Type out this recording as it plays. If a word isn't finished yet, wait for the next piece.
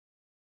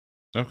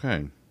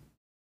Okay.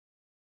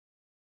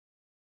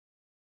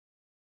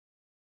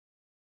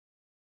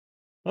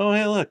 Oh,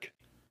 hey, look.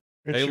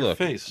 It's Hey, your look.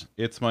 face.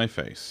 It's my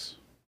face.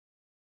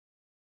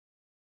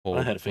 I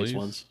Hold, had a face please.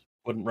 once.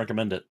 Wouldn't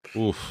recommend it.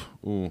 Oof.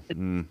 Ooh.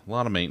 A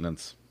lot of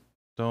maintenance.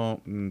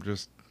 Don't.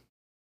 Just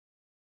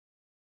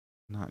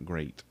not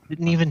great.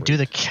 Didn't Not even do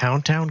the great.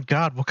 countdown.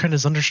 God, what kind of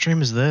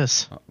zunderstream is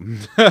this?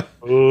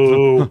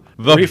 Oh,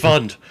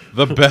 refund.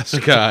 The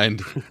best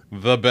kind.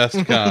 The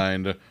best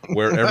kind.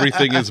 Where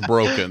everything is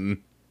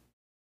broken.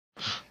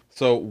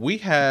 So we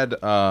had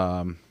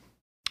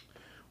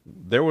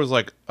there was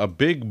like a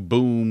big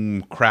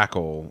boom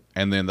crackle,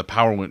 and then the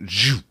power went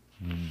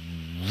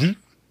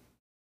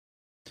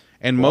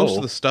and most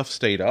of the stuff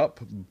stayed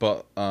up,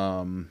 but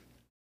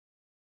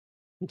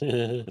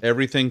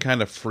everything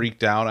kind of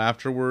freaked out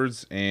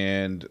afterwards,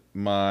 and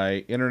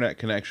my internet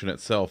connection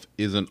itself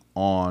isn't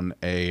on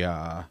a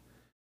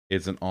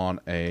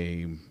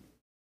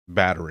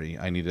battery.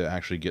 I need to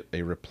actually get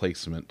a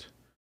replacement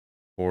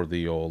for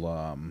the old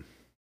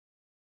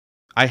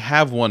I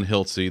have one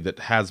Hiltsy that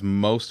has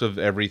most of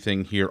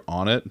everything here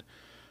on it,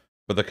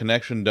 but the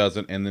connection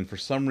doesn't, and then for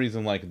some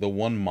reason like the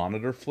one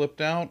monitor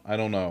flipped out. I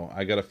don't know.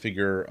 I got to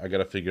figure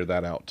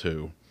that out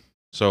too.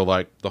 So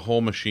like the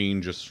whole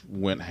machine just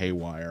went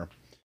haywire.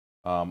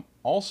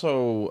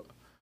 Also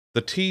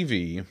the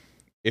TV,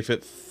 if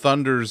it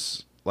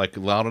thunders like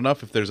loud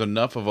enough, if there's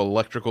enough of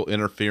electrical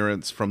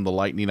interference from the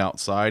lightning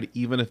outside,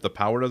 even if the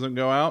power doesn't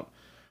go out,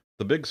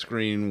 the big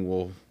screen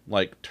will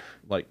like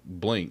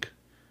blink.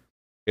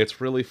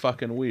 It's really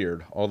fucking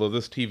weird. Although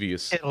this TV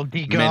is It'll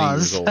many degauze.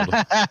 years old.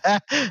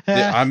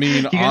 I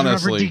mean, you guys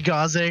honestly, remember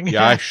degaussing?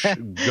 yeah.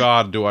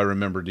 God, do I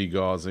remember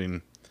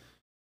degaussing?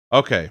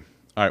 Okay,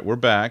 all right, we're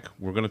back.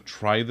 We're gonna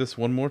try this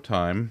one more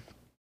time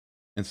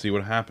and see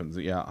what happens.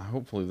 Yeah,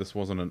 hopefully this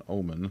wasn't an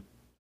omen.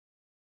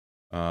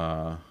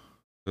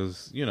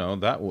 Because you know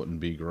that wouldn't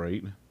be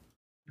great.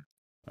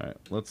 All right,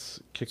 let's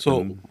kick the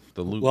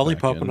loop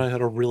Lollipop back in. and I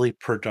had a really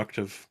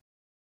productive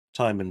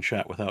time in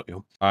chat without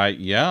you. I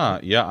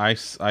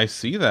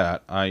see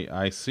that.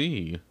 I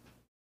see.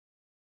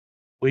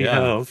 We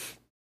have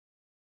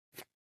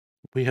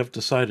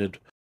decided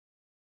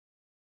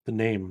the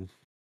name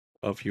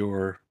of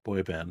your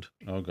boy band.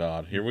 Oh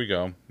God, here we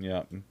go.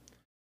 Yeah,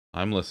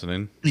 I'm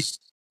listening.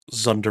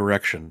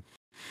 Zundirection.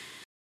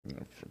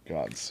 Oh, for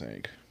God's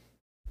sake.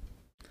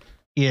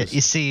 Yeah,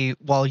 you see,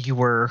 while you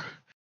were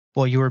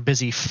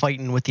busy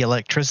fighting with the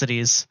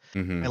electricities,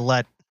 I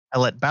let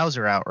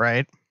Bowser out,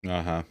 right?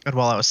 Uh-huh. And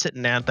while I was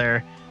sitting out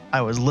there,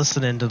 I was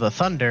listening to the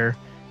thunder,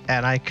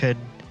 and I could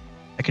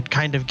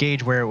kind of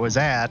gauge where it was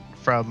at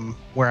from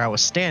where I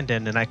was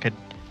standing, and I could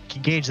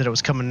gauge that it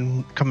was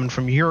coming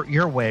from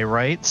your way,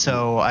 right?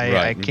 So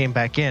I came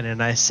back in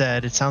and I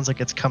said, it sounds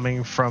like it's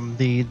coming from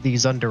the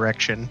Zun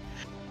direction.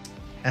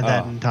 And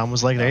then Tom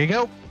was like, there you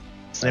go.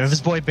 It's the name of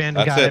his boy band.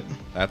 We got it.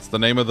 That's the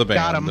name of the band.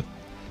 Got him.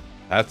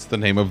 That's the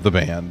name of the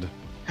band.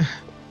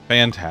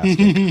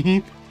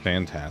 Fantastic.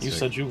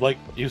 Fantastic.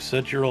 You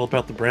said you're all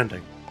about the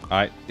branding.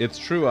 It's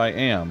true, I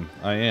am.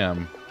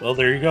 Well,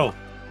 there you go.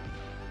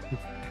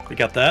 We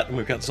got that, and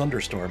we've got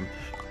Zunderstorm.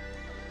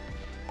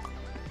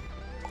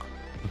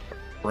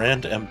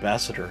 Brand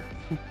ambassador.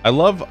 I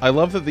love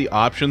that the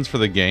options for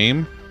the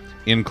game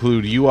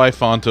include UI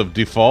font of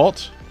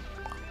default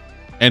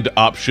and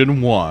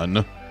option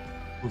 1.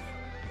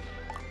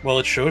 Well,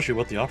 it shows you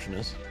what the option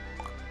is.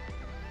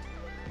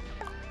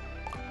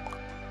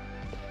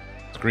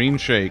 Screen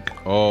shake.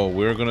 Oh,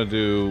 we're gonna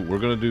do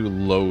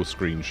low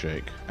screen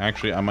shake.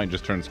 Actually, I might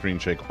just turn screen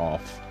shake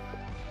off.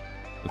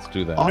 Let's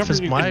do that. Off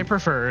is my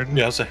preferred.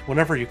 Yeah, so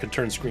whenever you can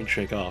turn screen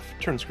shake off,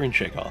 turn screen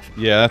shake off.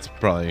 Yeah, that's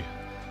probably.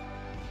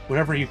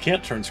 Whenever you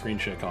can't turn screen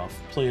shake off,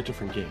 play a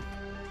different game.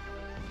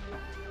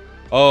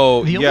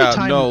 Oh,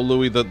 yeah, no,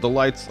 Louis, the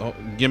lights. Oh,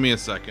 give me a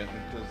second.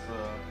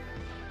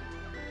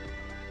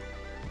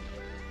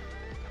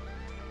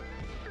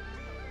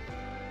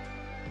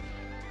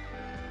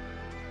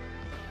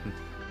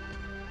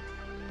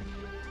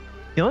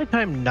 The only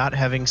time not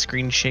having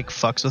screen shake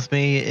fucks with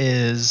me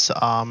is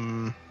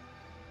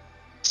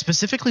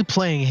specifically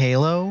playing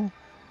Halo,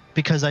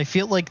 because I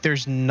feel like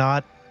there's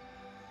not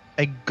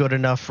a good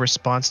enough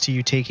response to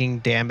you taking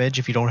damage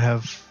if you don't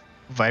have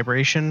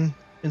vibration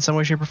in some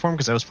way, shape, or form,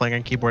 because I was playing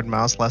on keyboard and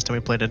mouse last time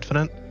we played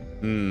Infinite.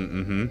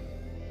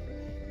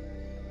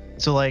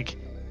 So, like,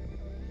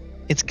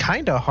 it's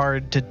kind of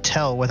hard to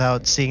tell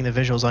without seeing the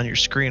visuals on your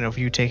screen of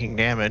you taking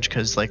damage,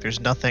 because, like, there's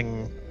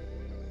nothing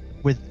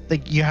with,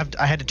 like,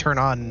 I had to turn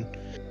on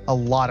a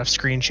lot of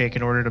screen shake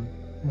in order to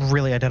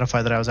really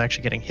identify that I was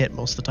actually getting hit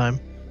most of the time.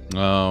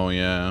 Oh,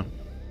 yeah.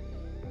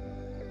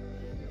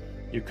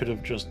 You could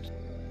have just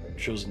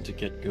chosen to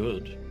get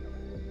good.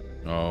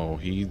 Oh,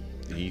 he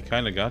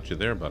kind of got you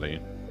there, buddy.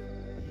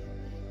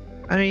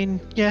 I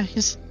mean, yeah,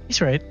 he's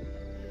right.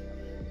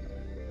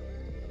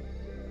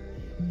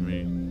 I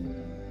mean,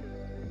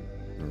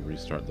 I'm gonna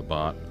restart the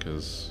bot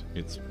because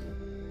it's.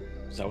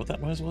 Is that what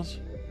that noise was?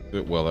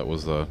 Well, that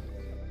was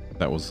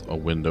a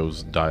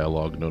Windows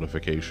dialogue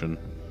notification.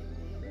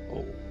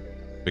 Oh.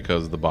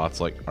 Because the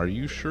bot's like, are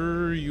you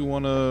sure you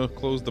want to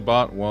close the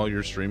bot while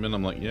you're streaming?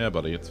 I'm like, yeah,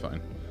 buddy, it's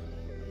fine.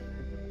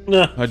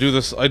 Nah. I do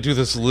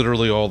this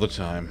literally all the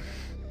time.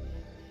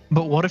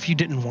 But what if you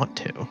didn't want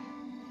to?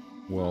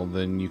 Well,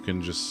 then you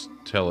can just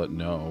tell it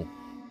no.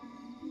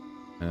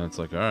 And it's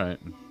like, all right.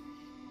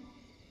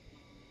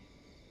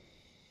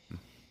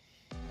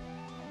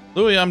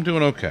 Louis, I'm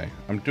doing okay.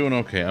 I'm doing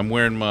okay. I'm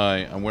wearing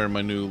my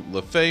new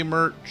LaFay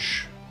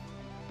merch.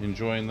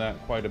 Enjoying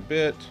that quite a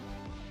bit.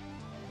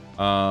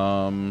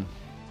 And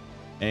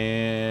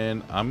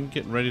I'm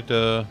getting ready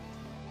to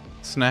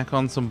snack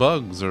on some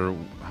bugs or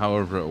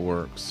however it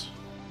works.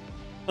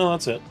 Oh,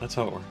 that's it. That's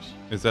how it works.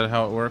 Is that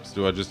how it works?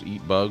 Do I just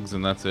eat bugs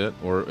and that's it?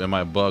 Or am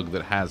I a bug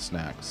that has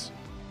snacks?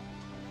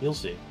 You'll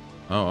see.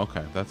 Oh,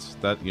 okay.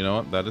 That. You know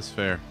what? That is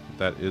fair.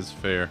 That is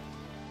fair.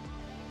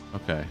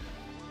 Okay.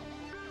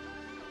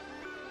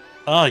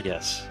 Ah,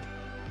 yes.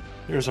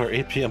 Here's our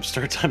 8 p.m.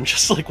 start time,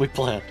 just like we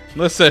planned.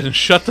 Listen,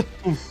 shut the.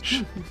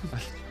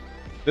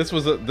 This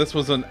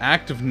was an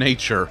act of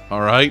nature.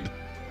 All right.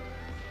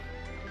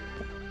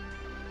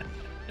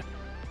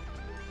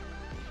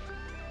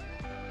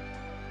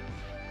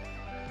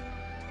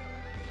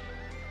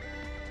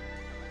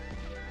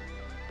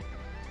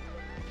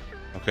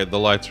 Okay, the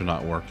lights are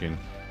not working.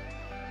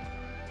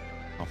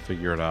 I'll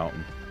figure it out.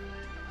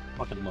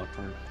 Fucking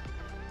Lockhart.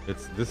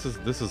 This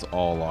is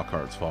all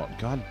Lockhart's fault.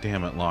 God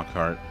damn it,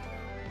 Lockhart.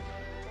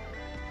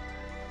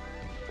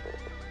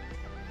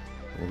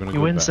 We're gonna You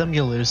go win back. some,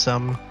 you lose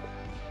some.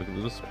 Look at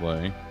the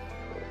display.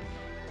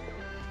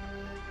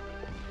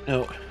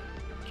 Now,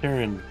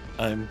 Karen,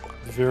 I'm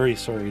very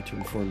sorry to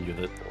inform you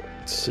that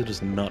Sid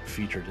is not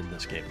featured in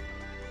this game.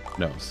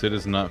 No, Sid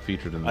is not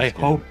featured in this I game.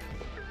 hope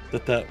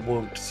that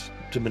won't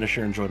diminish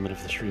your enjoyment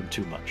of the stream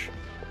too much.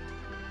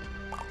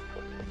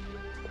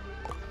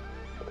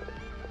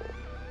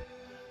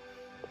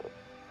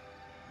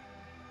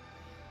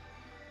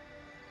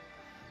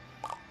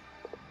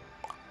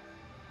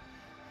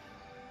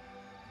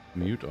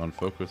 Mute on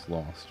focus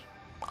lost.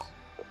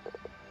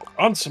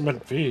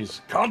 Consummate,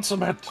 please!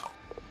 Consummate!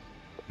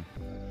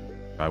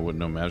 I wouldn't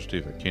know Majesty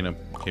if it came up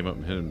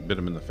and bit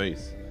him in the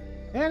face.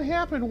 That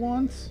happened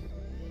once.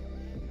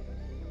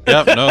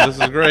 Yep, no, this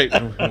is great.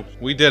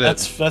 We did it.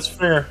 That's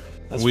fair.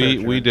 That's fair, we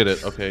Karen. did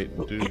it. Okay,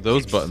 dude,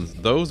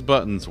 those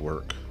buttons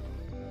work.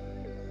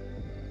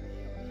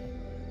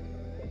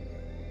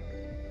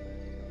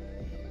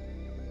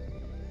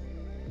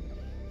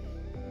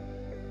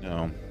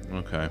 No.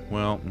 Okay.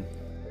 Well,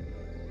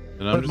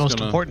 then I'm But just most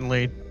gonna.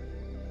 importantly,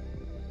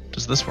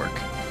 does this work?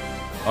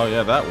 Oh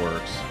yeah, that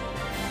works.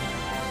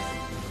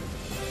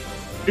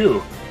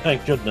 Phew,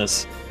 thank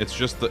goodness. It's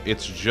just the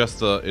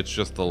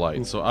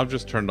light. So I've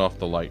just turned off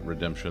the light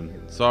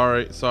redemption.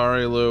 Sorry,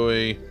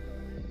 Louie.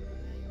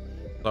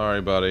 Sorry,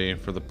 buddy,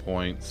 for the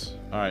points.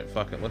 All right,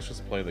 fuck it. Let's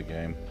just play the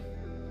game.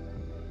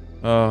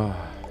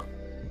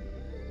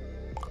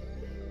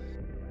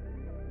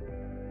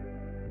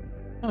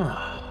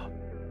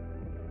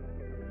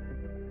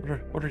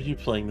 What are you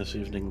playing this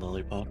evening,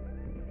 Lollipop?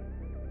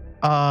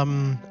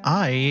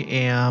 I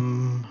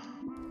am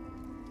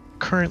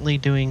currently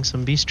doing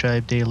some Beast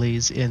Tribe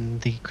dailies in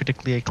the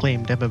critically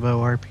acclaimed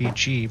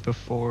MMORPG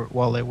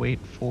while I wait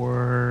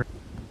for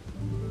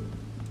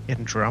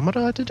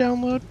Andromeda to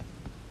download.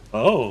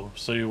 Oh,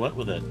 so you went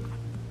with it.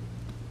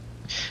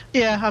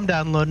 Yeah, I'm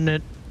downloading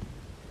it.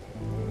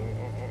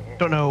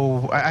 Don't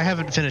know. I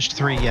haven't finished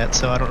 3 yet,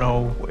 so I don't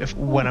know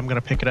when I'm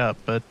gonna pick it up.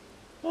 But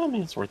Well, I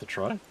mean, it's worth a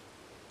try.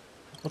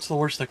 What's the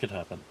worst that could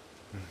happen?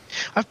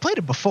 I've played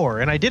it before,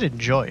 and I did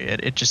enjoy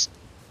it. It just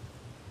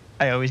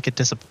I always get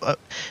disappointed.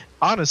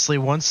 Honestly,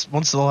 once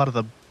a lot of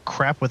the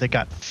crap with it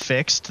got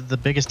fixed, the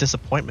biggest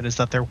disappointment is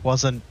that there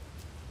wasn't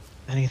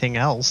anything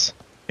else.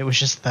 It was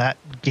just that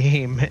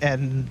game,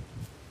 and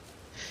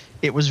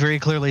it was very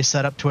clearly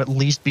set up to at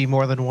least be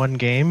more than one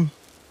game.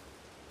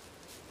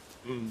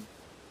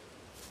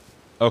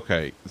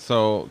 Okay,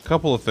 so a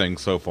couple of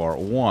things so far.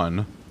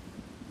 One,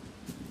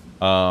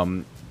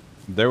 I'm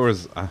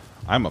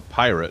a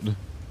pirate,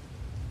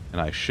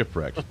 and I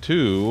shipwrecked.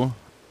 2,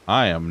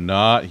 I am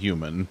not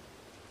human.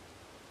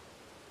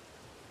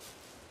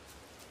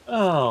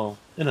 Oh,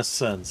 in a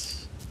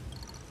sense.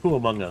 Who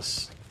among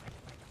us?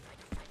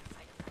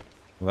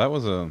 Well, that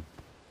was a...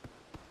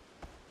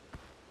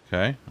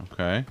 Okay.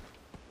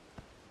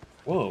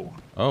 Whoa.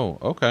 Oh,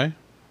 okay.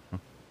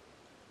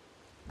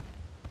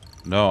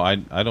 No, I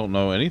don't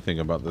know anything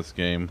about this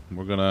game.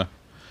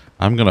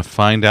 I'm gonna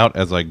find out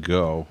as I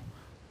go.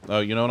 Oh,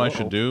 you know what I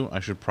should do?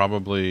 I should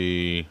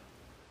probably...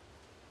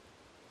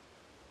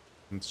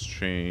 Let's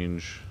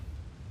change...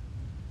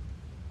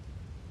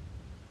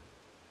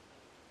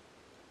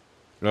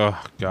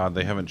 Oh, God,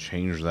 they haven't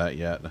changed that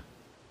yet.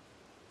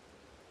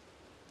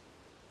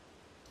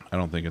 I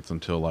don't think it's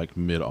until, like,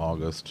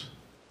 mid-August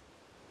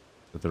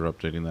that they're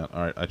updating that.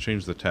 Alright, I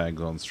changed the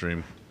tags on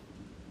stream.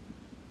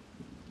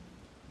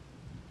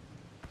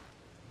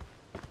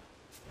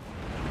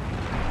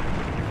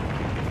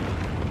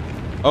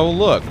 Oh,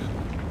 look!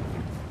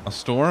 A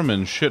storm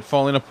and shit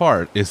falling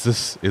apart. Is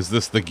this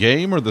the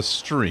game or the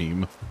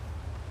stream?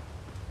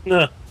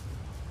 Nah.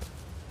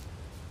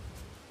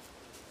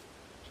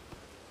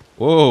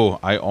 Whoa,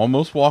 I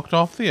almost walked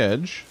off the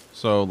edge,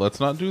 so let's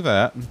not do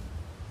that.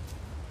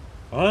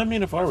 I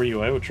mean, if I were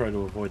you, I would try to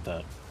avoid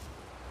that.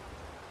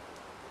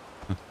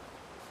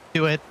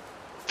 Do it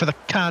for the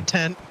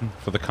content.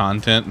 For the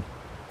content.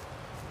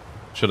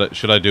 Should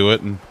I do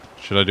it? And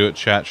should I do it,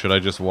 chat? Should I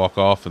just walk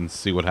off and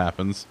see what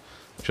happens?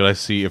 Should I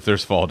see if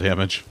there's fall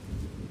damage?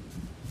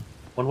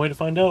 One way to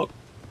find out.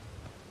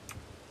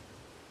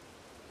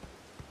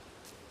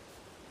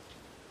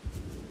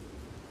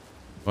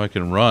 Well, I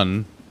can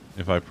run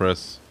if I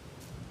press.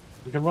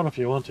 You can run if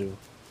you want to.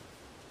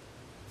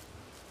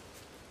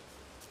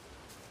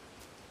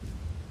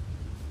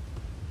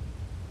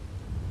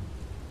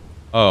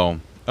 Oh,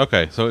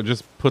 okay. So it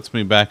just puts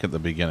me back at the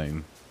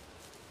beginning.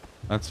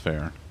 That's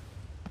fair.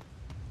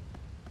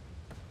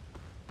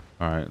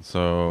 Alright,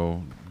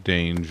 so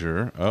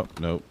danger. Oh,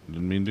 nope.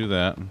 Didn't mean to do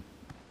that.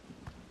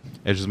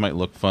 Edges might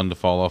look fun to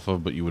fall off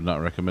of, but you would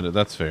not recommend it.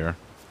 That's fair.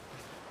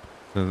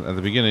 At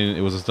the beginning,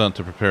 it was a stunt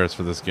to prepare us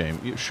for this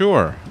game.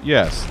 Sure.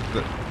 Yes.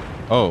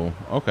 Oh,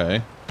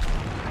 okay.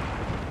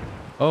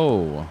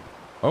 Oh,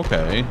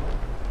 okay.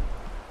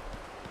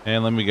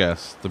 And let me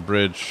guess. The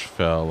bridge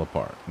fell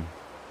apart.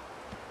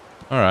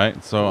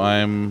 Alright, so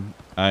I'm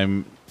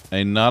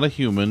not a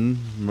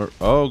human.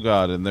 Oh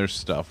god, and there's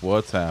stuff.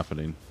 What's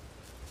happening?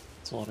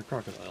 It's a lot of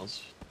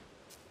crocodiles.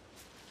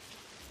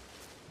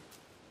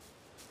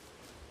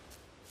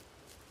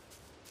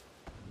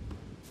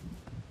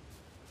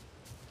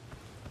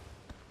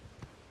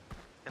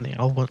 And they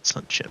all want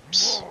sun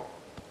chips.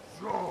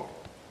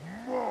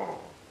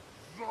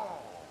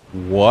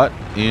 What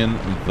in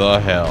the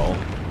hell?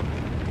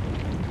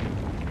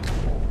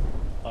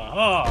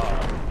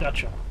 Aha!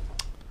 Gotcha.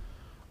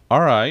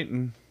 Alright.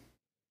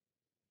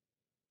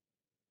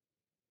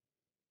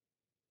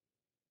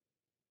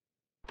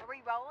 Are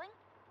we rolling?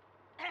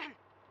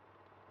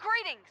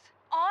 Greetings!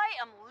 I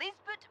am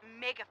Lisbeth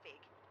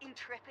Megafig,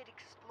 intrepid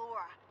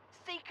explorer,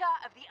 seeker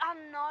of the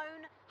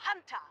unknown,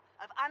 hunter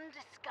of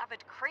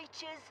undiscovered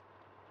creatures.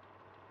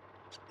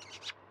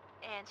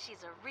 And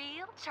she's a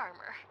real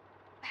charmer.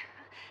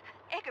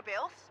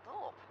 Egabel,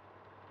 stop.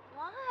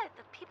 What?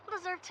 The people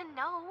deserve to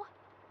know.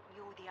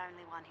 You're the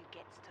only one who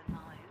gets to know.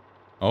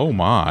 Oh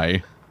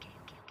my.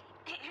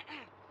 Okay.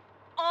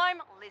 I'm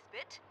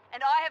Lisbeth,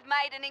 and I have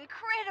made an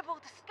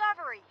incredible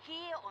discovery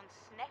here on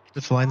Snack.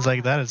 With lines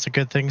like that, it's a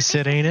good thing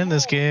Sid ain't in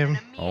this game.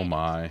 Oh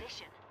my.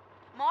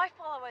 My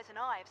followers and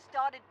I have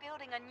started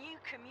building a new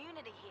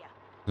community here.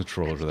 The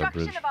troll over that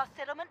bridge. Construction of our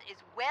settlement is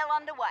well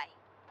underway.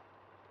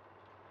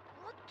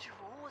 What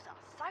draws us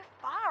so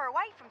far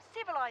away from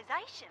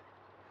civilization?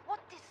 What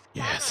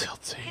Yes, discovery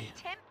Hilti. can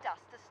tempt us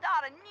to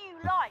start a new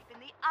life in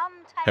the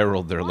untamed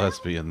Herald, they're world?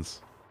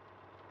 lesbians.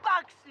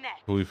 Bug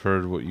snack. We've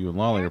heard what you and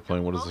Lolly are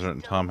playing. What does a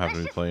certain Tom have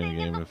to be playing a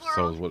game? If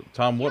so, what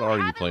Tom? What are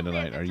you playing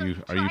tonight? Are you?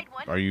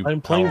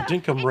 I'm playing Power-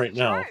 Dinkum right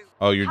now.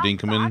 Oh, you're Half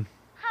Dinkaman? bug,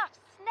 half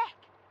snack.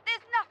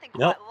 There's nothing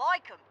Yep. quite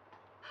like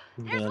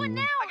 'em. Here's one Then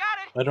now. I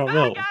got it. I don't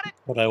know, got it.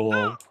 but I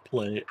will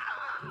play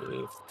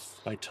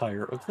if I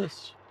tire of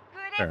this.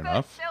 Good Fair effort,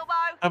 enough. Silbo.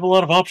 I have a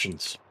lot of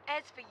options.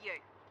 As for you,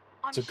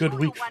 I'm It's a good sure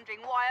week you're wondering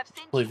why I've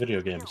sent Play you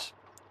video this games.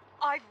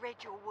 hill. I've read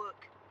your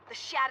work. The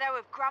Shadow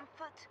of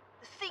Grumpfoot,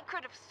 The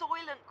Secret of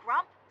Soylent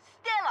Grump,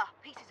 stellar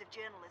pieces of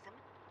journalism.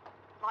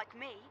 Like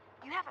me,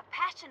 you have a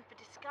passion for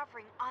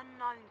discovering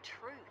unknown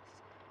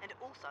truths. And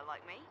also,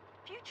 like me,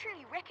 few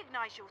truly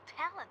recognize your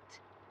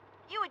talent.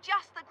 You are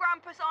just the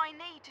Grumpus I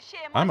need to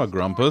share my I'm a story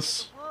with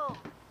Grumpus. the world.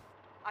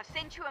 I've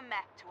sent you a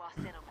map to our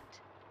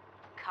settlement.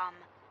 Come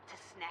to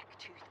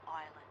Snacktooth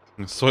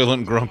Island.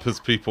 Soylent Grumpus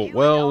people. You and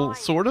Well, I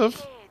sort will of.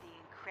 share the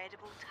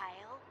incredible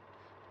tale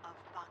of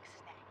bug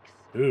snacks.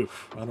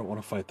 Oof, I don't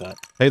want to fight that.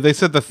 Hey, they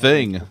said the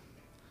thing.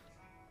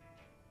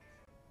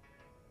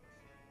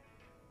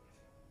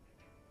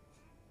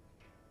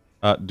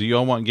 Do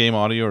y'all want game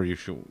audio, or you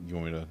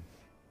want me to?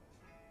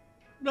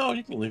 No,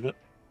 you can leave it.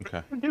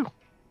 Okay.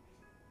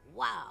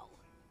 Wow,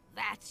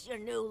 that's your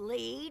new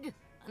lead?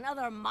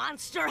 Another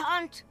monster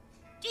hunt?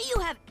 Do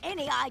you have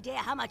any idea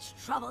how much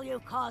trouble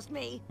you've caused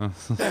me?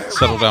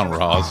 Settle down,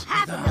 Roz.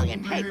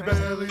 500,000 papers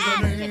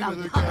and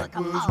give a public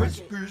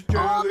apology.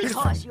 All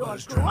because your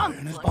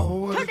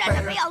Grumpfoot turned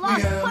out to be a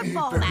lost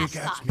football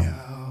mascot.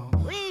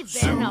 We've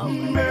been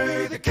over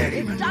it.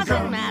 It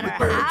doesn't matter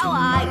how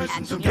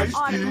eye-catching your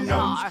articles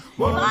are if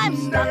I'm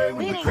stuck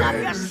cleaning up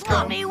your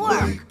sloppy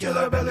work. You're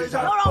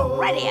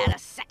already out of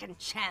second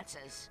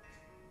chances.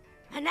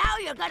 And now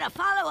you're gonna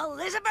follow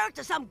Elizabeth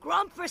to some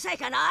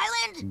grump-forsaken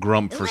island?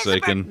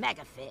 Grump-forsaken.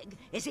 Elizabeth Megafig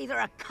is either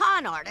a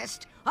con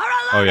artist or a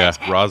Oh yeah,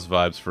 lunatic. Roz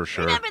vibes for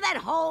sure. Remember that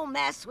whole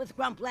mess with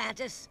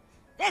Grumplantis?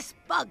 This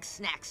bug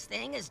snacks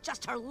thing is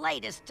just her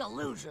latest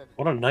delusion.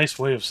 What a nice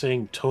way of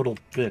saying total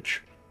bitch.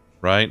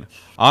 Right?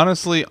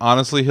 Honestly,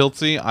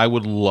 Hilti, I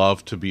would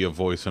love to be a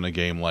voice in a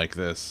game like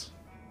this.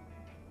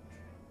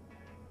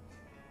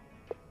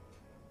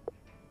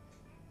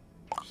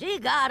 She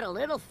got a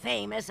little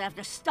famous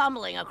after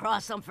stumbling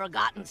across some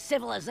forgotten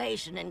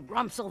civilization in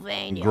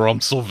Grumpsylvania. She's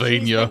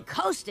Grumpsylvania. been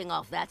coasting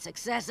off that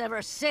success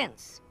ever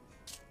since.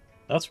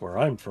 That's where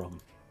I'm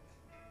from.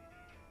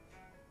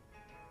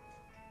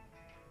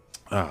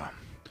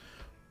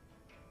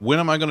 When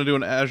am I going to do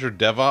an Azure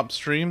DevOps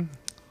stream?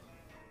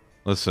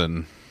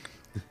 Listen,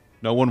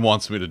 no one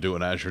wants me to do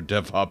an Azure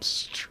DevOps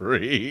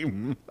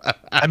stream.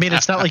 I mean,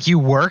 it's not like you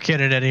work in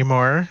it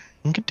anymore.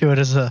 You can do it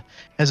as a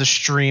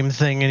stream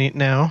thing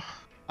now.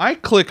 I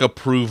click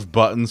approve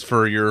buttons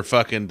for your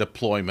fucking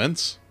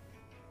deployments.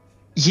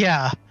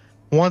 Yeah,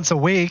 once a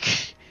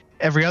week,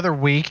 every other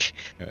week.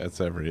 It's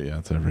every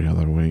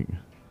other week.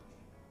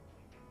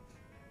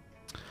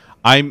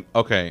 I'm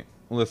okay.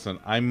 Listen,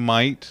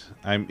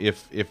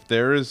 if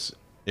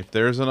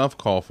there's enough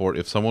call for it,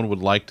 if someone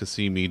would like to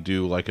see me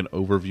do like an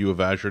overview of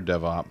Azure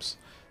DevOps,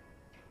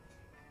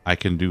 I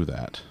can do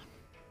that.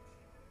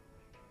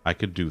 I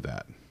could do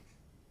that.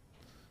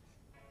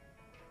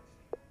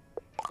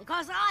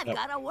 Because I've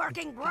got a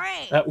working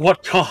brain. At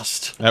what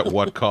cost? At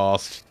what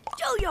cost?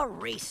 Do your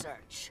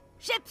research.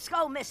 Ships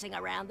go missing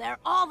around there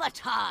all the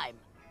time.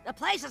 The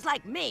place is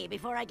like me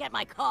before I get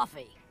my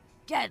coffee.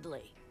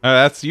 Deadly.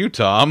 That's you,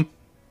 Tom.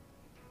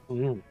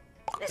 Mm.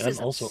 This And is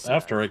also absurd.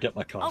 after I get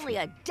my coffee. Only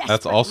a desperate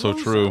That's also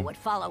loser true. would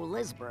follow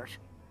Lisbert.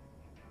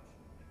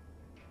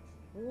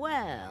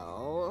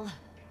 Well,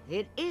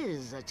 it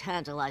is a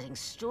tantalizing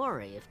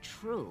story if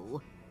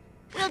true.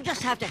 We'll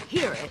just have to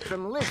hear it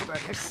from Lisbert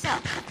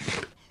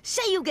herself.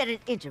 Say you get an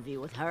interview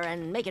with her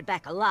and make it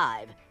back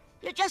alive.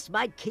 You just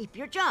might keep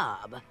your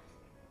job.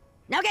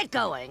 Now get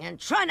going and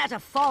try not to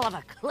fall off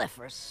a cliff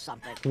or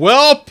something.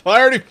 Well, I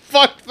already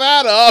fucked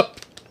that up.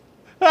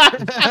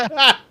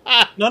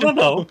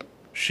 No.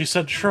 She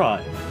said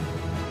try.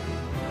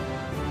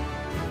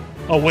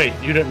 Oh wait,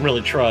 you didn't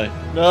really try.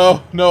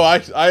 No,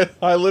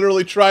 I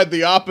literally tried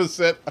the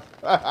opposite.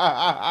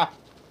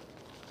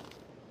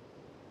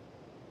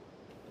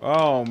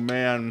 Oh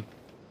man.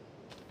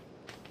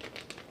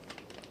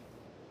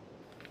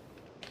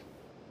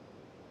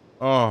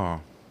 Oh.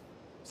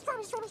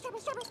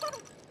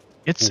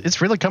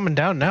 It's really coming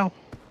down now,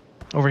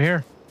 over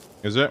here.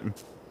 Is it?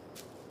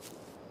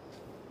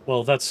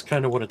 Well, that's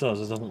kind of what it does.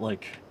 It doesn't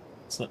like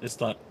it's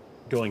not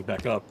going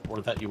back up,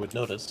 or that you would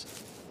notice.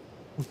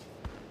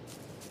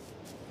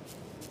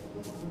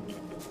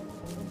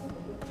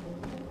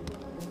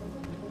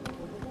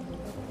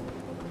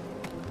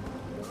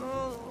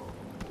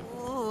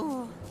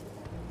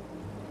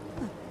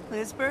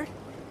 Lisbert?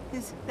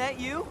 Is that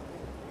you?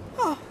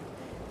 Oh,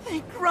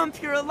 thank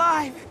Grump you're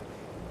alive.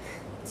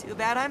 Too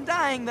bad I'm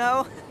dying,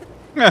 though.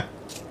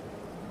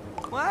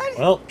 What?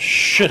 Well,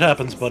 shit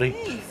happens, buddy.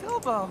 Hey,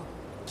 Philbo.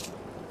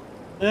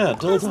 Yeah, I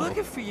was dildo.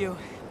 looking for you,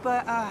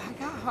 but I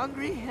got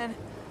hungry and...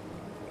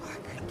 I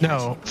couldn't catch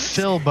No, any birds.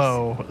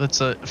 Philbo.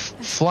 That's a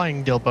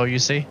flying dilbo, you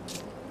see.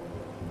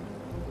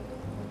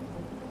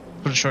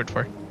 What it's short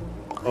for.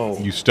 Oh,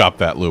 You stop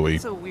that, Louis.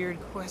 That's a weird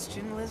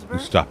question, You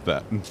Lisbert. stop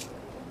that.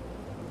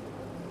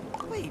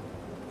 Wait,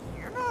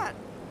 you're not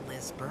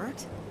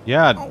Lisbert.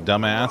 Yeah, Oh,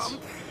 dumbass.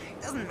 Grump.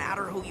 It doesn't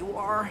matter who you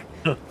are.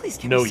 Please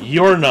give no, me some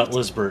you're hint. not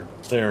Lisbert.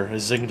 There, I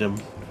zinged him.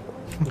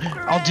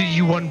 I'll do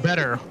you one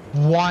better.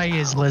 Why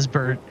is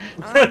Lisbert?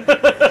 There's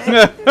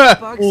a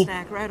bug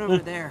snack right over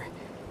there.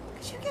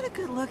 Could you get a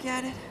good look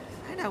at it?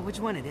 Find out which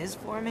one it is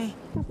for me.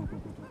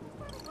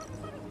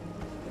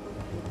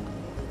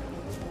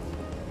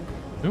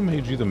 Who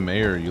made you the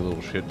mayor, you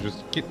little shit?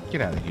 Just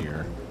get out of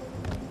here.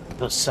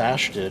 The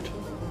sash did.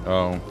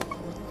 Oh.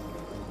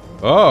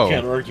 Oh.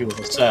 Can't argue with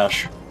the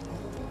sash.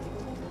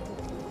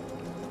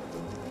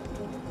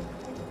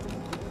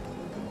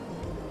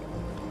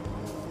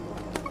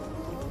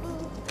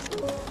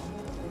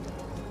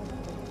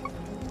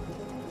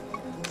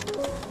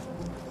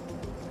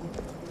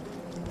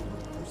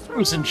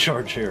 Who's in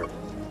charge here?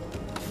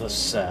 The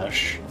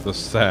sash. The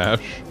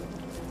sash.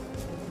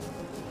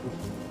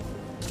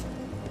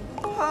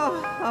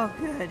 Oh,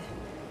 good.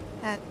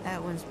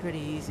 That one's pretty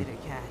easy to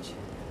catch.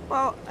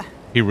 Well,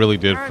 He really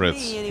did, Pardon Fritz.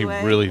 me, He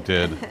anyway. really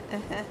did.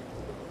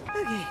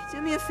 okay,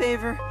 do me a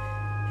favor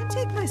and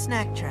take my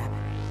snack trap.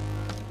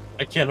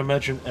 I can't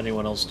imagine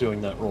anyone else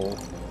doing that role.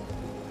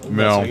 And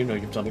No. That's how you know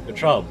you've done a good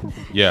job.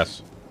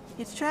 Yes.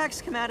 Its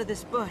tracks come out of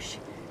this bush.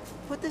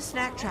 Put the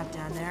snack trap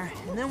down there,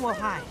 and then we'll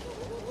hide.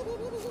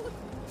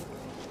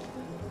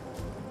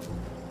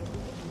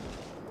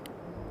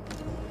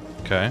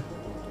 Okay.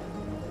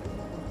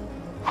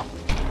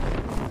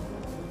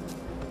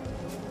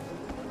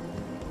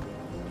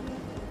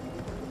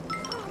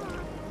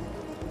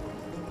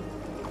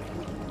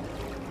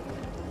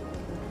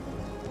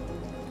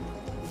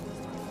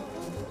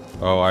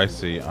 Oh, I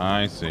see.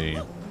 I see.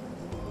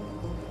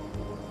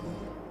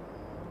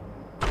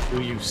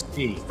 Do you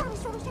see?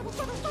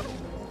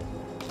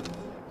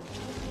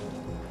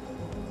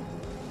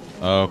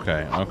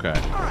 Okay, okay.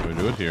 Alright, We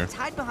do it here. let's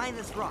hide behind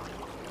this rock.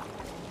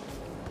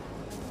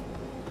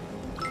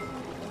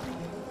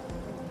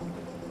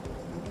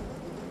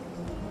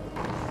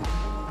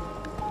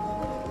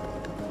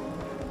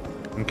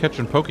 I'm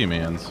catching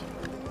Pokemans.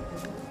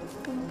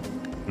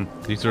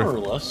 These More are or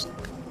less.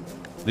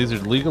 these are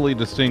legally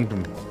distinct.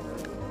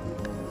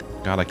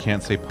 God, I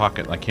can't say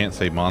pocket. I can't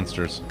say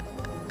monsters.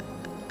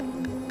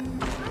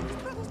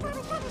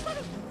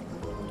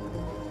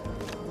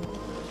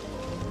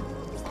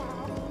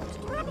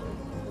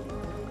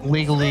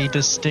 Legally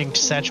distinct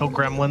satchel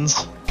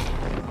gremlins.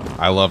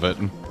 I love it.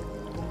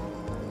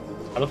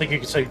 I don't think you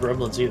can say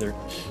gremlins either.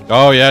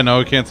 Oh yeah, no,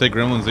 we can't say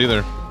gremlins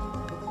either.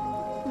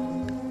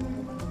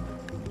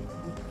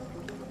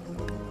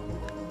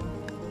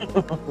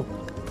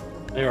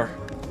 They are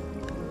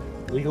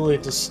legally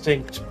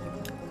distinct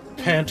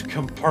pant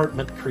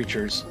compartment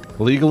creatures.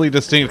 Legally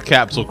distinct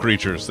capsule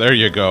creatures. There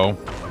you go.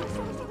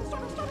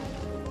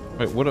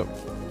 Wait, what?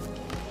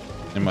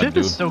 Am I Viv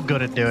doing? is so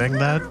good at doing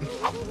that.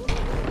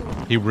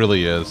 He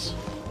really is.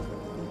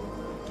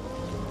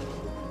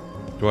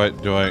 Do I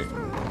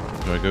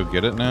go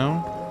get it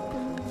now?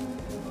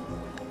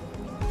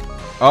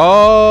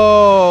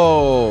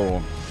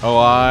 Oh! Oh,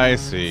 I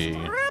see.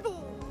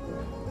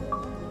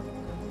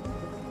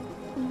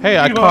 Hey,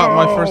 I caught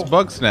my first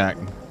bug snack.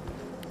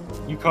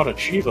 You caught a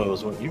Chivo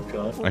is what you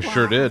caught. I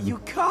sure did. You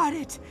caught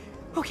it.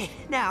 Okay,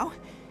 now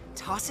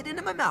toss it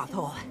into my mouth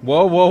hole.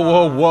 Whoa, whoa,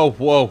 whoa, whoa,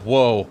 whoa,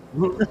 whoa.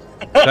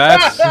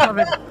 That's... Shove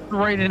it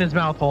right in his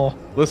mouth hole.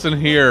 Listen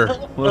here.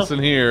 Listen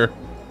here.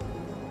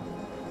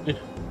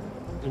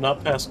 Do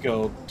not pass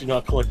go. Do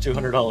not collect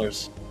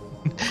 $200.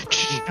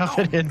 Shove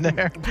it in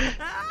there.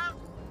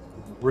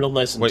 Real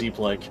nice and Wait. deep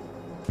like.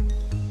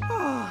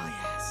 Oh,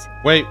 yes.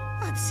 Wait,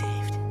 I'm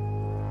saved.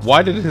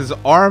 why did his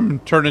arm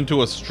turn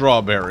into a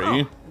strawberry?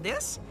 Oh,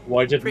 this?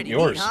 Why didn't Pretty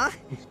yours? neat, huh?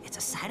 It's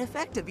a side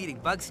effect of eating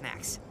bug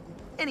snacks.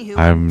 Anywho,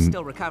 I'm- I'm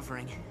still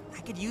recovering.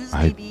 I could use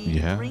maybe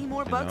yeah, 3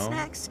 more I bug know.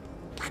 snacks.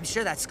 I'm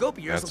sure that scope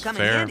of yours That's will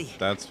come in fair. handy.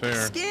 That's fair.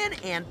 Scan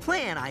and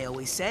plan, I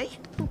always say.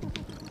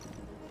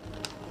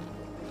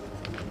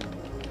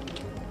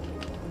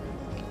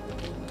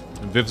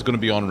 Viv's gonna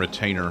be on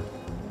retainer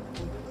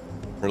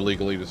for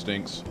legally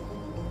distincts.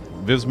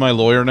 Viv's my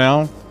lawyer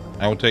now.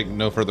 I will take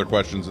no further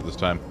questions at this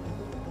time.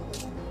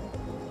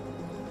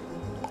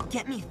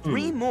 Get me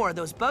 3 more of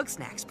those bug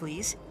snacks,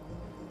 please.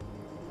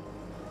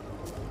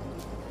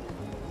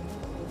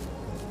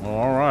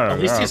 All right. At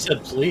least you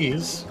said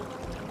please.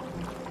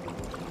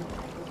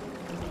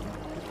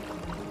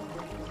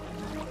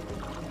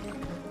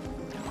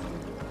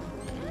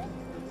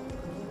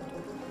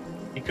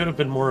 He could have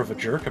been more of a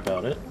jerk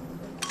about it.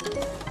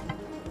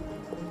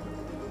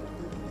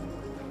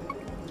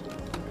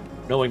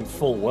 Knowing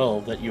full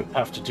well that you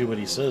have to do what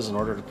he says in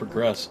order to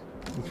progress.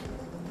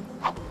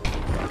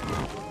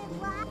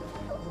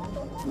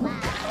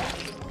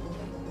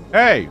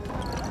 Hey,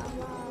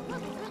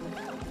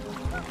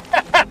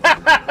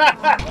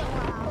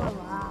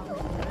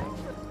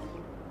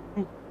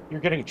 You're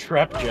getting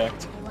trap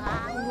jacked.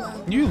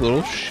 you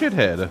little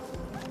shithead.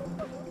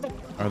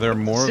 Are there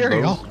more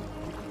Cereal. of those?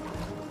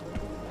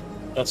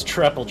 That's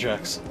trapple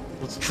jacks.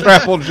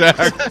 Trapple Jack.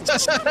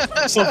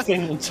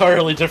 Something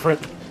entirely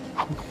different.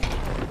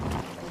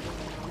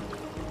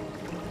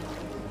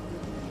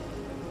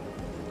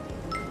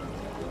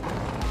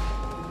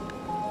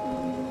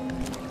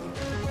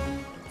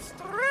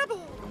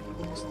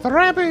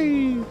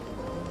 Strabby.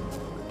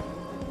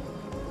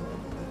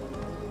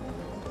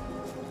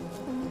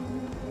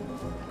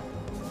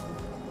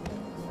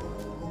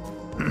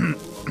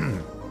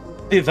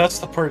 Hey, that's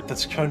the part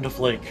that's kind of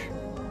like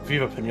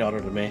Viva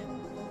Pinata to me.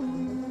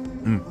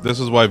 This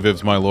is why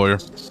Viv's my lawyer.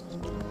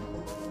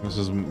 This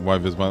is why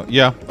Viv's my...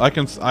 Yeah,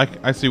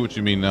 I see what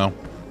you mean now.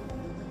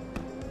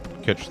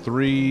 Catch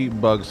 3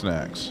 bug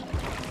snacks.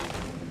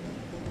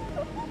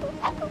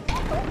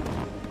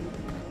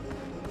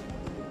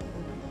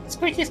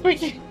 Squeaky,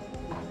 squeaky!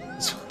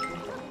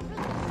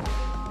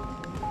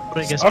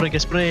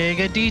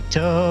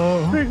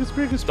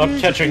 Sprigadito. Stop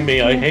catching me,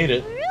 I hate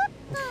it.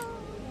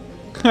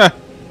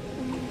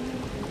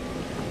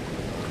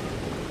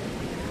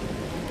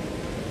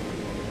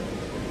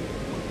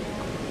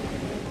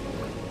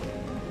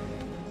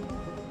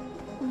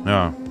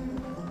 Yeah.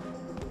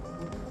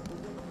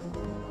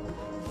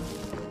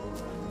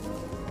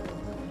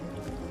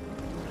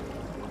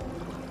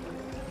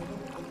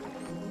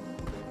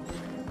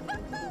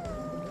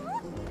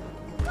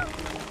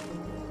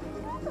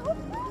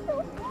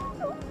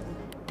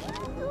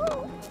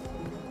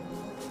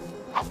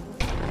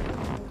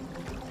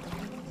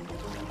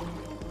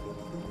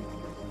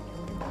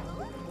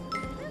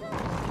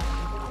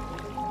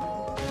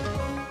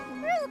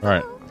 All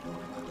right.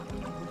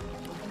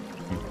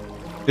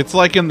 It's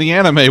like in the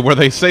anime where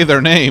they say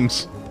their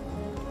names.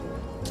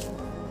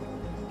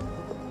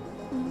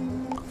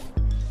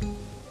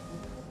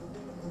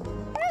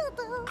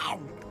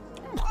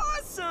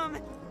 Awesome!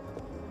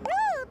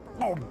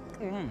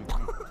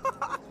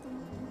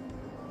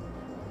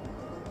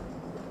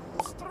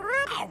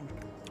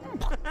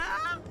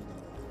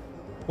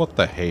 What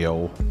the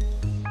hell?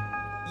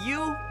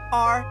 You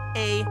are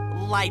a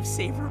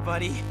lifesaver,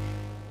 buddy.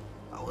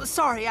 Oh,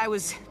 sorry, I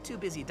was too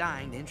busy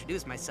dying to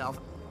introduce myself.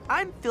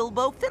 I'm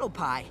Filbo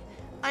Fiddlepie.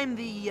 I'm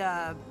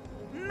the,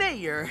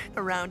 mayor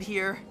around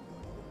here.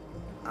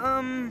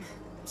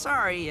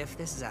 Sorry if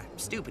this is a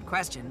stupid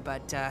question,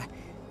 but,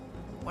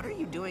 what are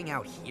you doing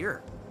out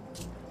here?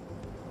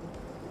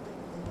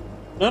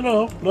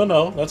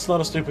 No. That's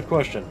not a stupid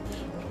question.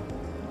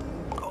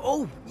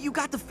 Oh, you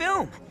got the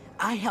film.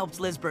 I helped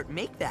Lisbert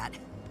make that.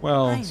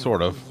 Well, I know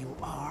sort of. who you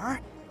are.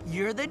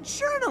 You're the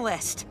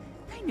journalist.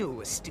 I knew it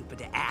was stupid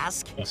to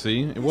ask.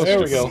 See, it was. There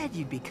we stupid. go. Said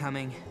you'd be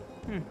coming.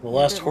 The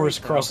last Bit horse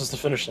late, though. crosses the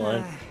finish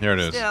line. Here it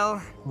is.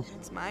 Still,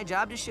 it's my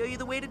job to show you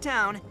the way to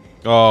town.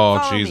 Oh,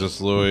 Follow Jesus,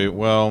 me. Louis.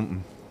 Well,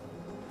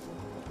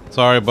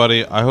 sorry,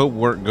 buddy. I hope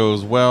work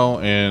goes well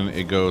and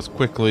it goes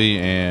quickly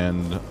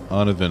and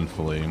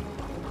uneventfully.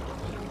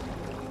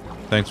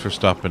 Thanks for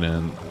stopping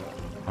in.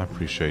 I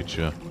appreciate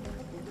you.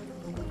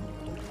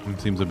 It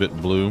seems a bit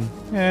blue.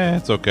 Eh,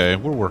 it's okay.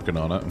 We're working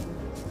on it.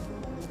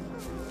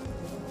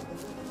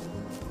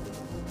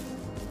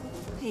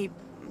 Hey,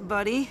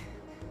 buddy.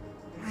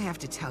 I have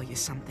to tell you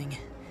something.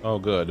 Oh,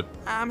 good.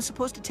 I'm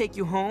supposed to take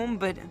you home,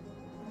 but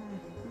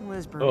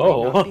Lisbert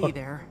Oh. might not be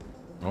there.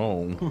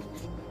 Oh.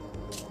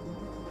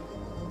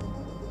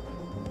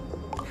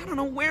 I don't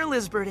know where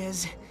Lisbert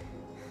is.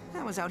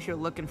 I was out here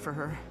looking for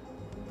her.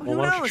 But Well, who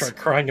why don't you knows? try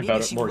crying Maybe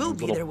about it she more, will you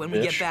be little there when we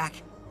get bitch. back.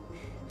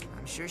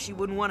 I'm sure she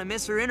wouldn't want to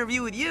miss her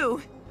interview with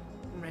you.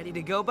 Ready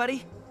to go,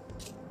 buddy?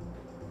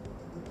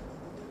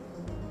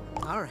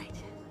 All right.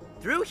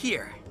 Through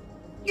here.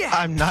 Yeah.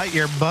 I'm not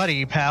your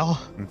buddy,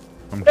 pal.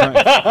 I'm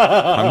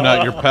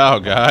not your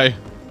pal, guy.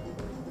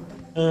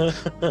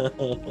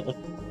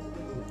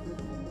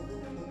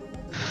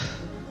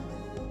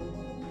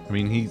 I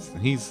mean,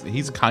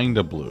 he's kind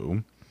of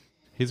blue.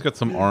 He's got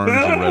some orange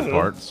and red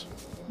parts.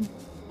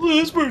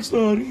 Lisbert's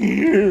not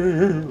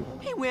here.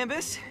 Hey,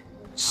 Wambus.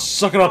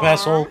 Suck it up,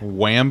 asshole.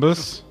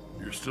 Wambus?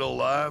 You're still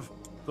alive?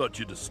 Thought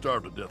you'd have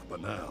starved to death by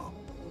now.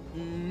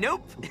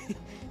 Nope.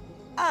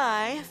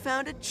 I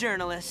found a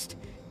journalist.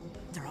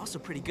 They're also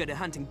pretty good at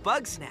hunting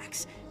bug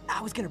snacks.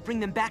 I was gonna bring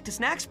them back to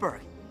Snacksburg.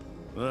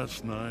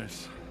 That's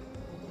nice.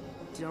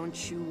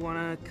 Don't you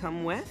wanna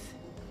come with?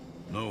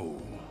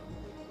 No.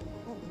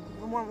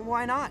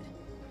 Why not?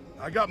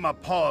 I got my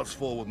paws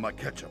full with my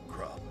ketchup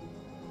crop.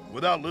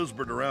 Without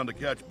Lisbert around to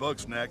catch bug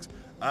snacks,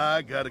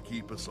 I gotta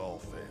keep us all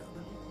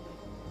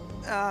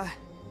fed.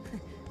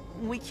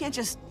 We can't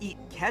just eat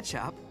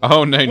ketchup.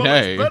 Oh, nay, Well,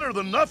 nay. it's better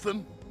than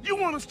nothing. You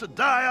want us to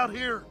die out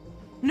here?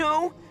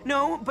 No,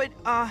 but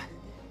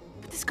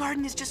this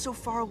garden is just so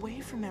far away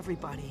from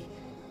everybody.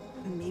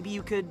 Maybe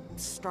you could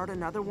start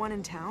another one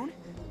in town?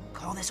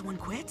 Call this one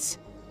quits?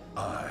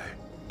 I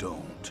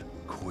don't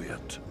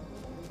quit.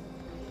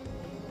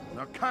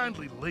 Now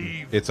kindly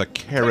leave. It's a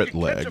carrot Take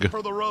your ketchup leg.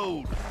 for the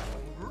road.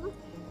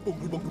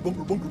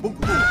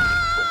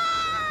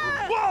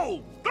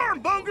 Whoa! Darn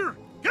Bunger!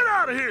 Get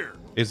out of here!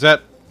 Is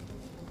that...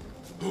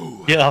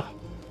 Yeah.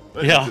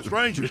 Hey, Yeah,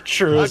 Stranger, it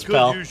sure is, I could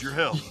pal. use your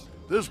help.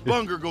 This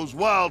Bunger goes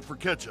wild for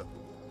ketchup.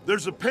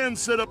 There's a pen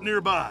set up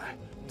nearby.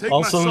 Take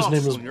Also, my his sauce name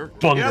is slinger,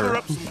 Bunger. gather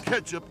up some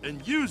ketchup,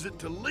 and use it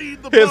to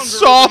lead the His Bunger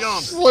sauce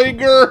over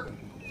slinger!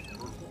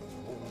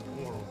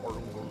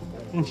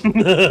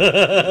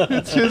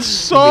 It's his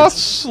sauce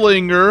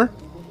slinger!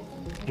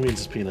 He means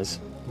his penis.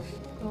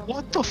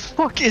 What the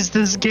fuck is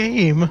this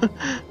game?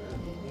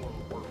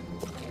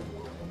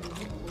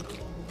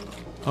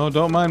 Oh,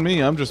 don't mind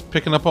me. I'm just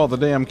picking up all the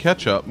damn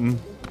ketchup.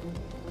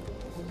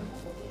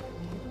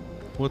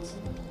 What's...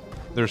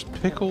 There's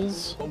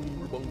pickles?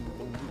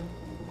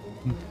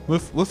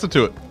 Listen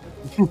to it.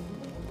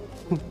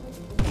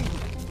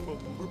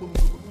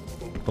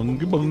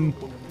 Bungy bung.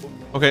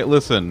 Okay,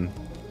 listen.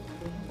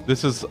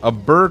 This is a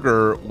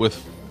burger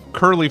with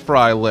curly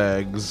fry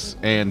legs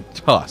and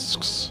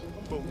tusks.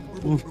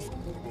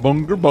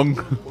 Bunger bung.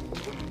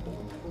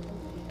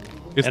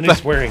 It's And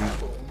he's wearing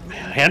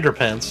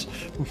underpants.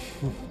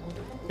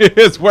 He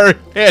is wearing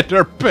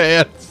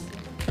underpants.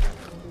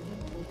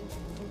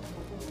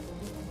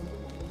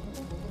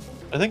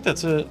 I think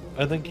that's it.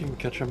 I think you can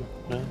catch him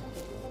now.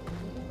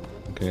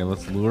 Okay,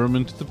 let's lure him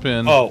into the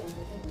pen. Oh.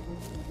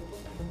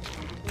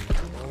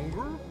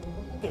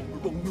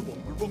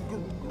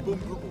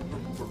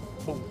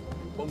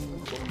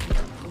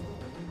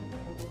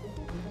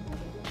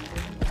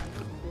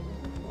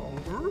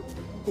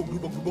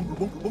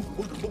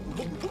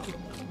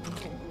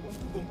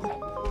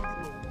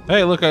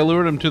 Hey, look, I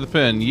lured him to the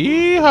pen.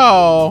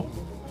 Yeehaw!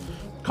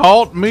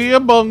 Caught me a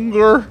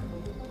bunger.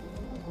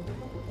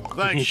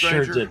 Thanks, He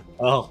stranger. sure did.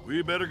 Oh.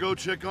 We better go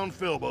check on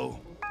Philbo.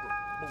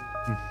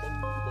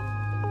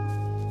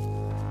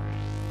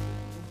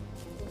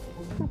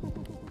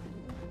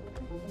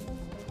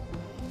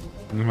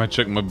 Am I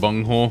checking my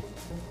bunghole?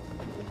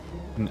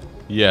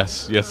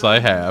 Yes, yes, I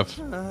have.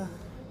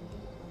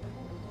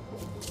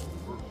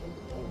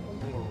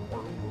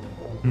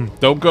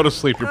 Don't go to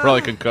sleep. You're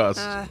probably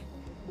concussed.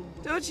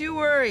 Don't you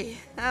worry.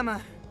 I'm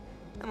a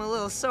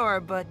little sore,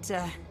 but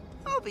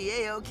I'll be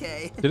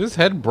a-okay. Did his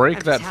head break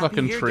I'm that just happy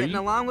fucking you're tree? getting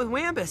along with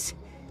Wambus.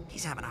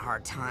 He's having a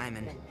hard time,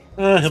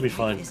 and He'll be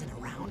fine. isn't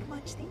around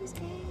much these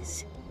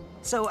days.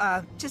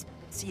 So just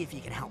see if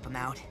you can help him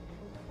out.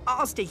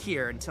 I'll stay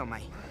here until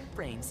my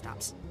brain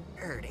stops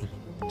hurting.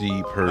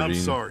 Deep hurting. I'm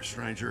sorry,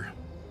 stranger.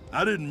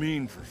 I didn't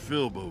mean for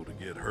Philbo to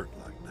get hurt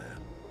like that.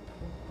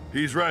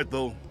 He's right,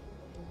 though.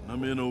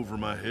 I'm in over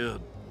my head.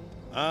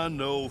 I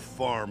know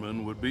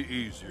farming would be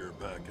easier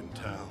back in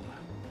town.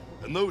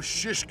 And those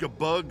shishka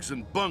bugs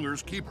and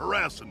bungers keep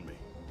harassing me.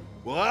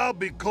 Well, I'll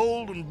be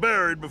cold and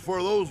buried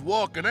before those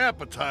walking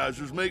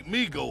appetizers make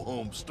me go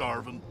home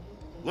starving.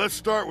 Let's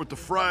start with the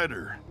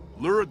frieder.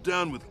 Lure it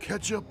down with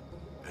ketchup,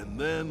 and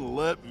then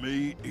let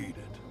me eat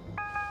it.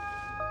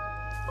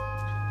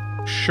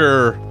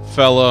 Sure,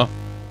 fella.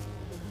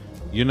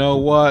 You know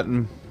what?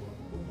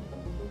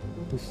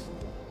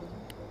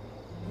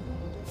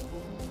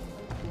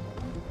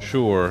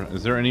 Sure.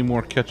 Is there any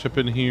more ketchup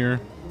in here?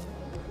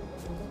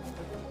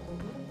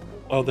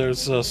 Oh,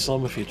 there's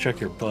some if you check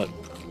your butt.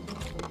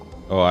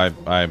 Oh, I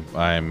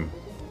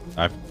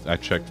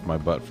checked my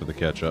butt for the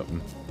ketchup.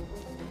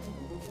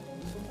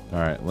 All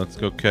right, let's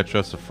go catch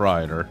us a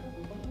frieder.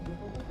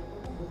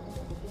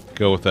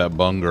 Go with that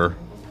bunger.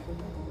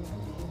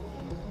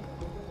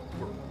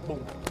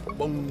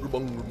 Bunger,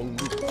 bunger,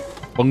 bunger.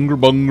 Bunger,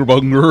 bunger,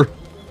 bunger.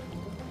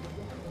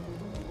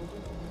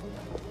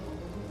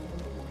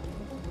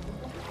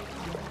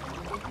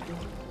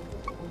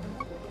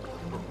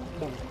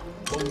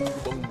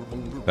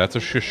 That's a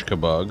shishka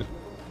bug.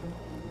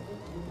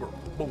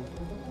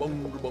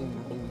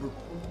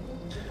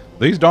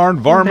 These darn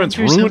varmints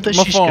ruined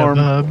my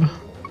farm.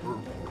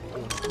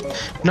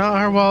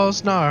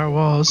 Narwhals,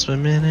 narwhals,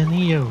 swimming in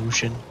the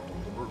ocean.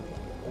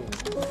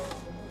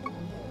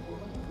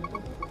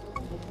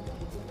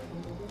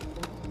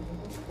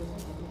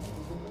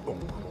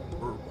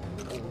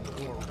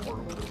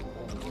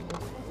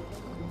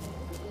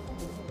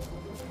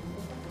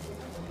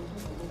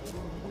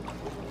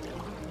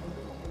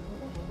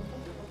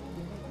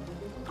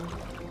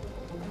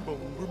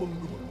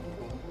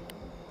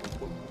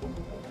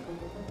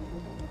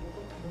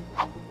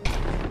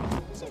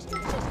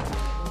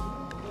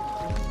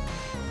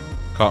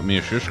 Caught me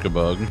a shishka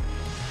bug.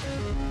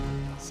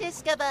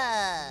 Shishka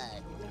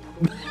bug.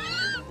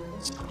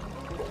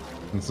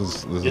 This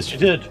is Yes, you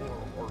did.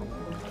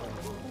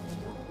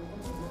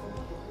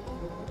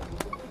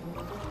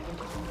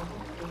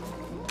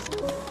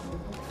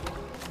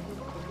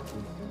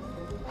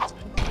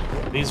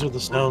 These are the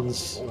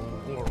sounds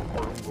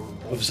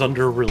of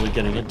Zunder really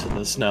getting into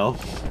this now.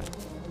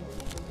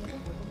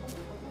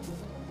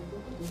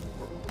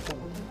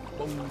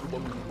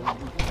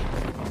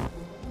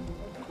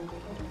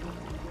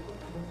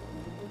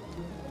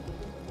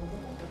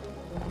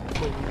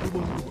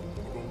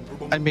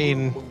 I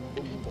mean,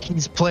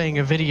 he's playing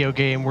a video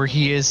game where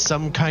he is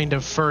some kind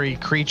of furry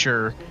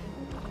creature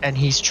and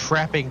he's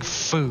trapping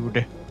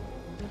food.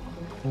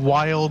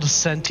 Wild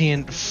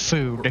sentient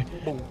food.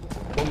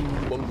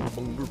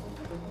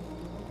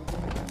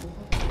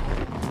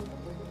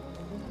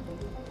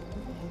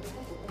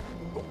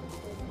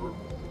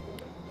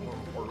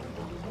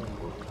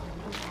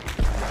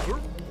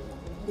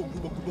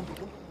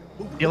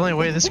 The only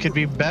way this could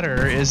be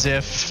better is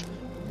if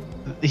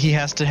he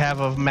has to have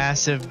a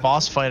massive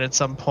boss fight at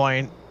some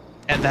point,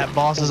 and that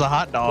boss is a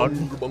hot dog.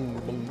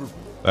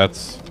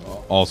 That's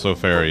also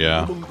fair,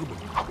 yeah.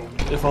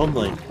 If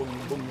only.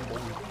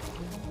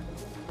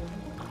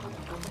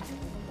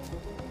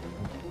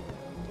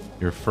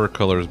 Your fur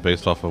color is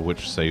based off of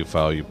which save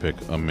file you pick.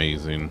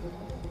 Amazing.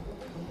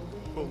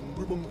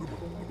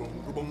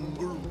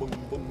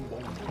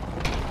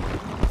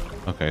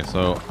 Okay,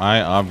 so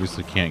I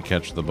obviously can't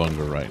catch the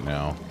bunger right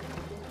now.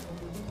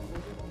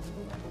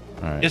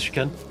 Alright. Yes, you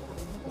can.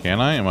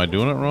 Can I? Am I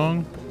doing it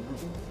wrong?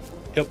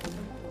 Yep.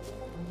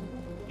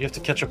 You have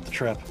to catch up the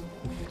trap.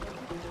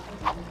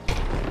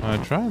 I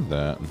tried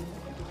that.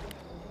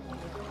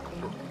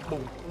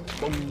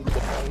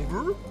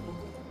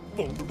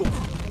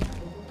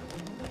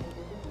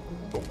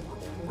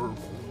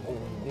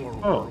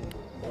 Oh.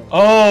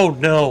 Oh,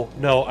 no.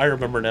 No, I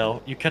remember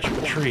now. You catch up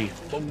a tree.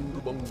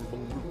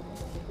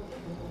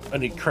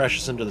 And he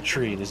crashes into the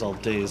tree and he's all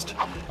dazed.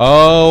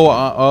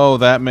 Oh,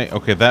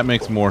 okay, that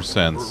makes more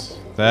sense.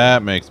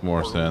 That makes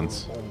more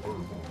sense.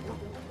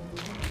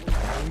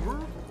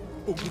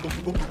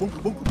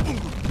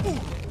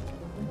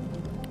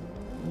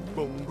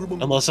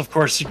 Unless, of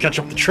course, you catch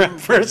up the trap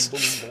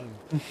first.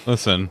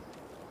 Listen,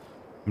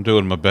 I'm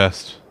doing my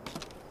best.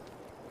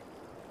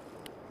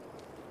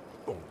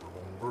 All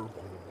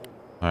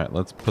right,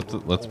 let's put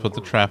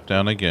the trap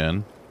down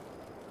again.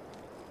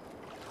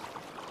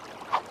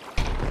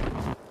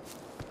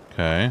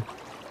 Okay.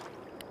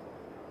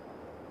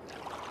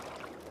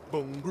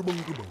 Well,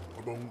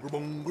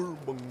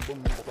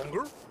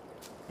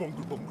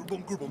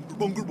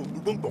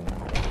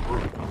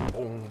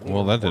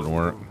 that didn't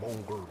work.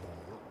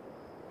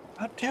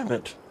 God damn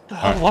it. The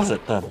hell was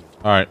it then?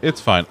 Alright,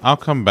 it's fine. I'll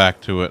come back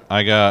to it.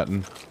 I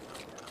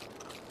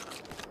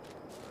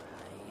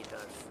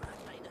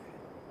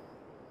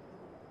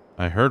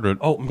heard it.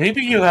 Oh,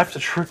 maybe you have to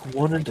trick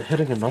one into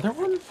hitting another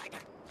one?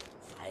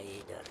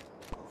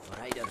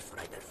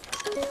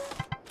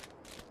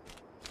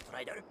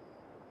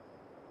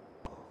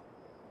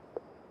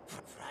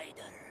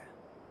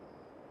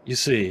 You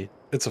see,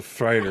 it's a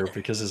fryer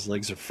because his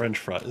legs are French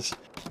fries.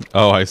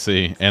 Oh, I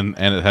see. And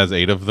it has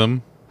 8 of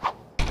them.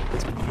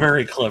 It's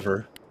very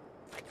clever.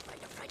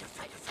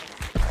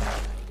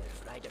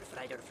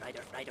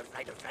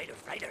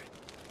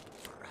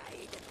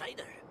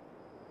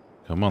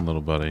 Come on,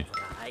 little buddy.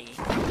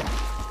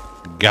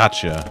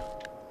 Gotcha.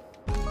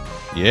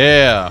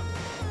 Yeah.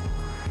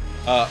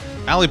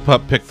 Alley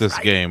Pup picked this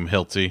game,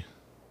 Hilty.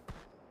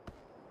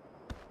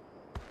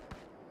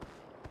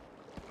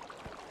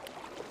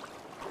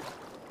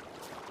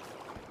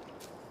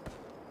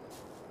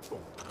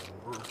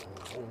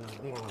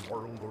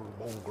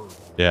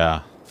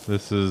 Yeah,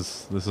 this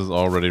is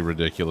already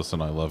ridiculous,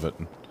 and I love it.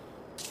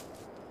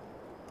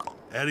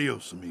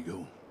 Adios,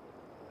 amigo.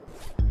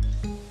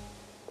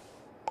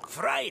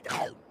 Fried.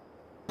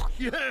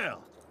 Yeah.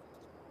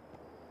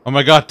 Oh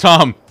my God,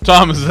 Tom!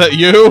 Tom, is that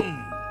you?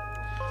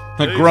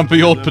 The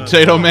grumpy old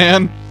potato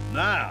man?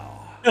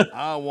 Now,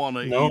 I want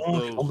to No, eat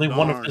those only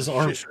one of darn his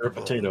arms shish are a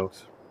potato.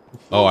 kebabs.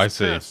 Oh, I Those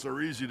see. pests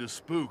are easy to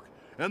spook,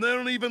 and they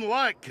don't even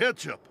like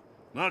ketchup.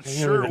 Not They don't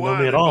sure even know why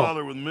me they at all.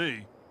 bother with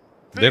me.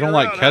 They don't Figure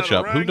like out how to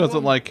ketchup. Who wrangle doesn't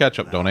them? like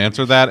ketchup? Don't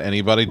answer that.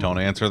 Anybody? Don't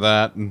answer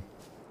that. I'm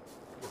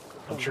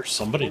sure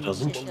somebody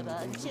doesn't.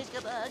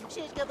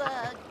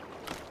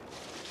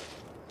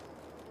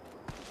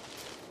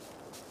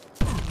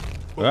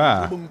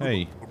 Ah,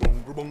 hey.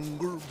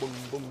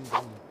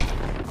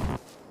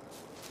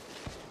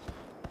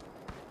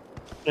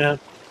 Yeah.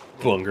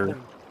 Bunger.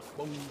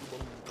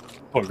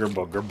 Bunger,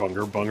 bunger,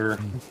 bunger, bunger.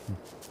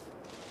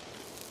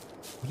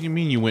 What do you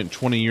mean you went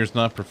 20 years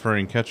not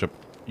preferring ketchup?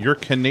 You're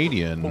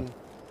Canadian.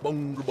 It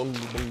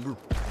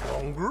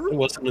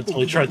wasn't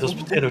until he tried those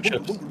potato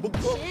chips.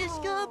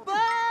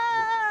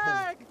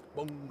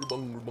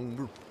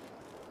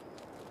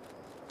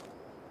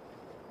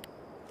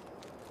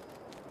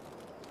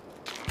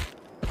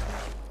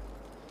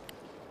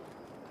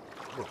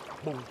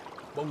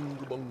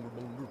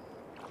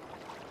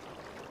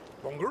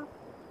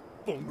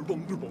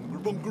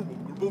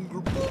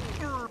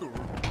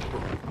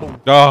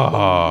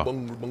 Ah,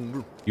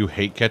 you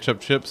hate ketchup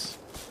chips?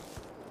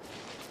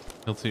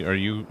 Hilty, are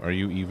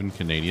you even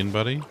Canadian,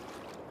 buddy?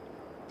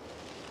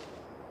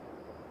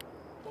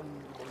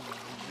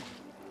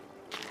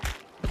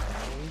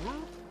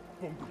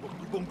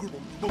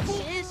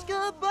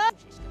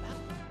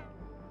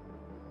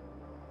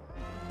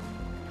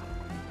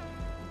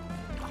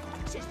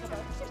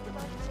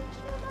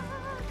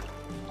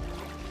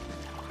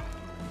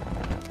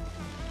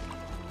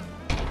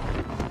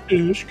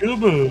 Shish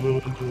kebab.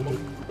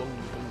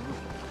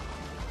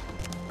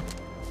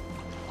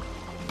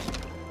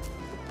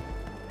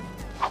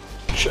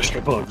 Shish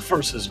kebab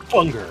versus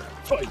Bunger.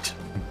 Fight.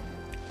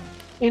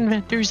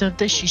 Inventors of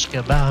the shish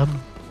kebab.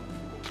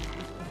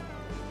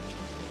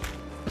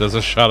 Does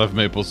a shot of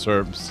maple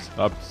syrup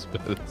stops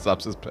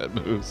his pet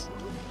moves?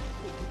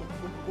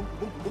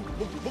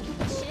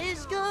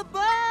 Siska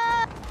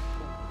Bug.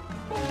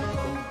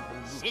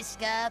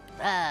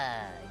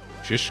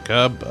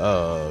 Shishka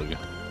bug.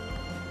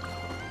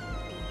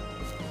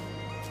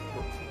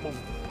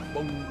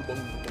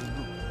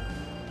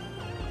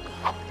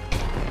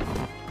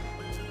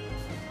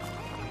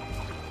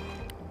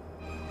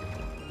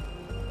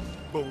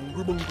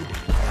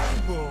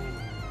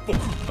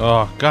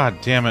 Oh, God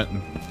damn it.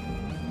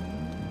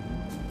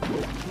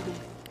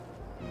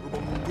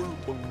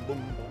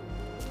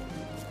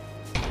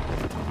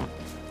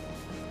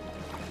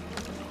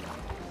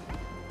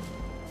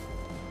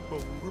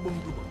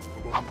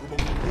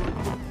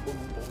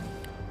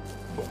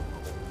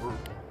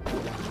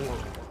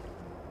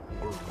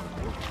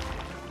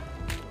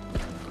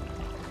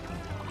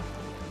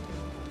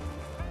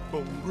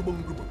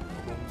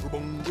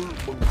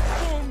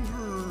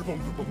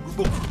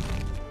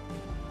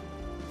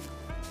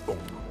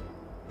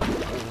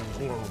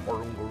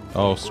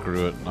 Oh,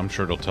 screw it. I'm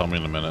sure it'll tell me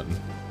in a minute.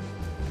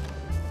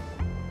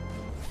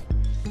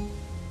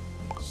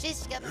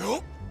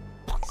 Siska.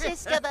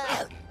 Siska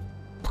Bug.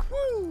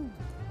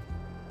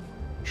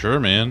 Sure,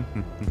 man.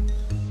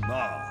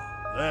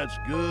 Ah, that's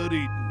good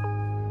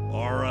eating.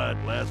 All right,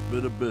 last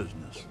bit of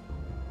business.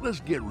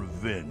 Let's get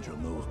revenge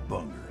on those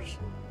bungers.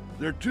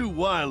 They're too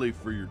wily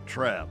for your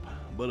trap,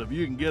 but if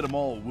you can get them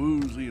all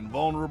woozy and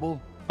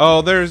vulnerable...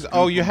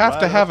 Oh, you have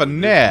to have a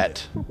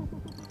net.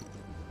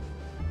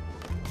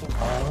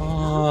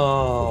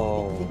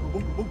 Oh.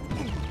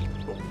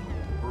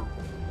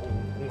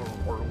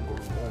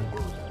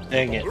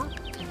 Dang it.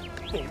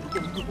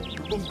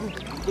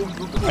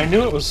 I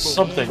knew it was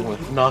something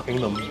with knocking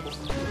them.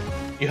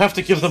 You have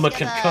to give them a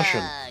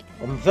concussion.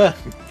 And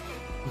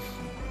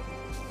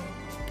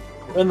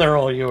then they're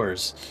all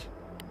yours.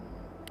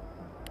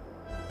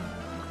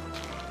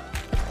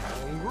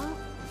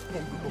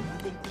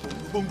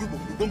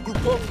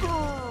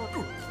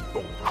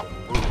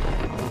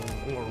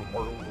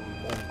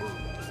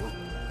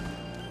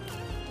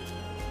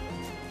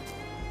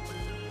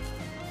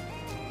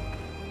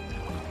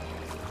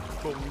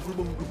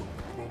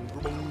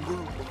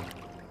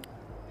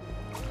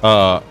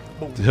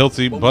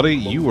 Hilty, buddy,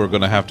 you are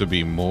gonna have to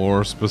be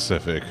more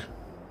specific.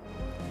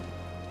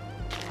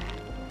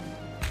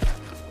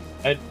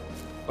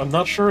 I'm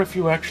not sure if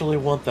you actually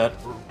want that.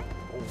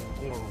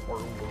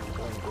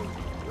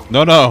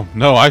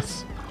 No,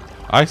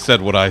 I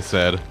said what I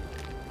said.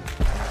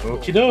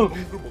 Okie doke.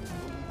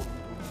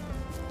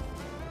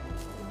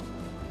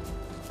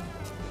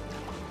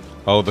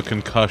 Oh, the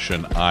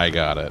concussion. I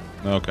got it.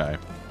 Okay.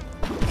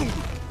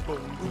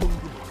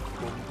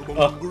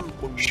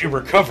 She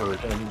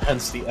recovered, and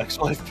hence the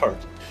ex-wife part.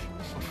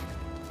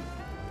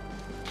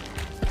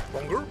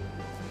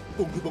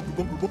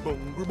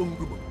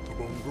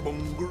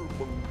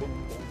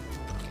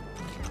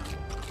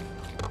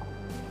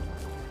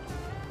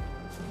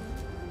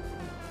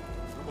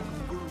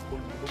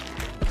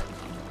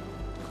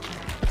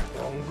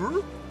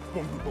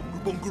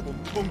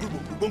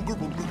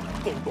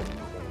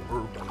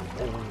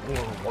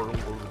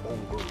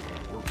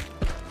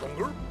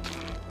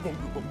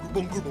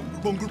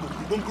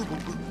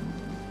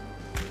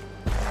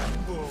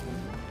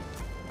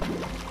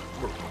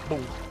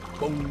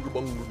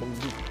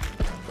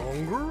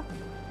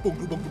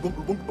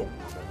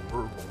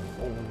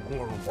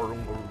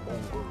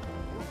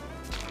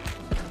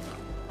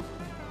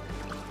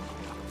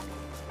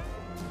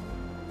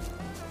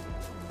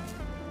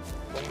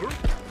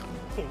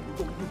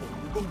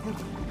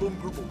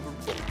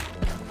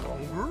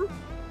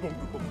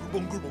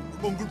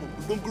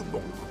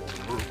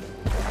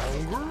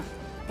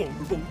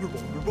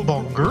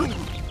 Bonger?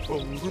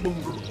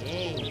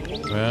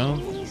 Well,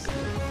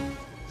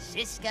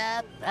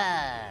 Siska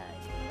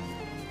Bug.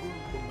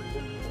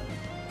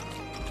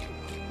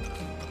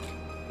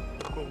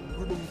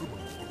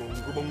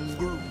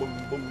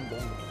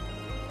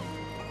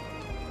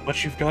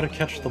 But you've got to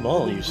catch them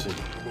all, you see.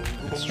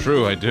 it's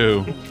true, I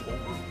do.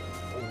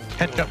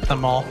 Catch up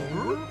them all.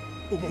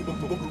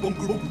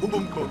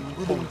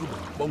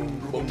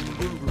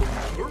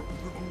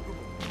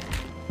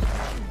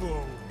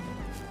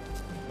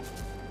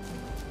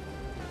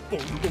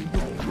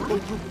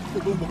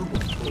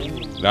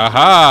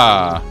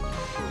 Aha!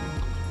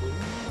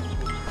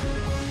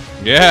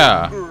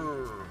 Yeah!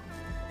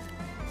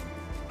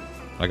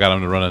 I got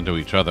them to run into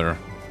each other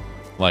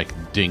like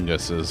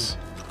dinguses.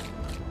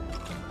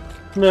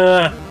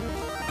 Nah,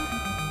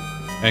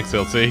 Thanks,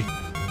 LC.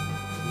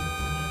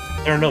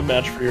 they're no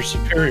match for your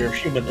superior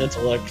human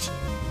intellect.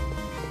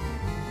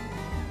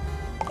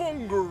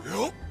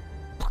 Yep.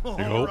 All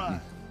Yep.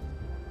 right.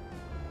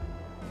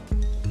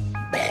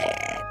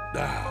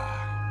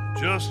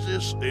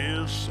 Justice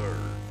is served.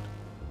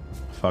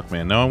 Fuck,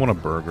 man. Now I want a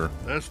burger.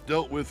 That's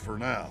dealt with for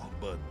now,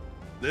 but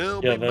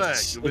they'll Yeah, be back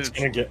it's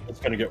eventually.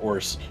 gonna get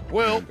worse.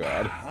 Well, Oh,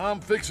 God. I'm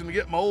fixing to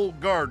get my old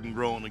garden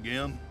growing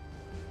again.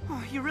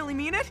 Oh, you really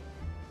mean it?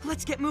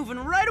 Let's get moving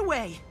right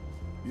away.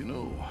 You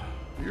know,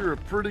 you're a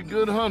pretty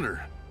good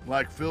hunter.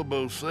 Like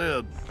Philbo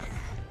said,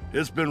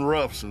 it's been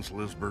rough since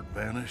Lisbeth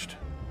vanished.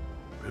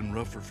 Been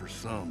rougher for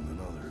some than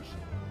others.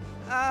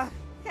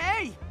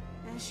 Hey!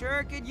 I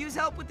sure could use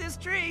help with this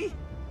tree.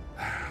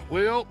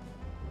 Well,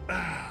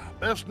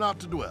 best not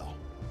to dwell.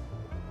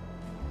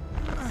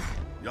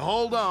 You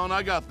hold on,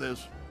 I got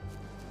this.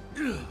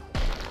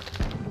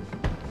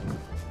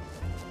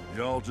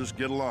 Y'all just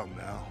get along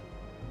now.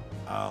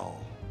 I'll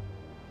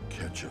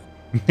catch up.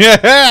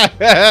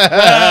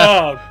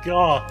 Oh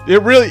god!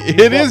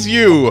 It is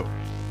you.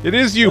 It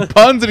is you,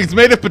 puns, and he's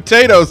made of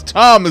potatoes.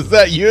 Tom, is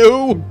that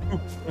you?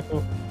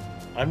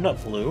 I'm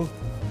not blue.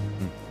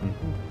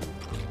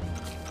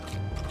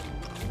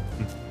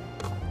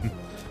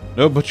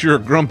 No, but you're a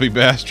grumpy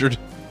bastard.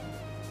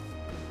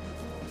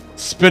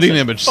 Spitting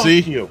image, Fuck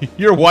see? you.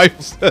 Your wife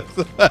says,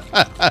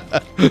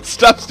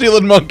 stop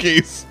stealing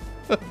monkeys.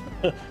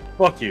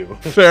 Fuck you.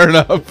 Fair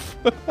enough.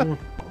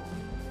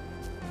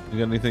 You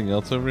got anything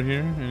else over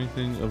here?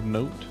 Anything of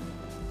note?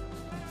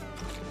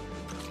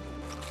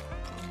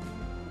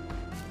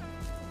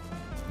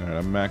 Alright,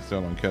 I'm maxed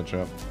out on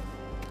ketchup.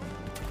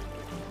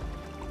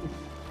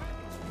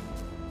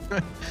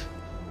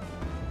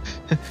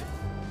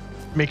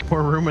 Make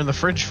more room in the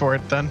fridge for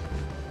it then.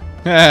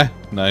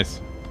 Nice.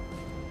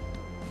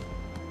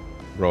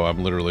 Bro,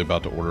 I'm literally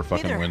about to order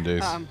fucking Hey there,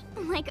 Wendy's.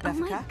 Like, oh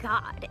my Bethka?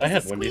 god. I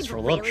had is Wendy's Squeeb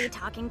for lunch. really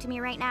talking to me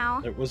right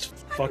now? It was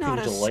I'm fucking not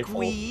a delightful.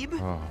 squeeb.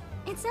 Oh.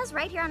 It says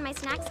right here on my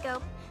snack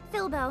scope.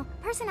 Philbo,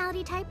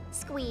 personality type,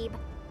 squeeb.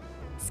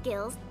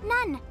 Skills,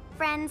 none.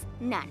 Friends,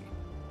 none.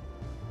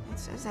 It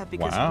says that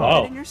because Wow. you Wow.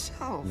 put it in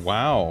yourself.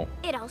 Wow.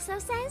 It also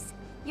says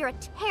you're a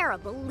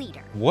terrible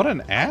leader. What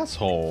an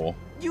asshole.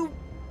 You...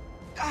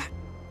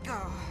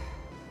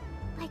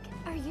 Like,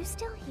 are you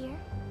still here?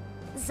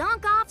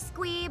 Zonk off,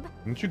 squeeb. Why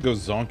don't you go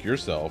zonk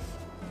yourself?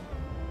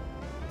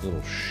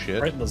 Little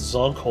shit. Right in the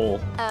zonk hole.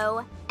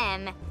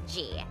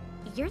 OMG.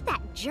 You're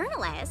that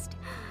journalist.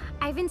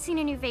 I haven't seen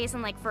a new face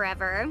in like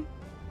forever.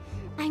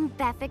 I'm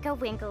Bethica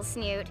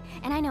Winklesnoot,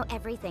 and I know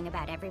everything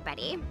about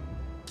everybody.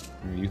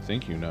 You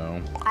think you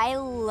know. I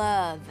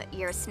love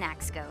your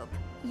snack scope.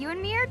 You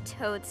and me are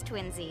totes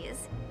twinsies.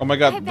 Oh my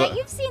god. I bet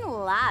you've seen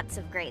lots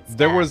of great stuff.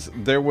 There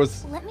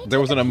was Let me an take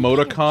a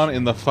emoticon peek.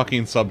 in the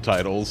fucking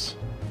subtitles.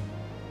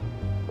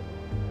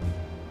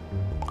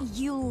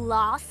 You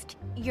lost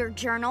your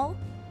journal?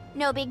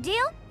 No big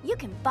deal. You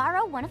can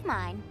borrow one of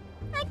mine.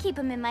 I keep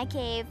them in my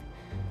cave.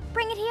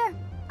 Bring it here.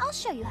 I'll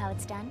show you how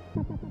it's done.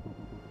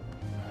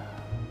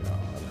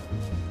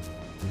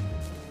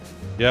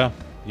 Yeah,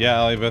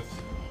 Alibeth.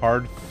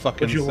 Hard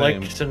fucking Would you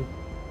same. like to...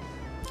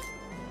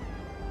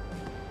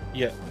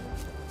 Yeah.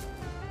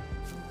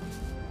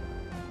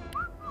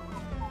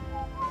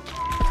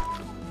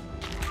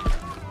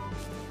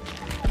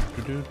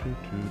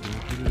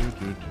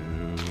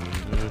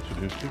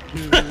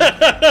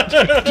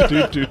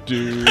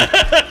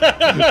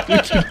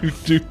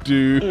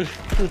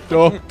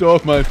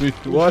 Don't mind me.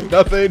 What?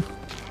 Nothing.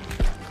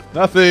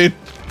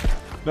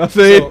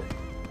 So,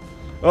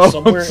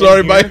 oh, I'm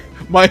sorry.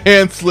 My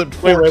hand slipped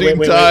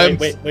 14 times.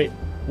 Wait.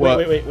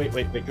 What?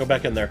 Wait. Go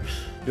back in there.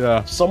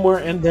 Yeah. Somewhere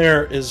in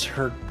there is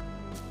her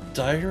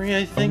diary,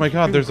 I think. Oh my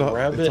god, You there's can a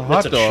grab it's it. a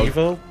hot It's dog.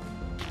 Chivo.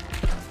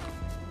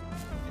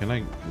 Can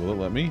I? Will it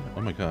let me?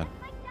 Oh my god.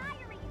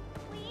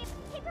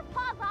 Keep your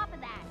paws off of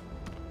that.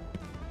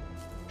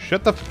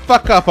 Shut the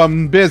fuck up.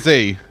 I'm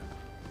busy.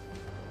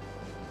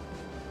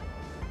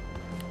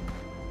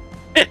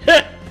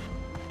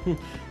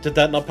 Did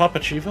that not pop a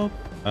Chivo?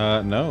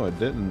 No, it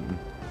didn't.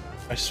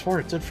 I swore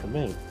it did for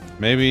me.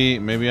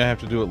 Maybe I have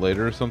to do it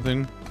later or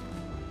something.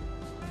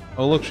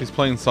 Oh look, she's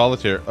playing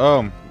solitaire.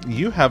 Oh,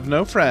 you have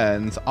no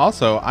friends.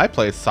 Also, I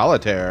play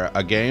solitaire,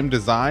 a game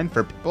designed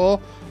for people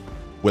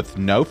with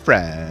no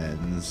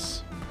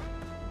friends.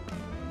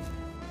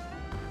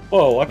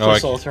 Whoa, I play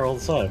solitaire all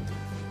the time.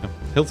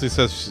 Hilsey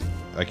says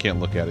I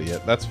can't look at it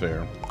yet. That's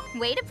fair.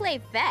 Way to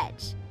play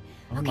fetch.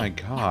 Oh Okay, my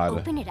now god.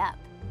 open it up.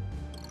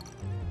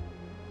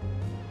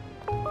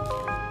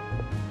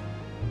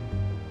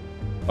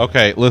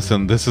 Okay,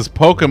 listen, this is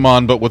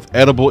Pokemon but with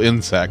edible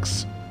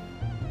insects.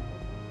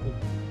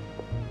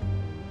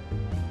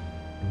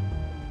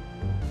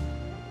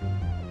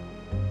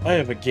 I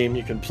have a game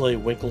you can play,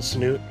 Winkle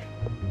Snoot.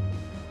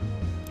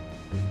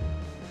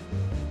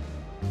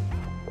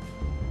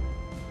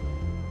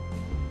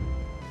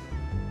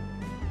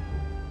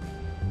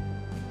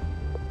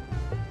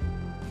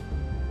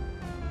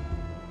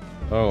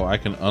 Oh, I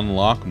can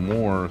unlock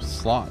more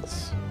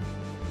slots.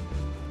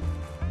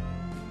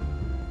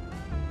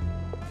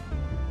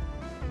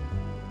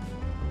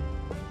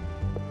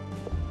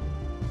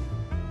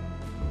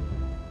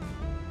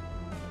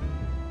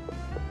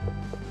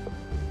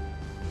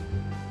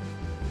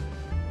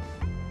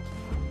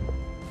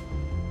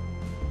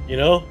 You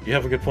know, you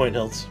have a good point,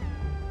 Hiltz.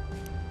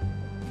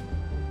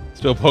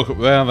 Still Pokemon.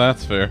 Well,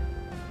 that's fair.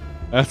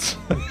 That's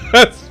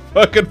that's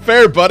fucking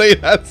fair, buddy.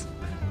 That's.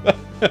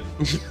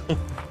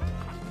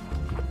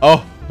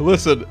 Oh,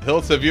 listen,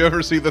 Hiltz, have you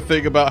ever seen the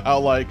thing about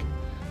how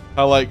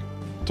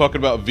talking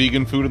about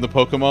vegan food in the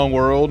Pokemon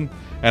world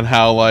and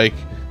how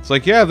it's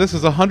like, yeah, this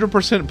is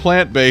 100%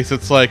 plant-based.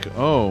 It's like,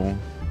 oh,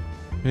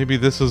 maybe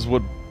this is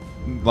what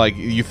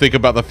you think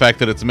about the fact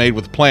that it's made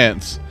with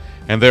plants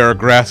and there are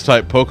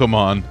grass-type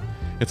Pokemon.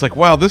 It's like,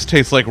 wow, this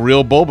tastes like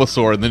real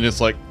Bulbasaur, and then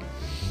it's like.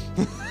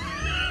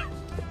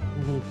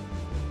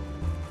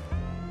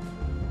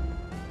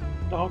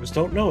 Dogs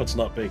don't know it's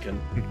not bacon.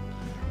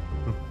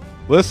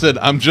 Listen,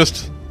 I'm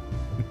just...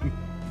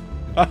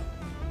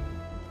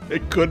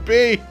 It could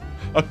be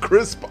a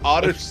crisp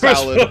otter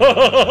salad.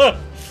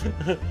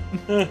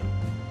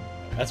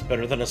 That's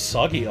better than a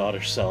soggy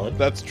otter salad.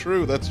 That's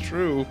true, that's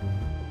true.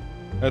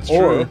 That's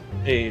or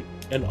true.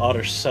 An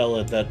otter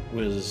salad that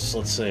was,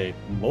 let's say,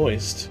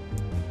 moist.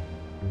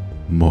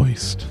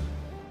 Moist.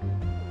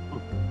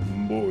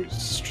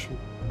 Moist.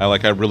 I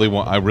really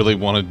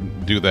want to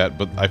do that,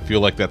 but I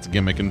feel like that's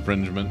gimmick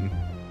infringement.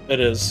 It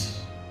is.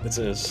 It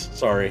is.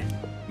 Sorry.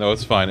 No,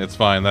 it's fine. It's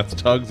fine. That's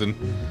Tugs, and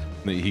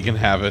he can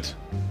have it.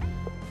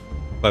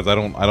 But I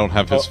don't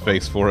have his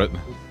face for it.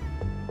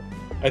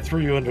 I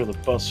threw you under the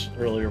bus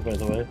earlier, by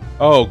the way.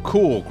 Oh,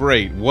 cool,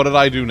 great. What did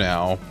I do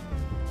now?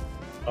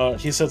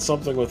 He said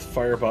something with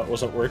Firebot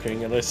wasn't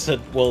working, and I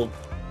said, well,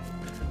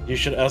 you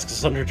should ask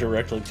Zunder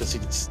directly,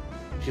 because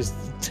he's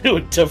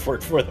doing dev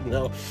work for them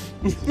now.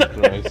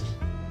 Christ.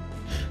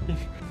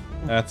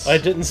 That's... I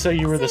didn't say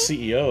you were the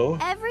CEO.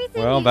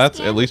 Well, that's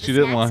at least you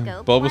didn't lie.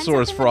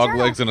 Bulbasaur's frog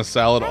legs and a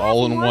salad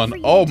all in one.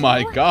 Oh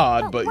my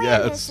god, but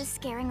yes. This is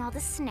scaring all the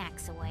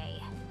snacks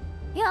away.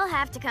 You'll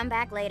have to come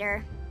back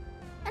later.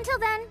 Until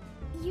then,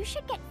 you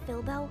should get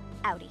Filbo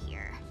out of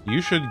here.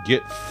 You should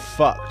get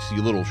fucked,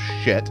 you little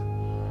shit.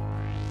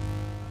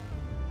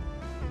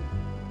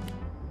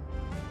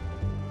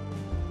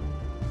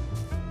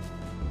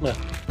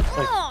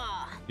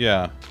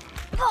 Yeah.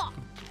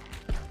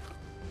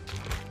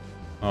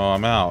 Oh,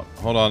 I'm out.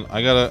 Hold on.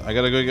 I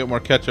gotta go get more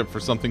ketchup for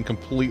something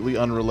completely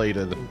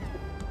unrelated.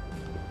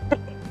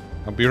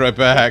 I'll be right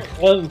back.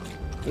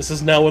 This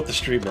is now what the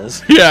stream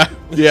is. Yeah.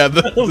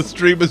 The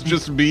stream is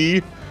just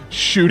me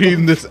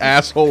shooting this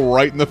asshole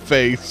right in the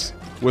face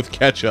with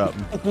ketchup.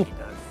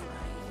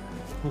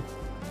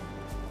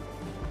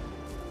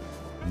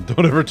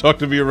 Don't ever talk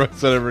to me about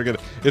that ever again.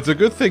 It's a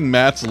good thing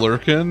Matt's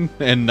lurking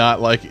and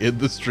not in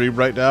the stream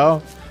right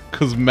now,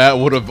 because Matt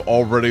would have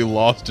already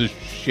lost his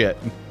shit.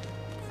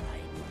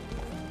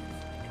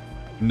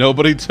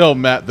 Nobody tell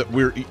Matt that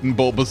we're eating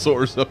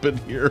Bulbasaurs up in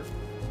here.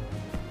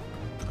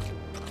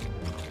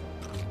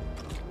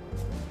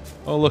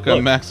 Oh, look,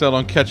 I'm maxed out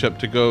on ketchup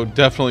to go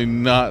definitely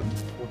not,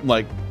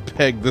 like,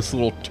 peg this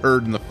little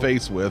turd in the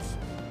face with.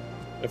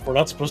 If we're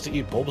not supposed to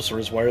eat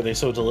Bulbasaurs, why are they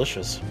so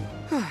delicious?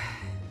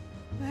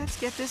 Let's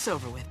get this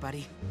over with,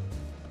 buddy.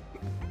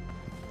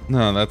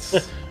 No,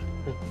 that's...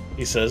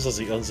 He says as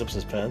he unzips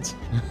his pants.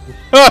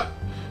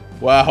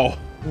 Wow.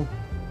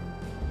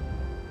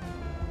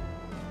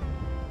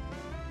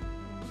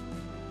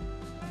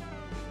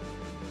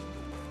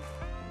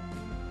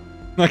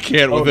 I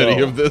can't with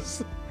any of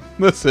this.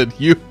 Listen,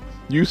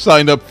 you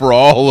signed up for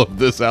all of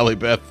this, Allie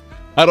Beth.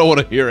 I don't want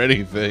to hear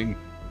anything.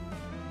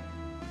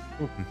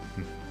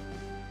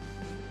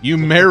 You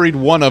married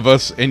one of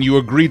us, and you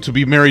agreed to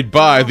be married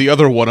by the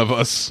other one of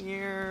us.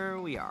 Here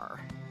we are.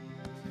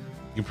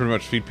 You can pretty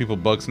much feed people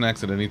bug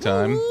snacks at any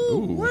time.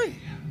 Ooh. Wait,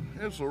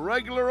 it's a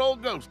regular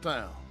old ghost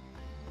town.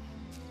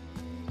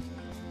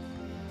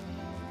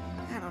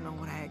 I don't know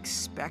what I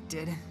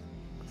expected.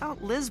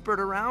 Without Lizbert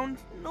around,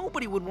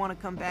 nobody would want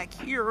to come back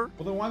here.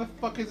 Well, then why the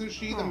fuck isn't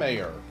she the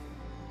mayor?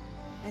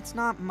 It's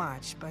not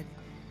much, but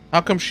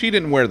How come she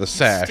didn't wear the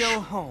sash? it's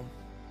still home.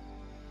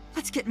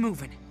 Let's get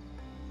moving.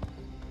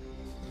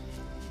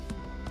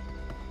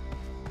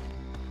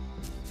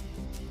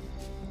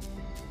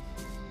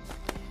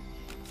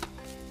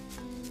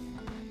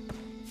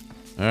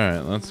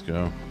 Alright, let's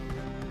go.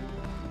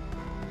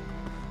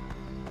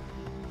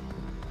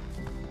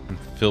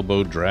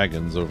 Filbo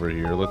Dragons over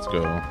here. Let's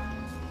go.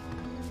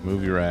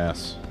 Move your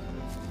ass.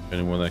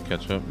 Any more of that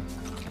ketchup?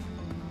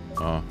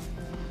 Oh.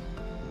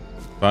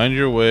 Find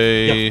your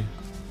way. Yeah.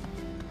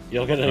 You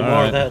don't get any All more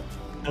right. of that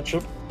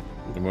ketchup?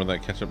 Any more of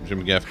that ketchup?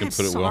 Jim Gaff can I'm put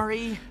it well.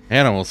 sorry.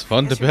 Animals,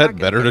 fun to Guess you're pet, not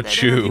gonna better to get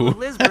that interview chew. with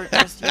Lizbert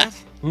just yet.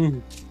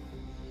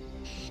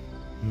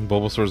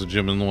 Bulbasaur's a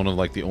gym and one of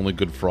like the only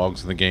good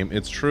frogs in the game.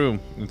 It's true.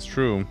 It's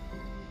true.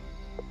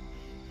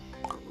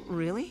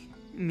 Really?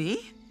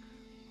 Me?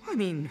 I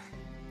mean,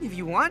 if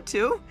you want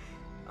to.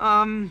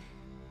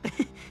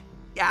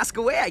 Ask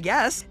away, I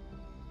guess.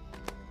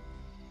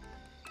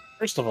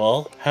 First of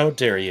all, how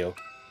dare you?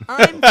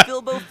 I'm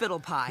Filbo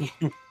Fiddlepie.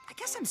 I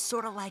guess I'm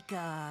sort of like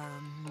a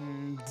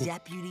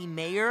deputy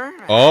mayor.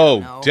 I Oh,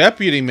 don't know.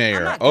 deputy I'm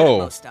mayor. not good at Oh,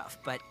 most stuff,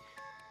 but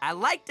I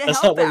like to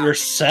That's help not what out. your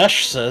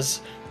sash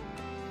says.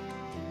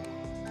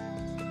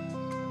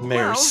 Mayor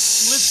Well,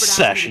 Lisbeth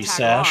asked me Sashy to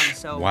tag along, Sash.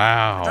 so I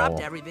wow.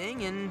 dropped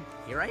everything, and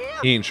here I am.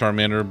 He ain't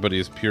Charmander, but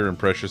he's pure and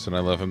precious, and I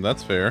love him.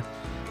 That's fair.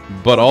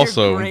 But Oh, they're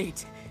also,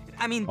 great.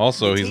 I mean,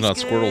 also, they he's taste not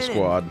Squirtle good, and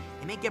Squad.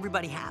 They make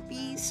everybody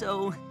happy,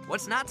 so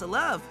what's not to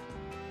love?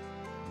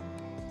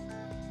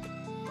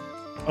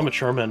 I'm a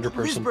Charmander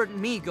person. Lizbert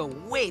and me go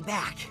way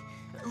back.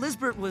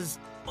 Lizbert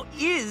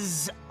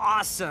is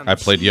awesome. I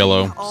played She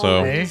Yellow, so-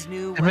 always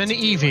knew I'm what an to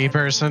do Eevee and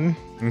person.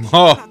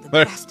 Oh, got the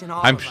there- best in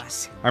all I'm, of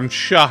us. I'm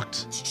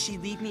shocked. She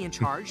leave me in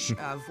charge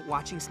of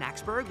watching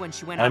Snacksburg when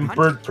she went out I'm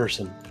hunting. bird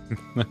person.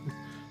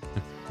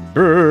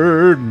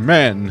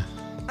 Birdman.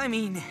 I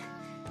mean,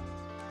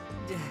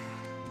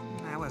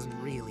 I wasn't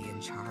really in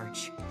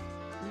charge.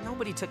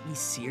 Nobody took me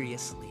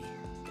seriously.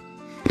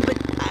 But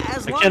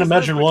as I long can't as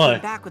imagine Lizbert why.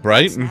 came back with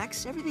Right? bug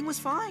snacks, everything was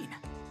fine.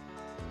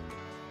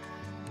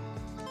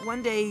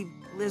 One day,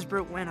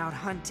 Lizbert went out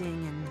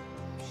hunting and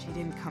she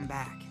didn't come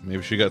back.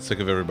 Maybe she got sick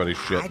of everybody's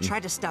shit. I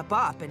tried to step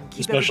up and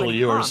keep Especially everybody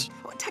yours. calm.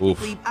 Well,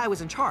 technically, I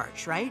was in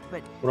charge, right?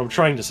 But What I'm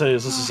trying to say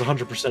is this is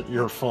 100%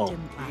 your it fault.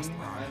 didn't last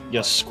long.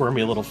 You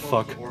squirmy little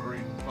fuck. A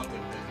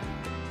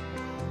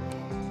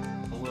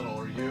little,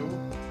 are you?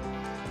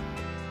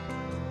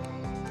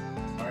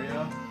 Are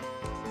ya?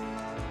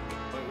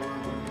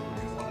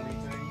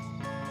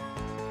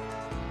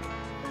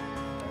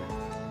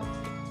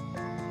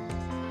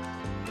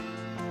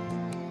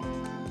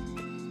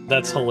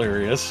 That's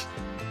hilarious.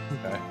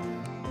 Okay.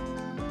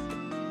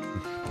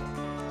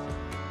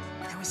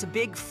 There was a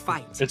big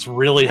fight. It's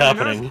really and an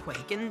happening.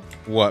 earthquake, and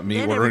What, me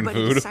then ordering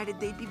everybody food? decided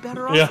they'd be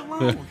better off Yeah.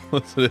 alone.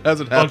 Listen, it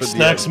hasn't Bug happened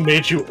Snacks yet.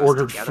 made you Us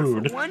ordered together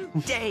food. For one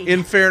day.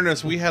 In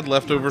fairness, we had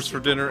leftovers for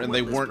dinner and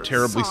they What weren't Lisbeth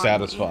terribly saw me.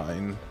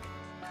 satisfying.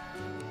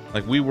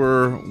 Like we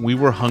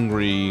were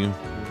hungry.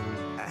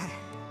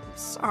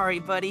 Sorry,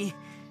 buddy.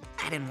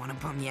 I didn't want to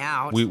bum you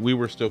out. We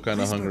were still kind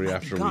of Lisbeth hungry might be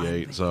after gone, we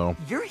ate, but so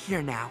you're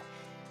here now.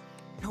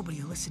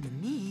 Nobody will listen to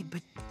me,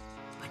 but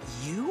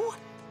you?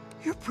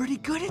 You're pretty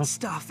good at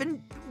stuff,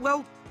 and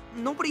well,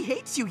 nobody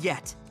hates you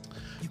yet.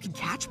 You can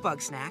catch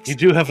bug snacks. You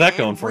do have that and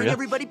going for bring you.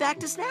 everybody back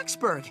to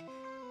Snacksburg.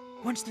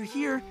 Once they're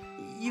here,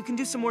 you can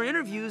do some more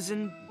interviews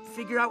and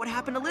figure out what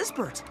happened to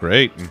Lizbert.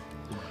 great.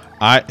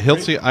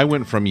 Hiltsy, I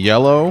went from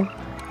yellow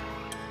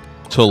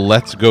to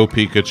Let's Go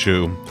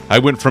Pikachu. I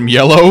went from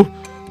yellow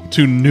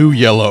to new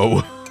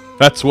yellow.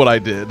 That's what I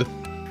did.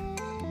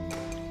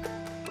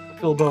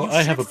 Bilbo, You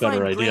I have a should better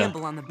find idea.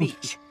 Bramble on the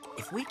beach.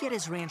 If we get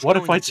his ranch What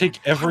if going I again,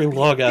 take every that would be a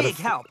log out big of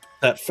help.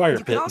 that fire You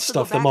could pit and also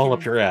stuff go them back all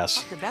and up your ass?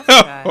 talk to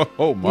Bethesda.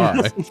 Oh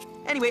my.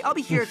 Anyway, I'll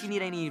be here if you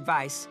need any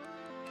advice.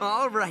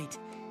 All right.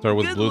 Start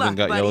with Good blue, then luck,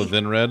 got yellow, buddy.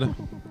 then red.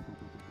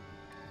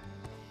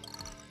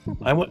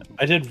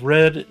 I did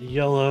red,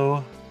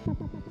 yellow,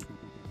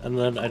 and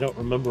then I don't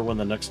remember when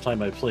the next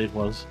time I played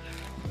was,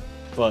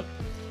 but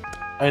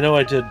I know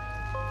I did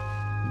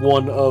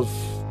one of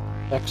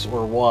X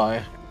or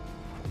Y.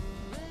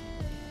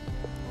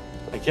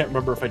 I can't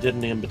remember if I did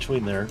any in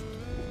between there.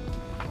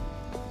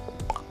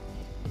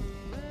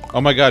 Oh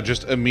my god,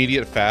 just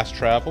immediate fast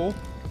travel?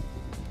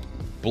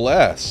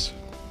 Bless.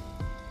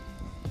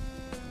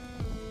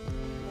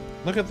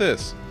 Look at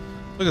this.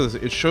 Look at this.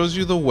 It shows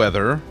you the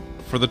weather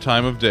for the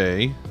time of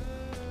day.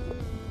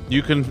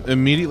 You can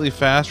immediately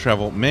fast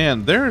travel.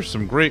 Man, there are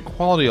some great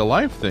quality of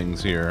life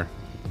things here.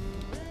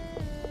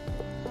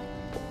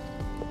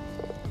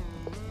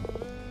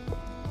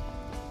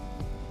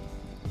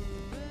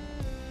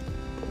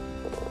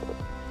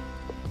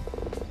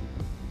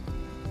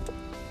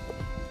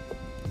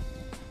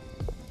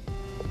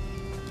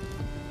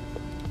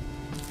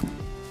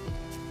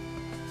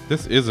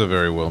 This is a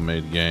very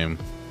well-made game.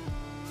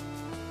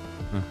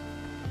 Huh.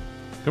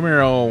 Come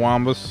here, old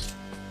Wombus.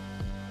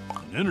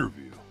 An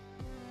interview?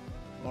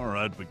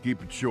 Alright, but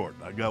keep it short.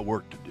 I got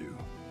work to do.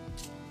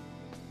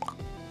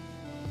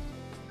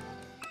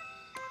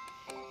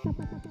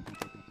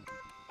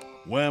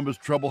 Wambus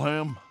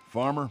Troubleham,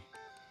 farmer?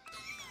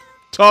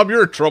 Tom,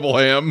 you're a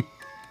troubleham.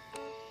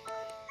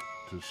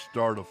 To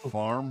start a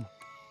farm?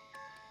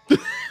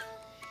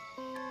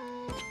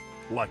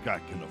 Like I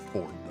can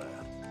afford that.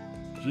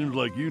 Seems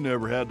like you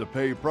never had to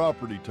pay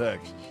property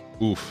taxes.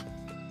 Oof.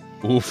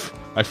 Oof.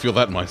 I feel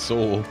that in my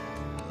soul.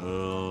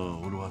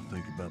 What do I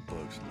think about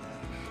bug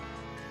snacks?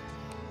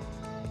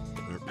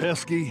 They're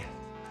pesky,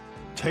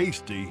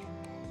 tasty,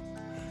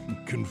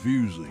 and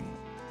confusing.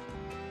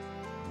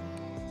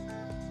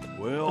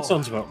 Well, That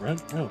sounds about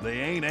right. Yeah. they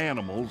ain't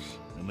animals,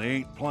 and they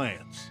ain't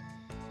plants.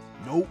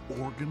 No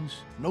organs,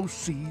 no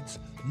seeds,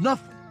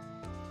 nothing.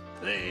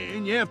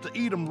 And you have to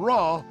eat them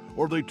raw,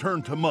 or they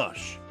turn to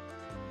mush.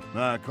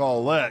 Now, I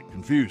call that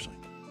confusing.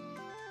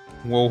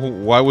 Well,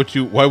 why would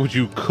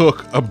you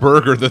cook a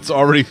burger that's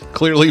already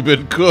clearly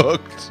been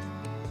cooked?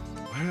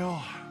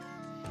 Well,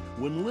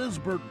 when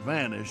Lizbert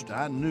vanished,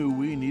 I knew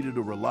we needed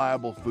a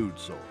reliable food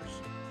source.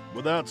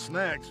 Without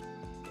snacks,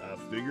 I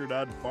figured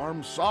I'd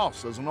farm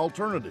sauce as an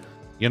alternative.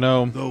 You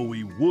know, Though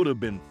we would have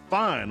been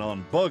fine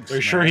on bug snacks. Are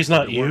you sure he's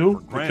not if it weren't you?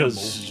 for Granimals.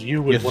 Because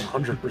you would Yes.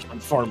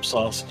 100% farm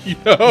sauce. you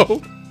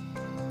know,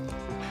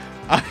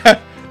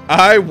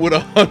 I would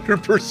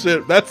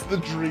 100%. That's the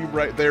dream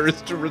right there,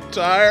 is to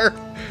retire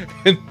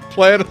and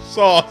plant a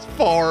sauce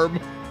farm.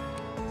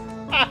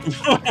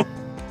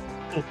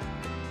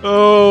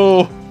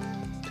 Oh,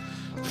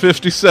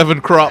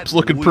 57 crops That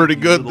looking pretty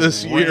wimpy good little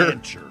this year.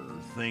 rancher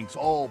thinks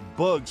all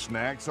bug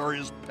snacks are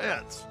his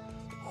pets.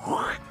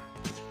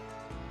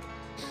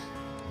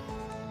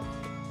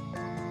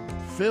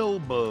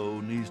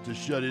 Philbo needs to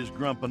shut his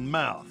grumpin'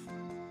 mouth.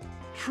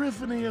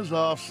 Triffany is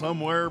off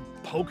somewhere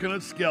poking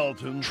at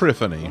skeletons. None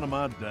Triffany. of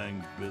my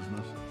dang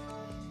business.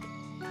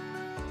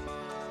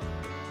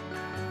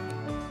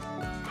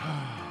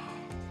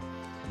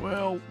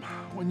 Well,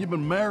 when you've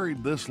been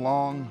married this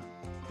long,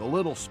 the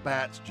little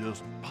spats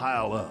just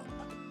pile up.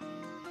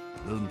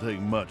 Doesn't take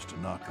much to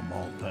knock them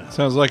all down.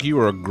 Sounds like you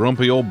were a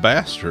grumpy old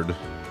bastard.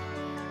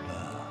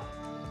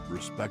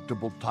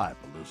 Respectable type,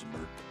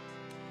 Elizabeth.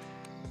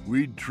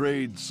 We'd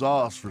trade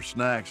sauce for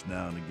snacks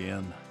now and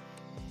again.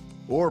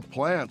 Or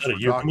plants Is for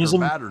that a Dr.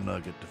 euphemism?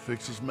 Batternugget to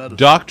fix his medicine.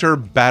 Dr.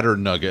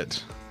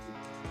 Batternugget.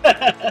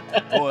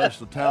 Oh, that's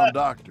the town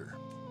doctor.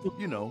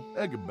 You know,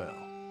 Eggabell.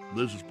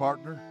 Liz's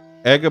partner.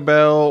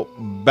 Eggabell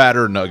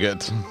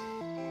Batternugget.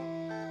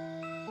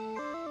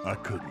 I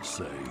couldn't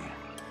say.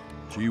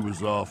 She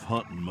was off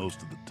hunting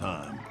most of the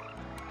time.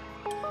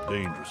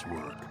 Dangerous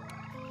work.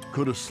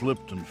 Could have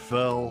slipped and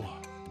fell.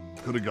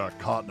 Could have got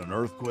caught in an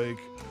earthquake.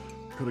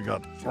 Could have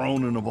got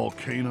thrown in a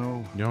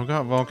volcano. You don't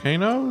got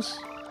volcanoes?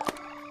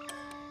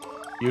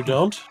 You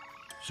don't?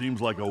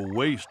 Seems like a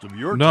waste of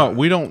your No, time.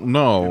 we don't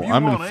know. If you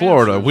I'm in want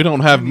Florida. answers, We don't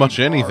have you much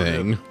need hard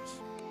anything. evidence.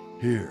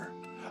 Here,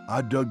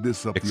 I dug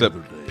this up Except the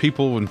other day.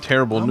 people in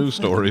terrible I'm news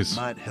thinking stories. It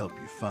might help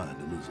you find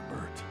Elizabeth.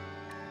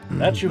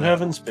 That you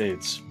have in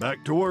spades.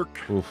 Back to work.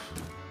 Oof.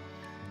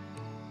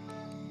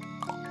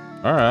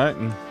 All right.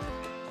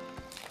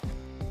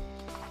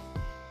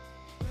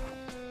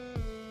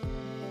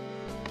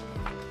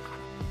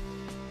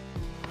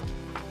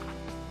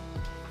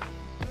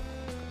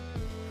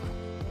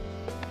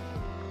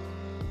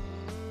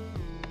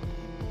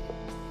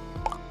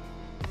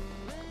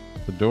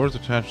 The door's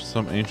attached to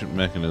some ancient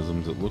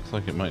mechanisms. It looks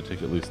like it might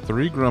take at least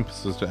 3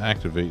 grumpuses to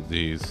activate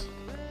these.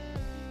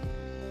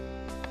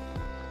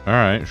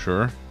 Alright,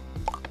 sure.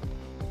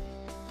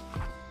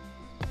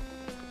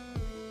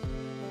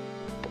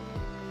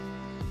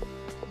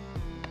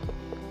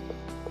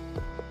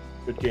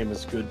 Good game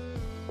is good.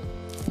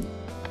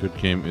 Good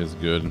game is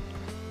good.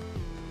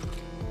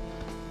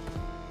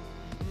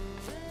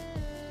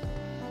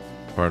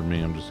 Pardon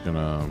me, I'm just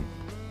gonna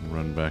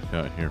run back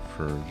out here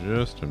for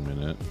just a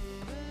minute.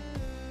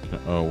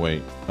 Oh,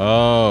 wait.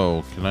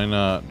 Oh, can I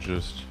not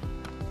just...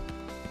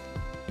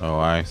 Oh,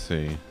 I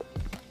see.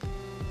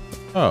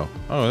 Oh,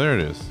 there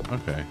it is.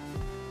 Okay.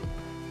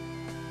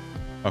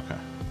 Okay.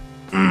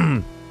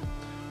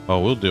 Oh,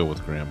 we'll deal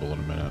with Gramble in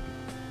a minute.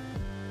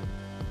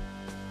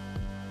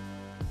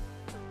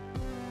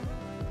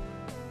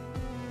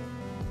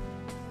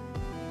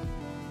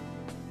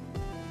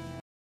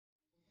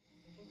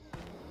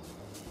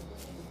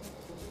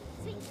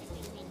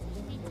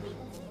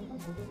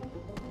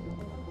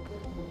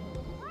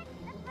 What?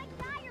 That's my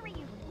diary,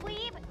 you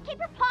dweeb! Keep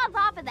your paws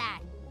off of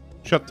that!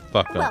 Shut the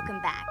fuck up.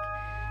 Welcome back.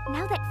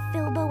 Now that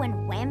Filbo and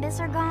Wambus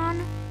are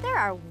gone, there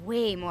are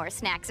way more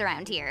snacks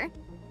around here.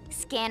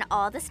 Scan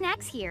all the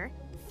snacks here,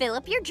 fill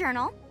up your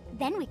journal,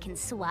 then we can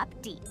swap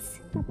deets.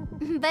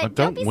 But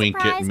don't be wink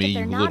at surprised me, if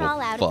they're you not little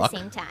all out fuck. at the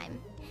same time.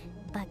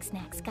 Bug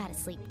Snacks gotta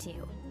sleep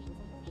too.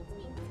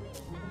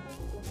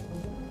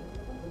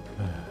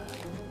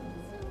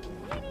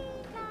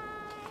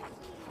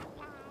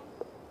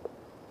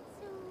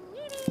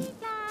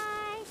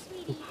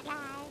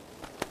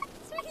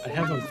 I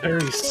have a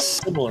very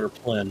similar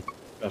plan,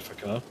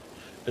 Beffica.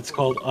 It's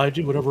called I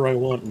do whatever I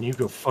want and you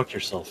go fuck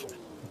yourself.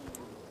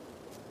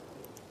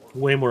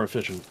 Way more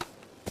efficient.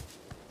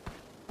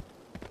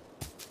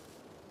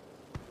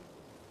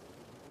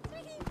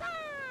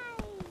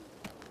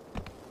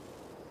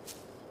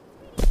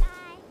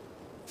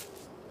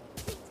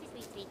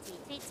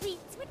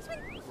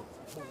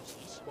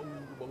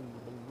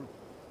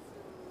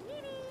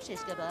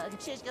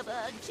 Shish-ka-bug,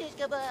 shish-ka-bug,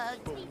 shish-ka-bug.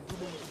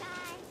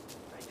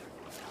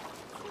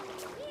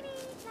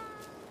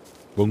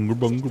 Bunger,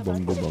 bunger,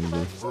 bunger,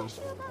 bunger.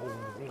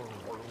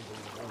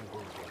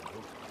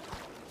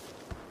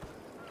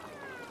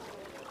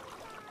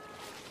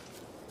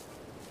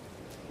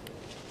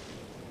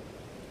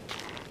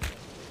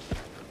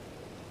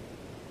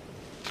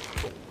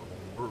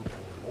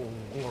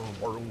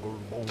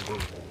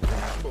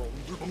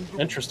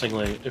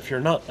 Interestingly, if you're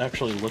not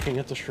actually looking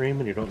at the stream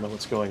and you don't know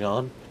what's going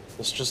on,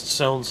 this just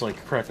sounds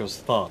like Krako's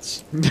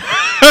thoughts.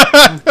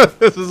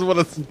 This is what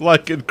it's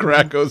like in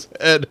Krako's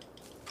head.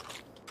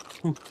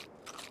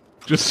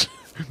 Just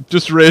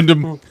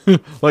random,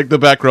 like the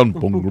background.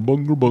 Bunger,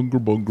 bunger, bunger,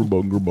 bunger,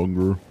 bunger,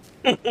 bunger.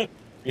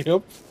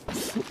 Yep.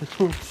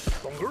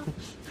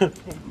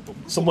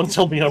 Someone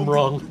tell me I'm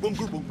wrong.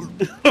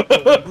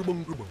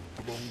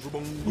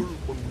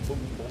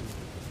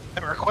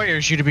 That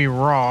requires you to be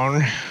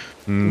wrong.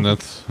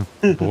 That's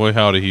boy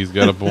howdy, he's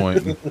got a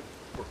point.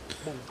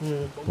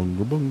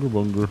 Bunger, bunger,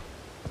 bunger.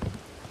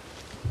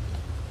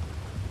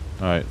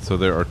 Alright, so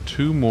there are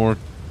 2 more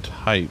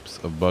types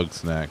of bug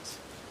snacks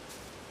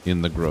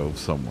in the grove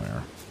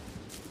somewhere.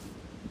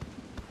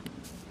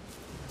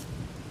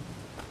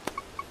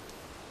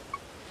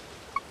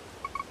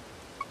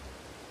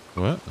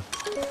 What?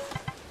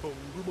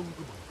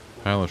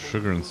 Pile of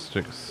sugar and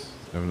sticks.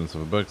 Evidence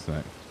of a bug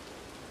snack.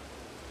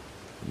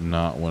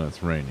 Not when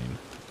it's raining.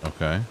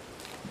 Okay.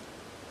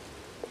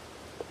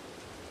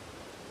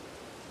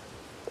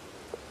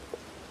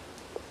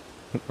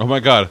 Oh my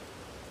god.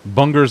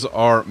 Bungers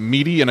are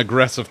meaty and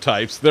aggressive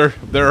types. There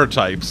are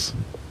types.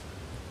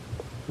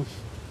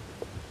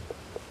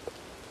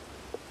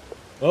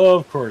 Oh,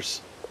 of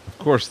course. Of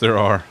course there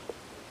are.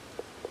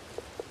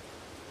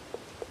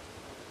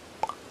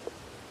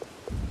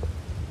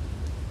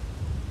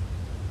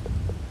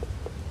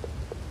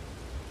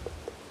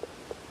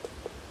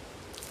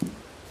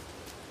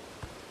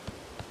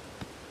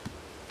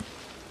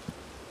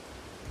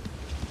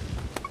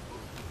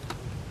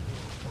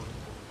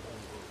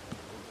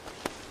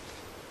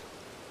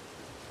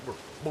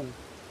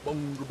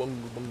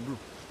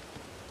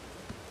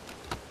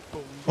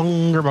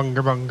 Bunger,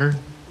 bunger, bunger.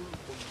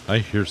 I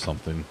hear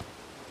something.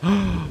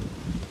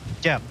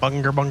 Yeah,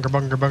 bunger, bunger,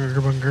 bunger,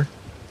 bunger, bunger.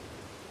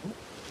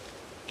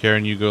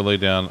 Karen, you go lay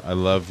down. I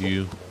love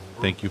you.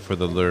 Thank you for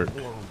the alert.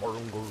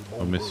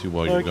 I'll miss you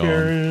while you're Hi, gone.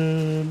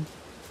 Karen.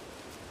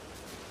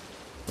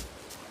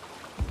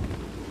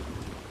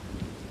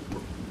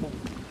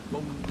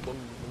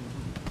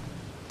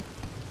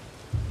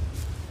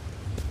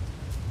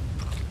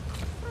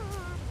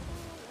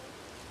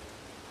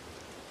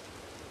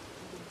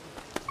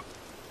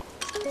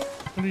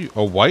 What are you?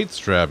 A white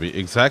Strabby.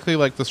 Exactly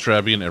like the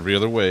Strabby in every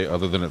other way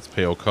other than its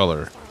pale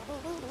color.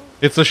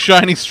 It's a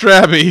shiny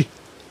Strabby!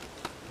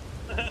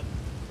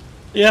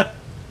 Yeah.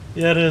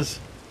 Yeah, it is.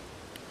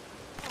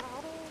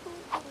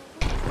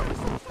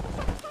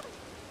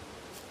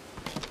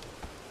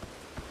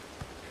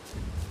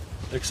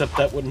 Except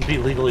that wouldn't be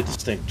legally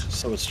distinct,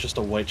 so it's just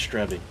a white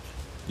Strabby.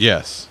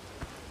 Yes.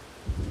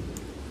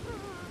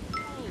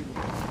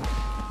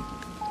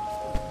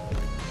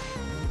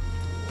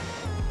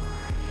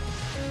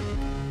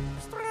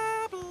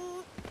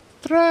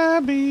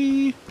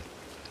 Strabby!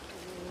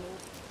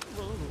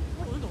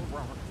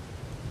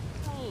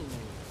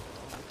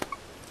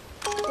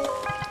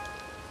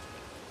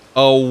 A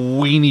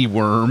weenie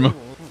worm.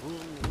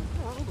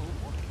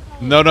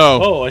 No, no.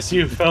 Oh, I see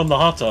you found the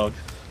hot dog.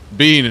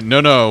 Bean,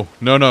 no.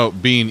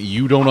 Bean,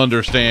 you don't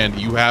understand.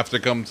 You have to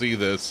come see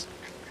this.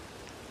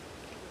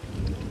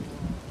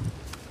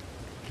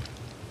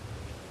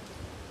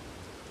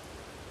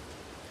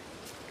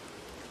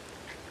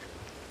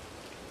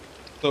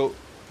 So,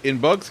 in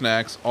Bug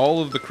Snacks,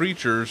 all of the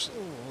creatures,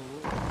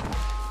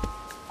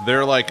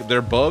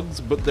 they're bugs,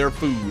 but they're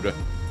food.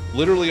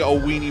 Literally a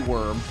weenie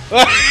worm.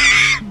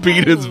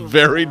 Beat is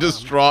very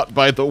distraught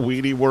by the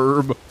weenie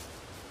worm.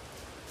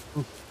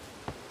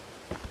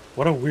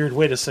 What a weird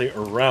way to say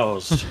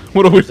aroused.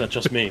 What a Or weird... is that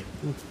just me?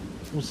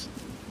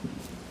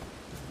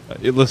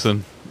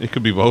 Listen, it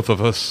could be both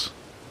of us.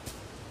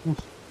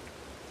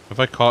 Have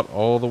I caught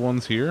all the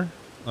ones here?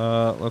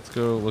 Let's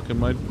go look at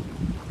my...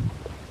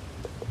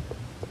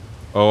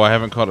 Oh, I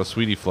haven't caught a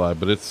sweetie fly,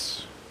 but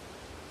it's...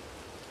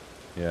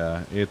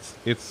 Yeah, it's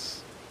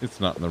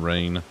not in the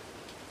rain.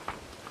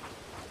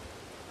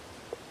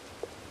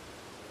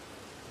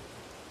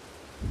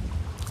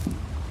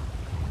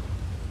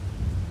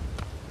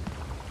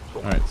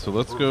 Alright, so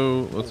let's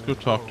go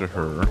talk to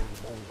her.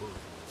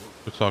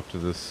 Go talk to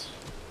this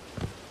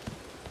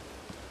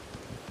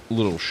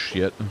little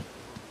shit.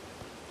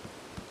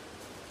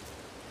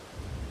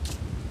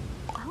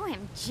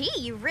 OMG,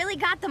 you really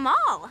got them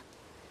all!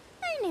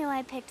 I knew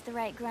I picked the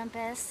right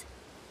Grumpus.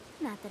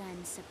 Not that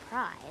I'm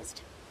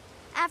surprised.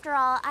 After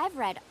all, I've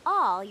read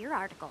all your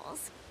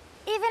articles.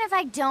 Even if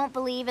I don't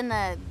believe in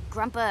the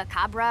Grumpa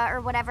Cabra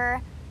or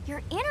whatever,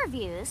 your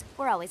interviews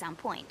were always on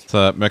point.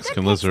 That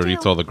Mexican lizard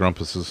eats all the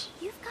grumpuses.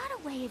 You've got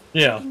a way of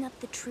Yeah. digging up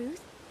the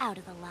truth out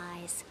of the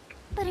lies.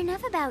 But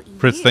enough about you.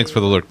 Fritz, thanks for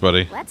the lurk,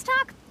 buddy. Let's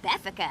talk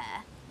Bethica.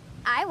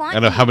 I want I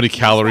know how many you to use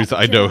calories that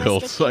I know,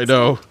 journalistic Hiltz. I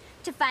know. instinct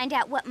to find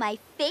out what my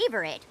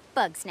favorite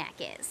bug snack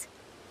is.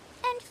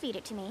 And feed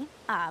it to me,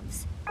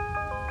 obs.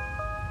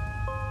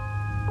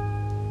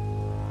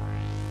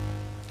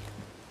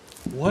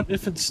 What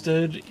if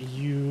instead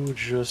you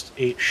just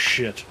ate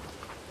shit?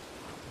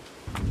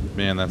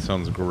 Man, that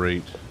sounds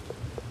great.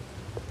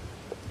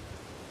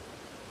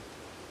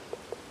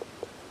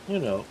 You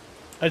know,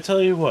 I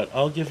tell you what,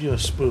 I'll give you a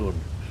spoon.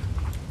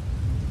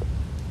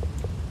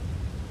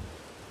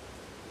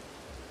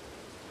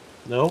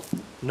 No,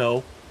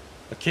 no,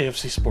 a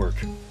KFC spork.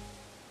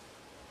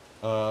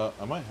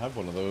 I might have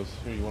one of those.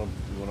 Here, you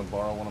wanna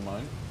borrow one of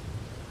mine?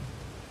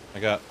 I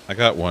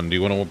got one. Do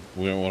you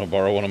wanna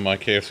borrow one of my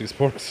KFC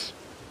sporks?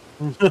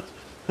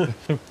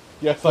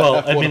 Yes, Well,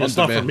 have I one mean, on it's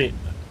not for demand. me.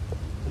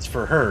 It's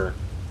for her.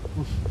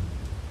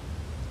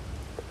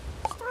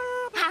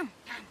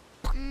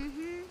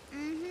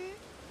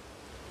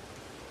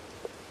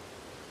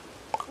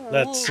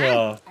 That's,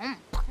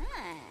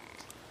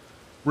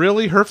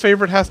 Really? Her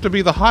favorite has to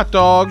be the hot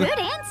dog? Good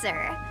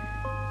answer.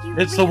 You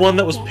it's the really one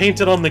that was get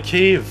painted on the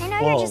cave. I know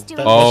you're Well, just doing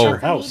that it was Oh. her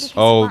house. because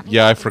you want me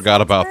Yeah, I back in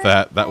forgot about Salzburg,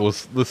 that. That but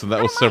was I several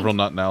don't several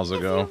mind. nut nows If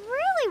ago. you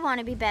really want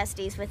to be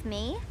besties with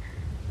me,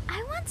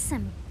 I want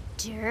some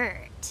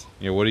dirt.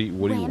 Yeah, what do you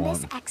Wambus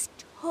want? acts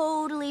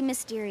totally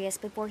mysterious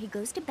before he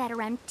goes to bed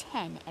around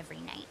 10 every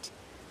night.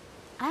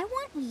 I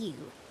want you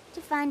to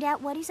find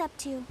out what he's up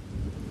to.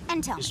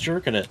 And tell me, He's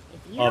jerking it,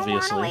 if you don't want to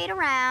obviously. wait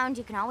around,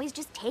 you can always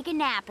just take a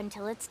nap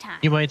until it's time.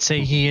 You might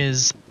say he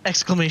is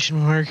exclamation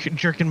mark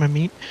jerking my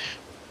meat.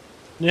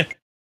 Yeah.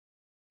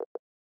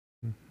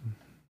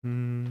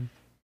 Hmm.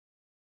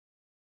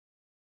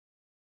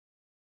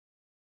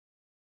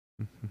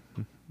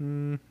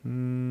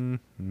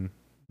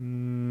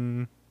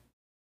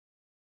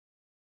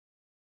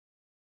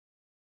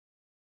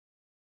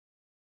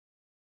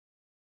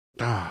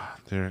 Ah,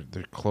 they're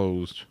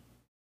closed.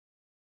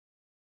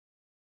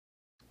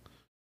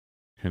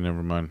 Okay,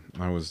 never mind.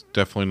 I was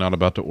definitely not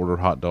about to order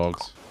hot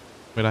dogs.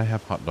 Wait, I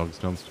have hot dogs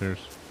downstairs.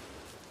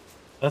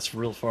 That's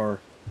real far.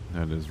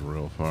 That is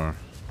real far.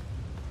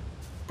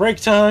 Break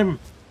time!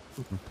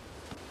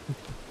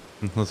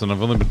 Listen,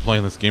 I've only been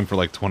playing this game for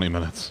like 20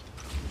 minutes.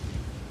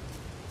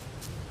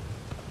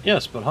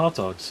 Yes, but hot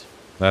dogs.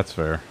 That's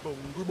fair.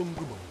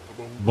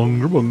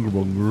 Bunger, bunger,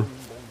 bunger.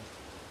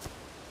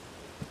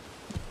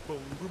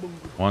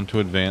 Want to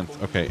advance?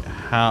 Okay,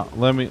 how?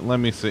 Let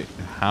me see.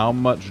 How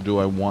much do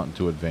I want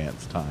to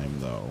advance time,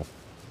 though?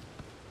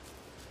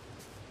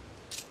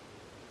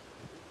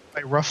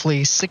 By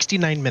roughly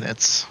 69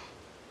 minutes.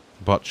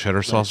 Bought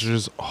cheddar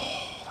sausages.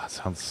 Oh, that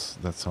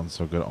sounds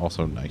so good.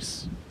 Also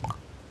nice.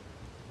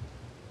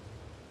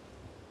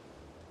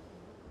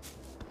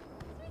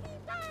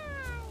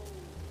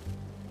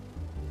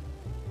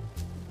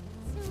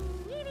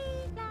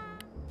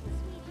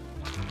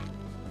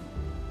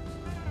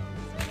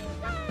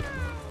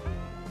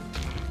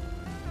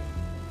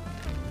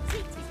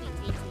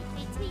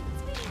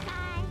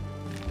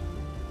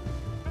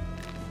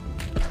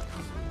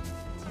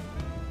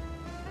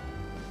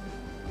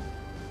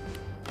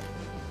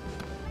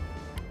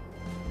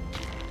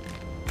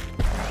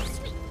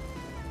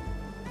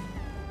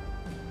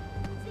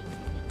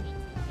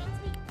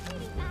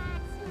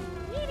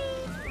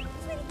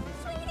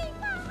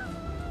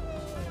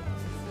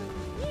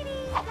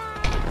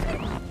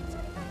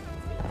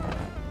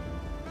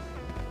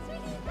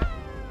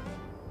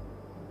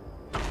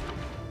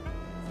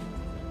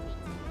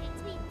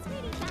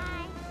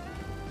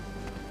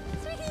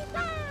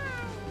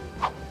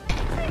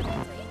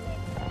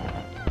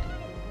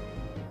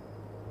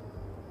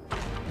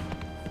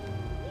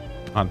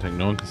 Contact.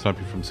 No one can stop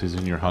you from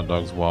seasoning your hot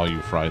dogs while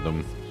you fry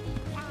them.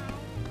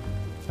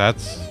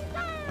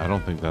 I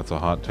don't think that's a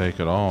hot take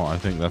at all. I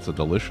think that's a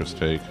delicious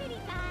take.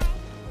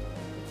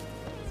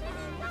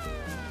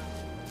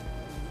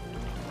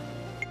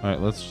 All right,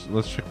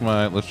 let's check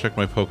my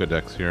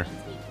Pokédex here.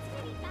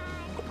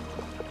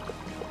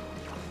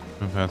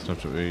 I'm fast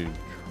enough to age.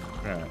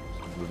 Crap.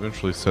 It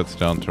eventually sets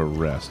down to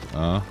rest.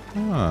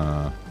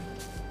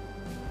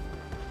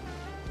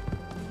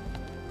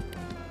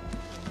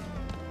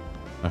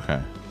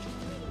 Okay.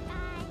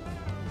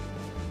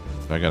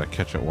 So I gotta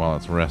catch it while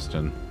it's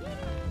resting.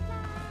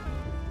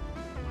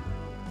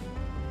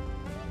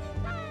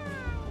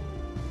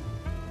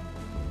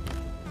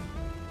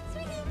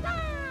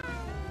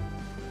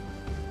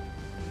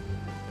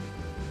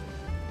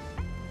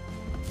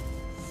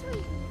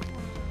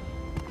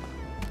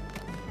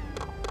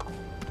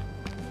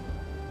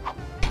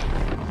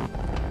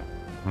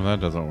 Well, that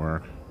doesn't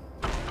work.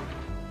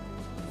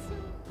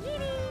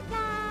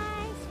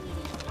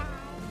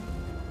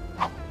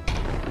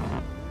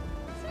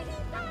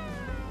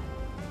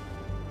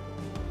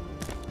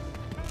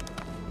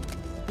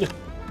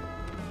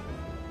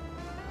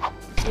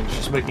 It's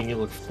just making you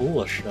look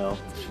foolish now.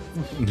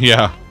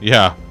 Yeah,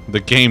 yeah.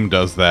 The game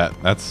does that.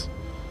 That's...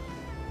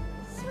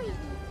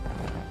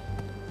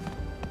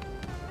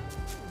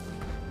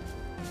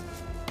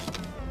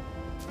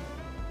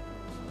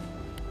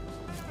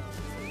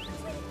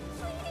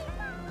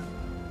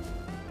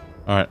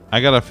 Alright, I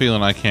got a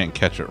feeling I can't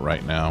catch it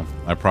right now.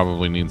 I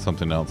probably need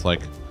something else,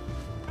 like...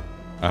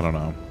 I don't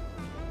know.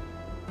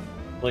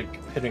 Like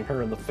hitting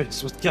her in the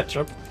face with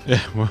ketchup.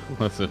 Yeah, well,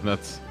 listen,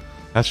 that's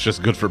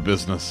just good for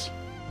business.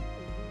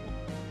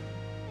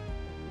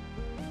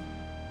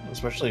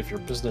 Especially if your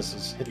business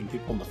is hitting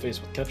people in the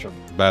face with ketchup.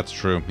 That's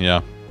true,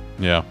 yeah.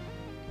 Yeah.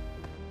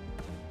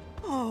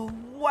 Oh,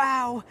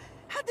 wow.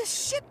 How'd the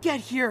ship get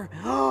here?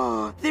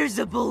 Oh, there's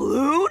a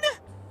balloon?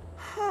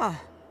 Huh.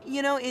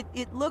 You know,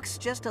 it looks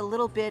just a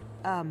little bit,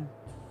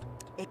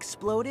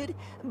 exploded,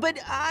 but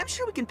I'm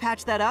sure we can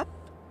patch that up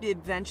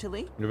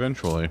eventually.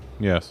 Eventually,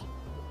 yes.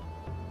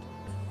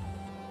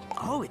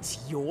 Oh, it's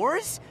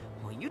yours?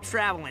 Well, you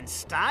travel in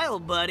style,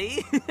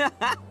 buddy.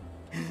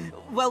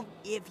 Well,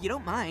 if you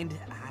don't mind,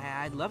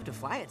 I'd love to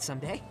fly it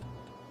someday.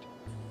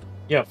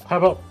 Yeah, how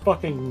about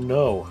fucking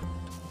no?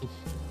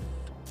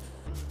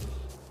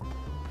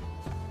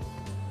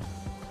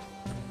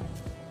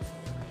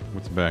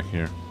 What's back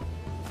here?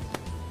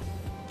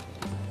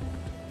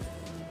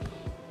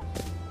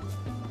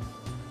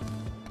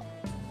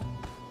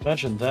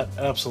 Imagine that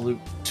absolute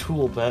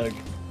tool bag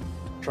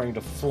trying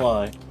to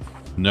fly.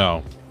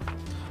 No.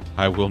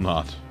 I will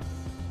not.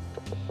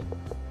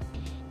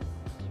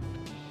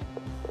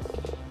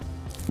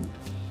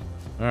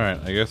 Alright,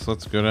 I guess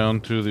let's go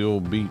down to the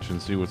old beach and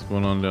see what's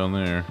going on down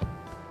there.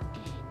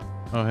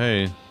 Oh,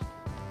 hey.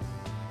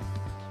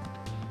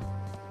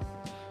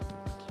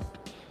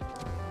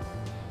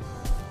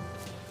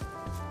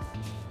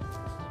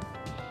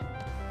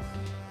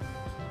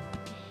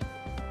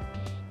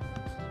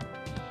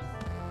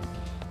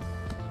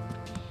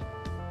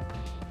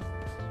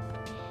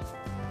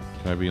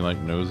 Can I be like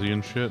nosy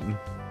and shit?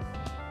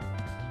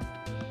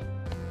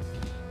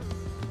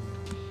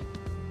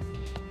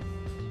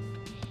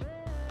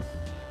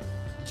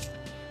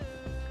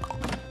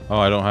 Oh,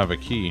 I don't have a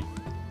key.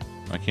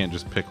 I can't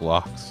just pick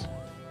locks.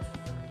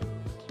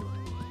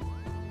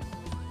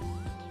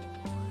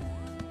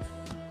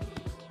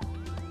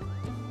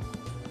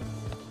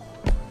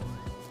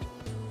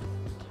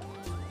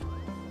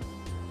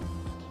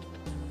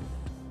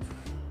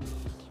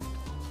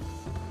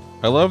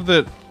 I love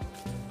that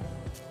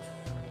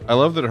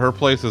her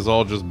place is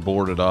all just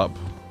boarded up.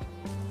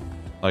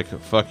 Like,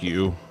 fuck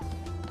you.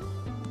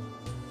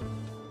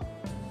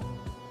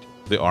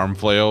 The arm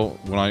flail,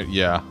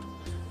 yeah.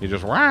 You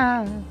just,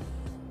 wah!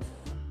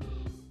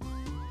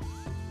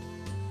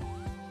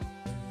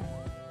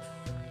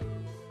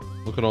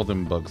 Look at all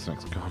them bug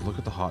snacks. God, look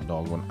at the hot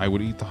dog one. I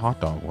would eat the hot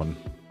dog one.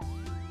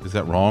 Is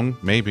that wrong?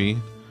 Maybe.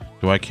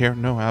 Do I care?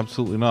 No,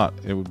 absolutely not.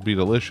 It would be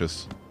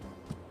delicious.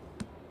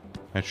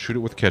 I'd shoot it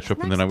with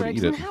ketchup and then I would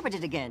eat it.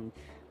 Inhabited again.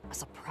 A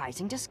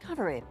surprising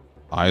discovery.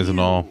 Eyes and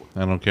all.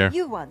 I don't care.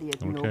 You are the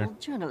ignoble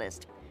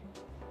journalist.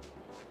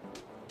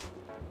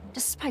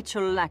 Despite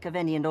your lack of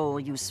any and all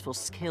useful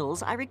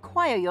skills, I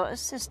require your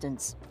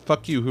assistance.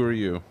 Fuck you, who are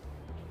you?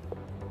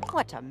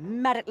 What a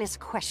meritless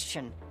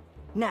question.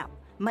 Now,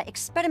 my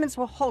experiments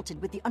were halted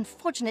with the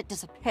unfortunate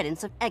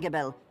disappearance of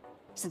Agabel.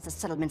 Since the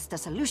settlement's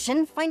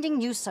dissolution, finding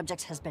new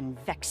subjects has been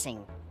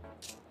vexing.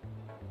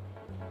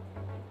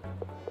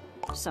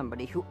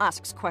 Somebody who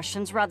asks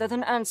questions rather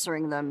than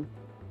answering them.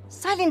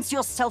 Silence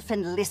yourself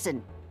and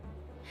listen.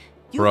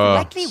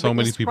 Bruh, so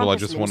many people I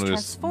just wanted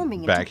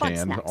to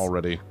backhand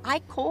already. I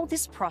call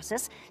this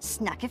process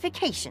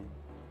snackification.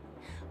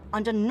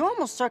 Under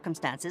normal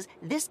circumstances,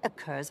 this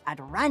occurs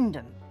at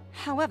random.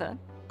 However,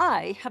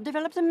 I have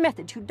developed a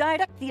method to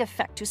direct the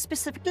effect to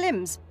specific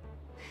limbs.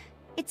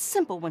 It's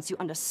simple once you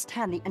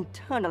understand the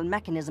internal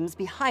mechanisms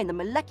behind the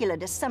molecular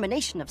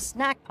dissemination of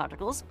snack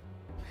particles.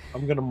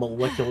 I'm gonna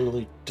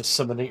molecularly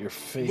disseminate your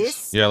face.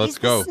 This let's is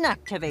go. the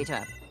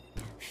snacktivator.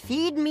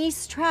 Feed me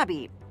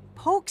Strabby.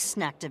 Poke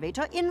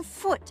Snacktivator in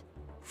foot.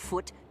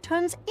 Foot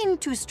turns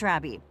into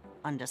Strabby.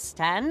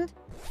 Understand?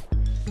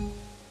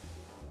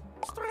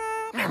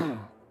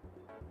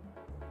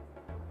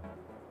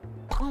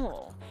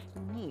 Oh,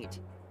 neat.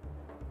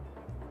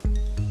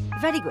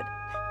 Very good.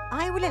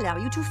 I will allow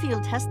you to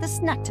field test the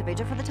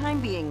Snacktivator for the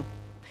time being.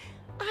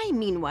 I,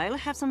 meanwhile,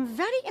 have some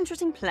very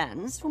interesting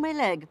plans for my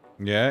leg.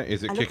 Yeah,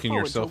 is it I look kicking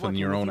forward to yourself in working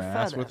your with own you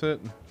ass further. with it?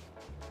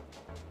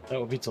 That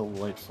would be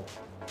delightful.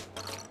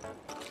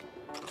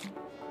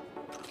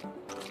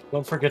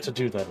 Don't forget to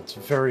do that. It's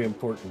very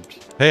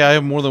important. Hey, I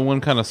have more than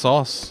one kind of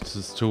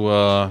sauce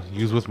to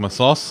use with my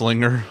sauce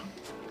slinger.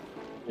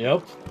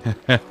 Yep.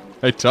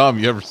 Hey, Tom,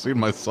 you ever seen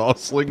my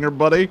sauce slinger,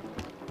 buddy?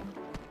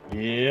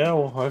 Yeah,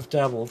 well, I've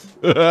dabbled.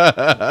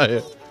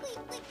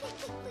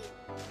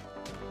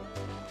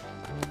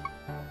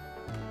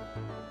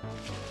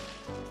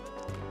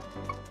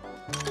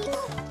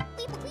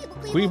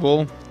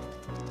 Queeble.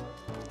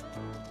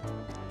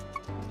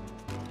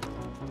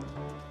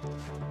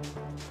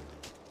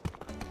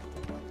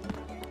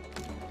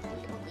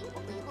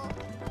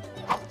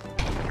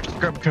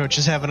 Grub Coach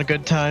is having a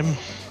good time.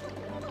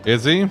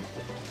 Is he?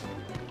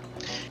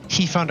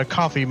 He found a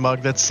coffee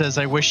mug that says,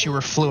 "I wish you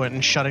were fluent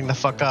in shutting the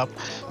fuck up."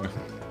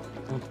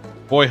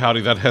 Boy,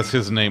 howdy, that has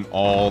his name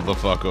all the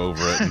fuck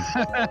over it.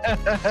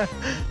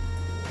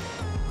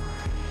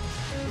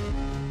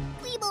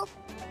 Weeble.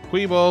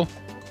 Queeble.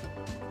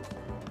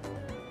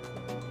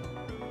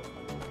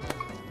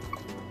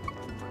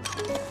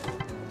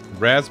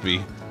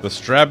 Rasby, the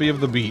Strabby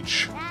of the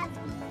beach.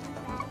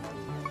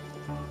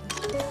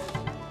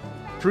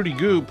 Fruity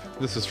Goop.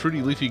 This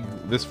fruity leafy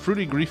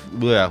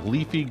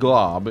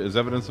glob is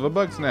evidence of a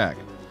bug snack.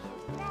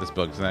 This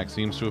bug snack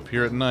seems to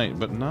appear at night,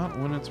 but not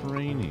when it's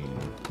raining.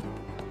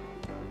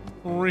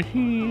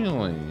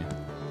 Really?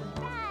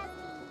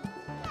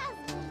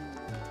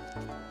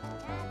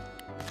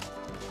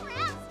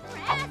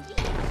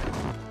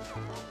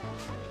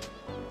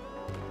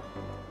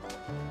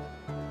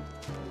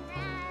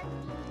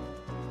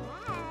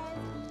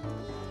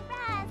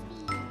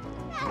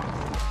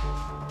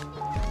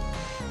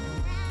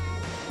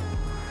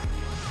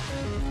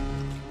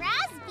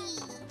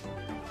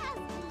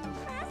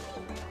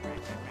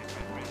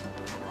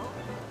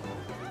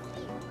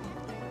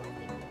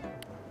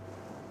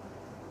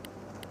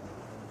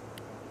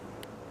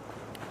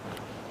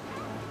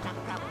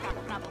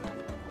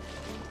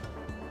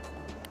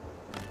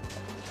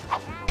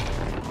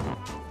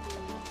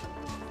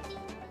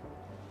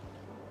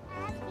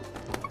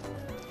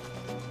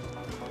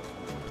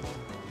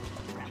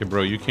 Okay,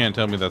 bro, you can't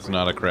tell me that's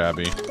not a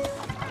crabby.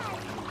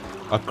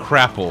 A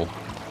crapple.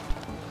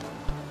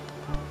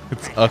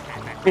 It's a...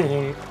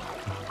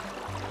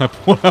 I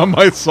pulled out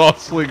my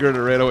sauce slinger and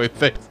it ran away.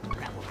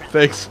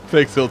 Thanks,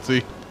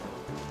 Hilty.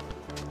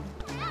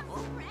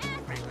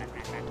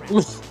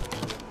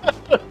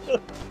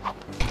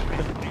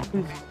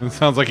 It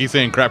sounds like he's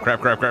saying crap.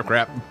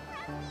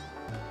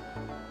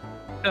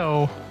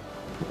 No,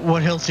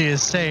 what Hilty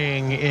is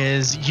saying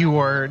is you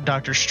are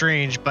Doctor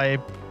Strange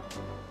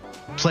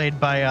played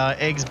by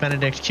Eggs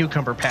Benedict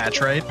Cucumber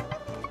Patch, right?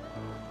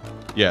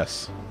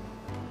 Yes.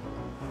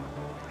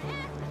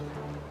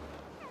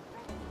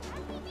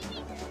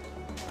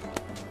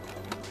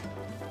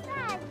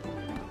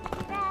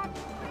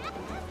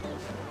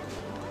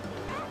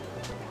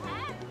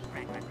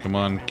 Come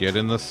on, get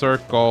in the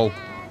circle.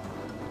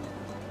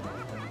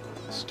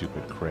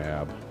 Stupid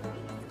crab.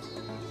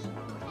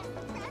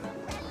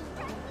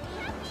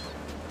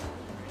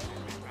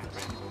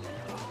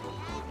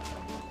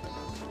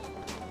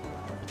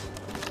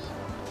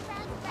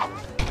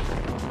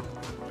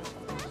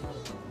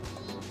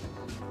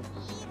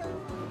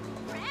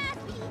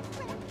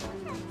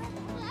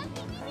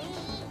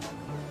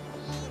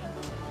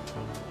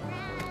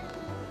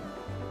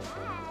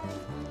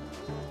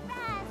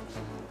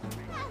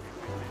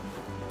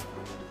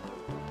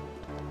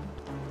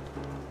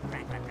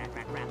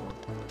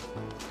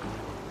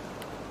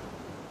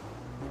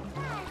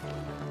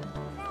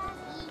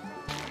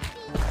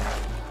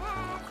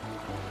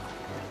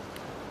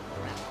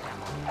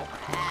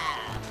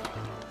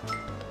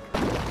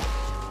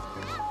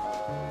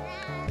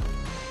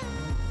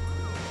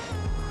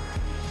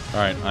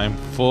 Alright, I'm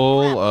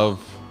full of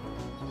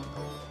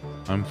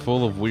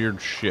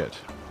weird shit.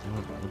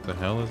 What the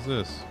hell is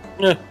this?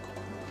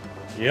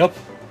 Yep.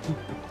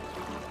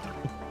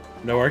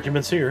 No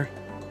arguments here.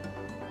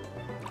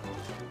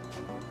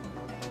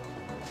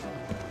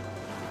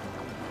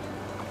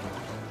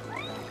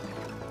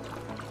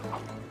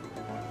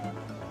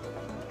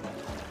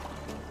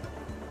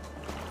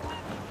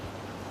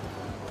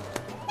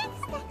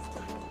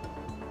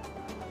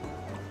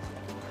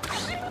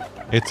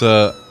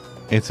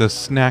 It's a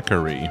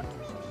snackery.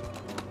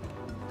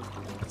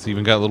 It's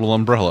even got a little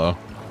umbrella.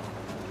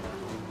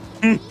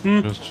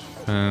 Just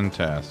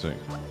fantastic.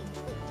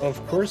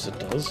 Of course it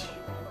does.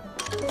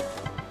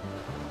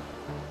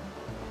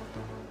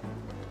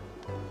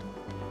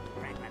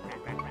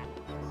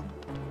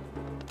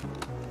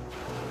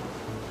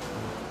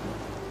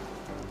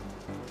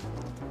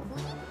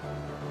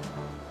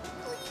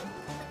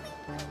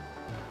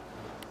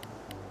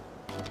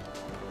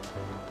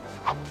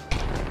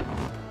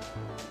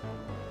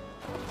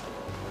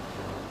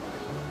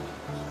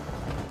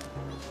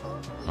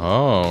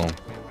 Oh.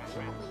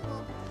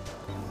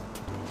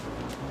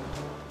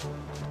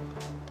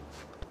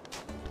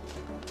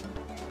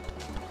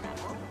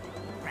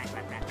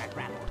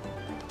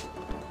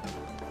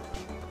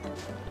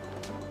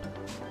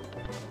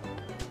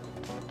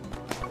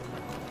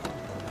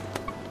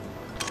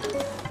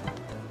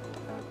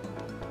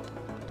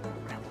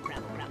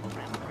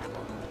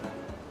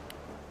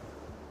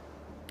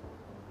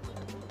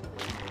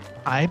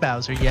 Hi,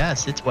 Bowser.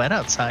 Yes, it's wet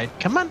outside.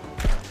 Come on.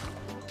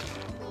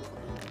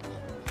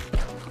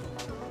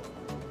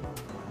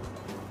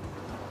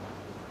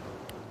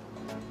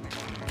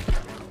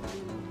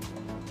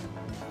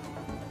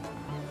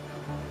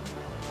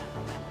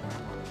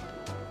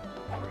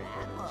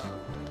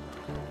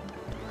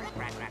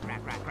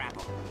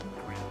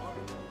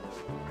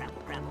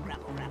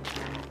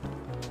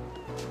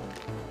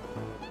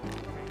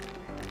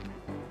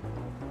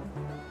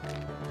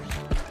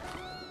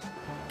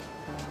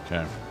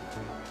 Okay.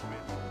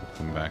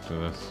 Come back to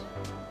this.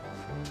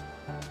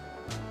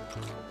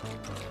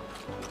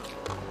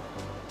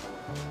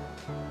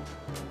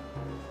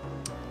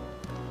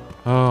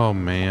 Oh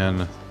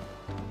man.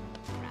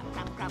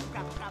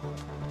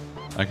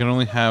 I can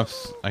only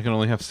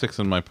have 6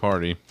 in my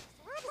party.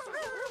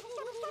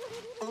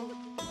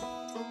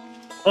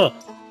 Huh.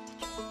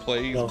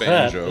 Plays Now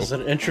banjo. that is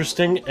an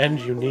interesting and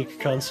unique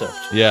concept.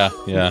 Yeah,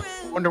 yeah.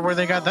 Wonder where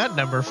they got that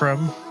number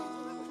from.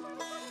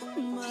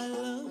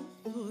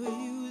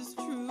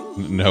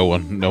 No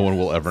one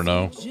will ever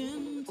know.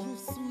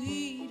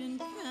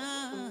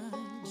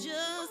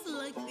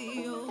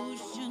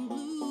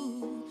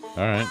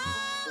 All right.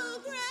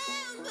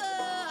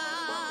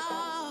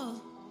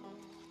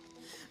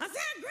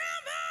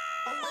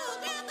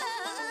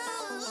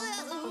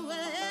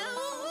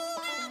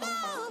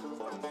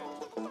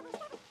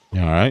 All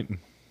right. Wiggle,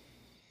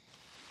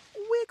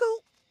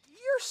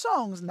 your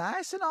song's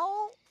nice and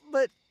all,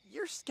 but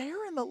you're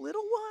scaring the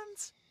little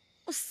ones.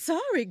 Oh,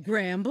 sorry,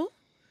 Gramble.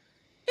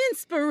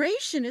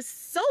 Inspiration is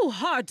so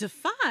hard to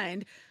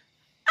find.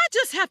 I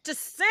just have to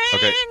sing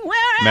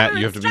wherever Matt,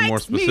 you have to be more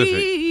specific.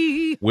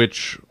 Me.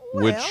 Which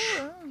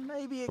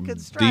Maybe it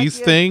could strike these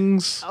you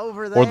things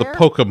over or the there.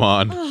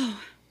 Pokemon?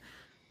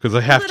 Because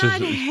I have But to.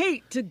 I'd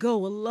hate to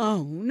go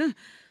alone.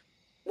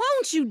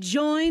 Won't you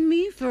join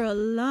me for a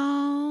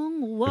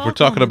long walk? If we're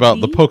talking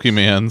about the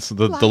Pokemans,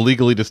 the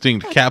legally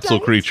distinct capsule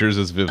creatures,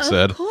 as Viv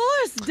said. Of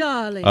course,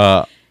 darling.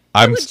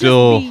 I'm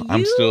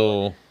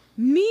still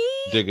me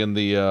digging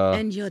the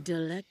and your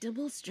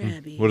delectable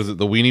Strabby. what is it?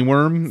 The weenie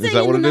worm? Is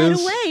that what it the night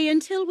is? away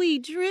until we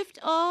drift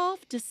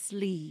off to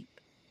sleep.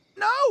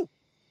 No.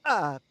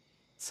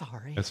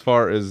 Sorry. As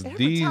far as Every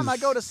these, time I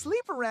go to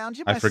sleep around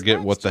you, I my forget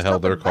snacks what the just hell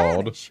up they're and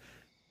called. vanish.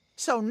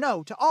 So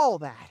no to all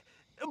that.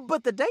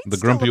 But the date's The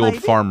still grumpy a old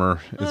maybe.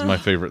 farmer is my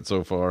favorite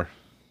so far.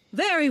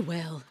 Very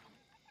well.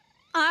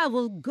 I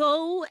will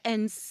go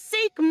and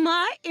seek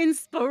my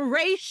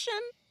inspiration.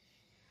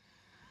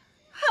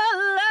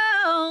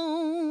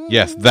 Hello.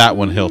 Yes, that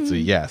one,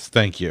 Hilty. Yes,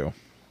 thank you.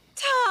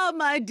 Ta,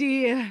 my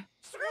dear.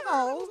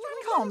 Oh,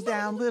 calm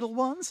down, little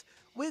ones.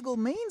 Wiggle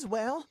means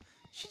well.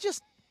 She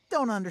just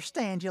don't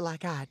understand you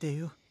like I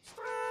do.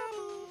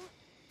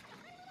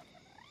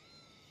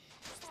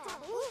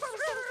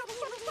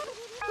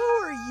 Who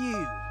are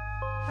you?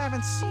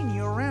 Haven't seen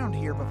you around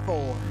here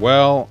before.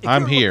 Well, If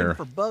I'm you're here.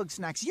 looking for bug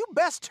snacks, you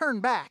best turn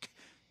back.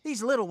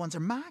 These little ones are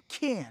my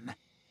kin.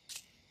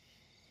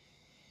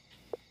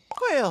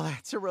 Well,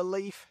 that's a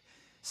relief.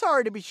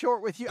 Sorry to be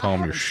short with you.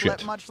 Calm I your haven't slept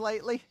shit. much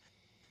lately.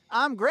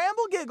 I'm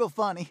Gramble Giggle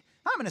Funny.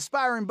 I'm an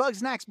aspiring bug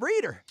snacks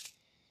breeder.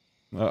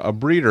 A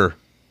breeder.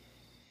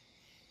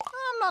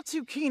 I'm not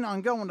too keen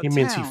on going to He town.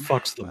 means he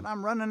fucks them. But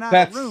I'm running out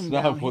That's of room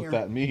not down what here.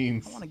 that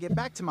means. I want to get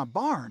back to my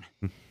barn.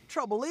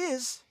 Trouble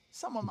is,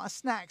 some of my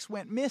snacks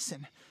went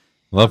missing.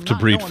 Love I'm to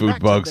not breed going food back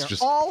till bugs they're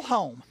just all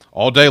home.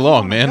 all day You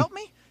long, wanna man. Help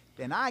me?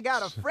 Then I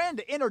got a friend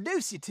to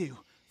introduce you to.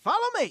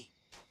 Follow me.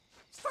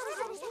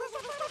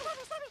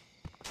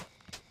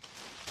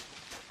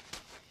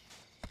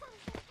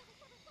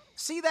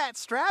 See that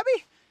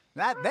Strabby?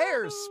 That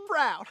there's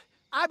Sprout.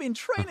 I've been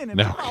training him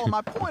to Now- follow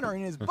my pointer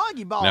in his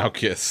buggy ball. Now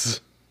kiss.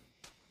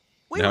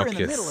 We now were in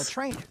the middle of kiss.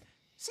 training.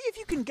 See if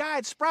you can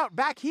guide Sprout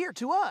back here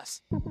to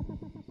us.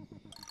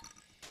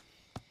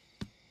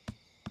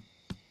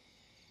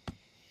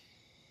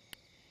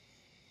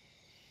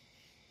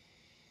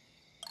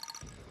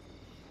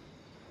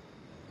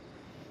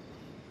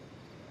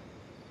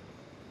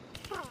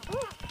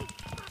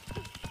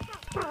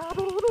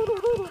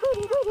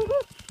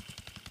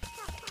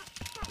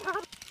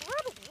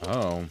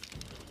 Oh.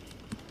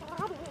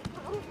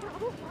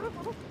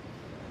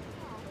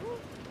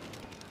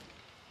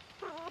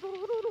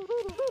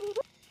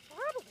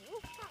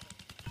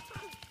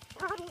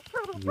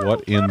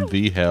 What in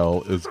the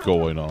hell is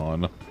going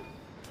on?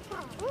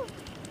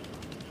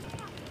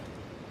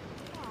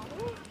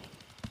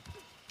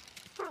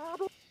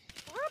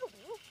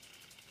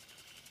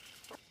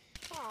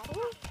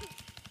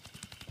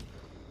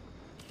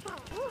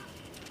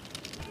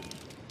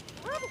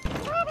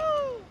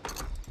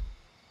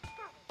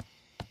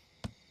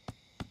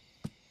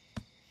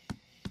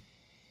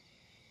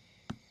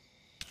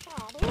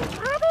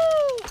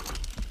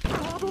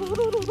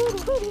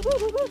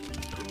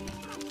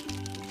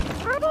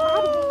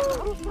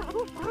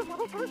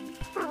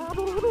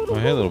 Oh,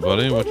 hey, little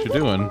buddy, what you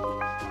doing?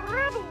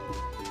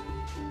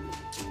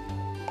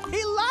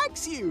 He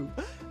likes you.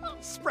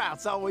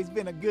 Sprout's always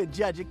been a good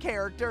judge of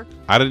character.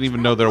 I didn't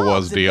even know there was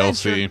Loves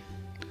DLC. adventure.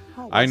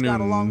 I Always knew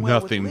got along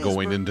well with nothing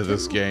going Whisper, into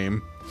this too.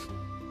 game,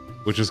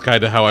 which is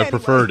kind of how I Anyway,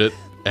 preferred it.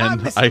 I'm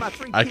And missing my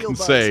three I keel can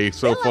bugs. say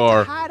so They like to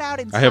far, hide out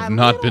I inside have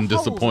not been little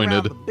holes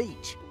disappointed. around the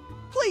beach.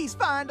 Please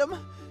find them.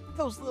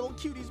 Those little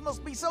cuties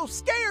must be so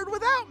scared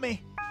without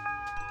me.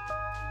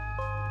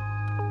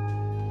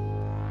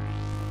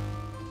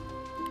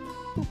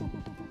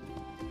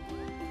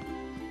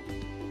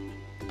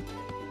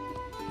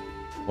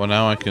 Well,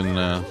 now I can.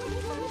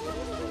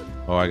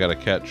 Oh, I gotta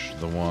catch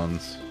the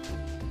ones.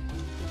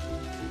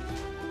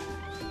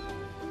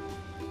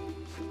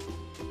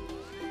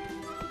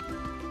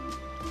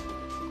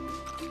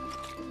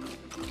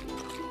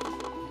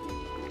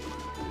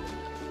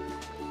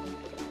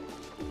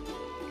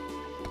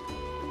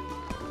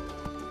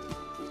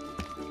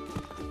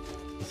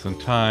 Listen,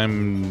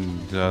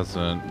 time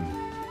doesn't.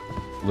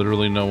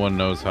 Literally, no one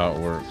knows how it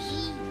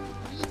works.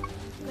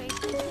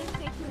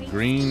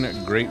 Green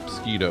grape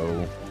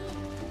skeeto.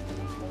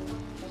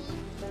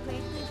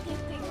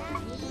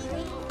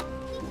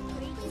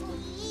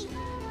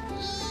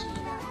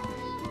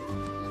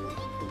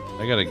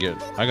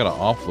 I gotta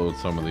offload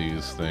some of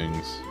these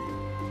things.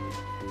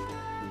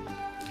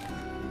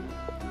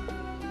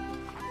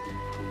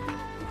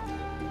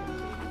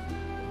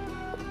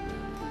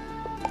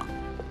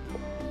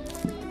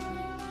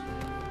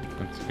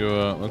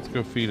 Let's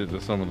go feed it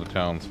to some of the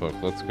townsfolk.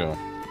 Let's go.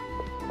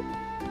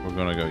 We're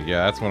gonna go.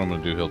 Yeah, that's what I'm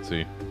gonna do,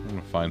 Hiltsy. I'm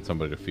gonna find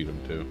somebody to feed them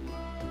to.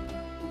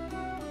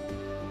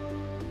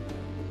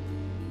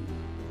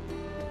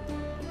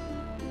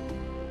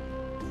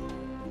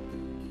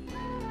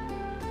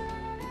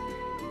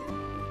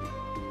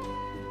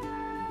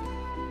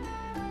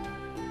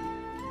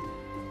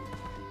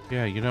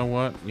 Yeah, you know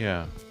what?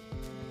 Yeah.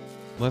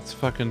 Let's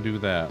fucking do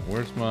that.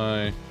 Where's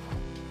my...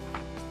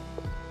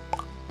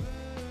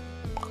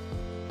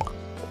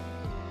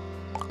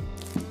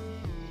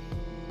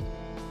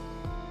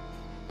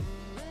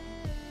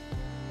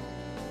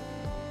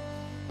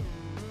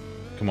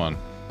 Come on.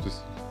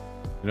 Just...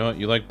 You know what?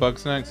 You like bug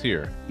snacks?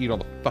 Here. Eat all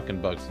the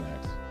fucking bug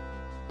snacks.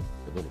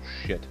 You little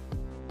shit.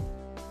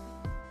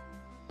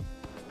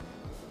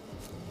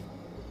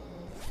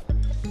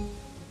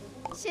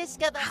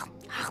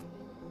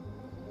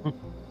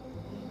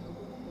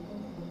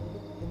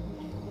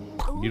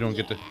 You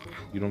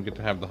don't get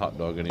to have the hot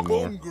dog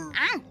anymore.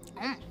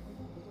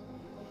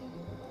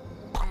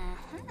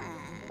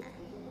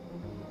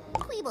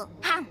 Queeble.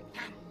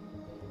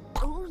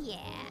 Oh yeah.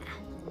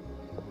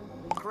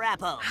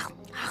 Crapo.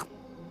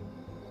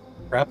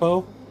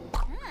 Crapo?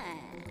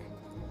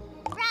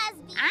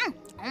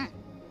 Rasby.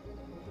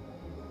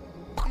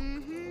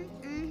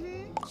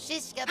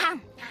 Shishka.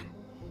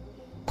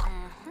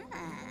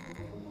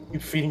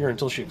 Keep feeding her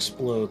until she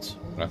explodes,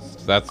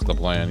 That's the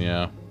plan,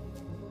 yeah.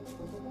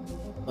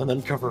 and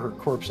then cover her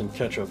corpse in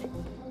ketchup.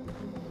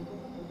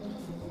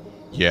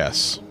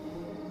 Yes.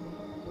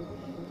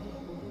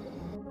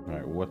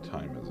 Alright, what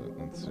time is it?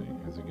 Let's see.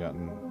 Has it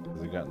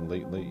gotten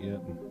late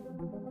yet?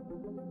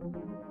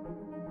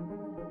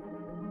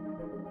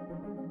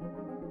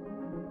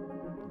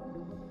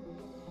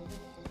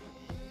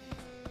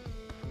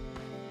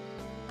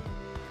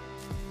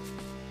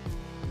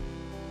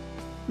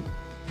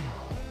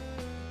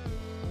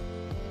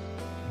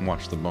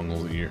 Watch the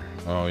bungle's ear.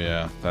 Oh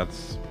yeah,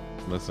 that's...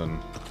 Listen.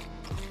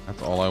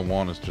 That's all I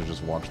want is to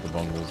just watch the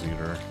bungles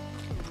eater.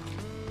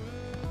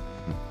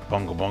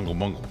 Bungle, bungle,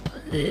 bungle.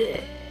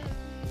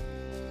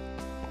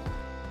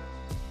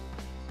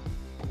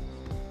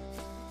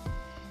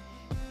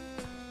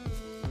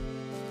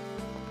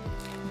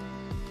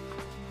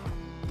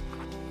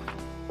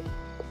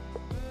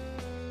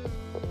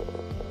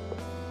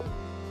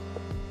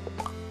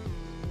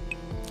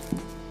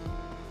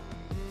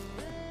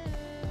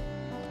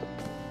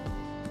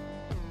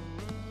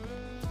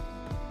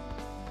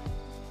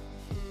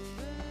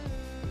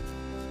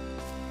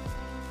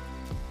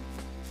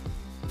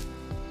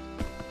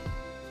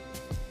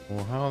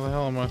 Well, how the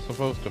hell am I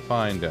supposed to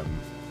find him?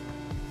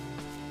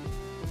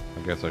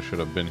 I guess I should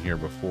have been here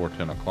before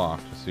 10 o'clock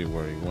to see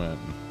where he went.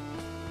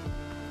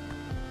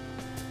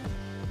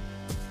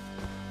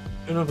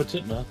 I don't know if it's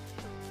it now.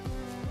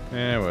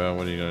 Yeah, well,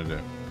 what are you gonna do?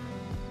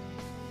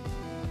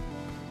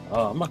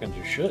 I'm not gonna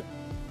do shit.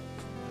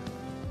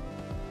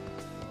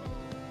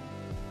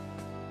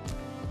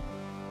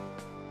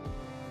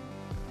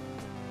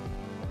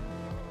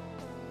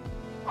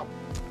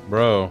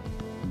 Bro,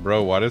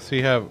 why does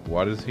he have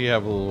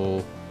a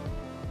little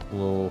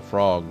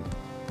frog?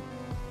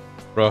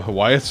 Bro,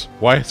 why is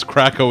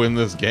Krakow in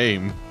this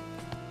game?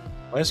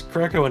 Why is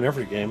Krakow in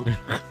every game?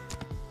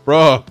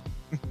 Bro.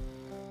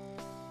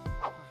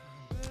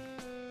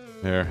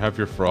 There, have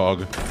your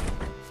frog.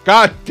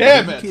 God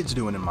damn What are it! you kids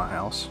doing in my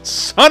house?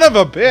 Son of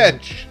a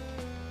bitch!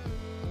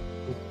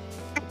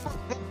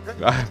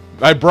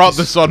 I brought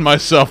this on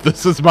myself.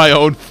 This is my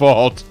own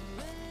fault.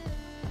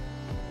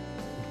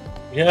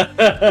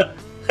 Yeah.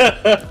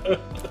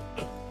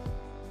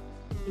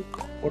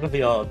 What are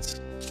the odds?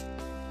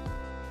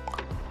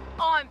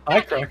 I'm Hi,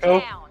 back in Krakow.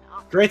 town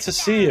after Great to a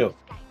see you. escape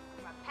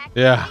from a pack of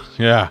Yeah,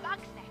 yeah. bug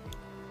snacks.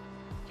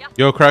 Just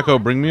Yo, in Krakow,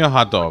 time, bring me a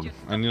hot dog. just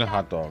I need a looked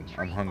hot up dog. the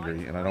I'm tree hungry,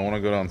 line and I don't want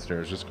to go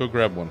downstairs. Just go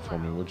grab one for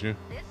me, would you?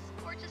 This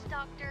gorgeous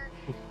doctor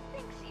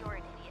thinks you're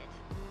an idiot.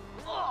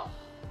 Oh,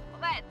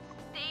 well, that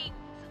stings.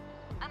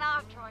 And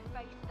after I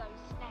faced those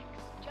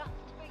snacks just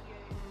for you.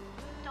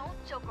 Don't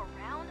joke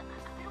around.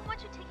 I don't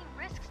want you taking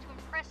risks to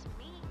impress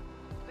me.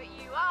 But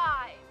you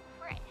are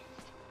impressed,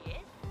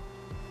 yes?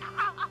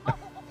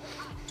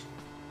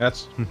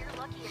 That's You're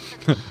lucky it's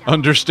such a shallow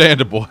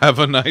understandable. Have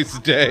a nice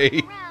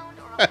day. around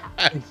or I'll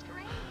have to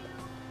restrain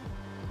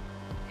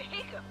you.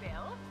 Here,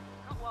 Bill.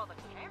 Not while the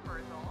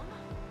camera's on.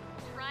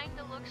 Trying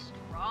to look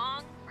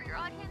strong for your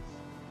audience.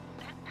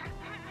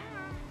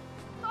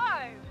 So,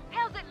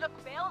 how's it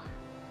look, Bill?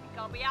 Think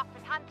I'll be up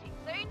and hunting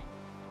soon?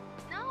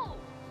 No,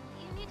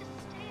 you need to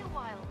stay a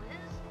while,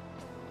 Liz.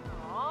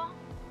 Aw,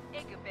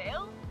 Igga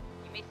Bill,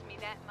 you miss me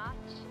that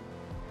much?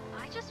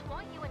 I just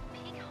want you in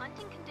peak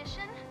hunting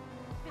condition.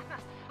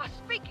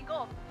 Speaking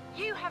of,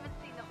 you haven't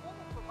seen the haul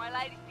for my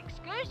latest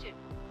excursion.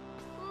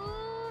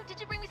 Ooh, did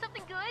you bring me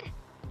something good?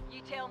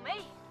 You tell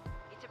me.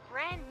 It's a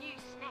brand new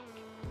snack.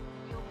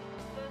 You'll be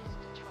the first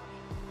to try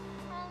it.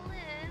 Oh,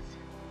 Liz,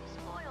 you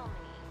spoil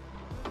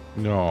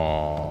me.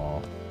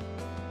 No.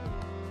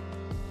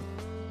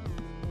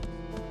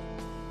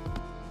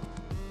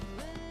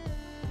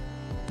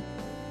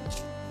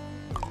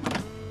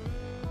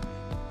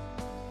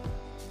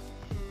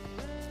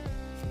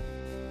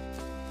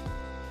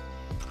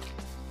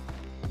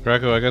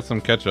 Krakow, I got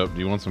some ketchup. Do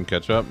you want some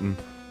ketchup?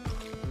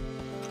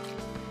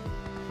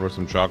 Or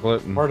some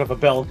chocolate? Part of a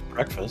balanced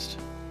breakfast.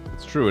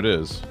 It's true, it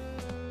is.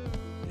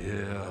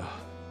 Yeah.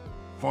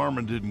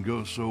 Farming didn't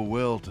go so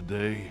well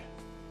today.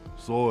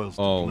 Soil's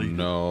depleted. Oh,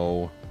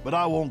 no. But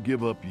I won't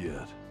give up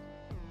yet.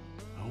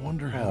 I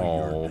wonder how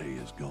your day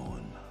is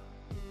going.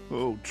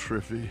 Oh,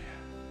 Triffy,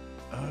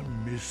 I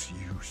miss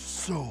you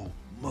so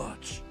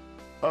much.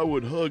 I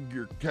would hug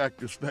your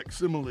cactus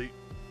facsimile,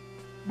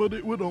 but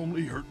it would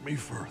only hurt me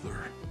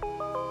further.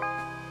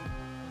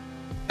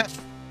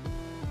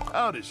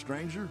 Howdy,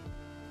 stranger.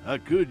 I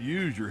could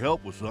use your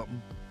help with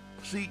something.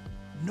 See,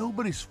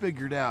 nobody's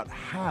figured out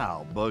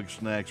how bug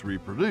snacks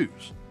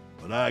reproduce,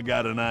 but I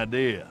got an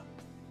idea.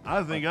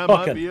 I think I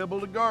might be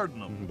able to garden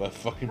them.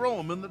 Grow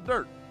them in the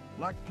dirt,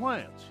 like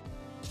plants.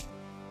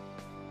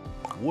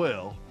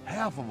 Well,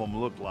 half of them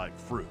look like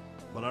fruit,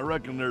 but I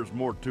reckon there's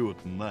more to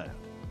it than that.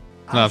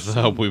 Not the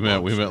help we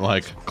meant. We meant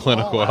like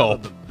clinical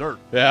help.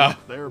 Yeah.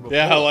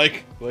 Yeah,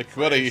 like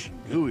buddy.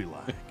 Gooey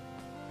like.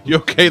 You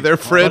okay there,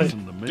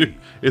 friend? Dude,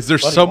 is there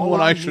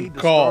someone I should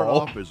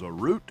call? Is a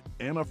root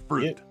and a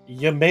fruit.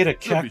 You made a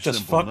cactus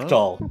fuck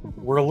doll.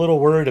 We're a little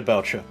worried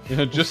about you.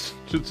 Yeah, just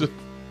a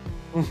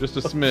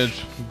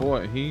smidge.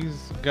 Boy,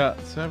 he's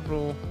got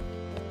several.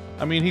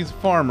 I mean, he's a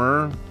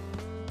farmer.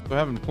 So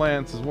having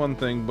plants is one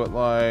thing, but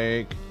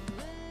like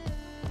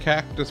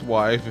cactus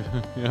wife.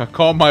 Yeah,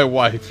 call my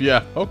wife.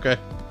 Yeah, okay.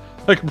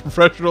 Like a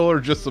professional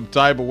or just some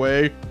time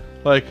away.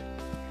 Like,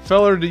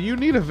 feller, do you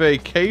need a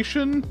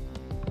vacation?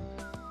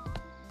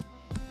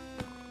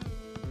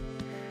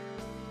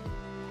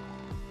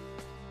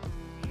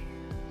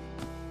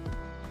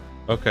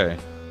 Okay.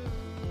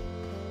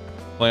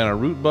 Plant a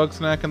root bug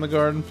snack in the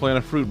garden, plant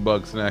a fruit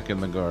bug snack in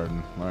the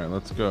garden. Alright,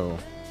 let's go.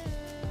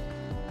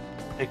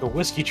 Take a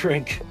whiskey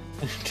drink.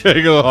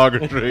 Take a lager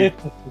drink.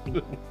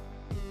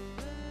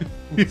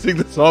 You sing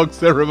the songs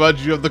that remind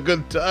you of the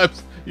good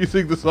times. You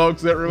sing the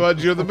songs that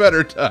remind you of the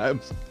better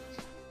times.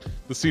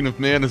 The scene of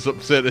man is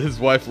upset that his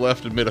wife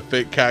left and made a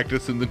fake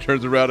cactus and then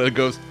turns around and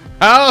goes,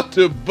 "How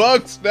to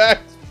bug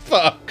snacks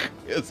fuck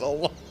is a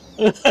lot."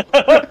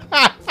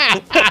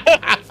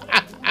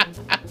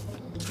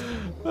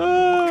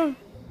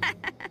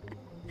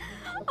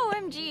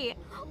 OMG,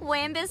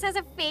 Wambus has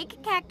a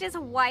fake cactus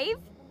wife?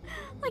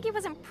 Like he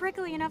wasn't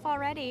prickly enough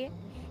already.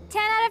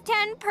 10 out of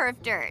 10 perf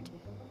dirt.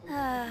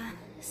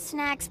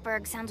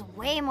 Snacksburg sounds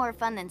way more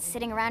fun than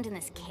sitting around in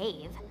this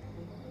cave.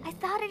 I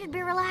thought it'd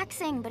be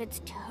relaxing, but it's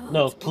totally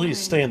No, please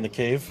stay in the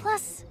cave.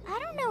 Plus, I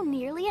don't know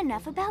nearly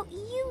enough about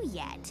you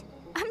yet.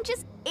 I'm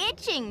just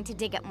itching to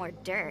dig up more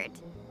dirt.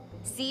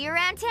 See you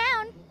around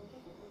town,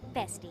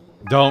 bestie.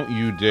 Don't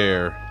you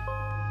dare.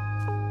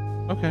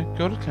 Okay,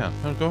 go to town.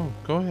 No,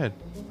 go ahead.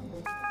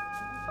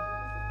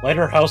 Light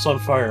her house on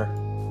fire.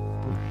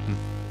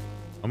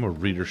 I'm gonna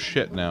read her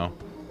shit now.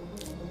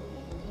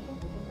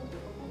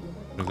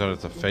 Turns out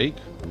it's a fake?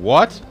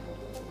 What?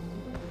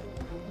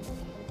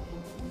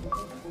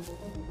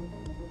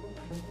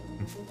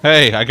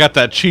 Hey, I got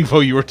that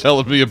Chivo you were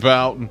telling me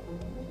about.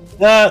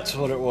 That's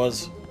what it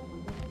was.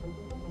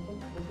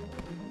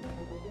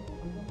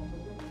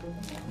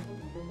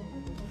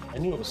 I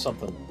knew it was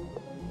something.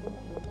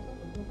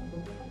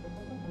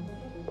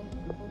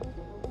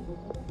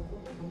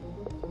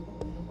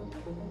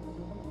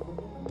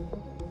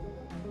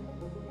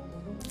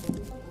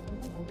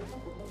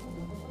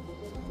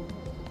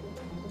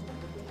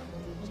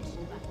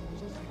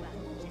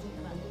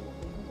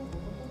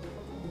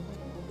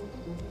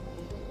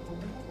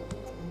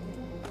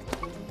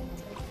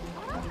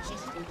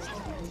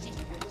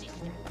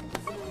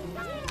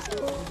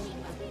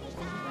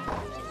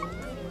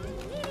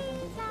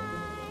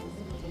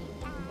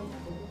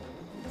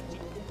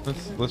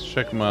 Let's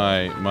check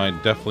my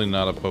definitely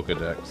not a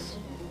Pokedex.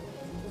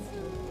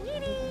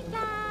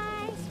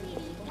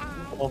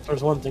 Well, if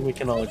there's one thing we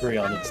can all agree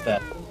on, it's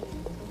that.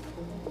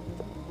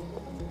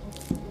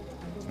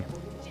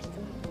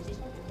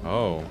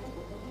 Oh.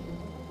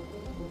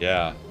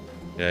 Yeah.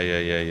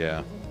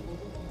 Yeah.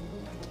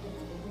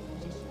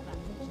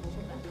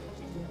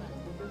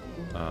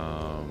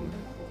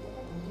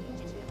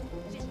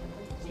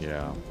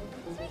 Yeah.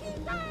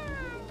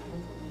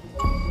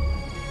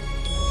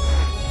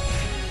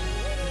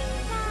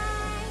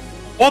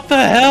 What the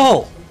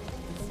hell?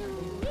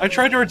 I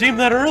tried to redeem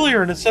that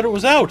earlier and it said it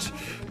was out.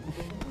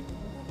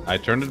 I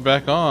turned it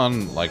back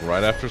on, like,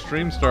 right after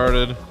stream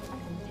started.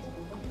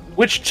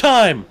 Which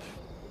time?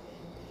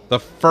 The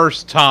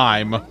first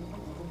time.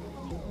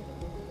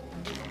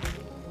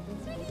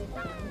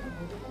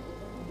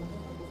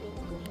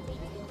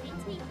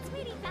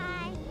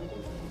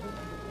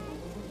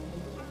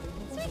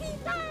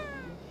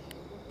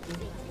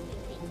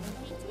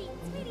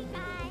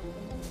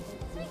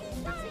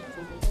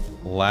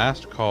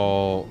 Last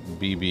call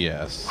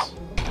BBS.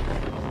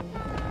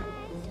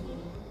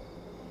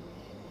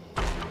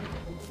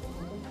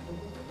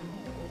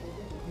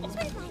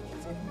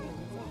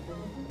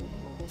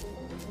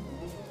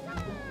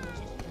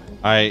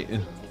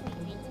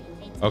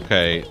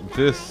 Okay,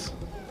 this...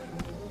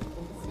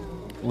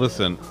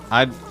 Listen,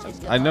 I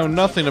know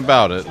nothing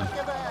about it.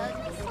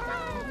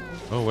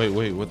 Oh,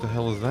 wait, what the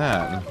hell is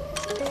that?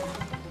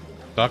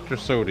 Dr.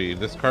 Sodi,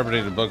 this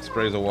carbonated bug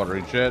sprays a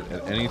watery jet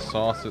at any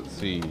sauce it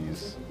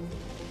sees.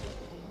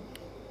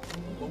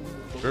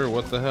 Sure,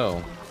 what the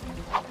hell?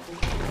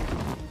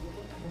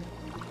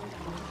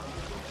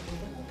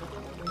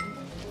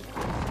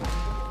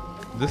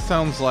 This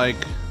sounds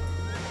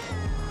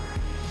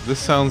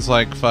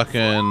like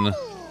fucking...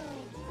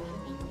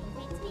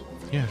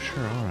 Yeah,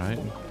 sure, alright.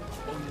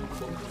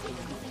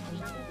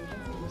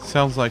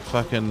 Sounds like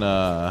fucking,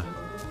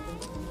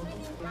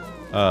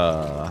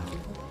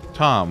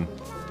 Tom.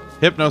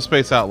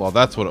 Hypnospace Outlaw,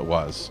 that's what it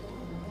was.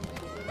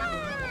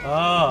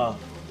 Ah.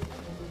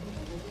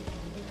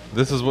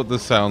 This is what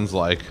this sounds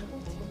like.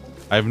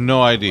 I have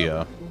no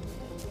idea.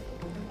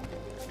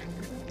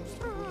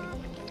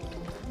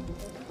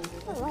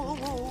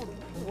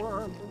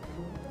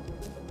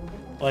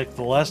 Like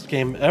the last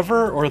game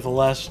ever, or the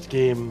last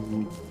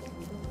game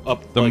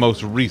up? The like,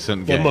 most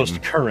recent game. The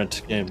most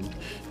current game.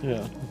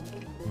 Yeah.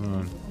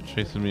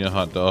 Chasing me a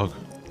hot dog.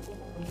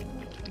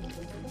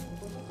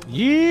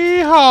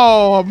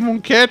 Yeehaw! I'm gonna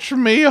catch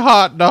me a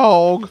hot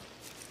dog.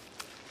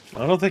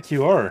 I don't think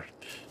you are.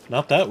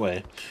 Not that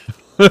way.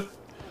 The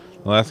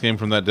last game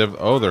from that dev.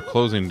 Oh, they're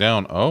closing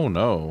down. Oh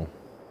no.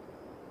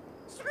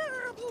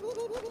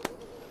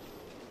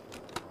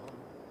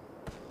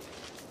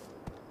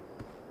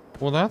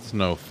 Well, that's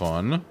no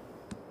fun.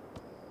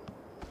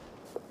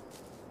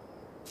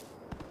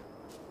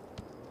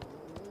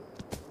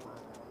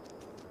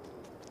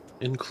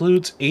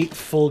 Includes 8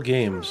 full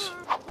games.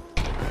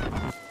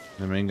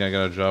 The main guy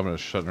got a job and is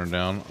shutting her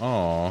down.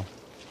 Aw.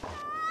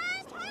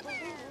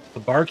 The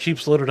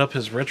barkeep's loaded up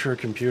his retro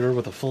computer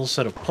with a full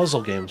set of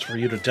puzzle games for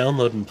you to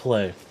download and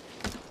play.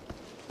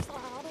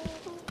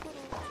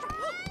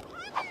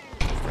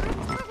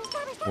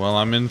 Well,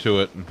 I'm into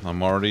it.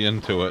 I'm already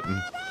into it.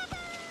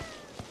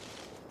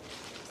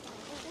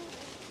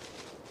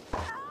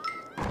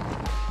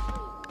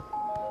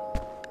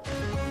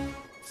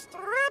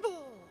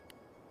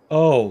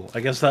 Oh, I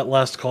guess that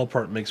last call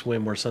part makes way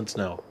more sense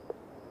now.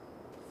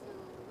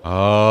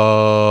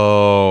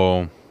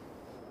 Oh.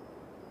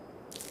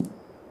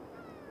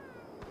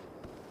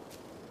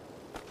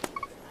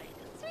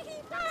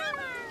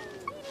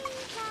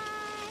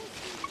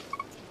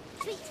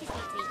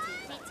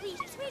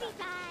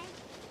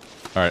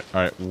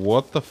 Alright,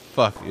 what the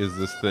fuck is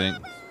this thing?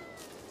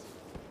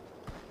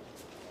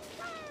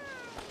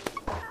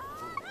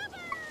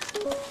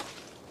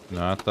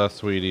 Not the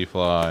sweetie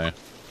fly.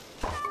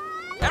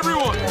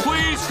 Everyone,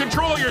 please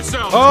control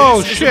yourselves.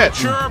 Oh, this shit.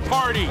 Is a mature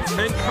party.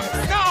 And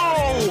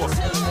no!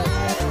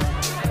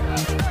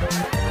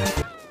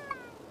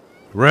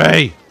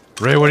 Ray!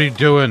 Ray, what are you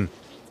doing?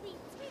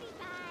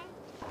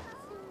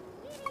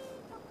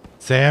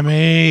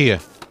 Sammy!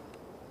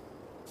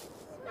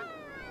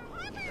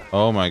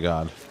 Oh my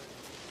god.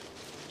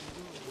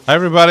 Hi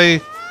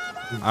everybody.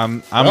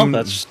 Well,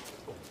 that's...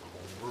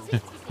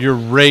 You're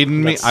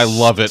raiding me? I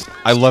love it.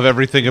 I love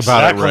everything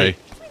about it, Ray.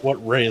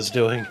 What Ray is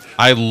doing.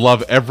 I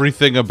love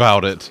everything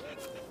about it.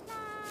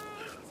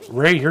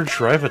 Ray, your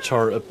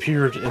Drivatar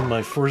appeared in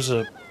my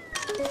Forza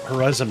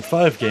Horizon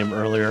 5 game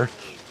earlier.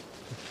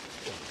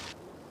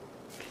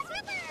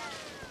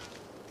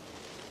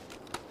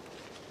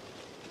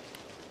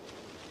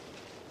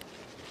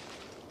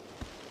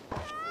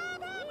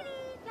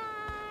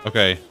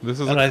 Okay, this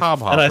is a cob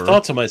hopper. And I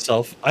thought to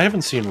myself, I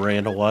haven't seen Ray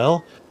in a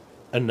while,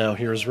 and now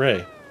here's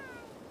Ray.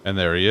 And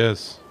there he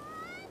is.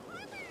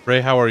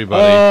 Ray, how are you,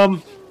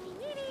 buddy?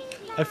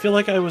 I feel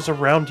like I was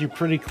around you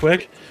pretty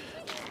quick.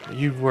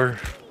 You were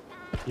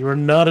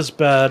not as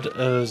bad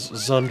as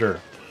Zunder.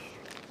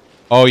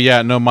 Oh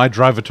yeah, no, my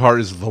Drivatar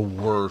is the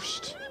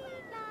worst.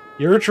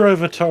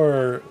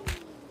 Eurodrivatar,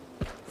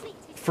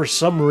 for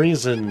some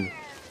reason,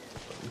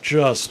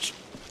 just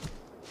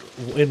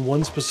in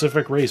one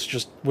specific race,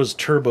 just was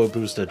turbo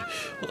boosted.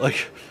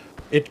 Like,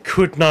 it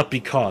could not be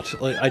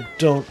caught. Like, I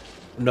don't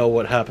know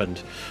what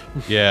happened.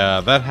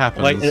 Yeah, that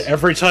happens. Like,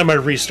 every time I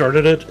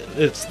restarted it,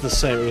 it's the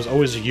same. It was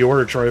always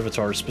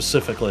Eurodrivatar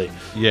specifically.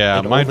 Yeah,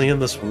 and only in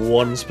this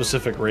one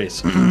specific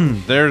race.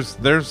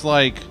 there's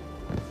like,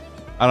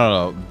 I don't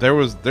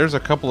know. There's a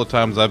couple of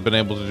times I've been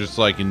able to just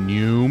like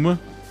noom,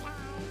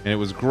 and it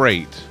was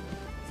great.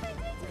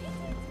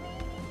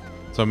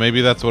 So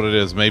maybe that's what it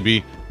is.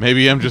 Maybe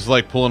I'm just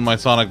like pulling my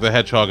Sonic the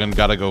Hedgehog and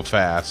gotta go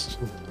fast.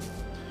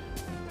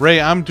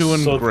 Ray, I'm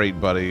doing great,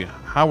 buddy.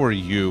 How are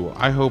you?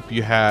 I hope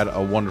you had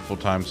a wonderful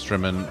time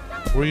streaming.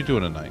 What are you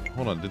doing tonight?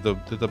 Hold on. Did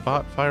the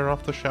bot fire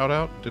off the shout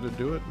out? Did it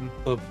do it?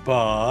 The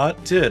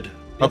bot did.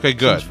 Okay, Yep,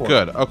 good. Sims 4.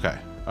 Good. Okay.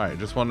 All right.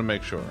 Just wanted to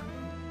make sure.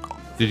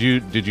 Did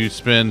you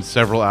spend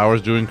several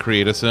hours doing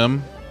Create a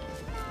Sim?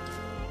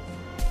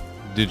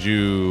 Did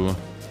you?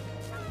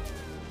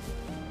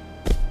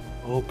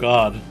 Oh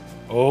God.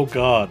 Oh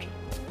God.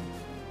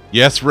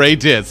 Yes, Ray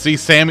did. See,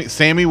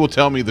 Sammy will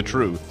tell me the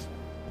truth.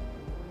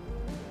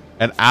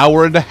 An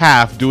hour and a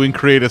half doing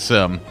Create a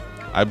Sim.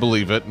 I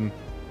believe it.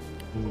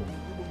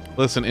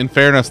 Listen, in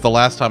fairness, the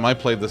last time I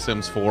played The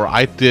Sims 4,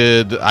 I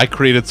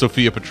created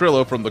Sophia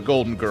Petrillo from the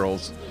Golden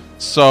Girls.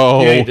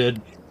 So Yeah, you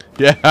did.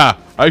 Yeah,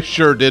 I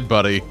sure did,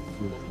 buddy.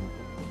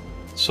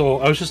 So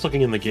I was just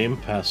looking in the Game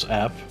Pass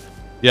app.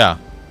 Yeah.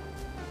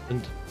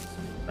 And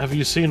have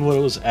you seen what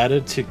was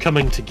added to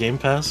coming to Game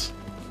Pass?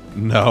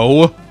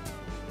 No.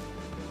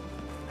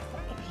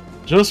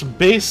 Just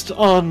based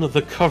on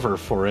the cover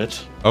for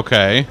it.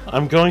 Okay.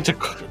 I'm going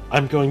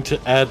to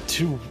add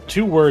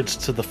two words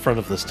to the front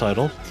of this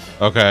title.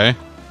 Okay.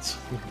 It's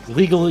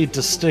legally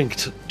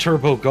distinct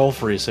turbo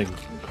golf racing,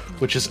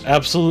 which is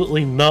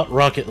absolutely not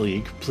Rocket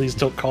League. Please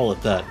don't call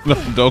it that. No,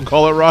 don't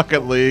call it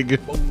Rocket League.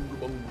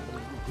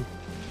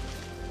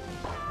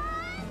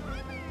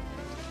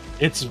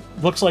 It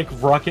looks like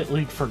Rocket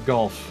League for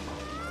golf.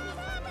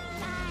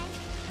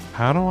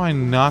 How do I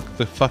knock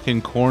the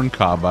fucking corn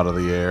cob out of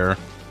the air?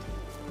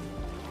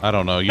 I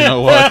don't know. You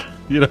know what?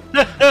 You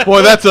know,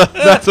 boy, that's a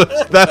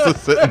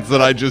sentence that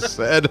I just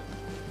said.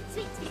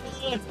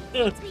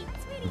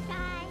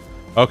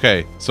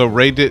 Okay, so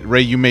Ray,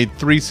 you made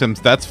 3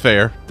 Sims. That's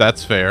fair.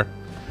 That's fair.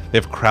 They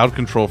have crowd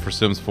control for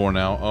Sims 4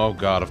 now. Oh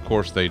God, of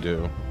course they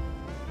do.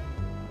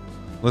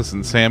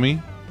 Listen, Sammy,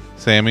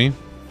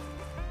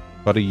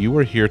 buddy, you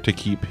are here to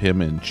keep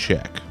him in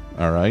check.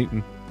 All right.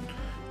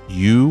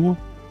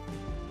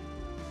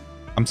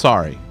 I'm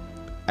sorry.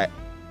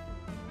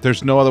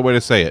 There's no other way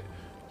to say it.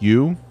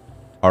 You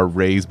are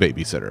Ray's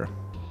babysitter.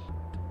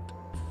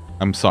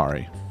 I'm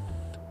sorry.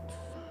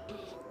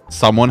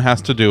 Someone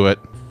has to do it.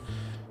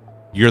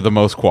 You're the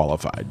most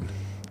qualified.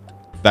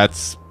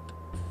 That's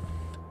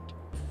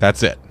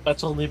it.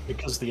 That's only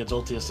because the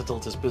adultiest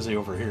adult is busy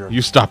over here.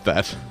 You stop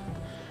that.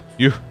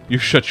 You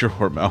shut your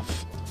whore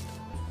mouth.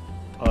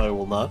 I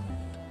will not.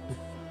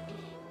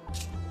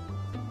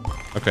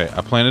 Okay,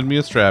 I planted me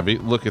a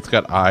Strabby. Look, it's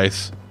got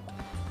eyes.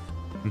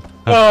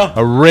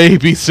 A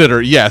rabies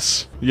sitter.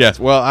 Yes.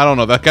 Well, I don't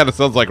know. That kind of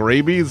sounds like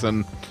rabies,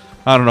 and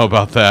I don't know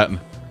about that.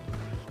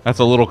 That's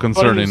a little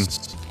concerning.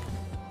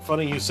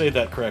 Funny you say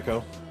that,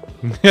 Krakow.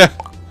 Yeah.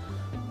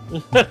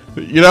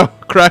 You know,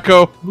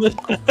 Krakow,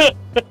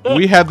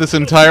 we had this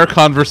entire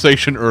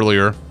conversation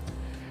earlier,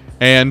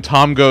 and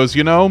Tom goes,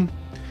 you know,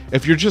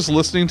 if you're just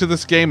listening to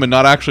this game and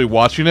not actually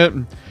watching it,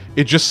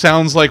 it just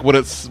sounds like what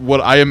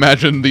I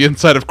imagine the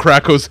inside of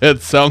Krakow's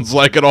head sounds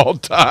like at all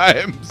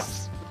times.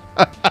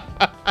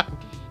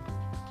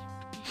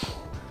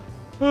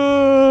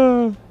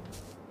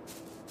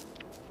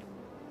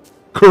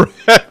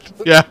 Correct.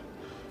 Yeah.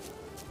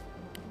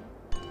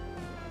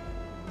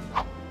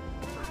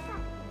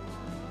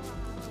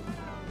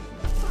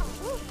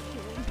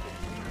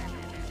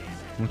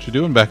 What you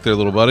doing back there,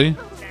 little buddy?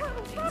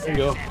 There you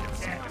go.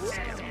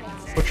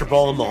 Put your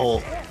ball in the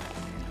hole.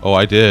 Oh,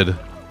 I did.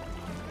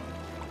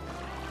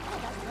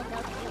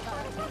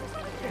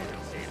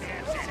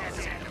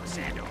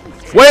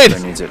 Wait!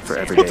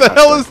 What the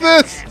hell is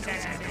this?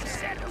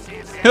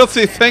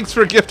 Hiltsy, thanks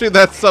for gifting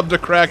that sub to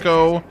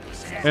Krakow.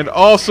 And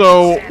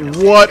also,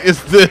 what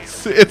is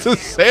this? It's a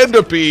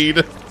centipede.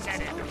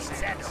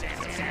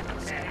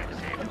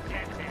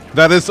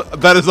 That is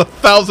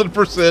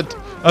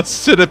 1,000% a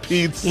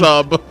centipede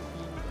sub.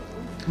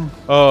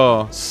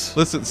 Oh,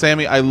 listen,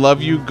 Sammy, I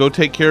love you. Go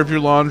take care of your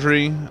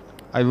laundry.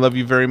 I love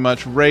you very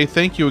much. Ray,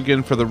 thank you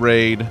again for the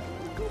raid.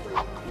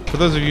 For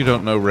those of you who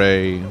don't know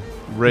Ray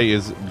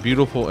is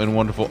beautiful and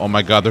wonderful. Oh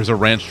my God, there's a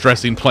ranch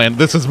dressing plant.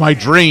 This is my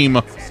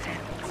dream.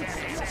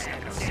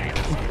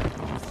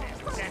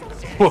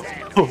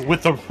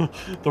 With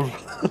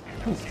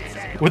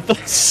the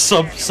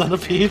sub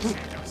centipede.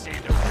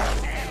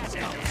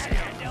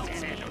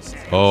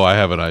 Oh, I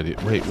have an idea.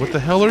 Wait, what the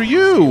hell are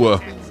you?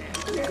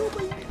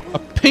 A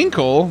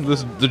pinkle?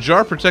 The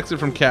jar protects it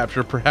from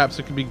capture. Perhaps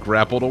it can be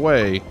grappled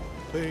away.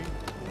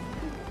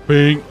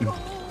 Pink.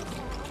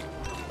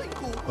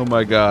 Oh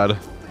my god.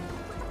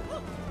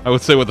 I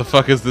would say, what the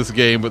fuck is this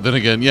game? But then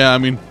again, yeah, I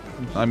mean,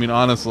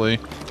 honestly.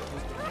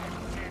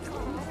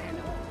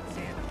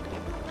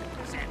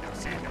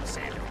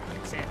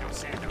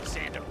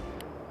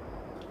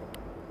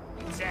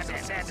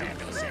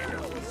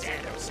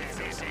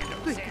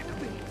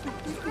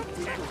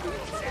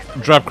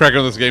 Drop cracker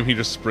on this game, he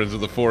just sprints to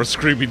the forest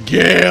screaming,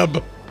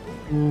 Gab!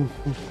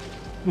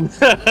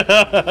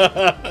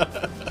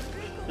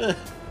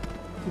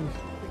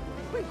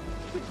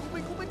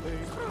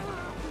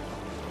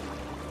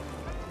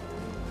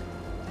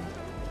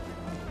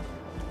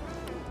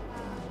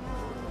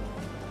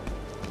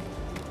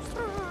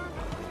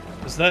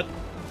 Is that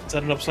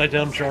an upside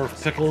down jar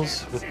of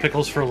pickles with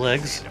pickles for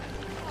legs?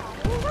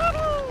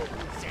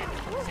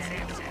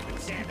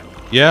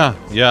 Yeah,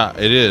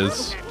 it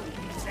is.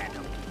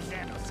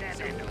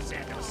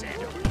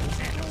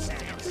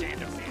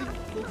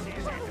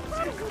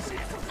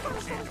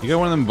 You got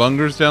one of them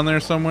bungers down there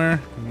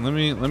somewhere? Let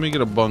me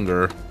get a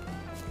bunger.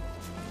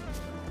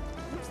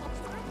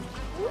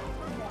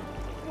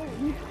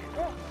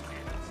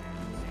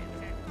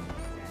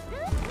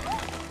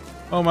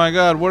 Oh my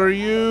god, what are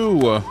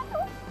you?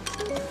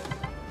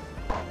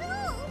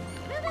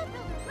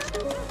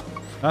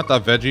 Not the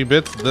veggie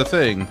bits, the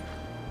thing.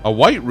 A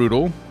white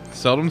roodle,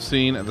 seldom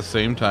seen at the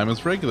same time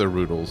as regular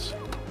roodles.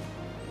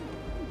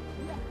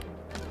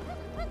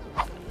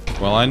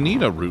 Well, I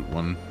need a root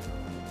one.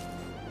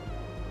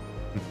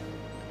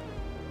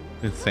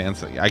 It's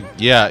Sansa.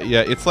 Yeah,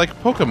 it's like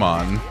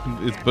Pokemon,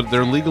 but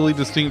they're legally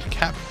distinct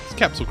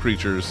capsule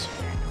creatures.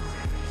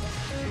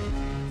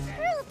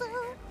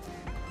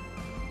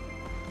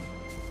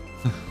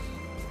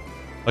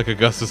 Like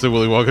Augustus and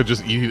Willy Wonka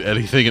just eating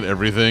anything and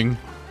everything.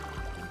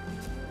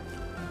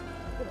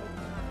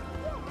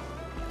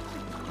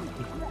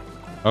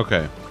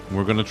 Okay,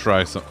 we're gonna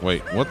try some.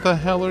 Wait, what the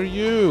hell are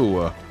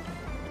you?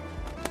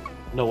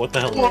 No, what the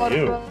hell are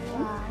you?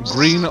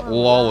 Green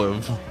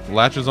Lolive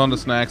latches onto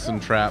snacks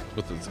and traps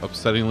with its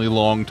upsettingly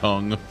long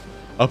tongue.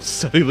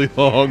 Upsettingly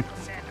long.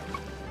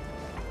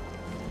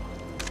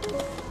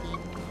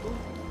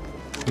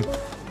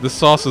 This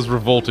sauce is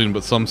revolting,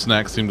 but some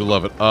snacks seem to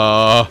love it.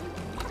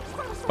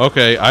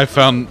 Okay, I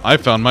found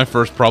my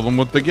first problem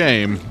with the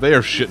game. They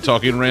are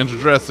shit-talking ranch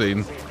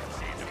dressing.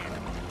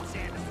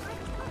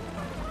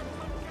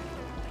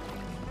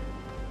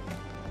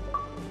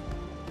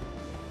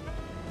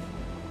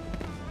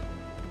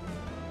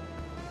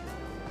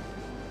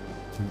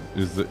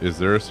 Is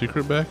there a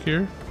secret back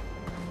here?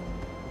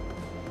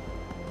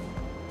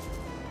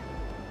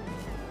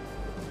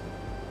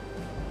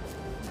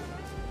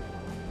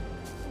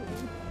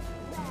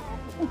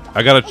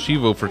 I got a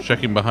Chivo for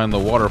checking behind the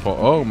waterfall.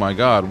 Oh my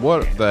god,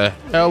 what the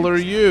hell are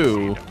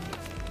you?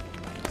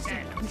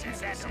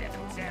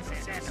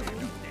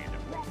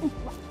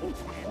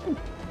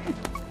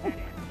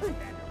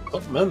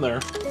 Something in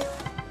there.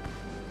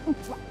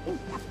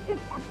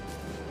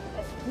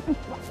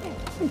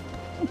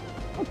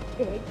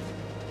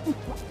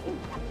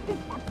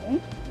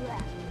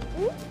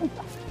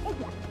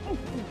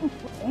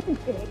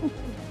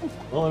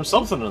 Well, there's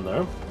something in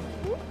there.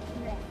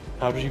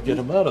 How did you get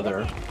him out of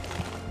there?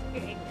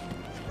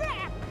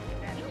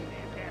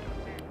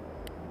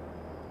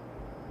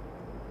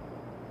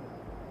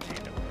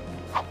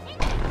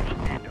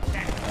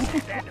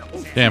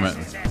 Damn it.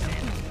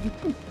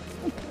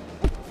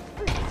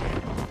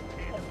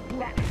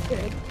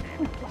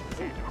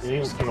 He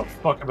doesn't give a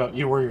fuck about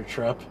you or your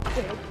trap.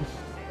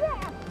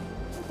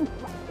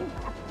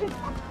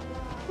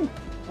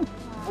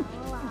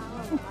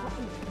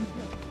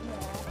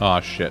 Aw,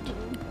 shit.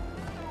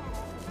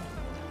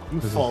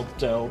 You fall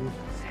down.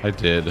 I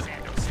did.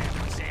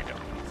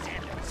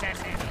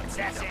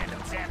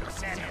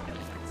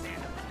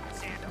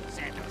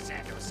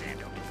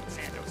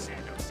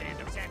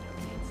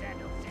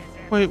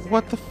 Wait,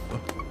 what the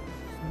f-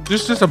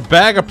 There's just a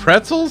bag of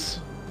pretzels?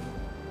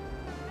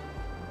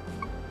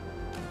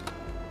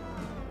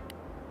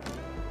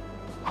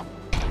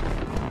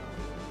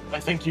 I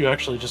think you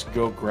actually just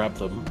go grab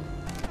them.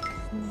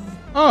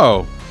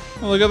 Oh,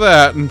 well, look at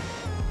that.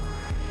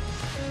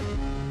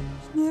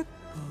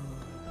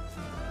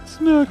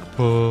 Snack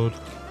pod.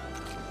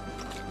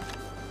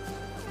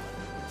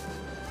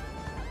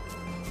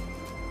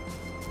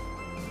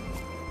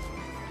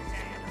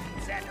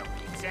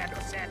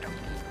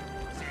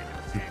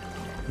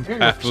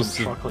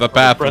 The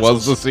path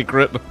was the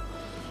secret.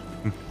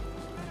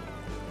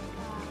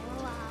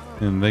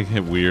 And they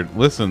get weird.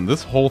 Listen,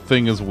 this whole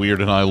thing is weird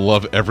and I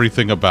love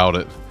everything about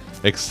it.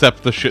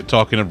 Except the shit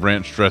talking of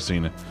ranch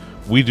dressing.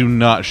 We do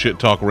not shit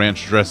talk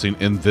ranch dressing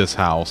in this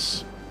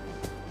house.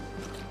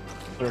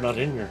 They're not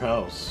in your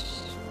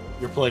house.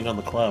 You're playing on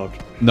the cloud.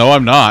 No,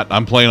 I'm not.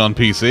 I'm playing on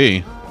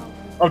PC.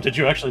 Oh, did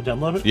you actually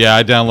download it? Yeah,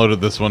 I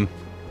downloaded this one.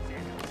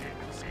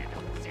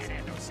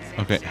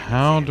 Okay,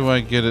 how do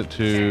I get it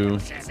to...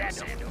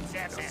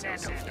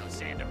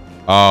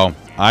 Oh,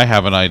 I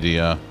have an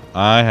idea.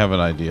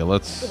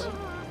 Let's...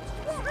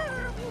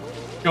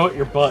 Show it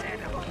your butt.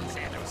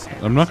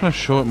 I'm not going to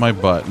show it my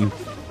butt.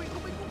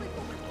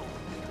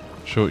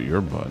 Show it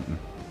your butt.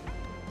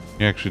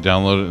 You actually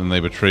download it and they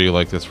betray you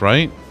like this,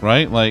 right?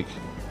 Right? Like,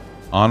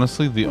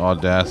 honestly, the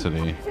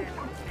audacity.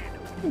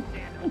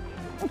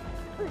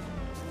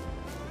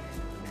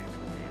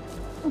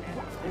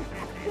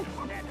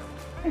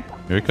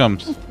 Here he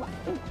comes.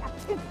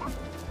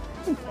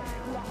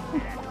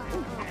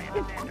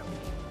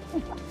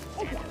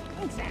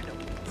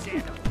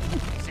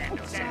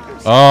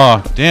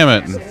 Oh, damn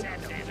it.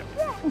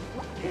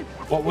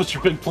 What was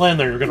your big plan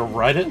there? You're gonna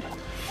ride it?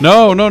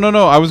 No, no, no,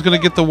 no. I was going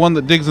to get the one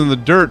that digs in the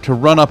dirt to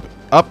run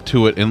up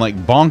to it and, like,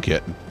 bonk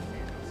it.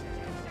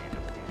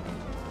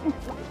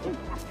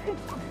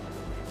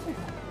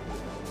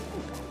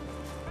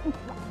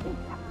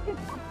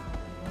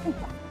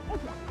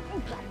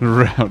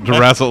 To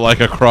wrestle like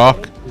a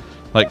croc.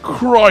 Like,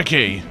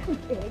 crikey.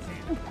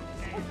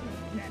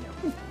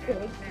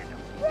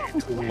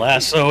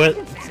 Lasso it.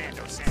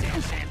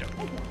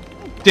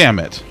 Damn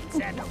it.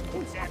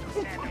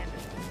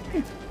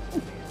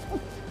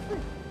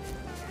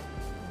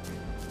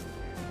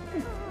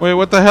 Wait,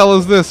 what the hell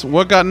is this?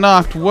 What got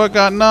knocked? What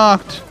got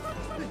knocked?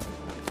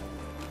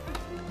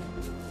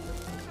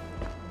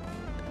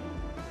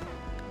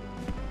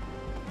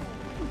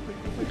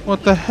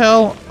 What the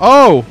hell?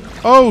 Oh!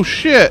 Oh,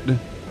 shit!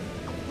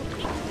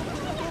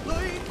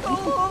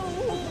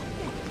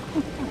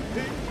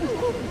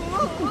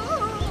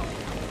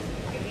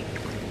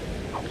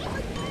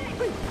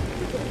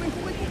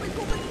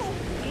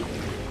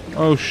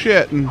 Oh,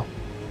 shit.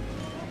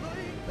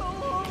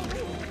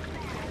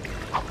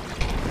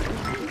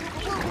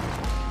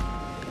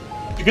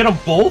 You get them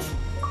both?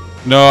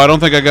 No, I don't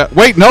think I got...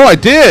 Wait, no, I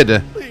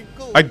did!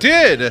 I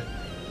did!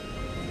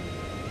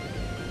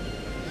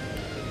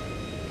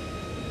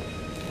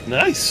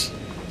 Nice.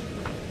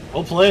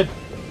 Well played.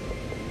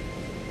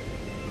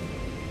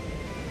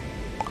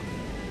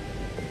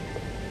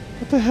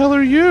 What the hell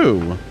are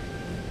you?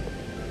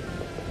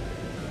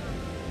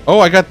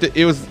 Oh, I got the...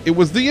 It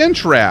was the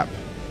inch wrap.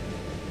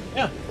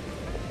 Yeah.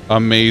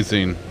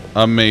 Amazing.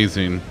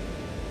 Amazing.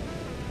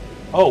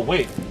 Oh,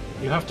 wait.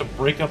 You have to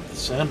break up the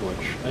sandwich.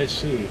 I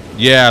see.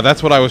 Yeah,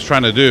 that's what I was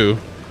trying to do.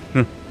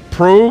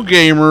 Pro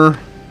gamer.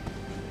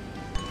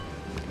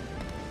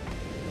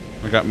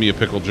 I got me a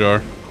pickle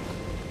jar.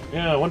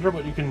 Yeah, I wonder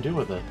what you can do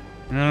with it.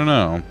 I don't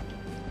know.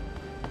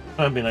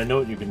 I mean, I know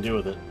what you can do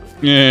with it.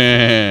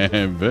 Yeah,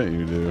 I bet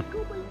you do.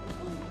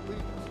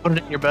 Put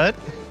it in your butt?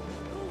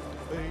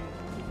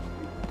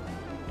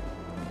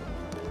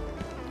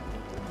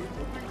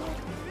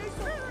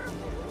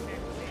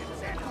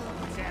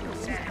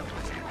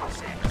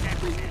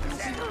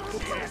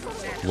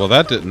 Well,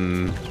 that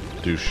didn't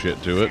do shit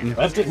to it.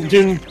 That didn't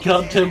do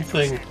goddamn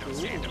thing.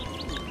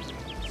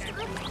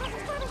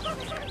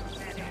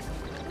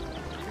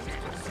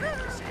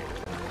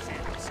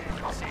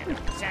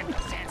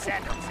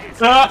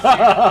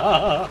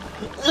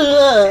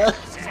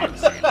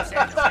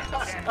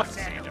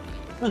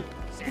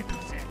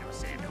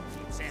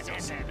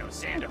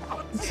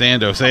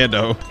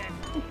 Sando.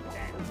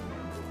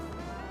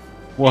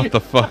 What the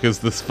fuck is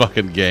this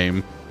fucking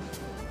game?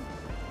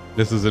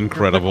 This is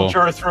incredible. Your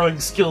jar throwing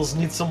skills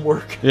need some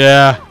work.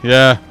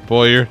 Yeah,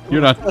 boy,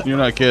 you're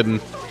not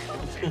kidding.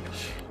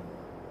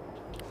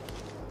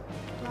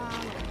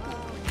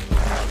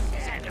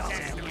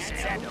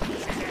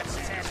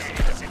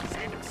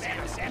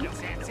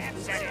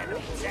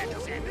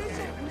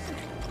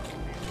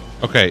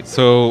 Okay,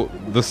 so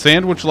the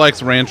sandwich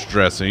likes ranch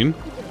dressing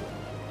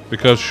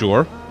because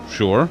sure.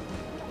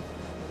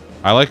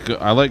 I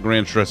like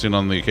ranch dressing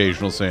on the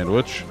occasional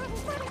sandwich.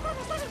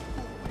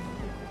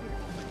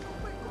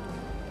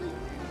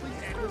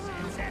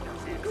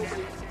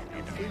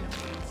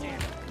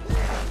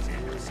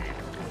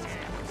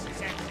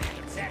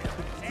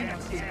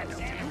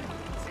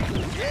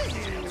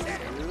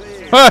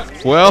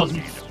 Well,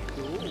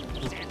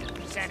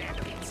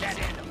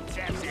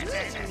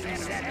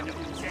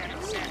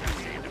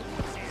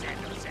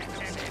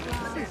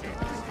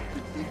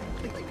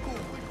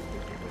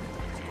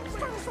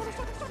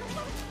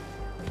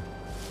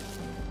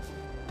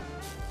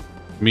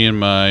 me and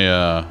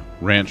my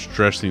ranch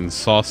dressing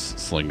sauce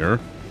slinger.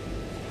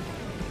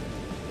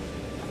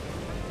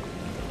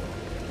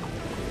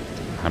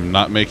 I'm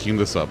not making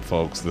this up,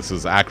 folks. This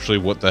is actually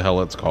what the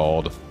hell it's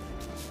called.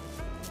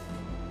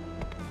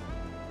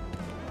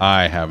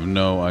 I have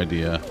no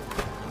idea.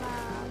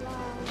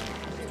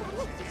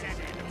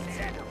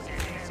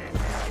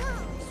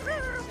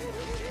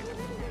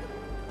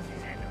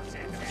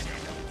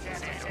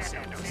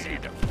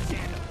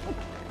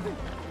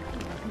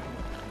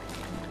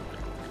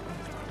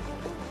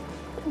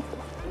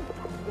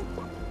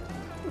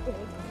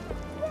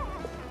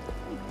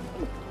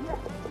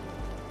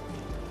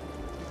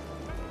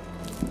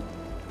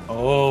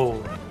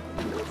 Oh.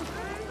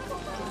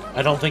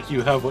 I don't think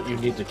you have what you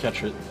need to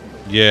catch it.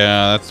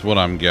 Yeah, that's what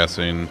I'm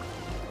guessing.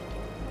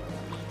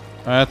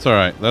 That's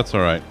alright, that's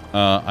alright.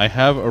 I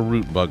have a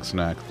root bug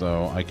snack,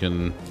 though. I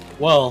can...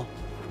 Well,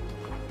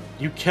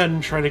 you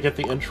can try to get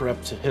the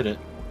interrupt to hit it,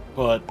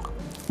 but...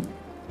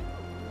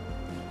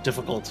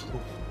 difficult.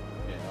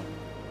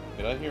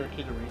 Did I hear a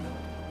Kitterino?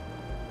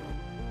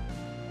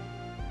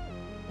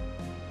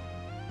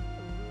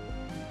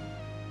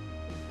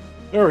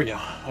 There we go.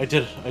 I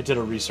did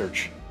a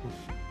research.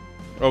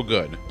 Oh,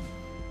 good.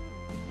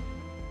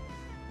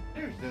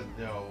 There's the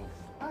dove.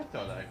 I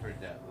thought I heard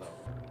that low.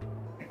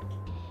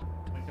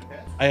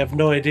 I have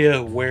no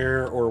idea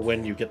where or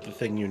when you get the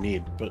thing you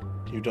need, but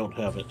you don't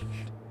have it.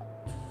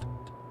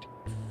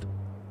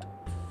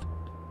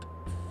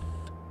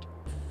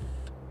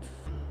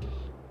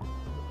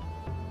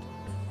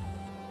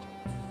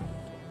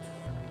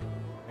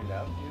 I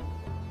love you.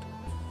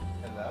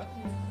 I love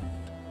you.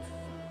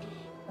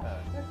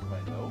 That's my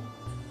loaf.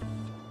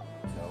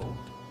 No.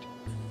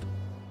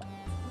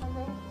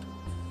 Hello.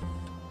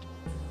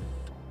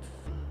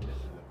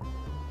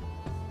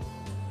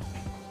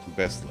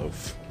 Best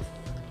loaf.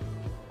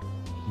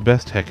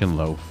 Best heckin'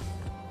 loaf.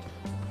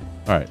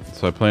 Alright,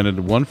 so I planted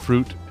one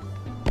fruit,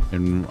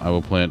 and I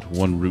will plant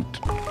one root.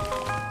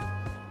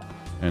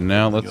 And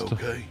now let's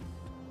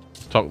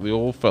talk to the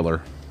old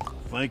feller.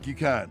 Thank you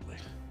kindly.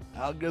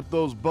 I'll get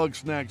those bug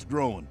snacks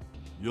growing.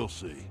 You'll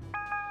see.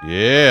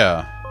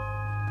 Yeah.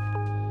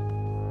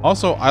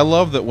 Also, I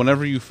love that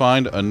whenever you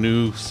find a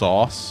new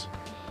sauce,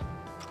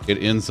 it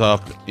ends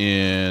up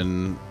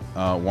in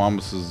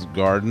Wambus's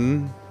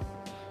garden,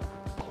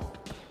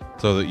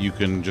 so that you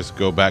can just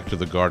go back to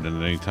the garden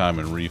at any time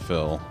and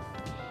refill.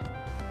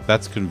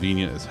 That's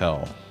convenient as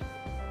hell.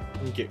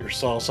 You get your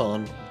sauce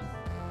on.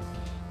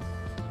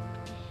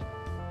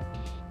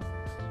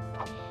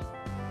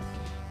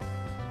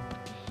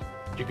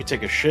 You could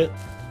take a shit.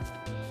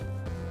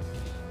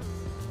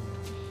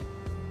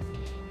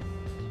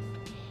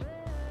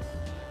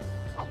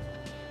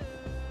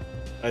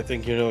 I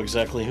think you know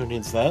exactly who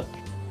needs that.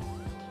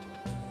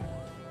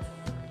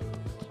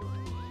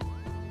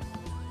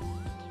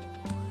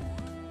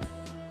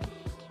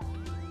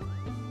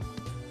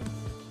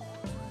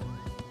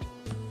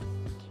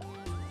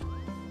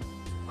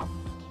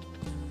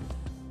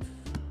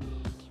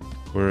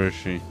 Where is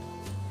she?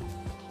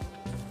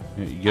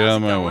 Yeah, you get out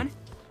of my way.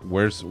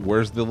 Where's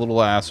the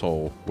little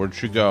asshole? Where'd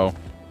she go?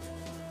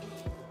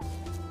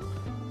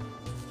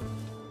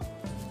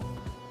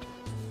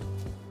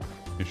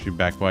 Is she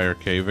back by her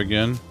cave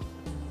again?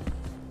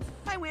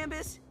 Hi,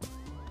 Wambus.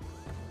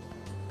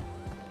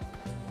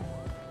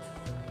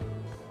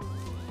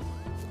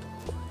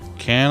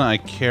 Can I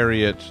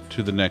carry it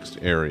to the next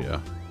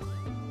area?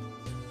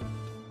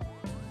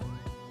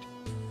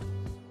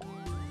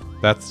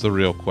 That's the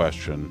real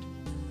question.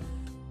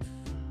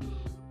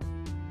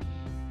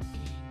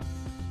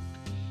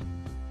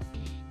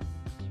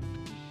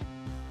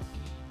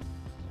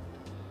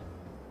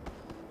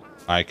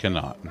 I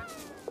cannot.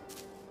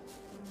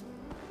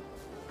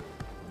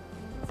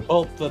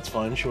 Well, that's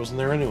fine. She wasn't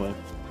there anyway.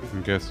 I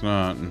guess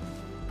not.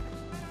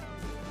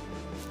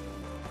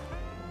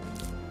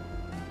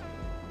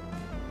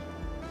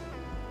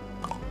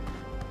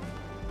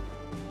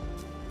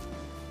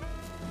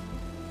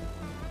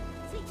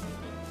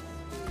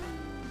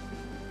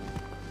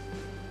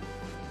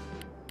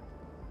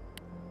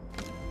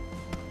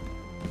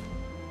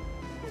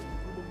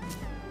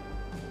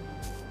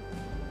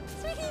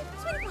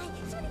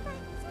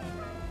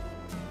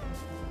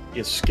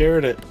 You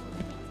scared it.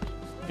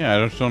 Yeah,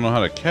 I just don't know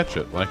how to catch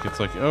it. Like, it's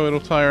like, oh, it'll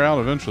tire out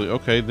eventually.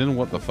 Okay, then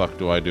what the fuck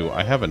do?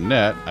 I have a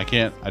net. I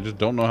just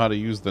don't know how to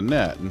use the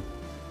net.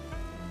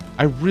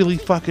 I really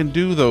fucking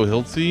do, though,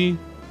 Hiltsy.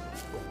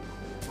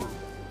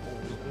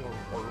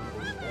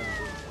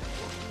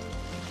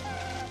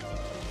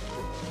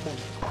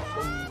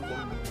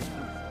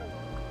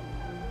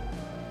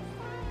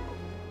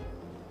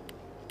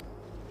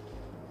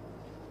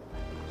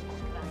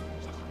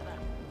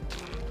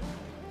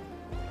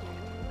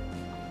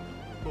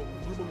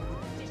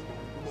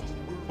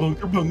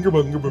 Bunger, bunger,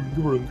 bunger,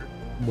 bunger, bunger.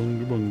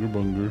 Bunger, bunger,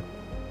 bunger.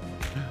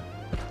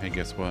 Hey,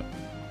 guess what?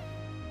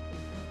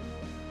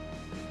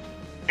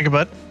 Think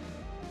about.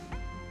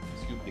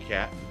 Scoop the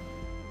cat.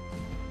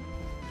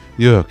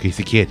 Look, it's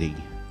a kitty.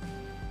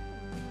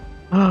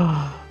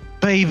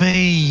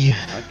 Baby.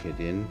 I'm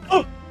kidding.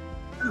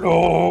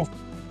 No.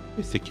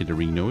 It's a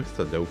kitterino. It's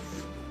a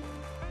loaf.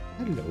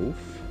 A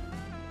loaf.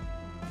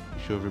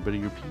 Show everybody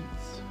your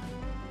Pete's.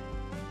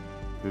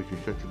 You're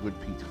such a good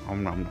Pete.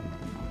 Nom nom nom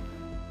nom nom.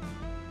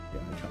 Yeah,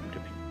 I come to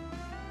Pete.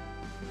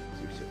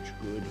 You're such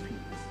good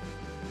Pete.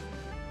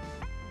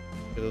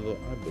 Get a little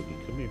eye boogie.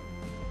 Come here.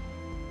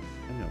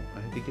 I know. I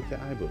had to get the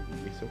eye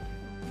boogie. It's okay.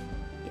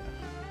 Yeah.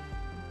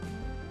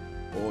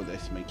 Oh,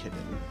 that's my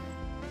kitten.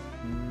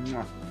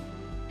 Mwah.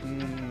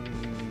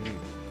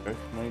 That's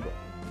my dog.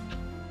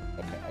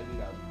 Okay, I did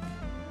that.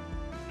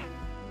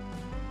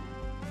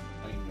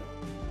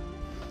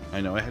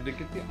 I know. I had to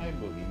get the eye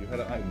boogie. You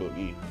had an eye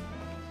boogie.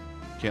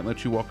 Can't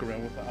let you walk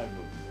around with the eye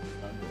boogie.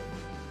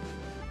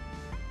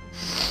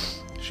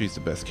 She's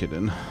the best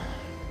kitten.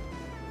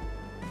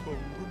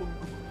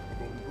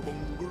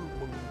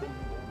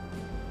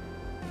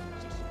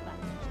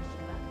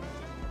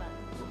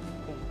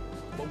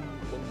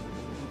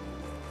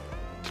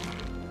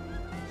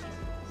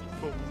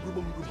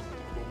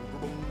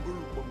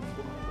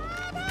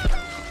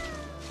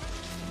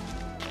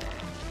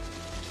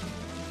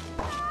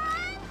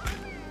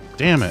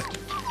 Damn it.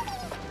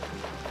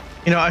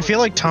 You know, I feel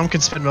like Tom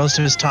could spend most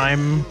of his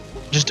time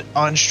just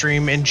on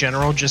stream in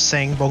general, just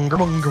saying bunger,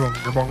 bunger,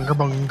 bunger, bunger,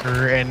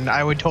 bunger, and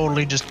I would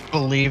totally just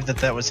believe that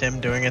that was him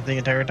doing it the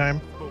entire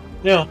time.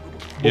 Yeah.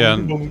 Yeah.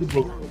 Bunger,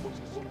 bunger.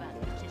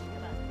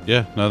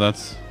 Yeah, no,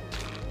 that's...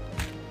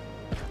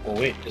 Well,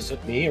 wait, is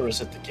it me or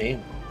is it the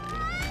game?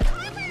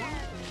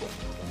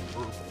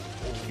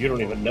 You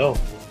don't even know.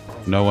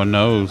 No one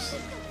knows.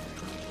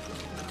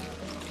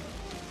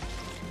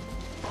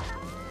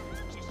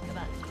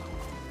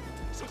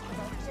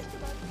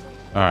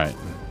 Alright.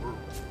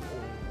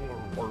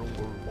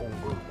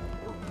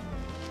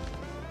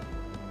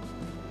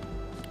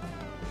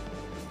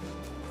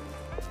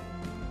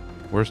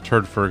 Where's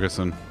Turd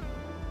Ferguson?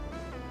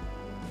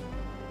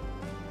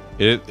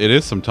 It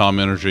is some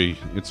Tom energy.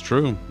 It's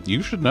true.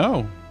 You should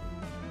know.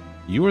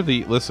 You are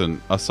the...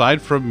 Listen,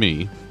 aside from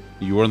me,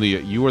 you are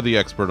the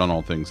expert on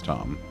all things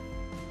Tom.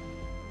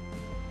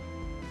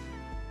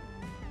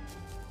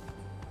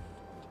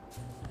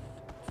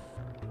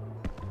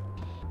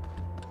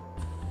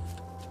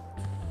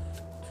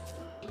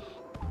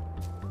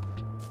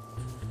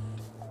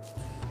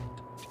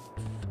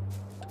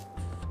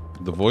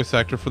 The voice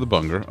actor for the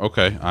Bunger.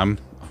 Okay,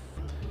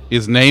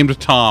 is named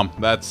Tom.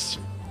 That's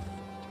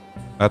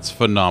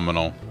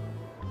phenomenal.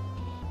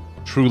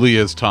 Truly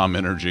is Tom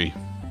energy.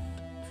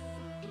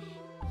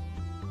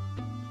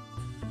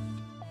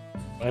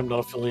 I am not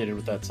affiliated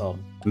with that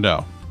Tom.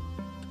 No.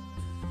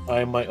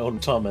 I am my own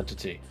Tom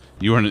entity.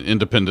 You are an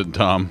independent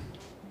Tom.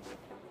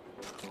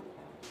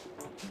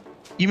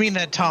 You mean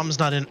that Tom's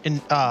not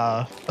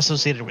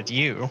associated with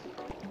you?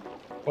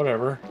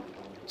 Whatever.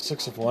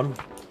 6 of 1.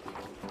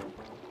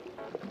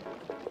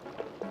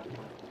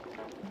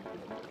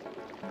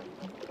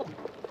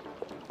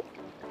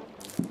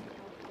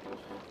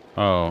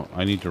 Oh,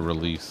 I need to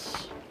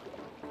release.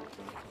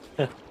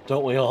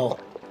 Don't we all?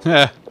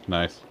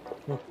 Nice.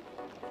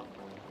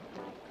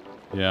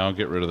 Yeah, I'll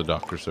get rid of the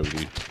Dr.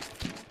 Sodi.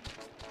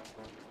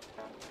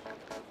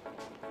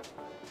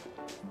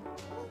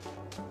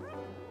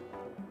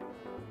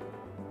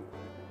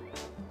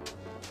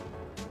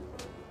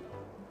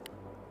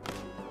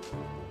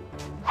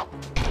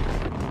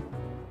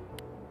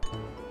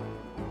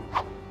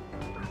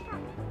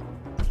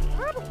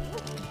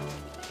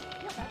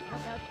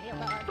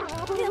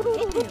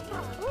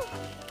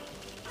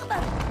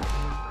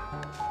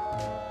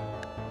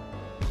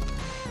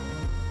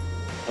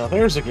 Now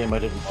there's a game I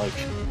didn't like.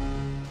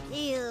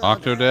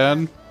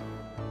 Octodad?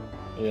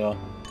 Yeah.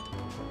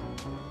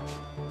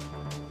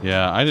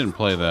 Yeah, I didn't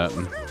play that.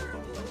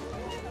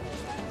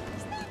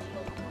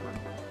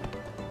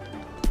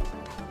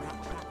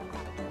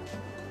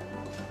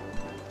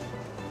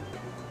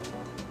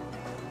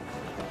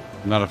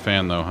 Not a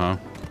fan though, huh?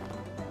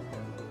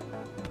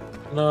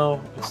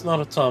 No, it's not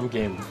a Tom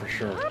game for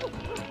sure.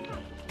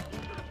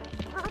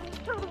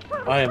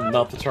 I am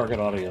not the target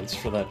audience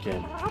for that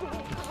game.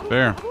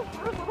 Fair.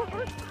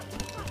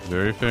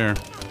 Very fair.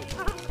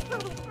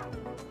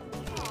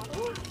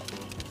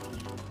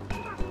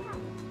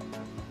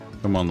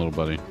 Come on, little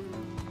buddy.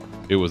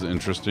 It was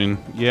interesting.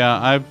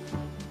 Yeah,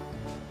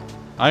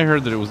 I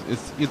heard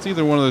that it's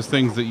either one of those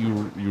things that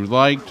you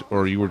liked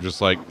or you were just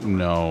like,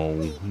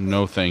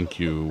 no thank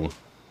you.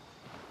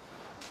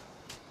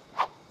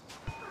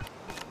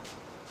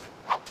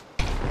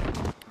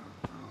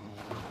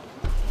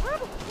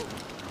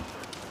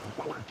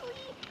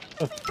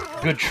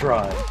 Good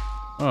try.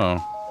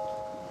 Oh.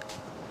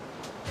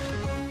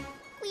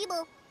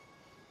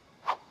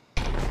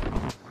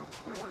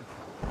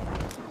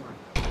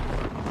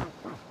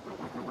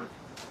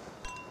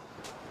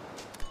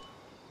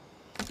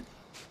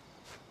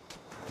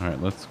 Alright,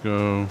 let's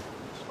go.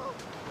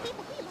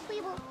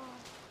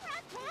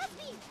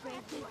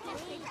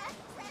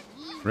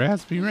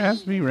 Raspy.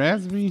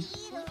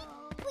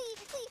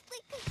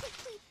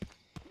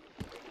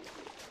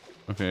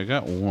 Okay, I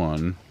got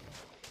one.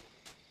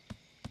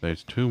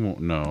 There's 2 more.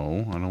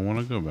 No, I don't want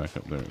to go back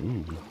up there.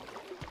 Ooh,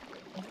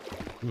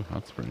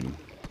 hot spring.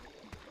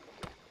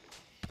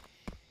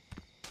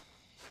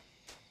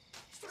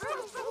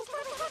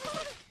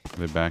 Are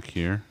they back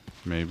here?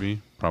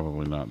 Maybe.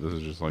 Probably not. This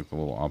is just like the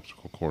little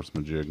obstacle course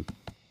majig.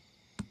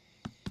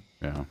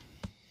 Yeah.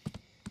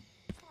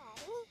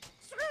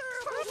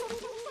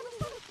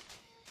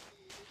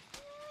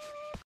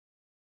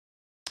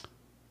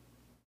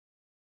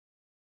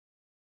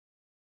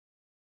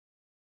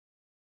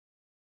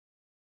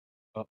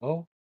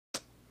 Uh-oh.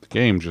 The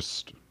game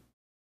just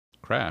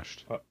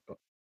crashed.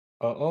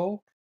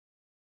 Uh-oh.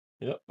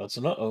 Yep, that's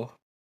an uh-oh.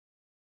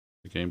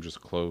 The game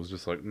just closed.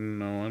 Just like,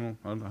 no,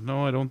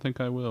 I don't think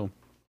I will.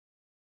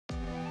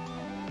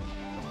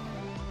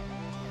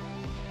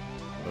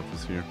 Stuff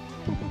is here.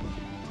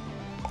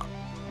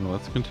 Well,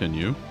 let's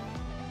continue.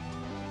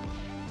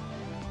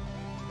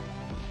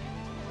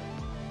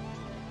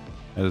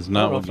 That is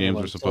not what games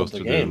are supposed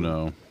to do,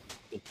 no.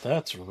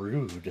 That's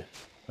rude.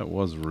 That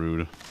was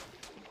rude.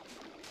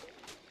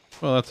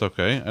 Well, that's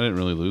okay. I didn't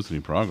really lose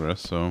any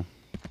progress, so,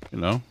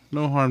 no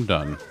harm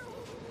done.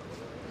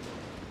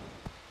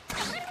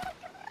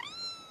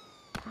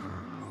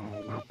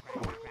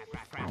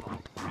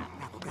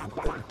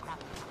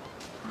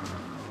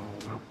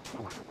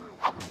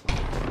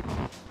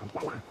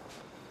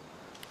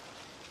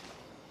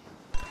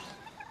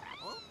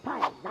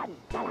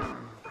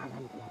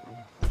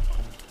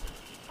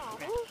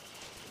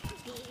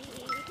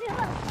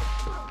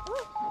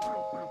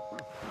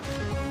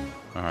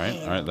 All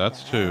right,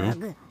 that's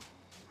 2.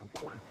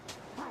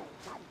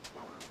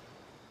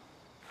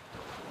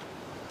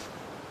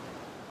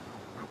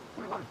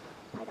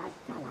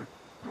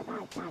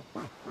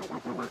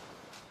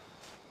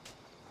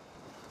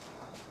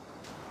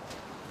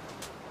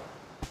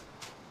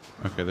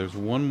 Okay, there's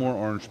one more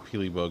orange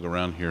peely bug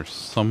around here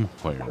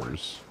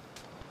somewheres.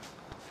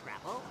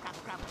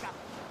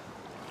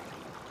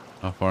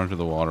 How far into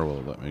the water will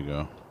it let me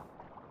go?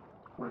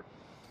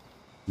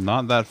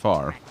 Not that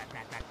far.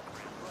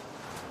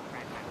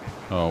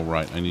 Oh,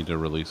 right. I need to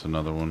release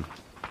another one.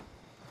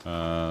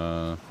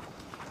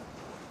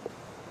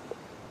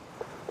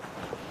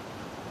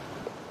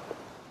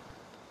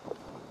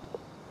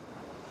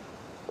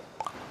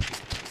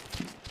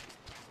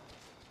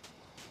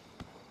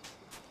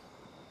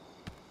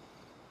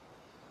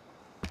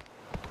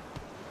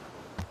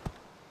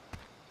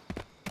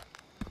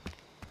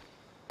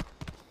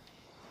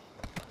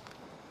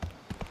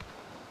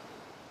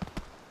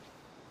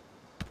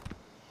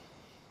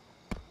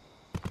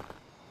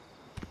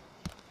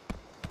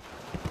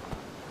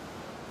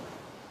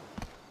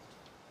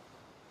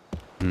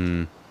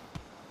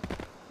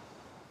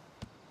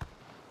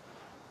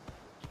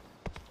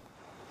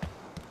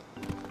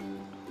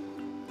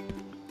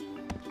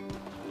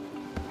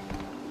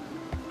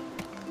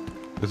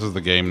 This is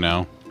the game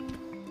now.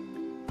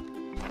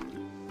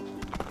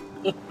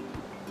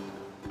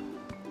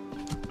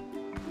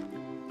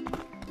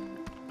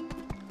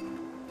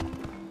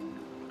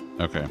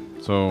 Okay,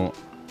 so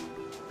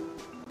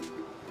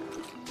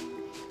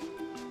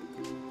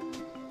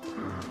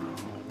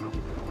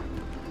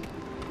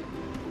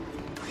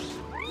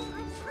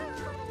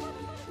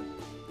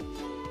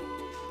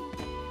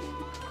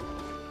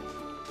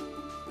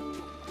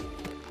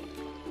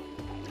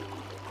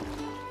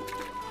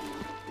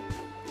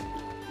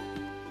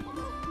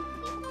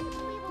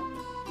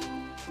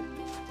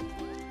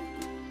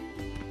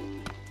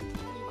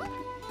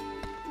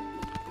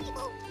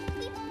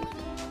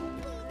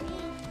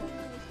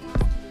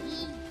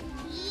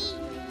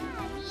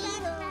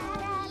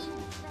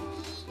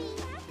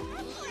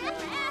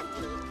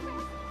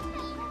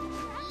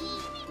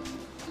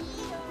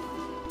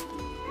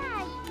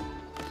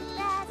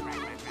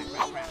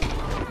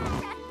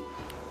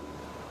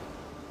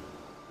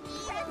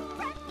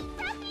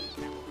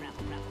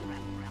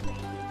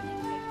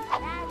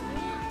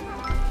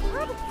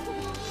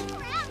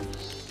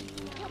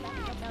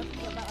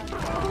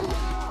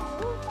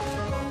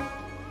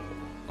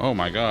oh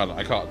my god,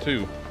 I caught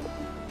 2.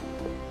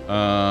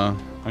 I'll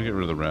get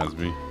rid of the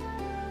raspberry.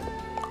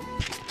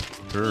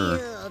 Sure.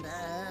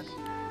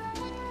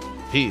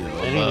 Heal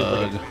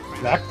bug. Like a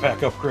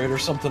backpack upgrade or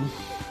something.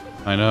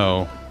 I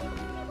know.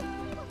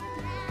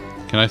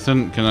 Can I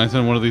send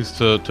one of these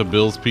to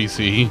Bill's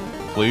PC,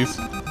 please?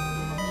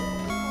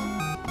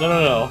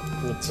 No.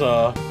 It's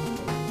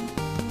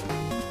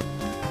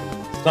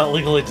not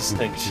legally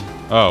distinct.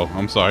 Oh,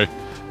 I'm sorry.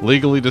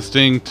 Legally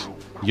distinct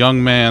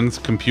young man's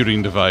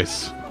computing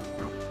device.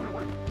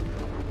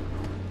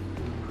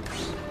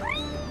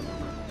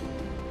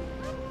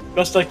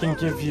 Best I can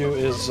give you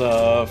is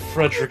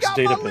Frederick's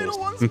database.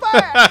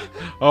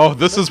 Oh,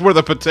 this is where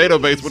the potato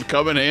base would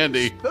come in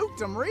handy. Spooked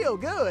them real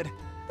good.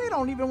 They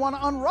don't even want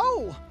to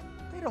unroll.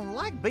 They don't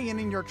like being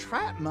in your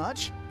trap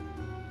much.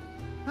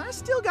 I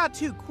still got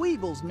 2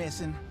 Queebles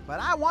missing, but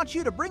I want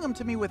you to bring them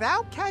to me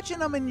without catching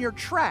them in your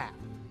trap.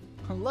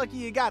 Lucky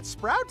you got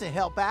Sprout to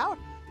help out.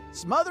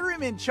 Smother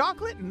him in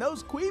chocolate and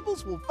those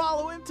Queebles will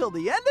follow him till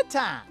the end of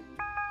time.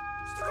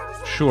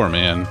 Sure,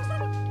 man.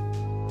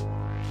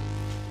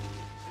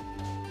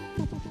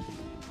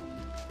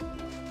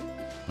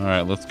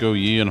 Alright, let's go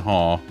yee and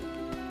haw,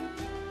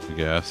 I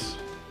guess.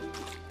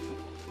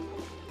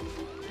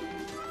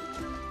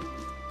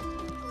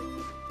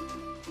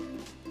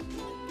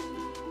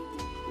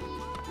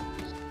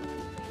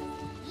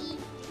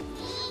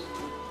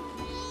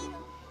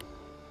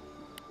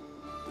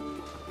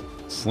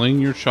 Sling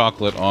your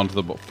chocolate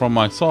onto the from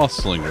my sauce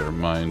slinger,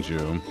 mind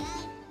you.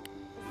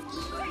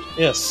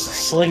 Yes,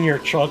 sling your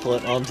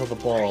chocolate onto the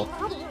ball.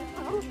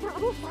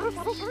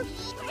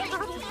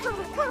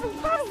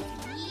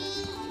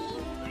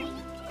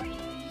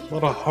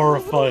 What a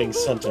horrifying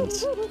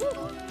sentence.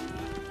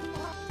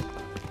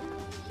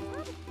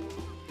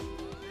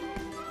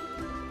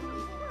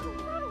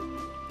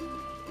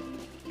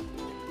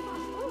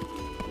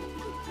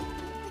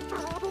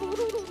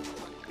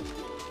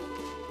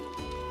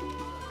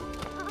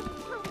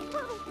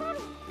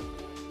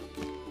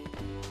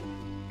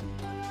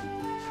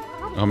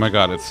 Oh my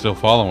god, it's still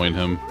following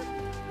him.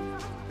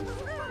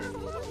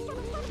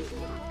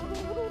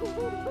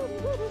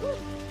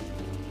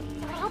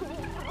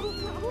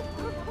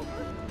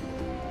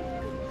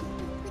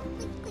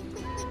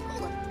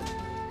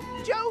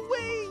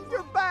 Joey,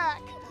 you're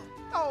back.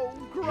 Oh,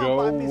 Grump,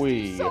 I miss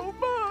you so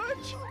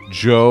much.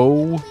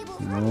 Joe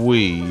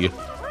We.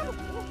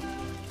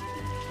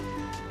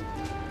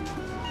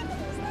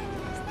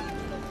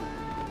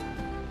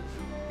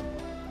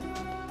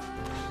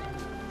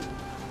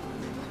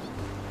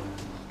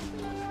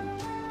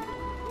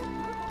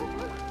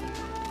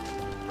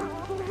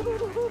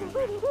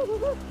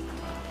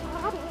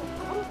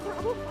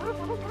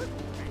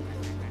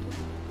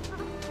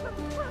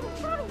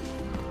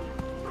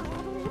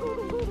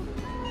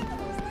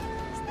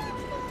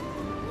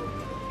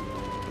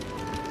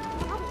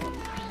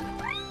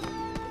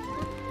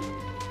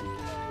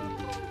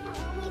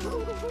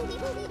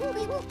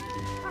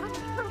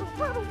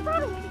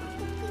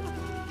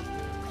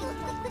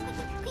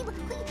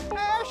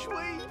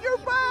 Ashwee, you're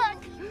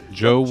back!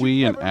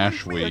 Joey and Never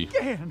leave me Ashwee.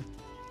 again.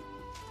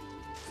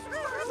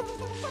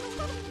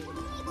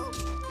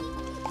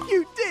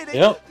 You did it!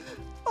 Yep.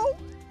 Oh,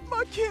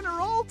 my kin are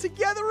all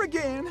together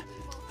again.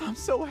 I'm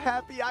so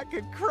happy I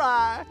could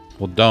cry.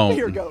 Well, don't.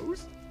 Here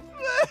goes.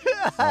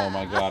 Oh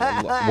my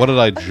god. What did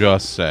I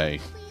just say?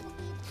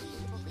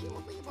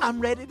 I'm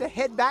ready to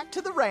head back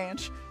to the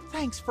ranch.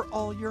 Thanks for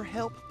all your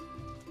help.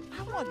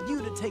 I want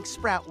you to take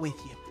Sprout with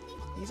you.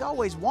 He's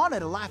always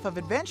wanted a life of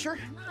adventure.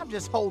 I'm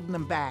just holding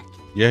him back.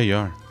 Yeah, you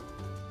are.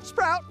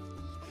 Sprout,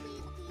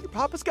 your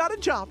papa's got a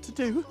job to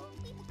do.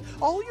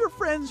 All your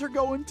friends are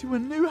going to a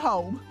new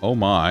home. Oh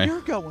my.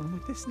 You're going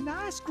with this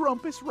nice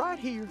Grumpus right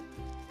here.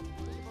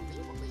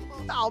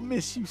 I'll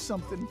miss you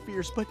something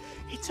fierce, but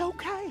it's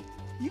okay.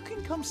 You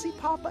can come see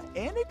Papa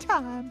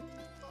anytime.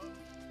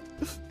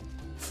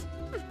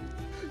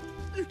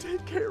 You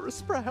take care of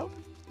Sprout,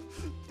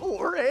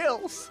 or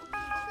else.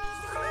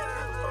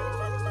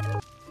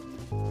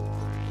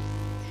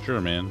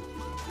 Sure, man.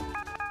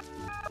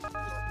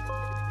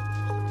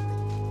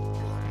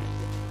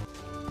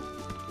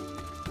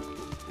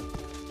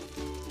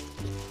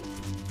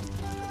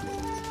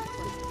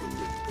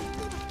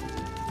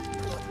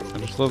 I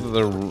just love that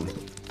they're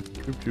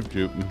choop choop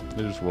choop.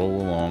 They just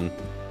roll along.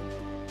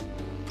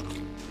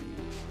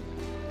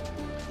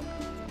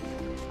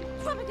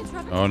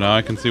 Oh, now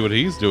I can see what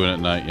he's doing at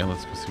night. Yeah,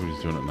 let's go see what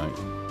he's doing at night.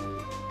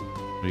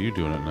 What are you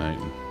doing at night?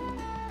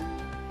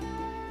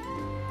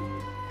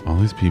 All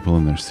these people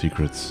and their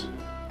secrets.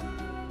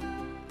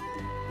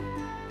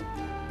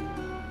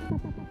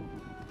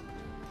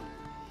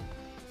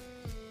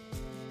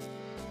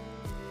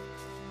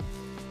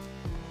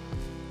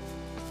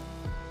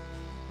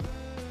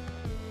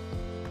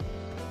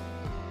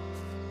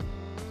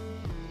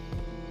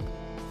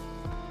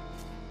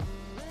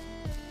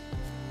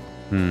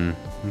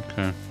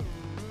 Okay.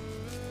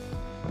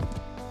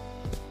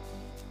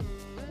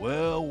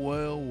 Well,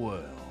 well,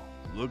 well.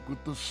 Look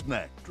what the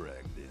snack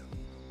dragged in.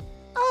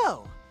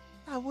 Oh,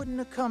 I wouldn't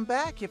have come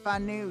back if I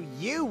knew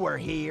you were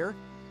here.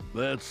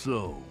 That's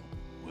so.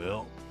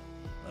 Well,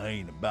 I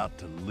ain't about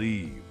to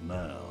leave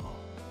now.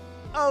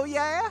 Oh,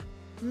 yeah?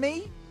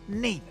 Me?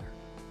 Neither.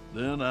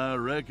 Then I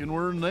reckon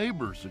we're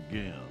neighbors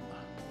again.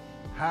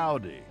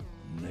 Howdy,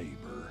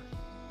 neighbor.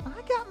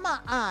 I got my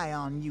eye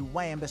on you,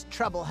 Wambus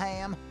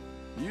Troubleham.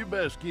 You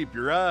best keep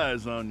your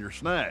eyes on your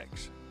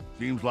snacks.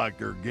 Seems like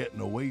they're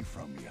getting away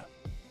from you.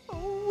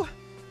 Oh,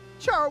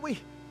 Charlie,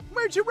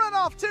 where'd you run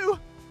off to?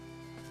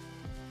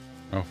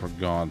 Oh, for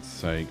God's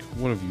sake.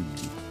 What have you...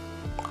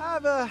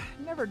 I've,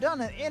 never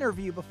done an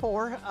interview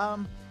before.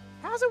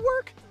 How's it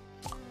work?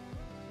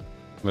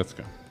 Let's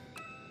go.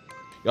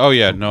 Oh,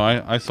 yeah. No,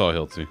 I saw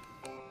Hiltsy.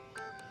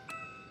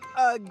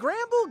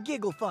 Gramble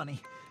Giggle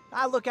Funny.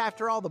 I look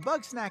after all the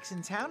bug snacks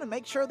in town and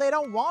make sure they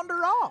don't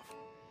wander off.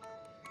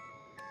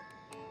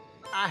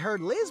 I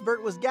heard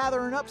Lizbert was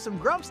gathering up some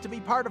grumps to be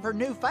part of her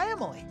new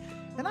family,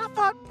 and I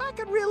thought I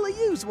could really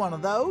use one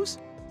of those.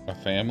 A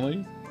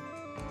family?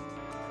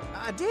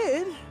 I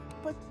did,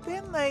 but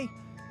then they...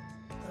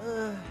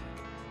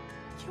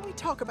 can we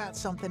talk about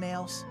something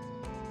else?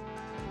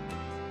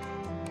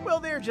 Well,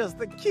 they're just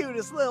the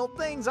cutest little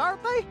things,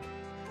 aren't they?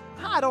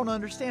 I don't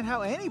understand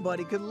how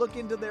anybody could look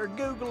into their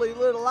googly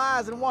little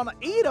eyes and want to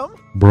eat them.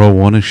 Bro,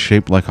 one is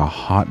shaped like a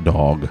hot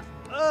dog.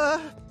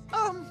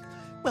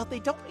 Well,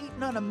 they don't eat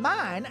none of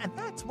mine, and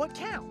that's what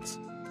counts.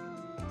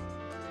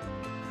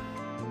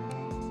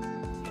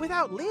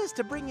 Without Liz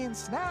to bring in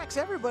snacks,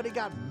 everybody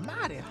got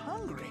mighty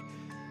hungry.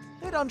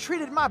 They done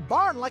treated my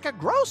barn like a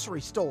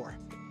grocery store.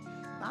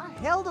 I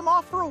held them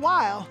off for a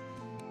while,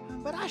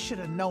 but I should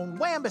have known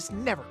Wambus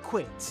never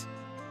quits.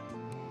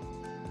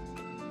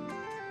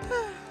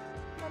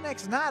 The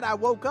next night, I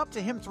woke up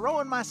to him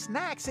throwing my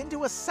snacks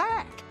into a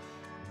sack.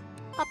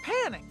 I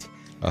panicked.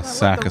 A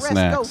sack of let the rest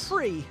snacks. go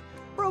free.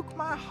 Broke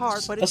my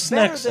heart, but A it's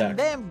snack better sack. than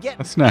them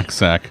getting A snack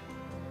sack.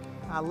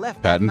 I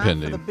left Patent that night for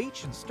pending. the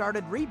beach and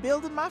started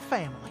rebuilding my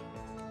family.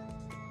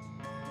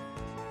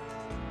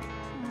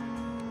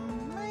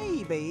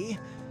 Maybe.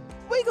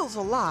 Wiggles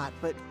a lot,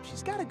 but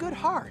she's got a good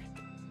heart.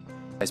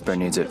 Ice Bear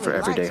needs it for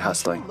everyday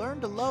hustling. Learn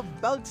to love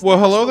bugs. Well,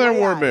 hello there,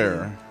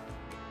 Warbear.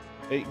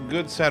 A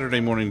good Saturday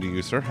morning to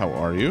you, sir. How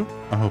are you?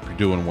 I hope you're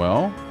doing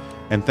well.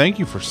 And thank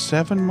you for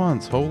 7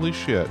 months. Holy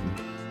shit.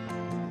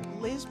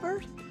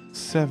 Lizbert?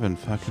 7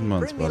 fucking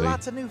months, Bring me buddy.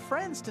 lots of new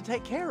friends to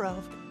take care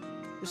of.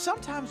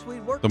 Sometimes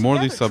we'd work The more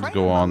together these subs training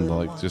go my on, little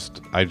like, one.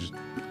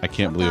 I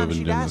can't believe I've been Sometimes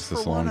she'd doing ask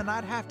this for one long. and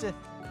I'd have to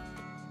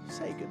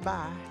say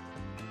goodbye.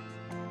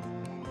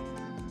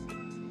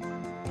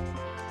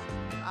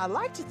 I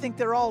like to think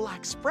they're all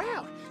like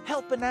Sprout,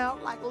 helping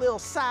out like little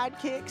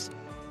sidekicks.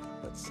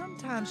 But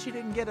sometimes she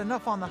didn't get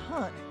enough on the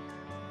hunt.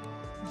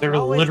 They're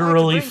always like to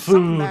literally bring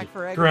something food, back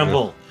for Egg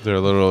Grimble. They're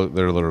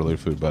literally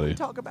food, buddy.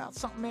 Talk about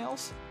something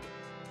else.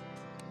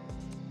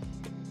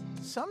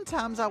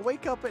 Sometimes I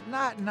wake up at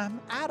night and I'm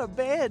out of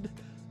bed,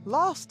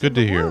 lost Good in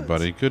to the hear, woods.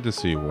 buddy. Good to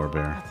see you, I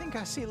Warbear. think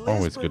I see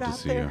Always Lisbeth good to out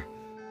see there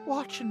you.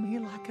 watching me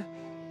like a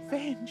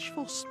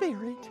vengeful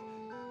spirit.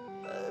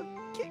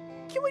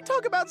 Can we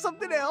talk about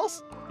something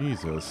else?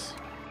 Jesus.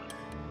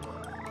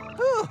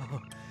 Whew.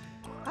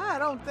 I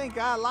don't think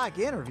I like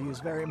interviews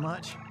very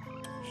much.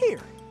 Here,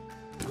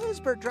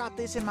 Lisbeth dropped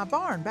this in my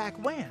barn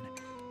back when.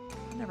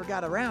 I never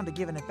got around to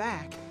giving it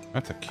back.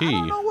 That's a I key.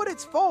 don't know what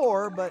it's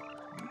for, but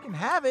you can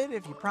have it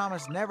if you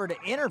promise never to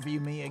interview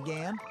me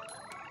again.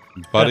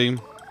 Buddy.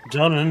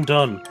 Done and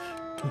done.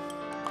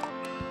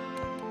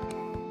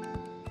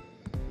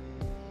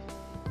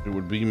 It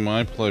would be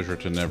my pleasure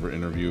to never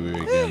interview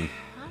you again.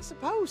 I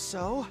suppose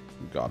so.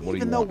 God, what do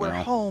Even you though want we're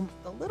now? home,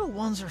 the little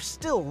ones are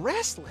still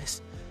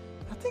restless.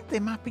 I think they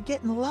might be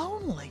getting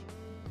lonely.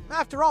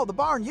 After all, the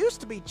barn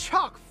used to be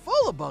chock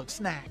full of bug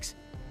snacks.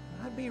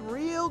 I'd be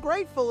real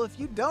grateful if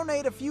you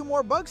donate a few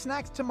more bug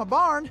snacks to my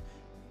barn.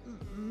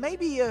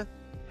 Maybe a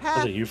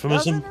half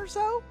euphemism? dozen or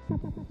so?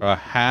 A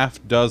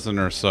half dozen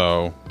or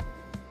so.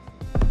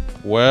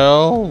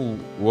 Well,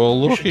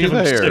 You should looky give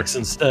him there. 6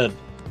 instead.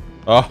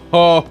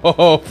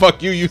 Oh,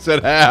 fuck you, you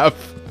said half.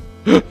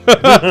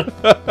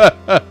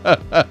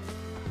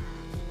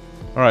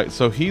 Alright,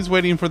 so he's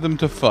waiting for them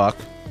to fuck.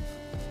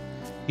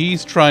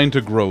 He's trying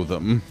to grow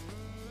them.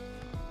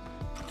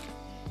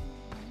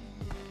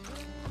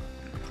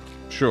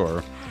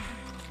 Sure.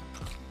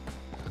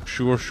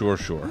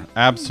 Sure.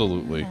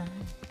 Absolutely.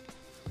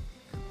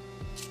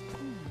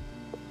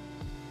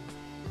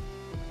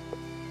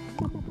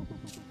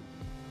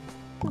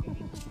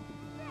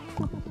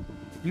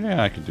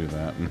 Yeah, I could do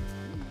that.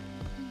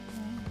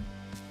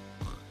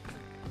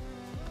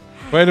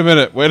 Wait a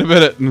minute.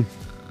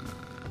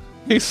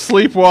 He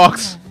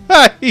sleepwalks.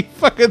 He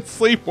fucking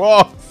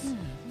sleepwalks.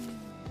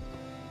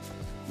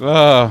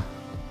 Oh,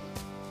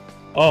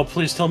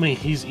 please tell me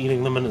he's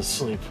eating them in his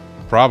sleep.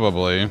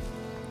 Probably.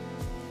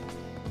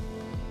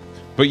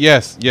 But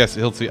yes,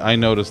 Hiltsy, I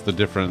noticed the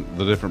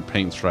different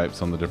paint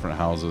stripes on the different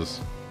houses.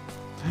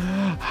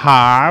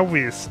 Hi,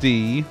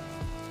 Wisty.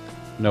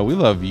 No, we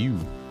love you.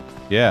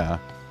 Yeah.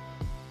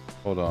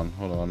 Hold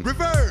on.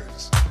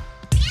 Reverse!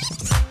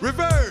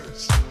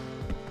 Reverse!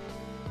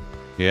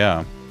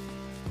 Yeah.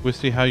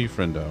 Wisty, how you,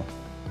 friendo?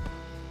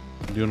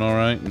 Doing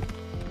alright?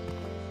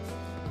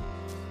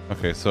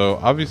 Okay, so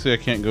obviously I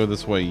can't go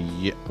this way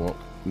yet. Well,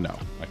 no,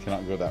 I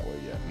cannot go that way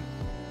yet.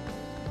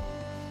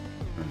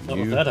 Not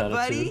with that attitude.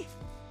 Buddy,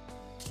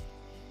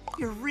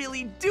 you're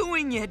really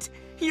doing it.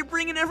 You're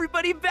bringing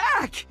everybody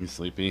back. You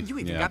sleepy? You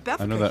even Yeah,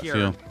 got I know Bethka that here.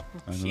 feel.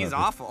 I know She's that feel.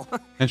 awful.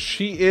 And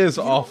she is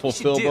You know what awful, we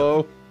should do?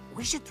 Philbo.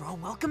 We should throw a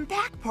welcome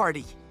back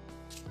party.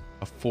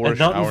 A And 4-hour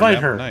not invite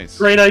nap. her. Nice.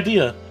 Great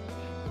idea.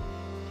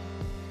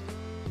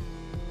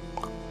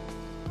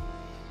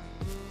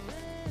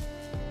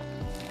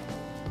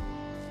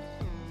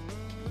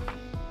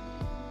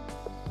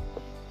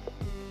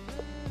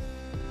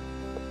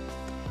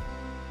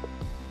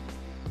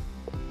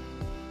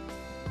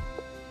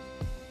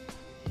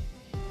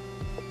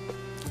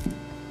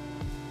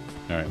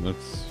 All right,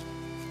 let's.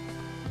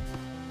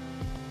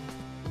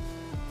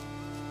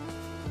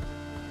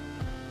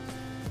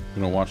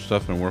 Gonna watch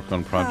stuff and work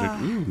on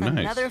project. Ooh, nice.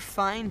 Another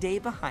fine day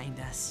behind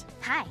us.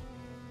 Hi.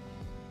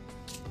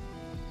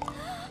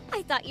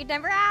 I thought you'd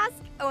never ask.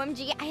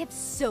 OMG, I have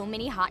so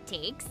many hot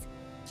takes.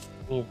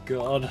 Oh,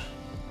 God.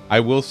 I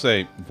will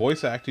say,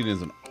 voice acting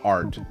is an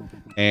art,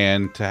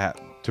 and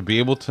to be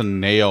able to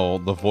nail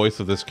the voice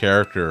of this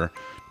character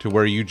to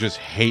where you just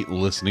hate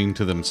listening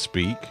to them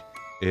speak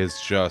is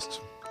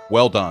just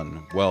well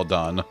done. Well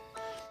done.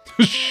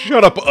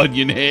 Shut up,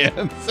 onion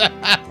hands.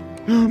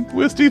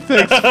 Wisty,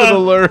 thanks for the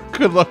lurk.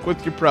 Good luck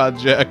with your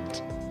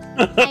project.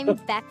 I'm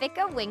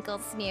Beffica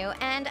Winklesnoo,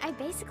 and I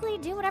basically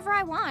do whatever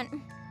I want.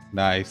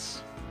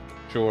 Nice.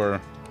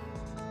 Sure.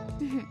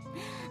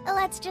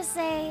 Let's just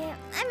say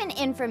I'm an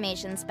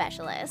information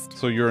specialist.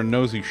 So you're a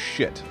nosy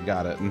shit.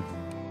 Got it.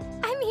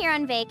 I'm here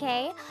on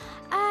vacay.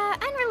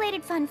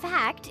 Unrelated fun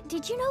fact,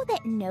 did you know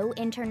that no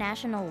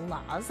international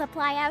laws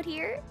apply out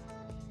here?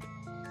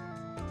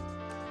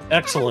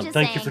 Excellent. Just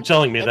Thank you saying, for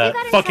telling me if that. you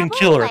got in Fucking trouble,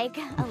 killer. Like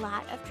a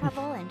lot of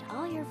trouble and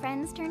all your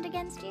friends turned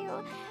against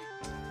you,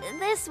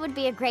 this would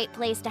be a great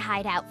place to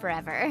hide out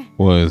forever.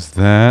 Was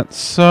that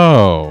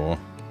so?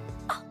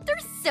 Oh, they're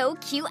so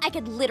cute, I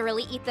could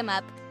literally eat them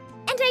up.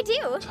 And I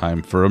do.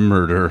 Time for a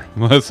murder.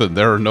 Listen,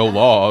 there are no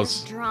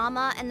laws. There's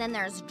drama, and then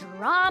there's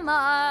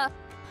drama.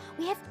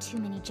 We have too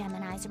many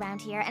Geminis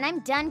around here, and I'm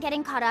done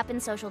getting caught up in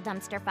social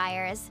dumpster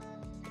fires.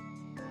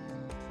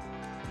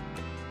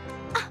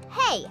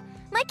 Hey,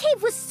 my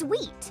cave was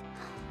sweet.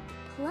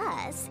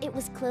 Plus, it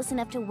was close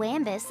enough to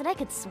Wambus that I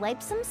could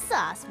swipe some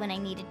sauce when I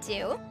needed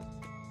to.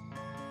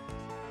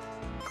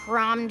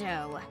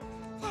 Cromdo.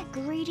 That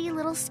greedy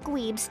little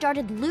squeeb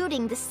started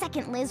looting the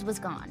second Liz was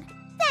gone.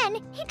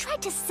 Then, he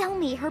tried to sell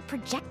me her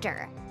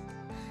projector.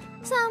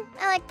 So,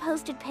 I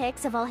posted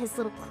pics of all his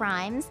little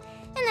crimes,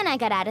 and then I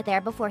got out of there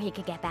before he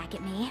could get back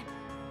at me.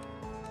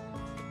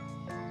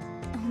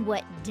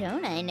 What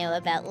don't I know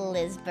about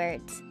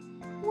Lizbert?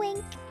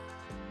 Wink.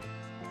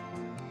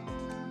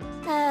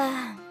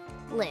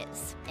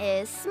 Liz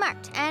is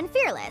smart and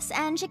fearless,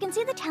 and she can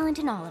see the talent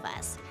in all of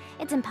us.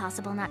 It's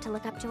impossible not to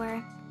look up to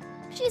her.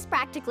 She's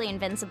practically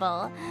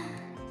invincible.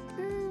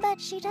 But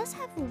she does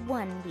have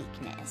one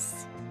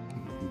weakness.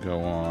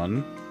 Go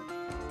on.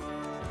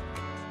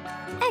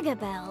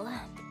 Eggabell.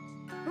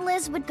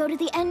 Liz would go to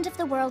the end of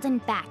the world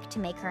and back to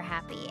make her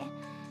happy.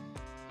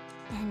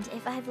 And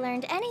if I've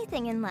learned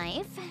anything in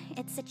life,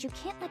 it's that you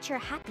can't let your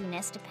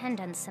happiness depend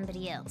on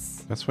somebody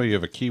else. That's why you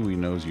have a kiwi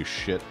nose, you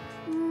shit.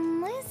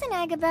 Liz and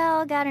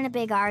Eggabell got in a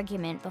big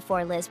argument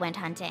before Liz went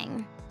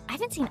hunting. I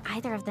haven't seen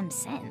either of them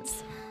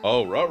since.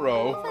 Oh,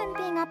 ruh-roh. If I'm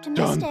being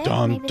optimistic,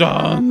 Dun, maybe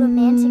dun. they'll have a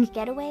romantic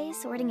getaway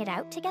sorting it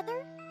out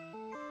together?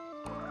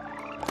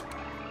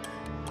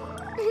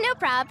 No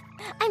prob.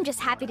 I'm just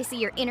happy to see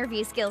your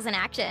interview skills in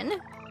action.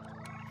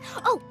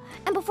 Oh,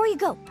 and before you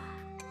go,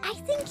 I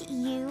think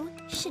you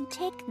should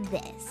take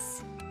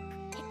this.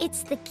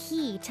 It's the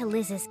key to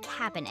Liz's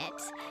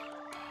cabinet.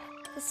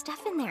 The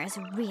stuff in there is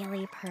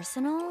really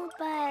personal,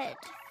 but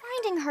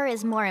finding her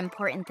is more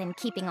important than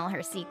keeping all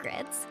her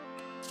secrets.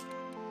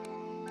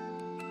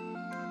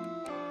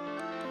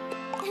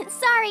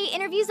 Sorry,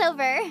 interview's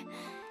over.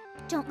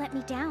 Don't let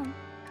me down,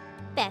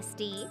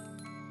 bestie.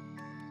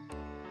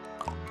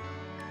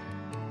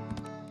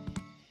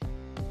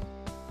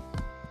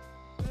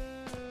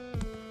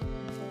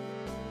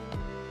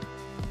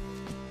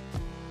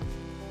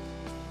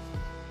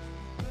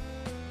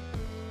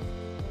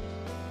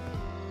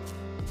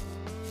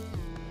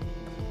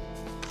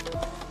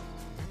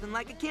 Nothing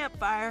like a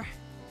campfire.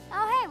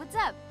 Oh, hey, what's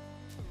up?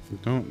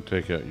 Don't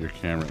take out your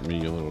camera at me,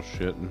 you little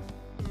shit.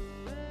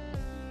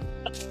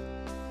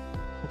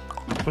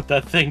 Put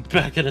that thing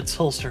back in its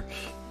holster.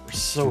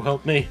 So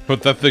help me.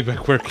 Put that thing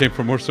back where it came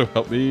from, or so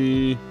help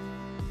me.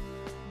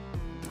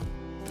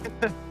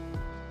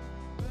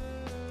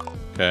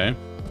 Okay.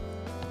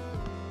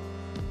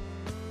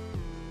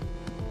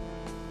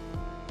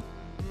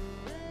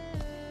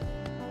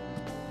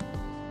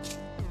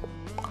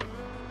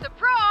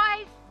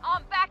 Surprise!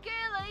 I'm back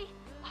early.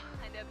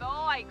 And have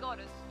I got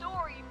a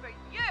story for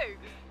you?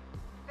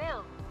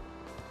 Bill.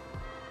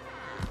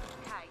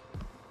 Okay.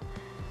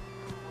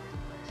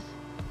 Worthless.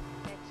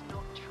 That's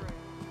not true.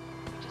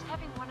 You're just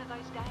having one of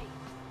those days.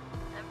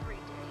 Every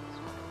day is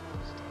one of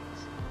those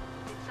days.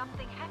 Did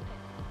something happen?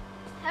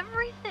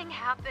 Everything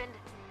happened.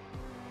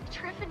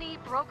 Triffany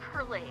broke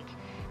her leg.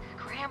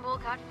 Gramble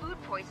got food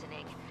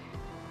poisoning.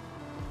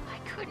 I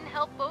couldn't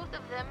help both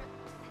of them.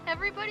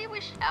 Everybody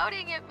was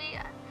shouting at me.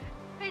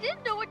 I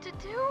didn't know what to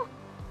do.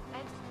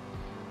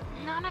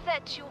 And none of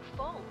that's your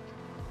fault.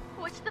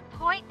 What's the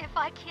point if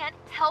I can't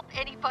help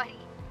anybody?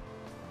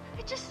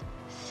 I just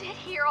sit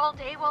here all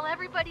day while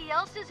everybody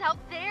else is out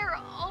there,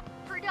 all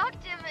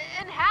productive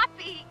and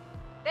happy.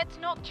 That's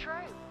not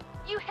true.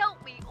 You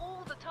help me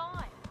all the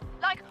time.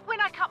 Like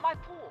when I cut my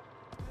paw.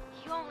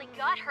 You only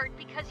got hurt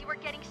because you were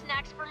getting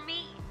snacks for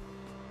me.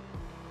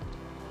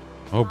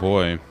 Oh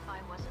boy. I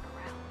wasn't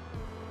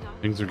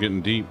around. Things are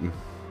getting deep.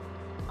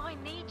 I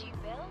need you,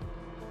 Bill.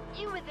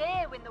 You were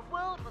there when the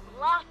world was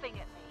laughing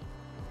at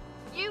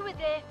me. You were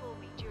there for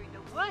me during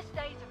the worst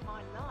days of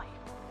my life.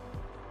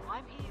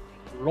 I'm here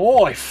for you.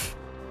 Life!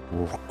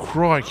 Oh,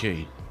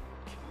 crikey.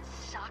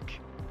 Suck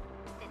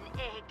an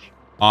egg.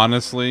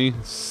 Honestly,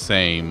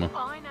 same.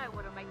 I know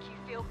what'll make you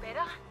feel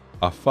better.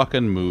 A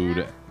fucking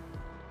mood.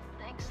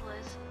 Thanks,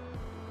 Liz.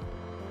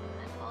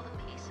 I fall to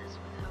pieces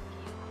without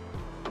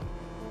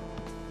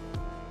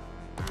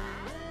you.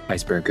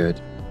 Iceberg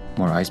good.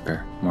 More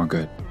iceberg, more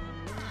good.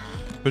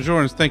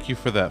 Bajorans, thank you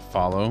for that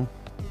follow.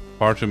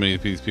 Far too many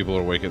of these people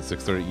are awake at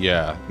 6:30.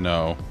 Yeah,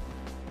 no.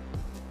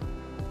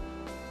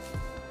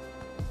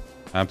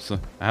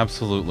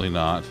 Absolutely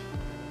not.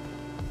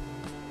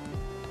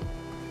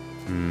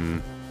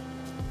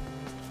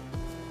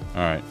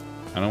 Alright.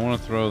 I don't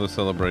want to throw the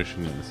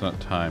celebration yet. It's not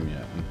time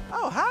yet.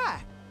 Oh, hi.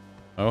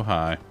 Oh,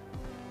 hi.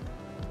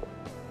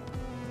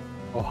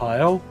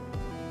 Ohio?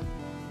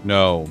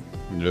 No.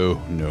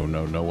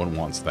 No one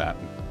wants that.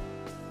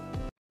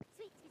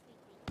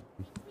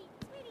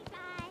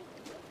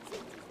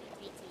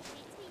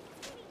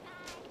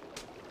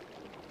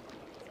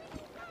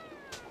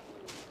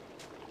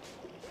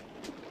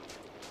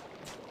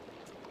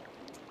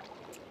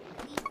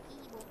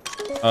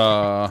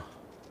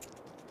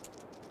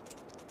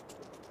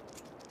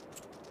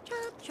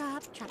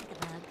 Chop, chop the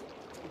bug.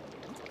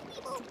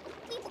 Weeble,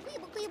 weeble,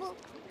 weeble, weeble.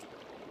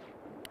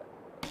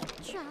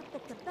 Chop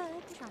at the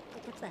bug, chop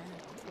at the bug.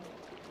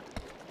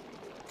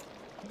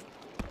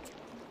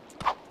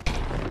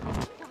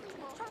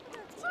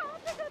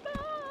 Chop at the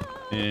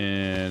bug.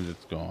 And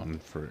it's gone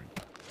for...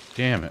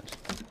 Damn it.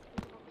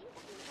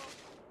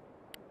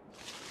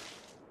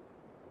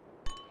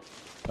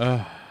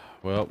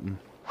 Well...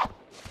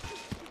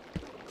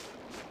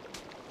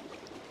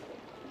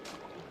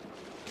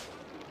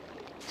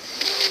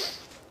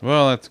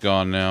 Well, that's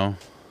gone now.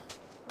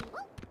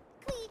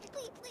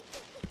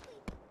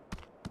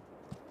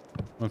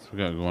 What's we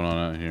got going on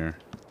out here?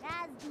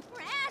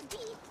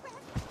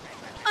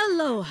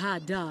 Aloha,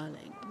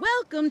 darling.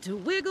 Welcome to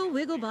Wiggle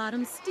Wiggle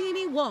Bottom's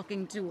steamy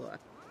walking tour.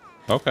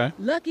 Okay.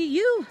 Lucky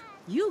you.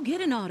 You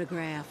get an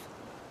autograph.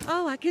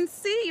 Oh, I can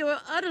see you're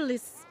utterly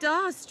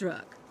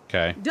starstruck.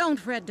 Okay. Don't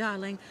fret,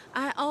 darling.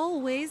 I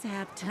always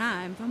have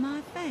time for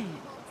my fans.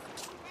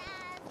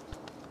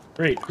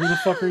 Great. Who the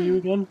fuck are you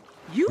again?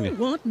 You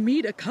want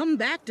me to come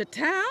back to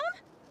town?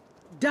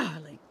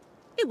 Darling,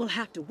 it will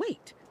have to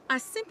wait. I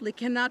simply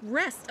cannot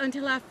rest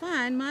until I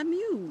find my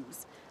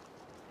muse.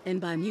 And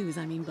by muse,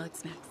 I mean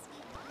Bugsnax.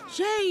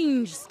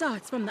 Change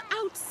starts from the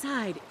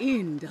outside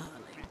in, darling.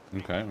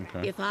 Okay,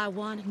 okay. If I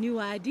want new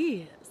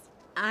ideas,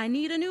 I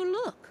need a new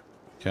look.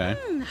 Okay.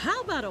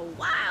 How about a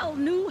wild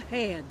new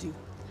hairdo?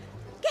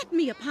 Get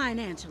me a pine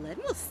antler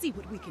and we'll see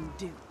what we can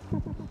do.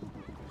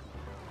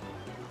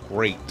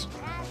 Great.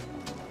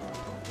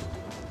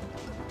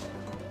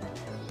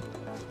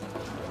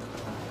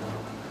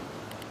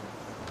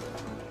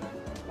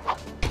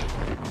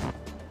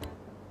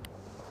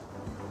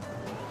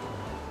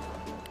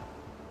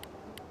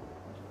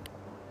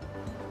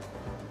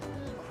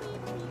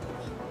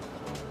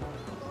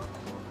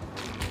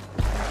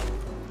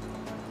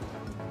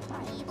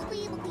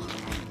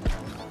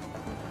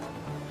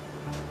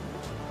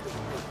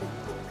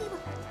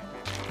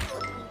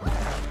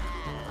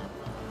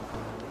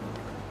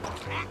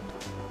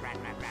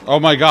 Oh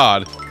my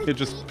god, it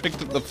just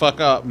picked it the fuck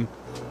up.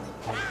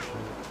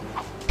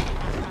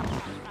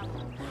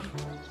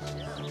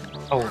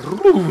 Oh,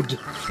 rude!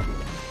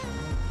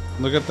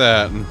 Look at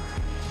that.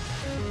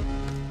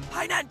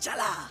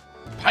 Pinantula!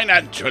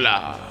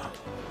 Pinantula!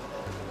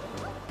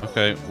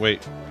 Okay,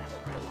 wait.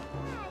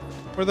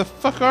 Where the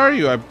fuck are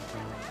you? I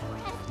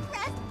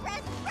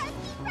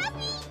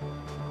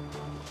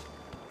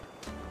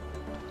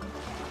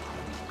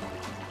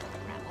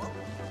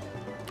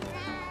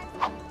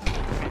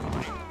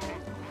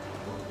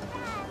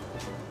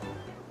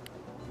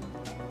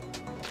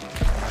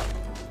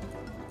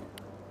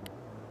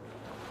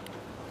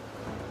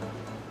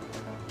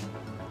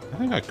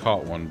think I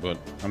caught one, but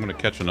I'm gonna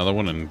catch another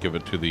one and give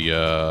it to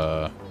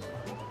the,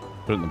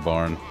 put it in the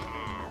barn.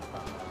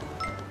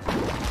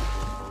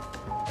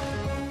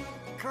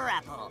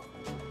 Crapple.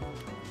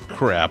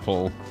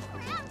 Crapple.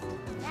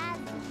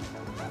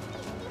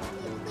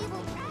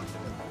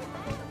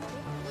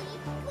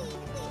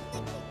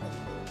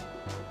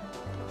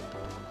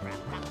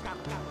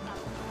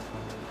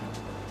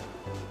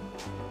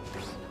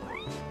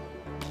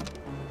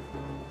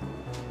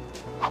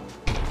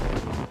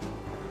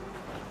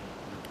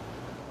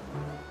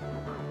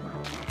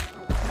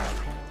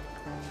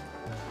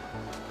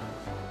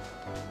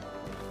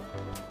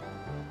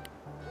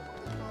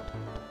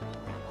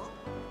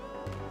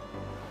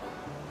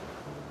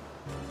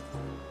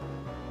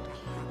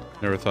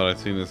 Never thought I'd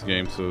seen this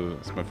game, so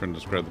as my friend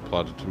described the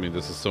plot to me,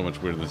 this is so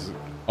much weirder. This is,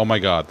 oh my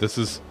god, this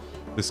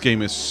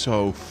game is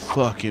so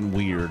fucking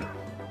weird.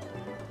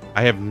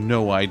 I have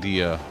no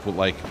idea what,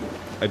 like,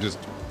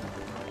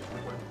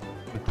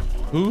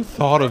 who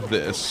thought of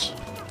this?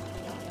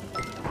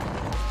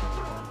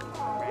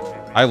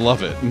 I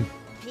love it.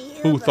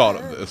 Who thought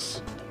of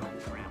this?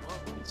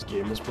 This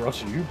game is brought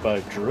to you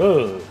by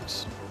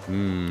drugs.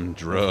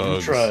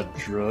 Drugs. You tried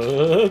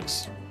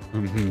drugs?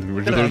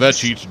 Where'd you learn that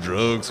cheats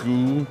drug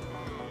school?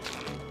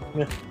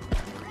 Yeah.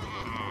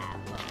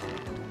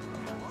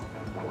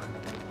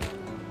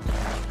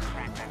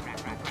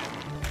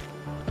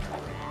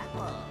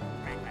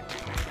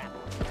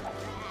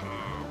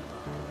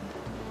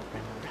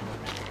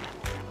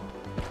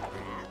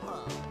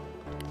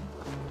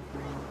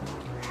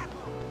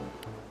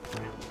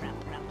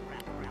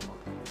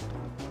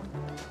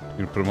 You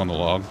gonna put him on the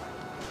log?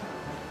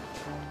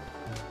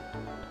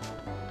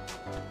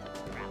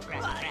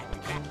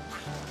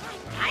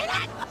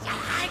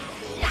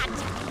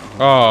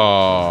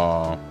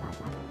 Oh.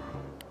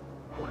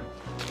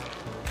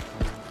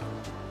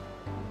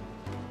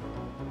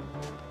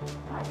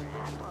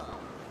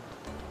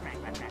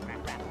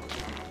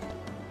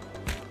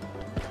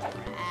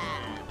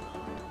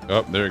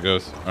 Oh, there it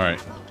goes. All right.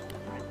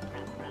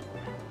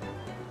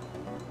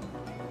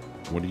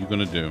 What are you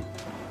gonna do?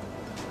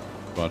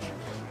 Watch.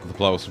 The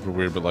plot was super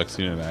weird, but like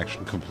seeing it in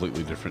action,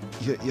 completely different.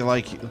 You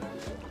like,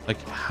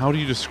 how do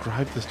you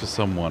describe this to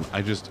someone?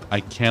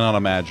 I cannot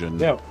imagine.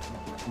 Yeah.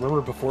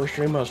 Remember before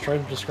stream I was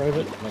trying to describe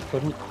it and I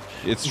couldn't?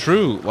 It's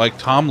true. Like,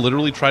 Tom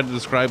literally tried to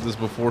describe this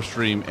before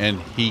stream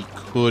and he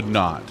could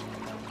not.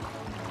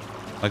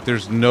 Like,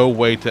 there's no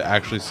way to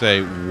actually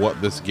say what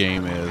this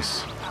game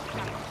is.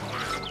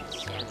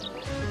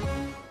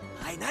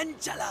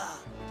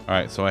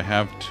 Alright, so I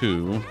have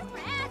 2.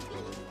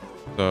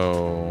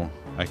 So,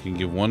 I can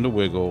give one to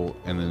Wiggle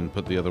and then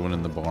put the other one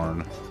in the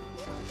barn.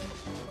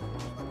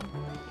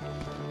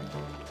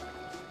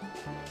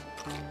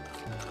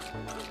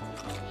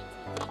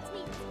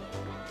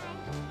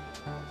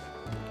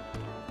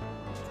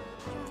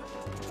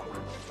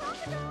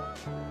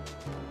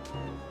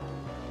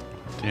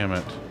 Damn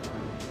it.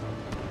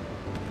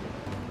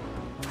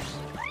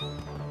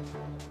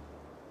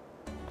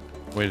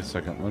 Wait a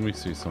second, let me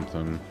see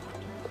something.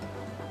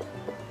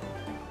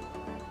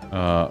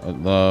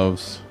 It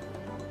loves...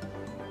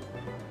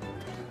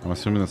 I'm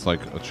assuming that's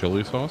like a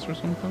chili sauce or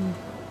something?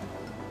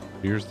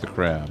 Here's the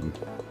crab.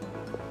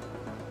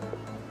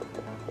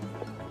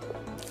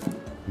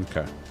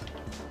 Okay.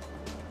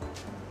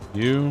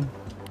 You,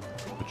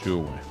 put you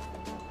away.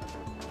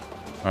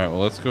 Alright, well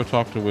let's go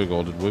talk to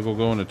Wiggle. Did Wiggle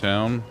go into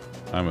town?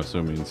 I'm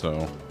assuming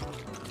so.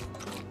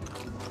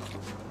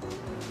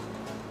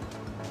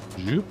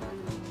 Zoop.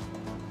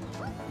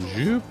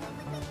 Zoop.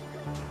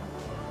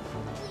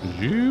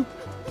 Zoop.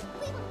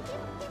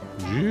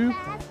 Zoop.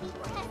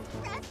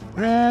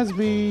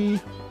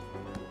 Raspy.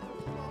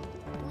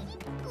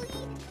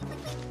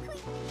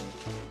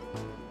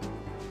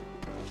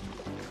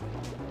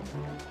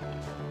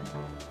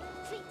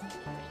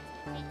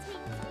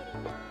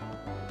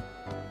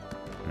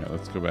 Alright,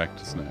 let's go back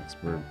to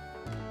Snacksburg.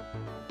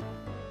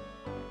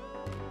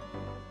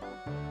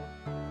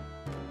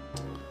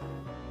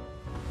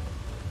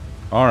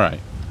 Alright.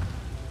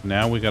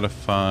 Now we gotta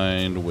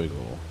find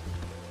Wiggle.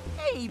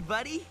 Hey,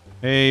 buddy.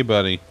 Hey,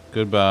 buddy.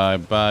 Goodbye.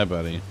 Bye,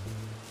 buddy.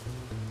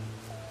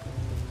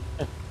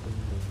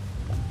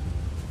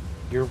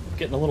 You're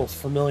getting a little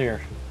familiar.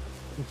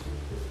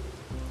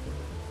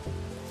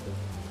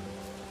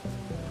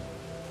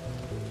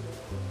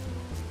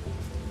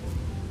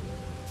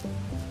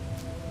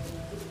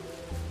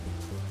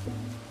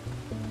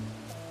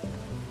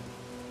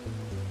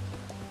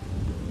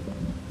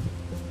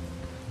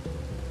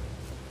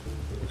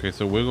 Okay,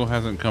 so Wiggle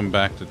hasn't come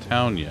back to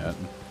town yet.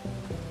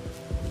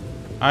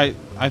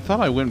 I thought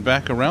I went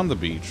back around the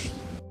beach.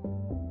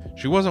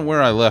 She wasn't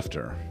where I left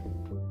her.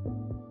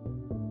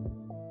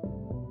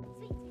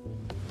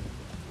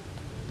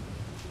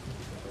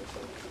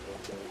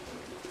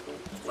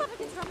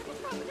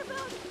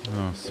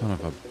 Oh, son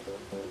of a...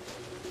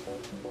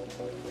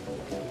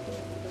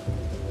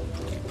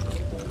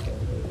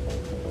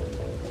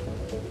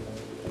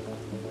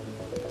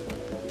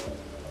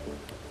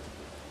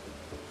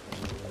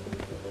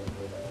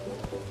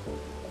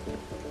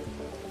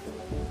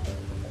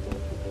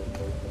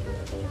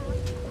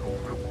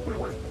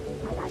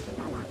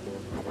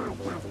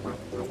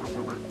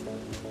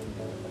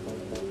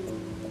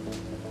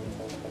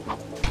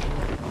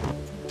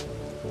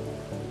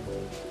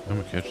 I'm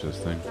gonna catch this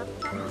thing.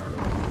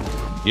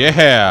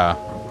 Yeah!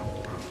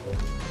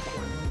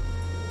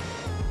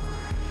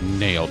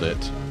 Nailed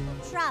it.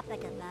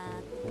 Tropica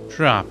bug.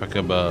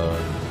 Tropica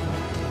bug.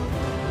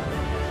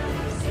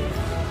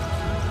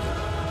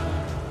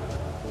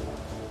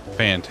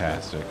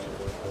 Fantastic.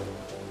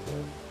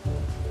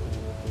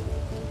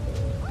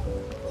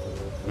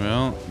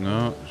 Well,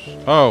 no.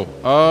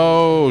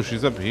 Oh,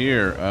 she's up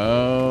here.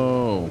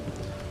 Oh.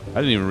 I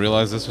didn't even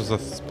realize this was a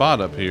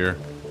spot up here.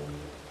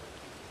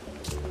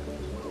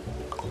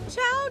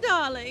 Ciao,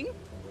 darling.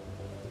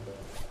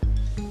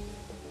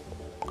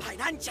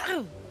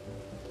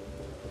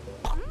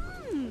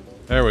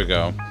 There we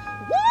go. Woo!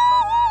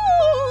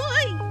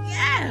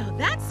 Yeah,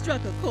 that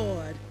struck a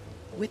chord.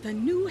 With a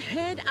new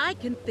head, I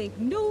can think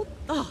new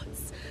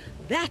thoughts.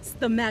 That's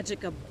the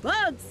magic of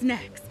bug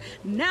snacks.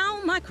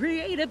 Now my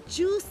creative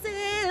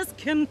juices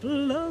can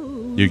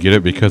flow. You get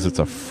it because it's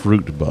a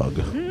fruit bug.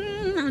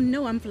 I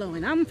know I'm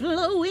flowing. I'm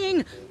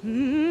flowing.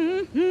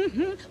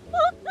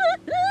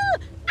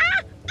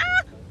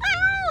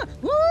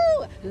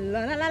 Woo!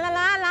 La la la la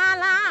la la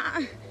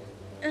la.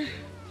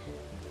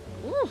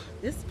 Ooh,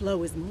 this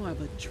flow is more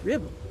of a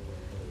dribble.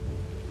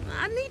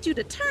 I need you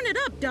to turn it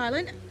up,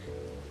 darling.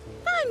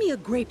 Find me a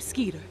grape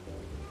skeeter.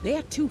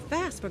 They're too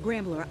fast for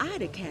Gramble or I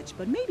to catch,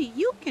 but maybe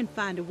you can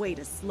find a way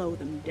to slow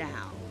them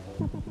down.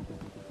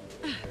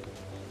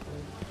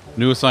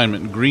 New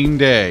assignment, Green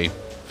Day.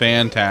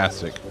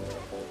 Fantastic.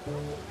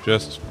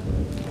 Just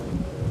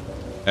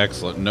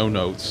excellent. No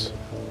notes.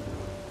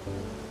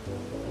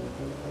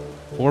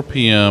 4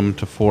 p.m.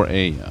 to 4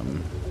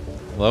 a.m.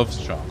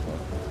 Loves chocolate.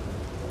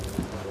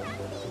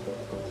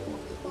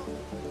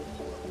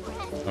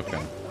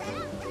 Okay.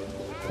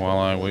 While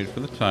I wait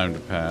for the time to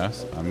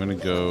pass, I'm gonna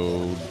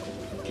go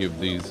give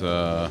these,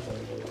 I'm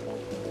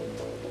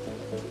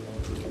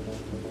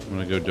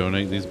gonna go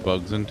donate these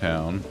bugs in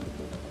town.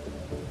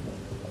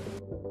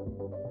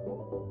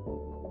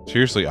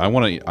 Seriously, I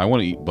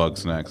wanna eat bug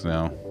snacks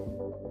now.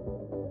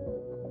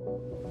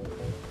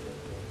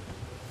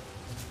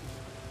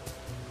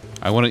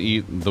 I wanna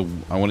eat the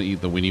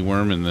weenie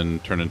worm and then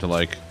turn into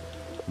like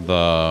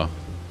the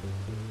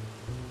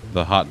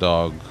hot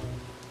dog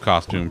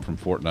costume from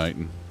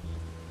Fortnite.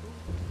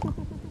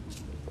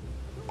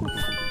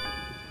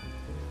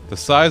 The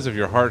size of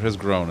your heart has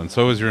grown, and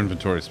so has your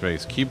inventory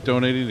space. Keep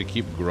donating to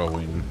keep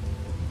growing.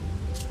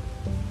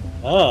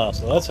 Ah,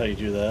 so that's how you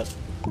do that.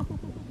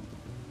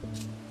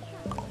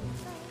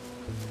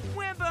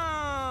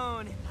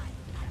 Wimbone!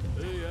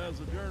 Hey, how's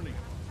the journey?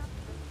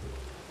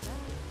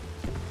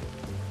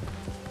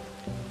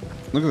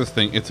 Look at this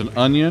thing. It's an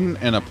onion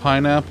and a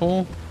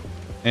pineapple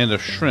and a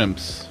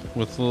shrimps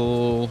with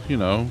little, you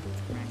know,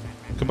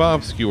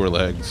 kebab skewer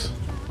legs.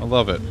 I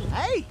love it.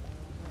 Hey!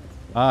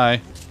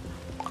 Hi.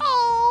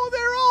 Oh,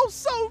 they're all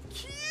so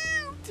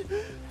cute!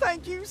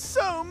 Thank you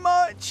so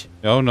much!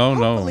 Oh, no,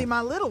 Hopefully no.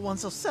 my little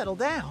ones will settle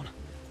down.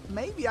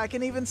 Maybe I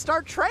can even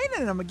start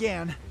training them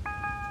again.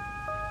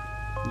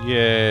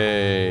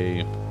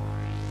 Yay.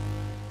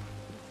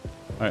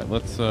 Alright,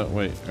 let's,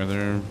 wait. Are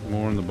there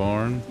more in the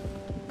barn?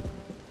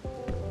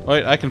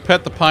 Wait, I can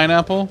pet the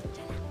pineapple?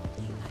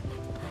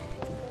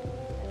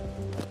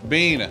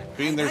 Bean,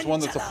 there's one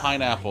that's a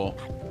pineapple.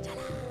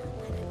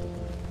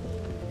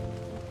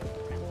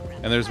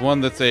 And there's one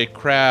that's a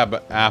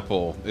crab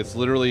apple. It's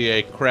literally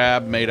a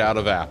crab made out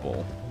of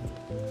apple.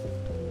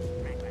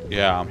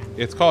 Yeah,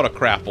 it's called a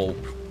crapple.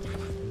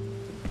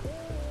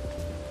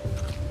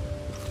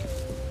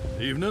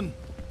 Evening.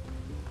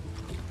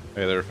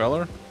 Hey there,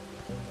 feller.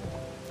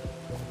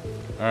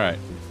 Alright,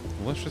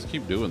 well, let's just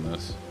keep doing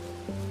this.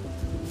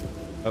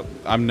 Oh,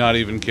 I'm not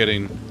even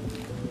kidding.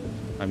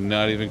 I'm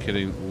not even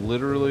kidding.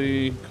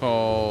 Literally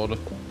called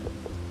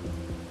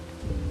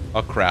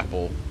a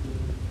crapple.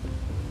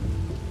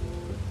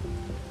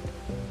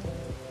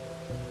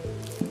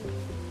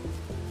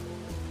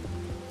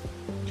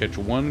 Catch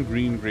one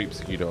green grape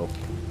mosquito.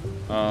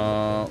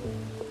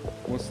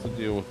 What's the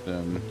deal with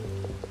them?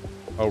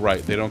 Oh,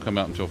 right. They don't come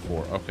out until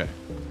 4. Okay.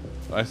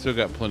 I still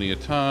got plenty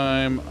of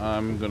time.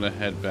 I'm going to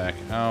head back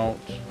out.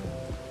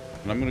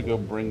 And I'm going to go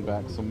bring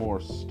back some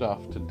more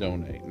stuff to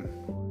donate.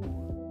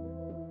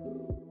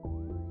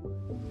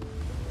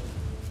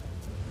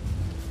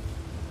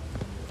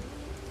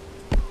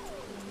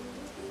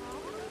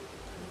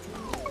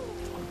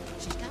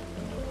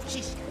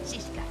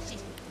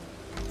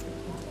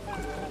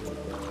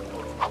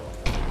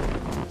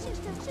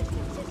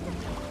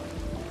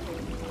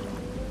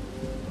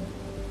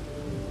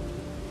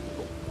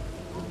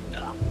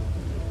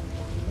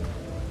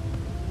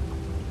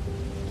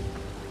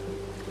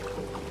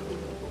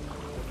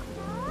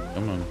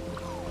 Come on.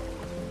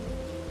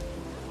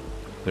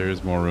 There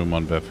is more room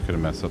on Beffica to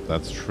mess up.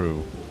 That's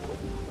true.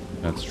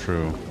 That's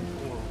true.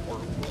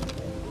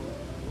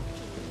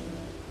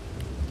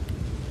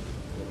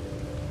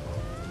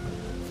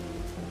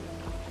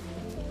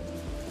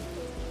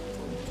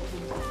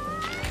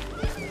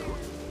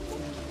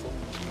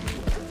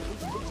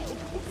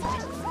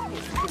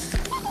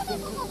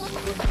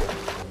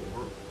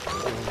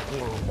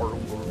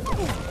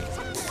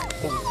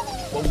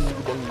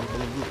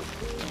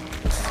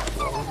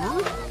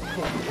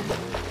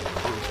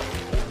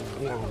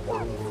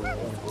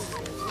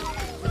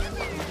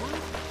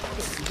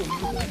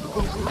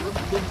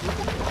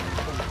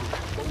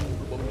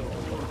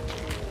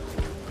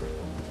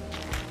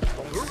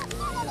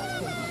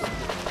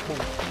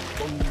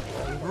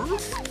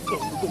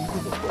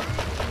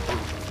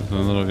 The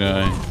little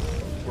guy.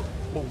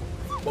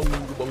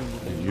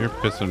 You're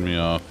pissing me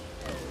off.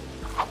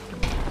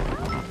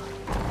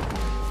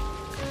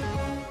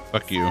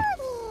 Fuck you.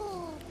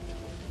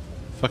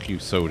 Fuck you,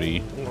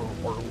 Sodi.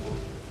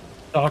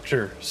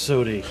 Dr.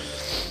 Sodi.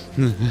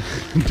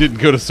 Didn't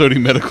go to Sodi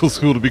Medical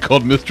School to be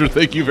called Mr.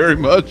 Thank you very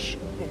much.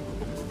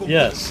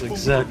 Yes,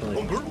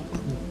 exactly.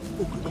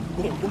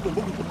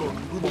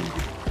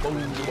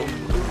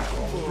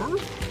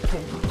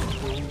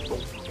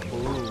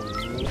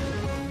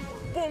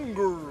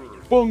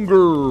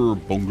 Bunger!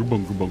 Bunger,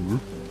 bunger, bunger.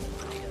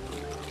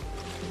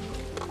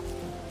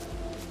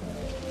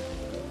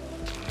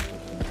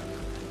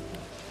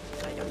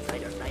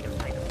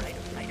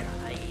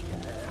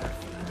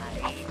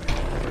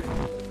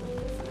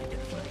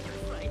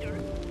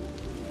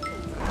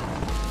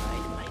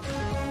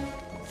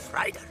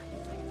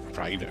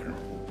 Frider.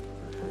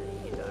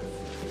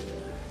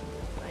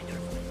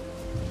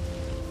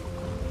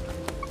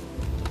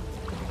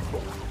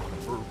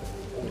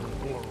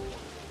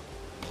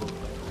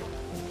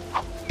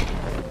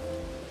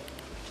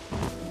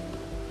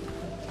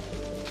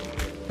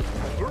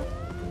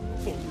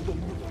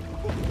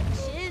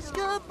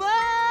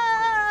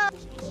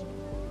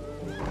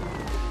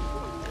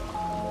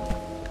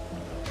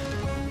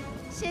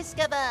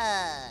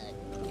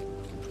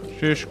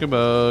 Shishka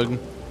bug.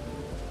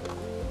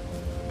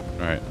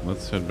 Alright,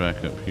 let's head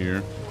back up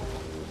here.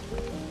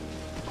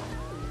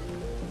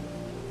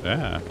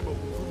 Ah.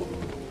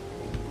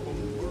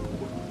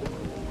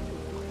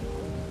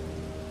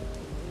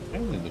 Hey,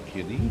 little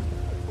kitty.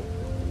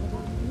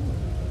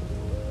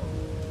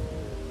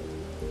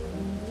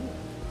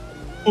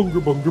 Bunger,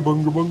 bunger,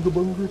 bunger, bunger,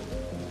 bunger.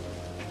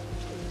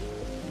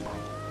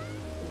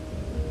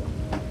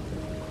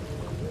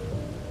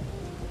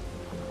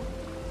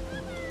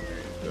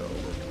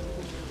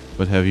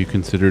 But have you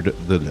considered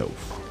the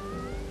loaf?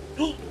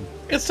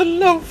 It's a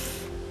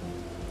loaf!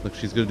 Look,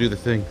 she's gonna do the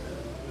thing.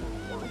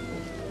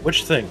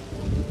 Which thing?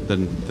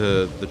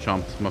 The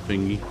chomped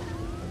muffingy.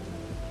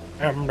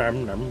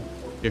 Nom.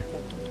 Here.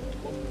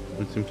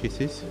 Want some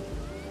kisses?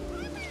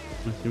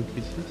 Want some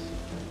kisses?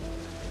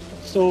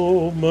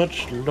 So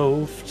much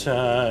loaf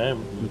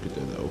time. Look at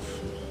the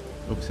loaf.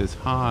 Loaf says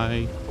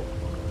hi.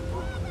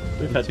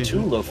 We've had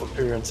 2 loaf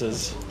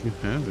appearances. You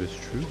have, it's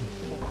true.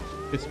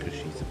 It's because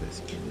she's the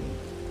best kitty.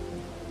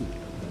 Yeah.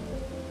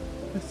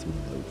 That's my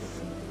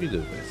loaf. You're the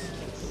best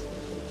loaf.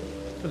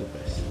 You're the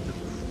best loaf.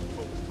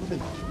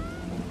 Thank you.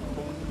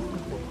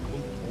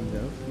 I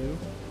love you.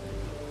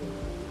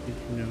 Did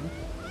you know?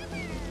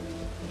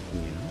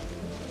 Yeah.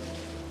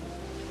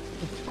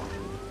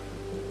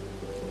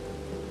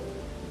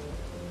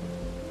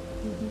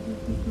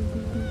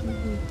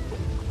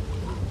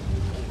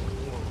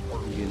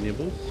 You get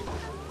nibbles?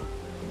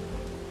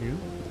 Yeah.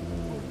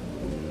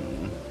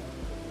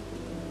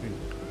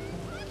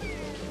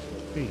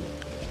 Hey.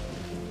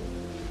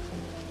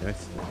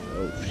 Best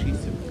loaf. She's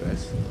the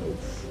best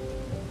loaf.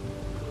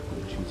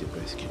 She's the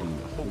best kid in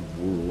the whole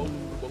world.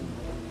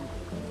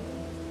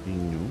 I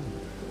know.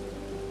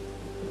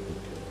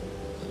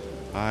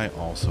 I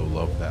also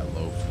love that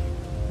loaf.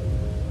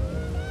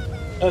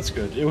 That's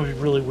good. It would be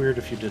really weird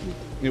if you didn't.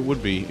 It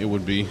would be. It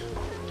would be.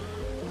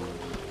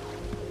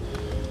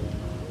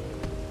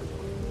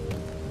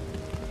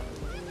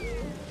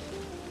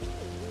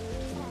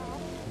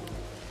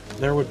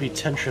 There would be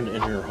tension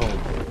in your home.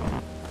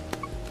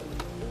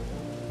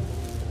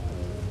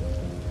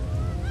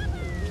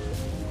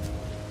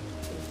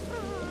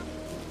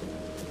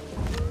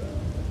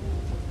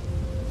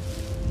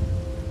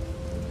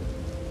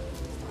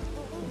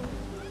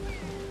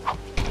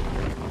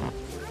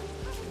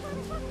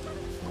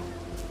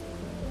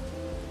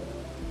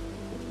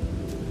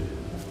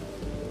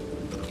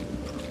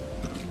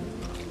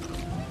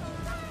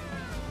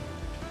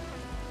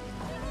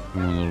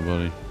 Come on, little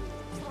buddy.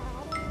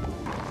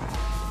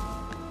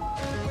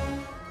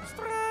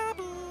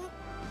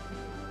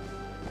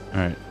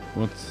 Alright,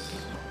 what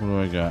do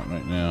I got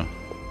right now?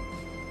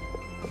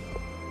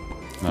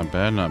 Not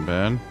bad, not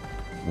bad.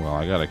 Well,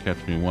 I gotta catch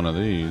me one of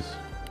these.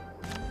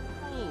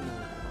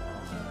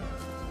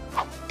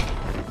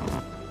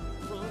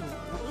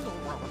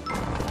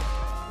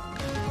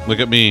 Look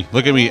at me,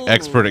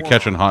 expert at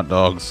catching hot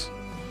dogs.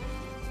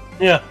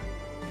 Yeah,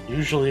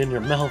 usually in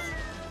your mouth.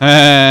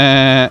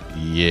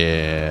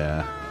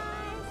 Yeah.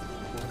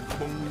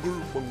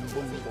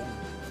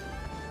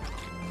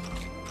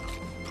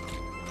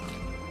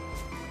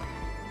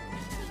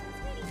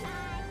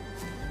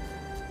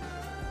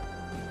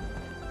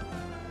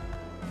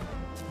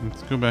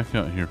 Let's go back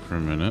out here for a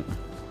minute.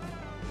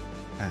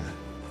 Got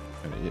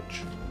an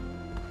itch.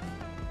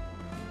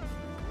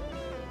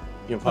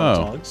 You have hot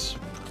dogs.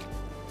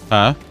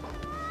 Huh?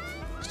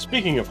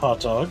 Speaking of hot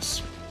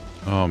dogs.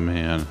 Oh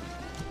man.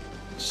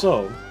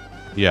 So.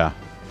 Yeah.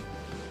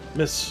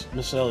 Miss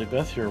Allie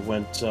Beth here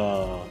went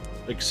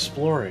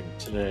exploring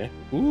today.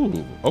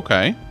 Ooh.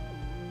 Okay.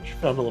 She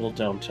found a little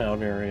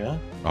downtown area.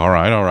 All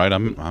right. All right.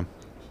 I'm.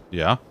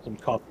 Yeah. Some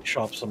coffee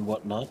shops and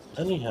whatnot.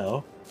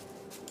 Anyhow,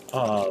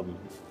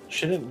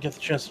 she didn't get the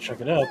chance to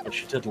check it out, but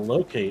she did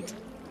locate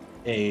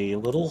a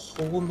little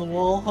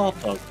hole-in-the-wall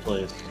hot dog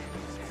place.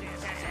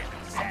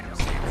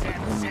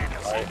 And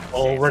I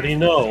already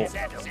know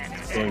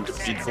it's going to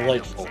be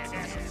delightful.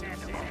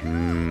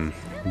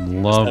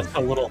 Love. That's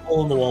how little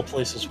hole-in-the-wall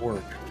places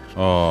work.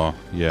 Oh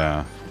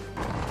yeah.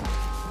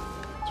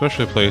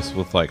 Especially a place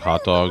with like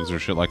hot dogs or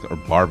shit like that, or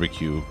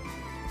barbecue.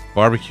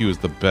 Barbecue is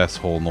the best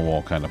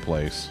hole-in-the-wall kind of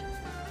place.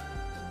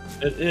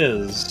 It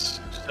is,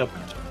 except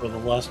for the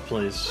last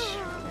place.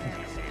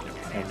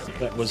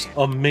 That was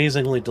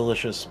amazingly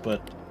delicious,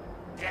 but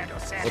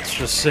let's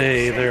just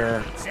say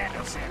their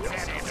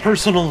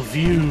personal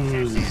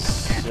views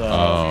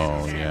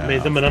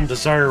made them an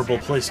undesirable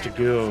place to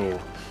go.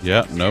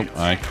 Yeah, nope.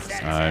 I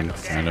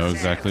know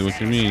exactly what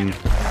you mean.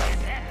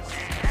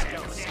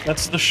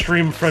 That's the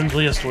stream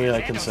friendliest way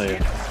I can say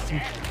it.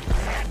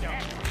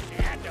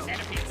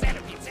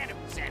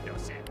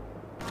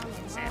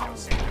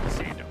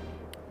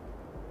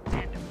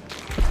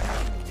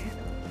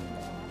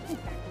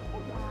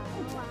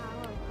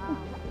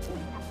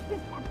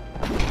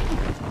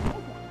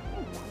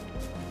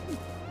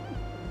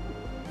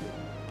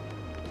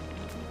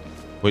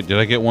 Wait, did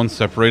I get one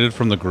separated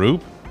from the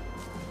group?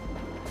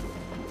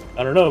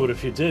 I don't know, but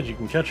if you did, you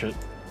can catch it.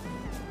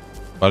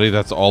 Buddy,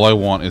 that's all I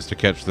want is to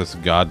catch this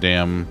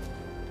goddamn...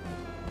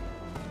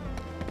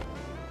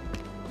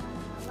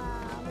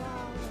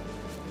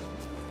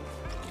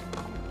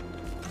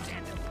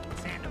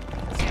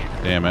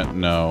 Damn it,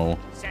 no.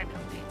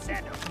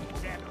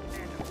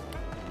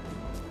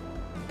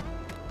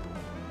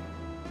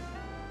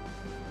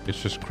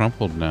 It's just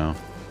crumpled now.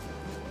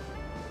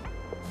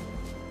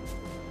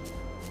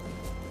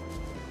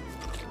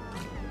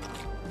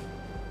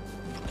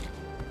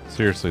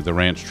 Seriously, the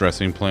ranch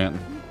dressing plant.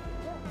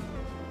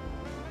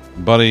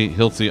 Buddy,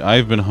 Hiltsy,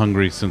 I've been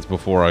hungry since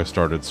before I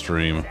started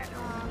stream.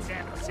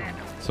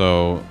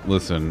 So,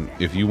 listen,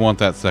 if you want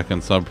that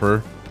second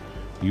supper,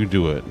 you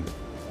do it.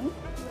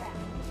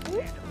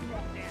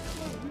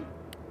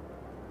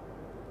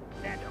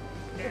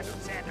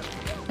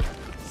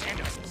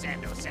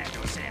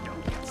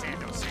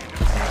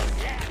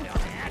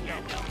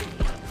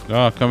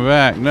 Oh, come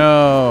back.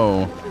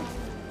 No.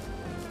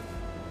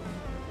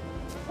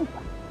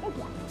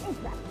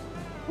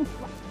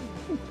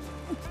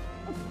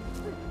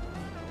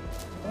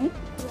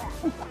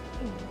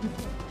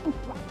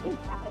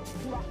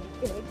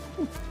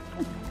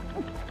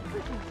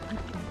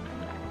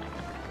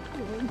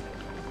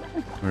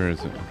 Where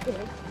is it?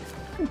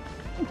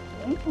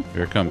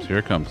 Here it comes. Here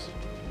it comes.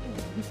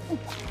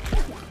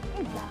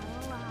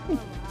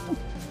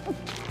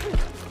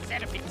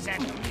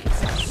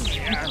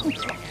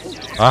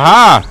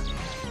 Aha!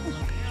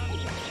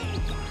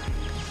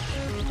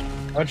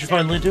 How'd you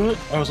finally do it?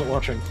 I wasn't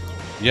watching.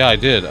 Yeah, I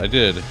did. I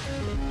did.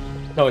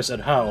 No, I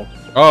said how.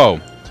 Oh,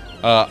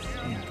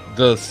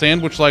 the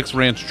sandwich likes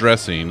ranch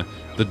dressing.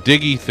 The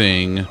diggy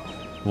thing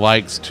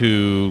likes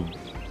to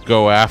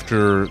go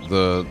after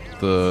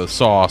the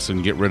sauce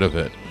and get rid of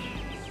it.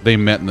 They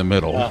met in the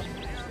middle. Ah,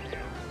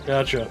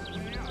 gotcha.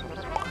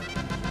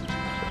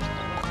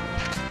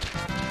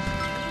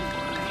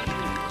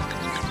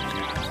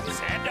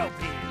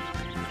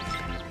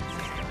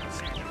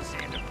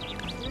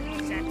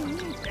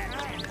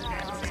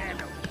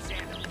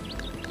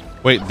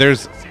 Wait,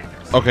 there's...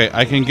 Okay,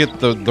 I can get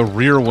the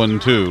rear one,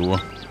 too.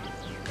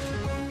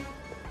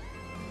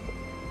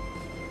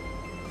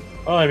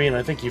 Oh, I mean,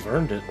 I think you've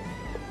earned it.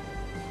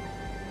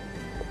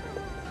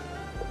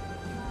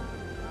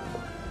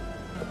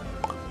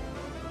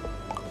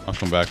 I'll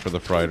come back for the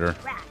frieder.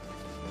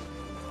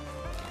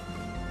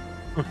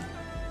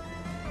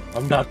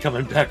 I'm not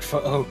coming back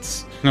for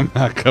oats. I'm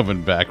not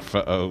coming back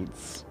for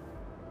oats.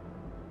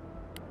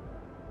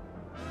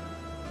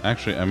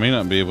 Actually, I may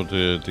not be able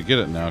to get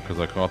it now because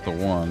I caught the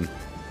one.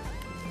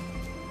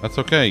 That's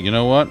okay. You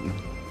know what?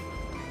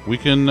 We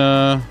can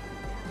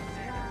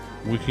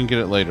get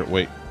it later.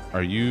 Wait,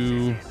 are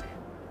you...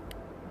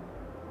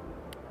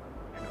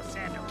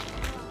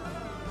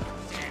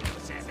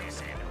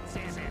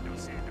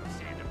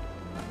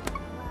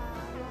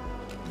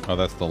 Oh,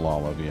 that's the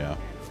Lolive, yeah.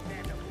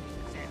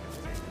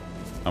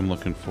 I'm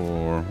looking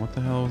for... What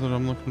the hell is it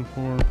I'm looking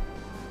for?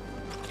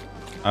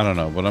 I don't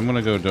know, but I'm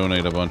gonna go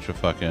donate a bunch of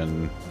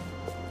fucking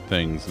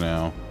things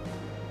now.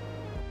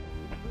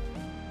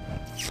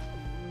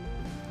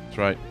 That's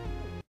right.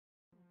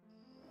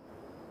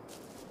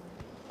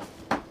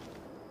 I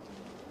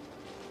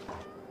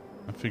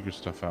figure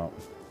stuff out.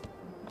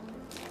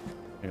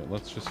 Okay,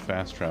 let's just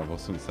fast travel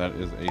since that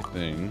is a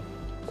thing.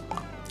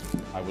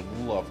 I would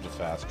love to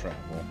fast travel.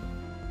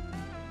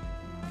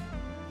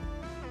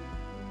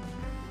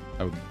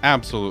 I would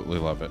absolutely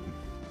love it.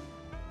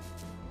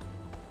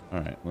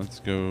 Alright, let's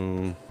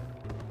go.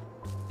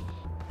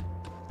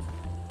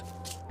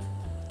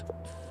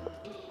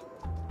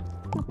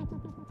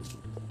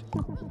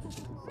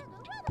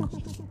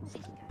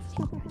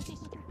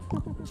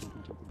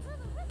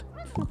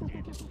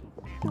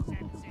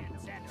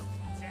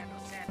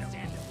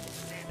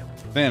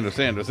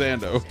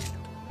 Sando.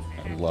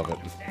 I love it.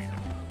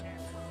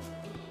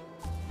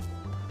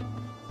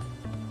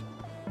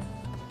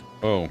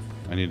 Oh,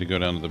 I need to go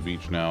down to the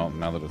beach now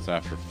that it's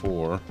after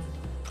 4.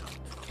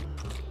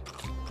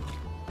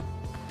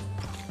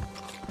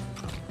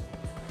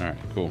 Alright,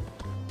 cool.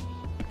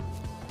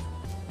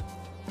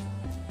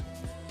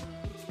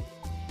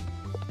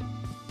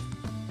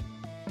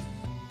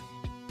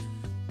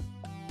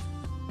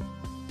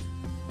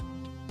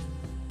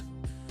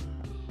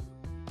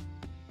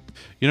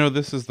 You know,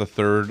 this is the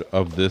third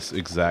of this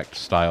exact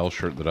style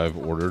shirt that I've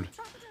ordered.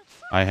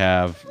 I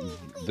have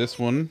this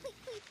one,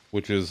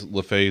 which is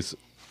LaFay's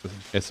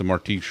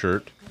SMRT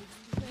shirt.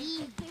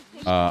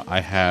 I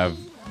have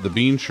the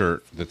bean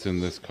shirt that's in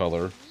this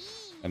color.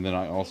 And then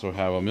I also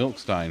have a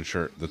Milkstein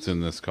shirt that's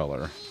in this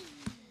color.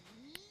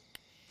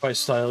 By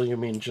style, you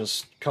mean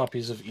just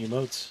copies of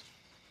emotes?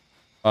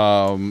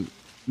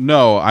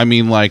 No, I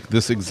mean like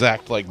this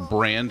exact like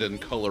brand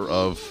and color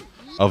of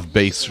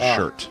base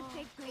shirt.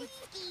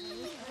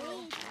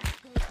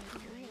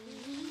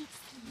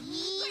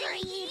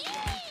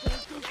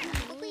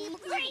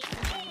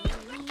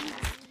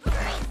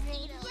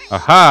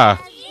 Aha!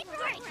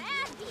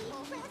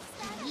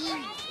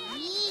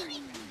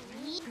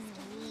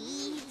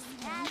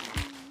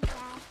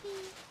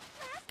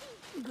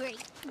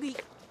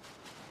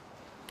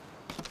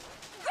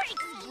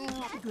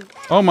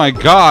 Oh my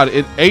god,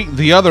 it ate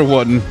the other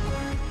one.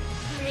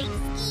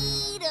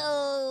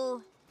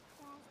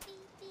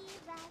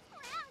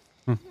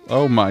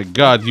 Oh my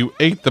god, you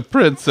ate the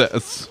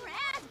princess.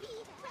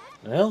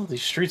 Well,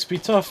 these streets be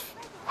tough.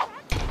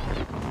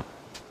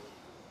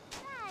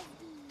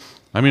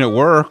 I mean, it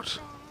worked.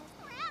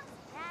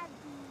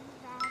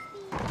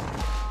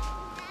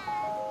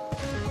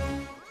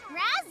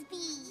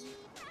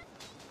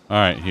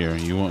 Alright, here,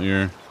 you want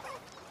your...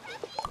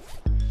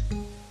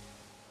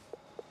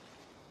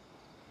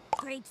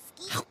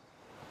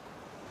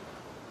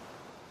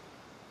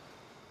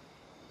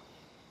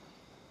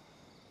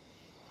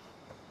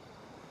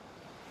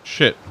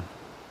 Shit.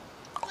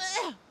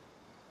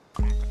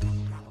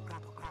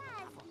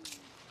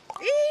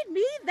 Feed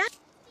me that.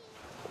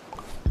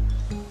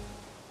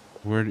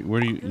 Where do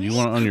you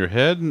want it on your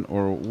head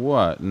or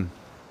what?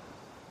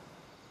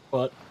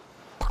 But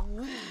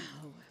Wow.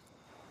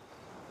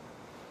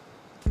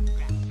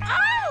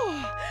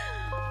 Oh!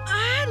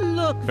 I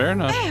look Fair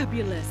enough.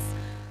 fabulous.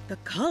 The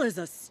colors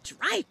are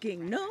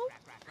striking, no?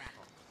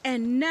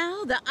 And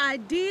now the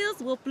ideas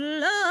will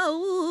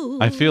flow.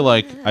 I feel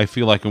like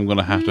I'm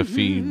gonna have to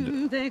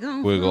feed They're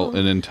gonna Wiggle flow.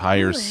 an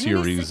entire Ooh, any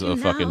series second of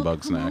fucking now.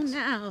 bug Come on snacks.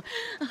 now.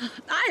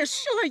 I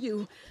assure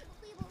you.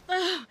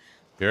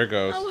 Here it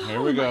goes. Oh, Here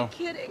who we am I go.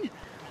 kidding?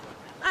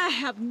 I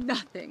have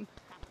nothing.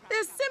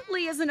 There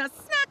simply isn't a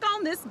snack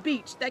on this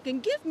beach that can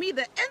give me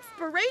the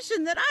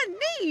inspiration that I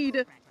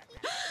need.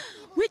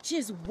 Which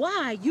is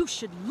why you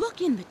should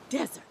look in the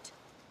desert.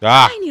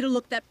 Ah. I need a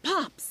look that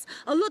pops,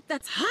 a look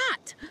that's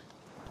hot.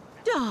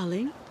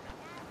 Darling,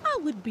 I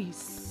would be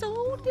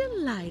so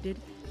delighted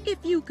if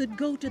you could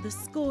go to the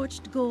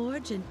Scorched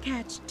Gorge and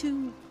catch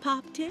 2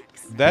 pop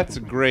ticks. That's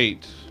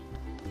great.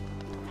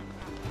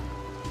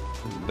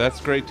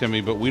 That's great, Timmy,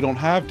 but we don't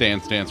have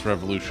Dance Dance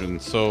Revolution,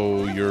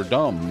 so you're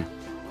dumb.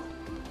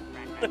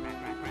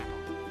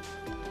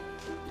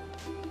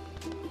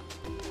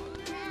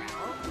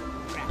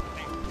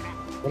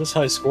 what does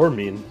high score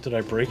mean? Did I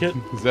break it?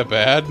 Is that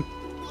bad?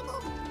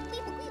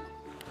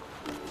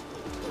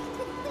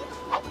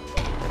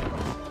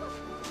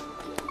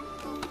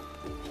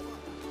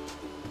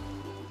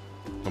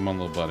 Come on,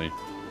 little buddy.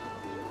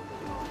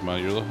 Come on,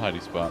 your little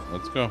hidey spot.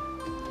 Let's go.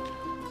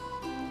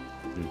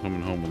 You're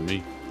coming home with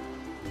me.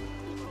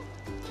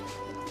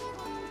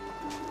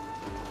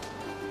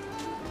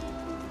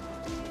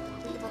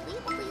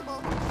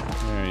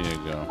 There you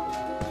go.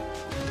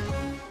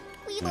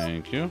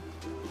 Thank you.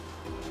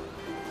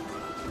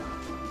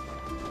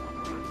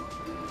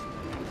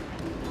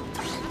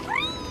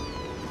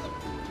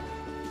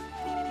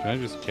 Can I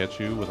just catch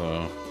you with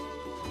a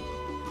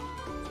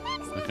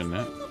like a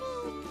net?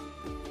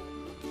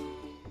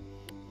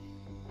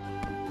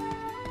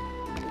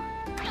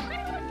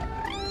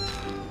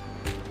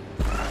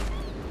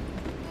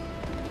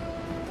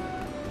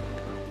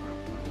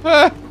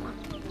 Ah!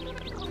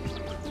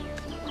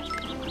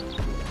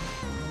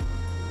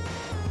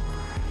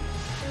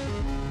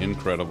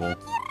 Incredible.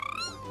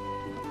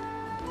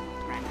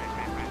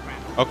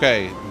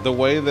 Okay, the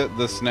way that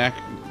the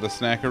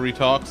snackery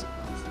talks,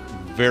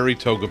 very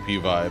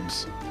Togepi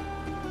vibes.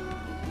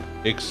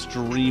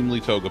 Extremely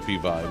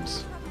Togepi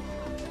vibes.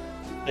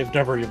 I've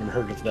never even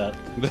heard of that.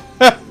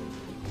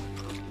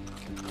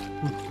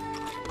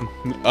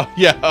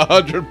 Yeah,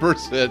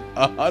 100%.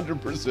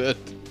 100%.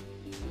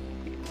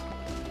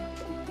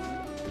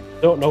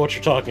 Don't know what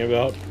you're talking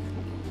about.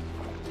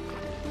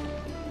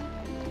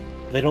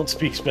 They don't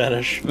speak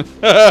Spanish.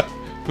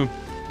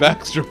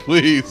 Baxter,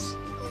 please.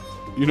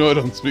 You know I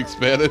don't speak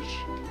Spanish.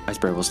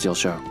 Iceberg will still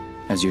show,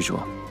 as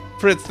usual.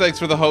 Fritz, thanks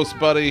for the host,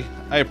 buddy.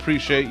 I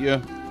appreciate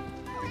you.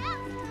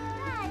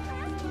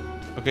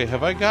 Okay,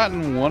 have I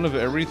gotten one of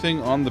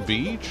everything on the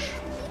beach?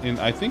 And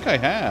I think I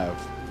have.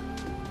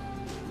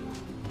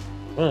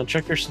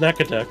 Check your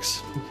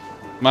Snackadex.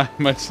 My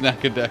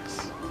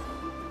Snackadex.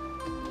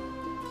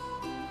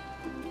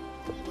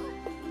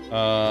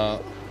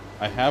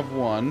 I have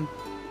one.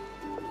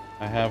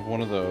 I have one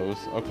of those.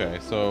 Okay,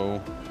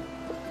 so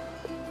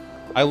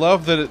I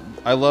love that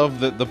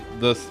the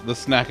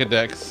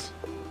Snackadex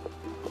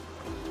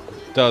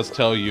does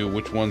tell you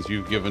which ones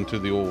you've given to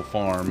the old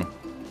farm.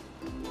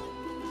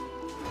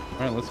 All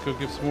right, let's go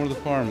give some more to the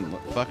farm.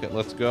 Fuck it,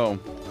 let's go.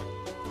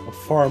 A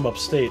farm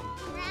upstate.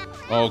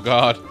 Oh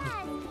God.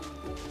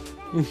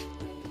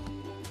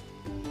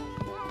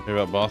 Hear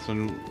about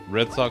Boston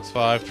Red Sox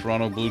 5,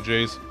 Toronto Blue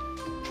Jays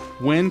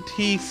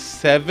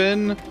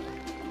 27?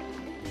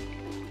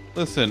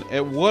 Listen,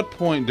 at what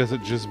point does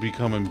it just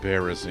become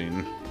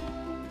embarrassing?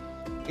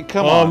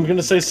 Come on. I'm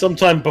gonna say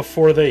sometime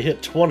before they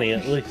hit 20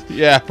 at least.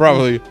 Yeah,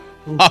 probably.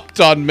 Hopped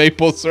on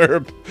maple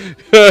syrup.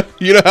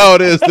 You know how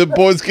it is. The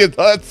boys get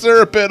that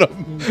syrup in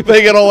them.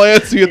 They get all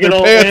antsy in their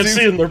panties.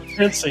 Antsy and they're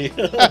fancy.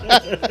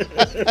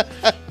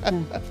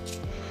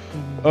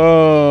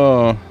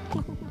 Oh.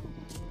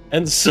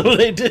 And so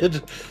they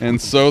did. And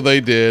so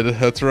they did.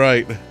 That's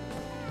right.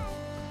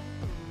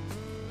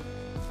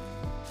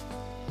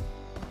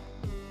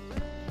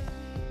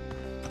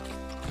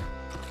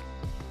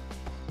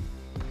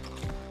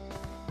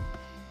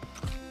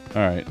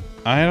 Alright.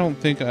 I don't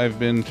think I've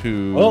been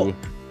to... Well,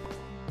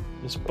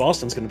 this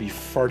Boston's gonna be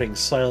farting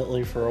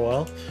silently for a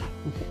while.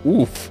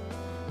 Oof.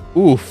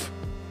 Oof.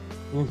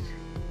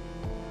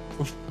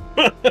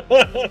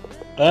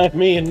 I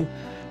mean...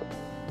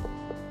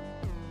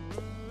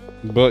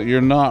 But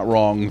you're not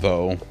wrong,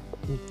 though.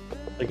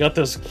 They got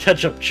those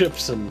ketchup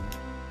chips, and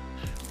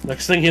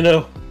next thing you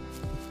know...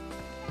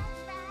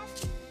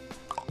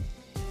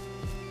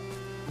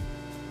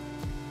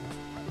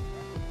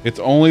 It's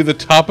only the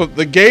top of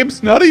the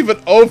game's not even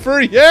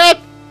over yet.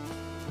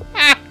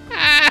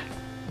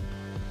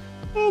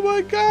 Oh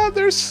my God!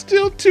 There's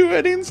still 2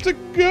 innings to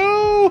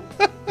go.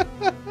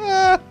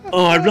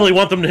 Oh, I really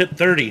want them to hit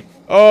 30.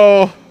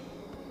 Oh,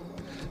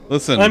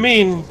 listen. I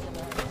mean,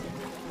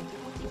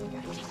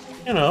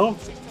 you know,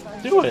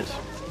 do it.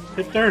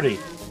 Hit 30.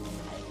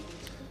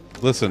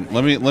 Listen,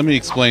 let me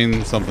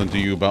explain something to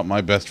you about my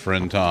best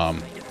friend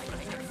Tom.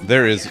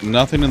 There is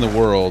nothing in the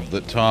world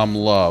that Tom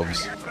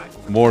loves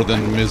more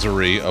than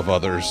misery of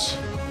others.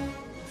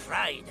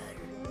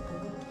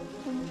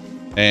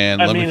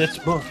 And I mean,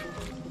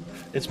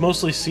 it's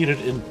mostly seated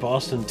in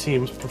Boston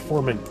teams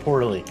performing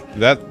poorly.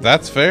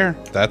 That's fair.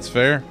 That's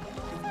fair.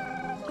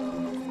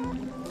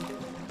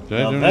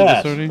 Did I do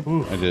this already?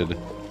 I did.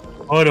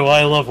 Oh, do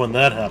I love when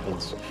that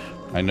happens.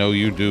 I know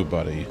you do,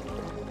 buddy.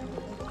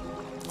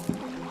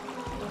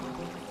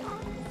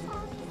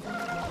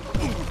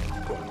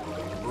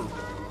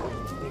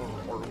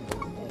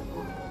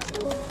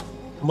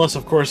 Unless,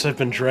 of course, I've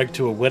been dragged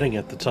to a wedding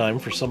at the time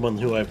for someone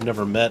who I've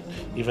never met,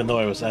 even though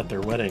I was at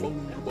their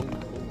wedding.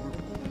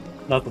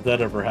 Not that that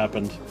ever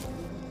happened.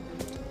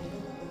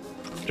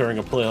 During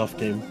a playoff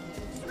game,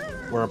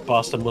 where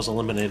Boston was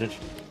eliminated.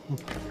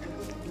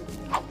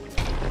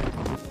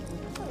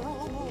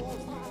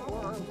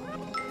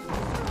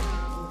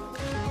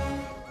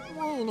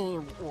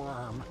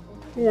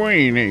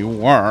 Weenie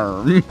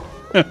worm.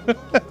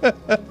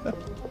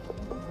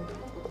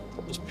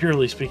 Just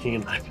purely speaking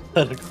in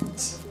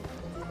hypotheticals.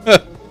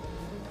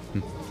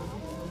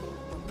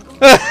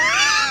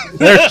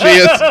 There she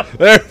is.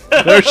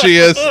 There she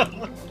is.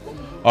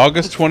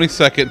 August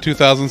 22nd,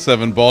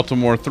 2007.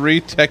 Baltimore 3,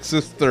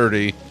 Texas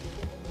 30.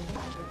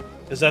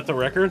 Is that the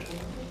record?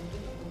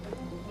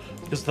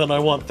 Because then I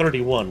want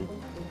 31.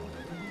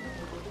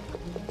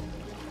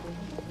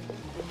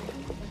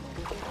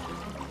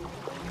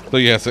 So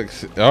yes,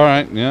 all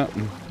right, yeah.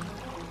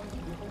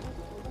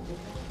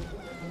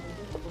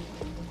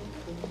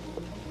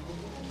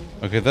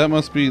 Okay, that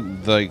must be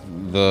like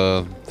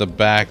the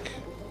back,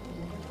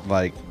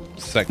 like,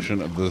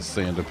 section of the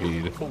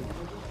centipede.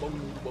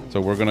 So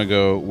we're gonna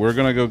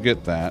go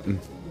get that.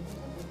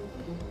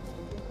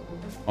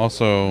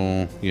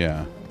 Also,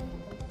 yeah.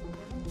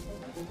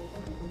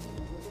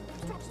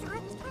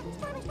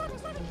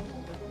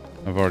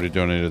 I've already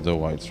donated the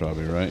white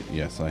strawberry, right?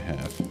 Yes, I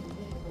have.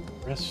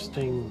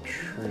 Resting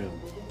trim.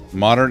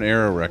 Modern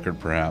era record,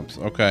 perhaps.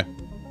 Okay.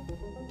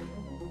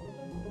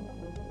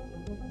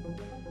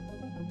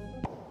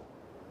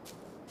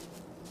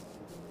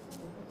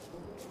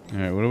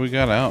 Alright, what do we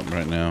got out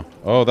right now?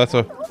 Oh, that's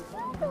a...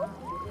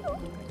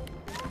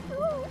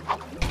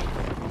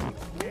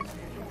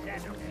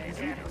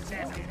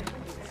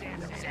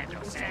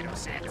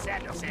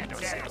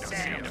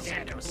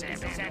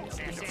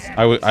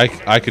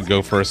 I could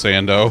go for a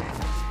Sando.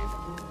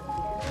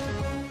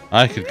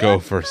 I could go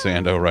for a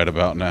Sando right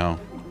about now.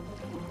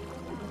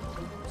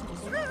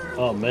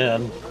 Oh,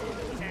 man.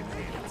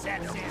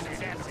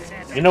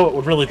 You know what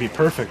would really be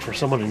perfect for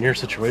someone in your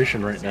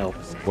situation right now?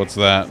 What's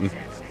that?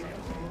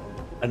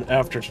 An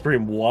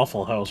after-stream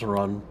Waffle House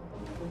run.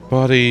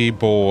 Buddy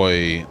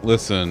boy,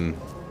 listen.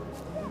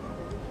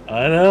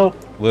 I know.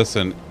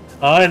 Listen.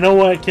 I know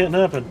why it can't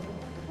happen.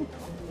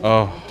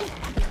 Oh.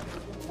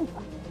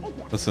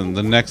 Listen,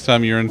 the next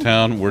time you're in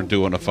town, we're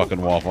doing a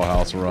fucking Waffle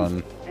House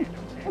run.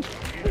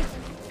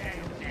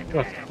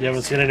 Oh, you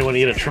haven't seen anyone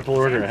eat a triple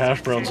order of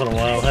hash browns in a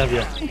while, have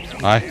you?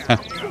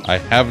 I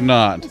have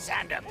not.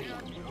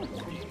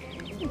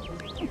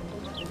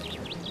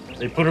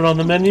 They put it on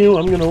the menu,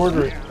 I'm gonna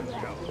order it.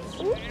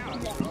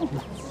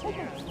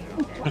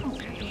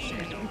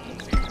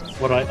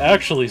 What I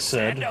actually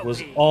said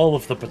was all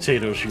of the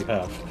potatoes you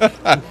have.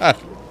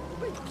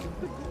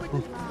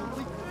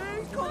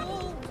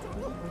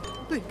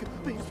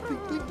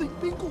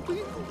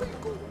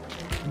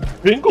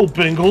 Bingle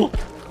Bingle?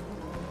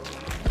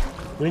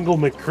 Bingle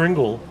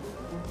McCringle.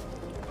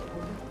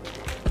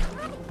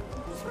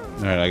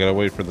 Alright, I gotta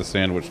wait for the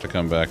sandwich to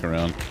come back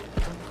around.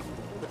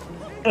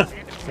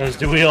 As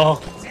do we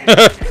all.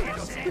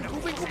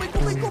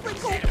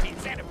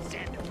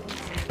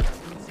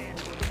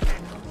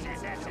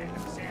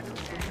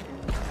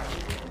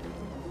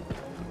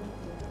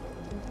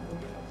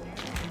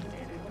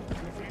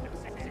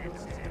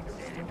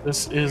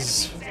 This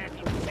is...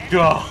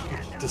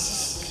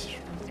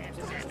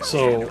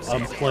 So,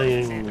 I'm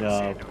playing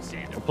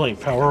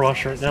Power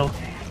Wash right now.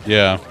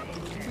 Yeah.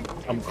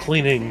 I'm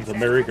cleaning the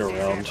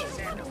merry-go-round.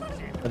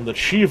 And the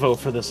Chivo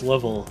for this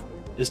level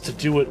is to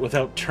do it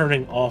without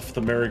turning off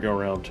the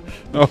merry-go-round.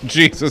 Oh,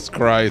 Jesus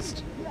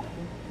Christ.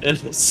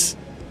 It is...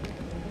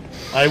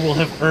 I will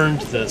have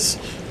earned this.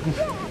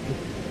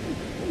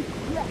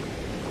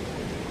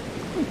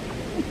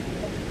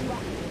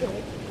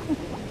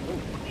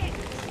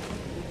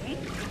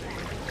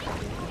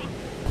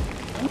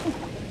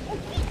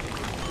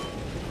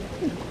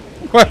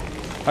 What?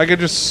 I could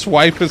just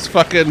swipe his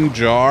fucking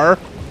jar?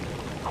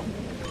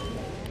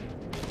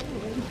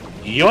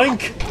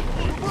 Yoink!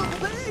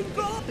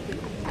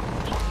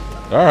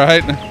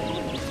 Alright.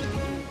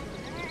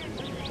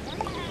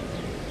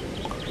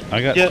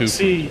 I got two.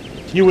 See,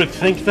 you would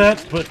think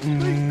that, but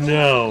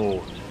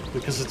no.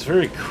 Because it's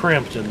very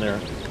cramped in there.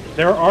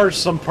 There are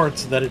some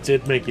parts that it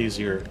did make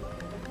easier,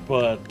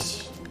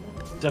 but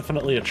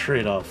definitely a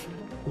trade-off.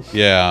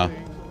 Yeah.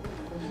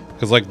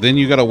 Because, like, then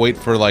you gotta wait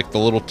for, like, the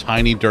little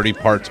tiny dirty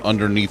parts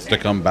underneath to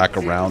come back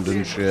around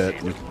and shit.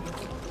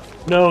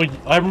 No,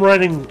 I'm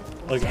riding,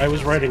 like, I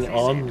was riding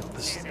on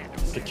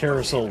the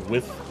carousel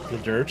with the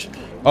dirt.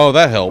 Oh,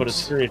 that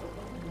helps. But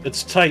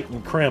it's tight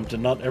and cramped,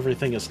 and not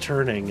everything is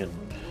turning, and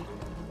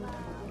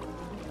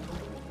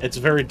it's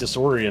very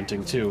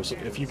disorienting, too, so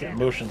if you get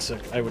motion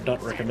sick, I would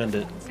not recommend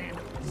it.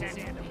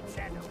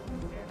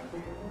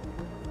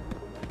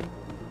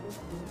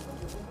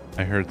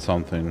 I heard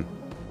something.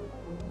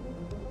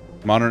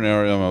 Modern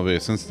era MLB.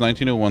 Since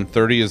 1901,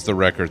 30 is the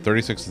record.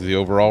 36 is the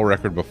overall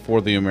record before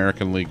the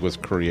American League was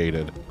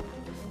created.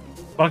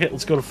 Fuck it,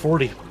 let's go to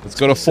 40. Let's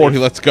go to 40.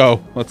 Let's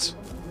go. Let's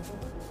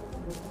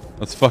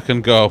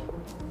fucking go.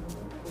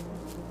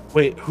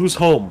 Wait, who's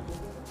home?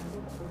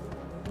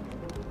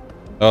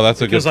 Oh,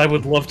 that's because I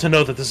would love to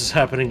know that this is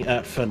happening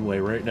at Fenway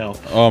right now.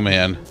 Oh,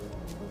 man.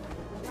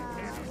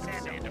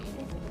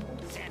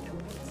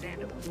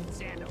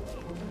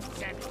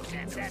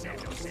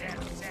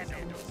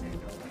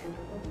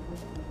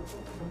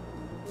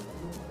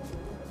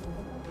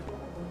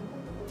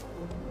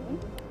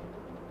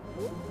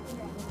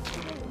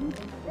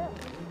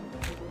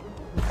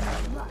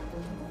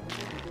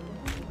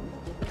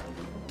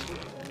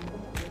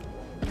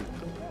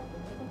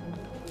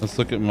 Let's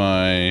look at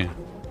my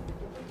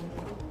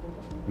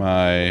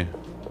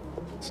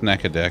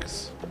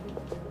Snackadex.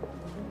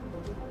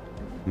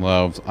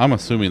 Loves. I'm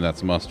assuming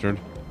that's mustard.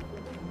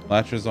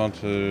 Latches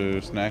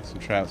onto snacks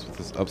and traps with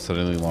this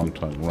upsettingly long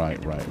tongue. Right.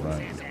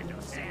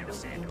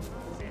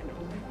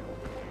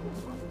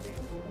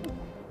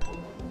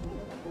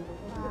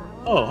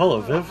 Oh,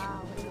 hello, Viv.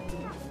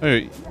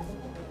 Hey,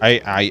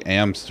 I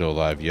am still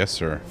alive. Yes,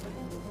 sir.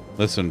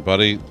 Listen,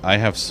 buddy, I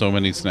have so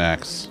many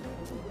snacks.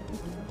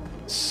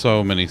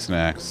 So many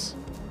snacks.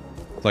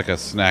 It's like a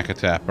snack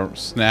attack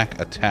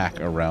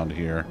around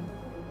here.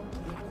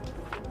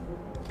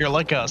 You're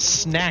like a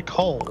snack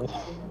hole.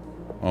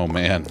 Oh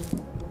man.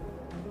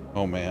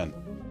 Oh man.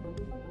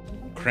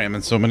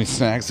 Cramming so many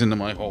snacks into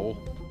my hole.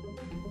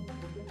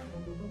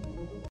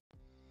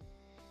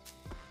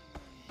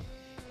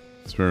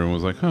 Spirit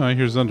was like, "Huh, I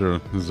hear Zunder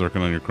is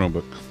lurking on your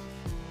Chromebook."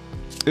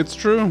 It's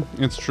true.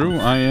 It's true.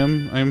 I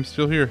am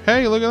still here.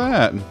 Hey, look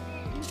at that.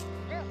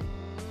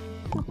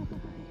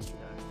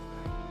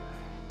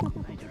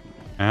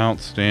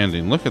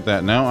 Outstanding. Look at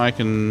that. Now I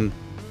can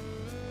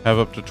have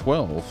up to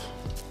 12.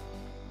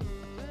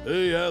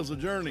 Hey, how's the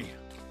journey?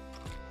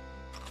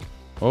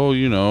 Oh,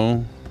 you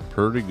know,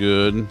 pretty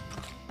good.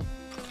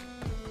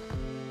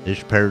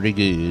 It's pretty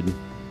good.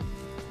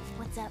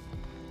 What's up?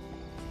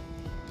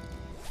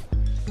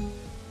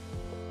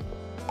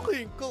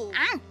 Twinkle.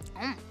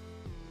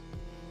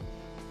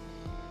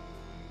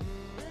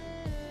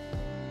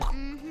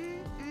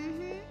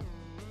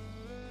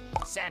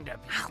 Stand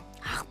up.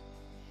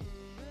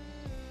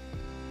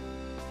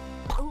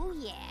 Oh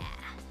yeah.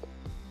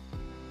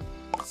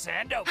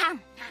 Stand up.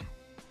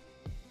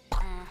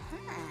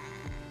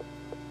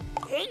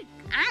 Hey.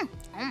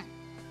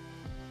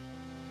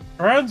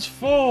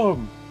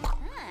 Transform.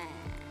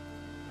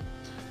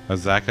 A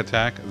Zack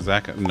attack?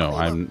 Zack?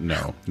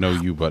 No, no,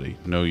 you, buddy.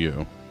 No,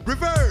 you.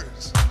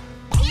 Reverse!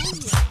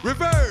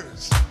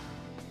 Reverse!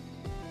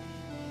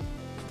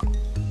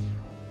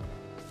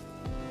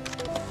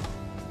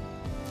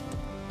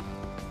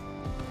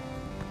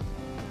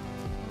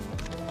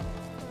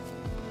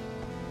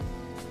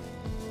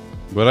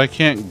 But I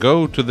can't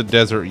go to the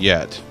desert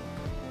yet.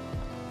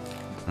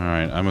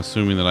 Alright, I'm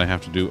assuming that I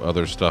have to do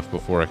other stuff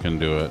before I can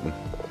do it.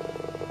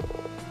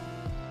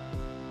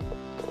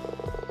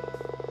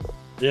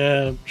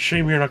 Yeah,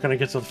 shame you're not going to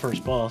get to the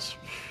first boss.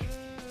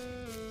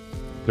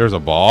 There's a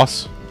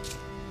boss?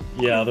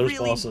 Yeah, there's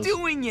really bosses.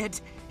 Doing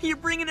it! You're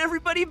bringing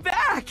everybody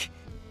back!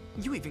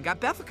 You even got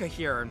Bethica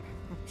here, and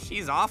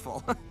she's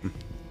awful.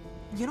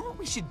 You know what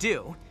we should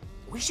do?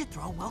 We should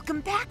throw a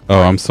welcome back.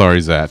 Oh, I'm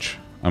sorry, Zach.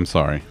 I'm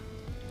sorry.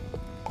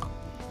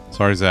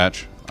 Sorry, Zach.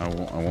 I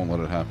won't let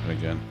it happen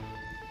again.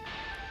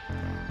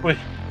 Wait.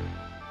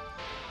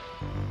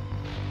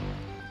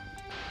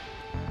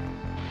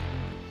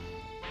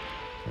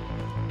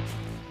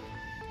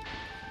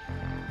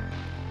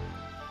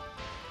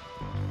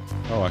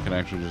 Oh, I can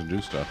actually just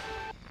do stuff.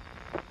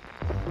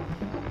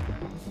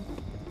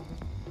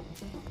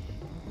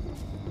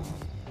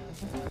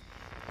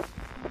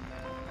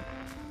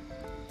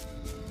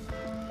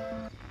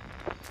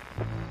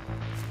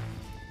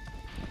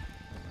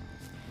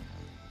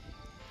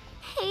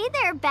 Hey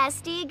there,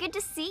 bestie. Good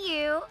to see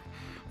you.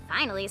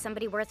 Finally,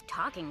 somebody worth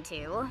talking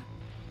to.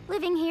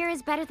 Living here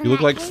is better than You look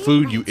that like cave,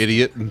 food, but you it's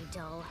idiot. pretty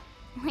dull.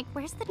 Like,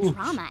 where's the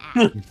drama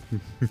at?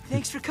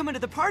 Thanks for coming to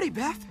the party,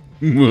 Beth.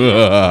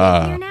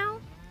 Here now,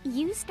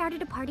 you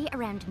started a party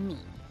around me.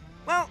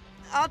 Well,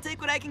 I'll take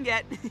what I can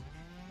get.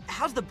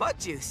 How's the butt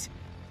juice?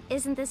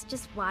 Isn't this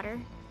just water?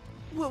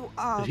 Well,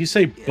 Did he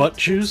say butt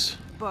juice?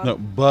 No,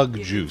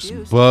 bug juice.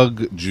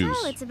 Bug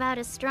juice. So it's about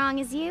as strong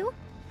as you?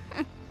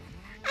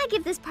 I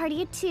give this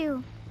party a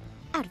 2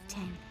 out of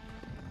 10.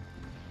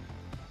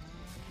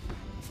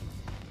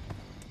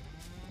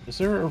 Is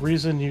there a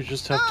reason you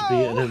just have to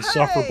be an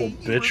insufferable hey,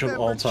 bitch at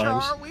all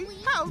times? Charlie?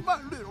 How's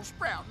my little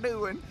sprout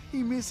doing?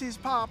 He misses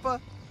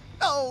Papa?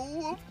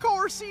 Oh, of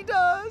course he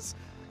does.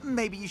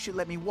 Maybe you should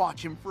let me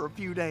watch him for a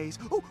few days.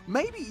 Oh,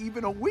 maybe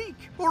even a week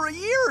or a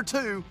year or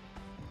two.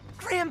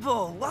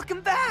 Gramble, welcome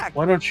back.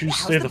 Why don't you How's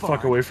stay the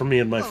fuck bar? away from me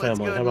and my Well, it's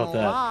family? good How about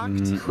that?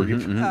 and locked.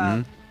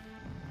 Creep.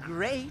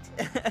 Great.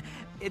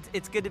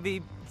 it's good to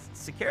be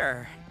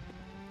secure.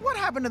 What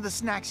happened to the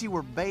snacks you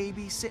were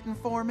babysitting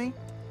for me?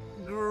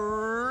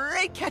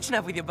 Great catching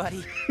up with you,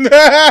 buddy.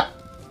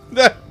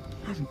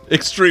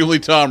 Extremely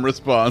Tom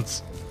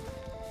response.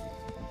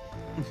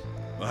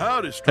 Well,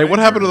 howdy, Hey, stranger. what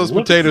happened to those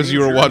Look, potatoes you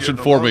were You're watching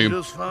getting for along me?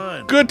 just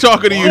fine. Good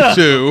talking to you Yeah.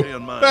 two. Stay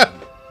in mind.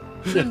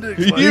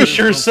 Shindig's like You this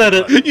sure once said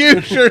in a it. while.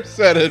 You sure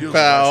said it, Feels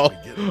pal.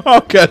 nice to get it.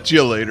 I'll catch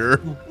you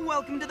later.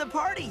 Welcome to the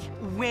party,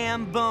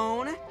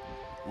 Whambone.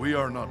 We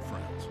are not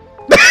friends.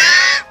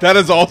 That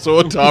is also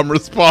a Tom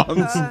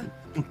response.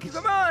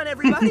 Come on,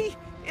 everybody.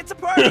 It's a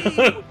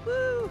party.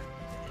 Woo.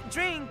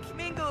 Drink,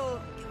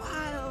 mingle, get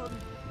wild.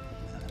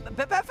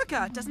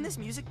 Beffica, doesn't this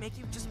music make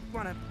you just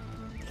want to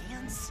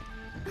dance?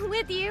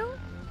 With you?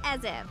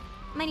 As if.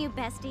 My new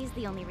bestie's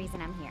the only reason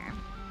I'm here.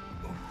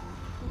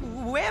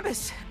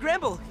 Wambus,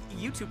 Gramble,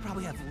 you two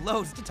probably have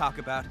loads to talk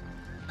about.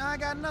 I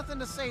got nothing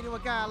to say to a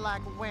guy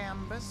like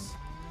Wambus.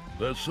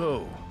 That's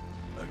so.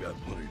 I got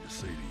plenty to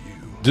say to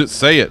you. Just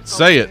say it.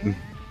 Say it. Okay,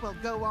 well,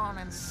 go on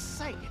and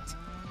say it.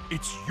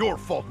 It's your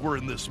fault we're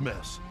in this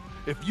mess.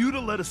 If you'd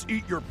have let us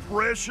eat your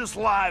precious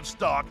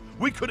livestock,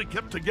 we could have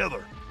kept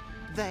together.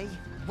 They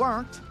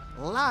weren't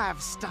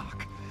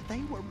livestock.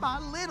 They were my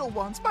little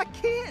ones, my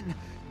kin.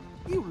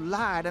 You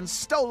lied and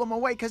stole them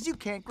away because you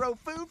can't grow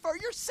food for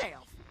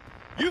yourself.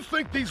 You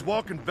think these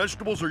walking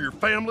vegetables are your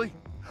family?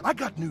 I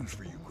got news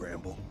for you,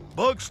 Gramble.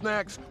 Bug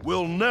Snacks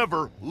will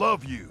never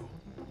love you.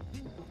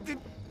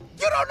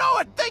 You don't know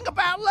a thing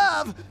about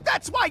love.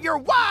 That's why your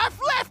wife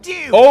left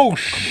you. Oh,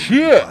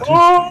 shit.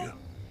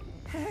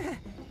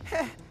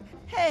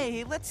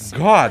 Hey, let's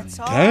God let's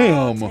all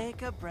damn.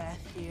 take a breath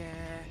here.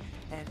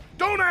 And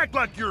Don't act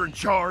like you're in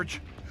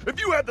charge. If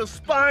you had the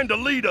spine to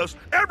lead us,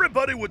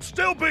 everybody would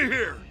still be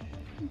here.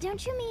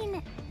 Don't you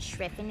mean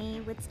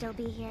Shriffany would still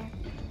be here?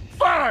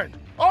 Fine!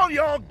 All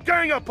y'all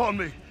gang up on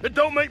me. It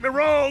don't make me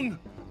wrong.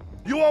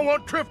 You all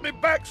want Triffany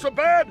back so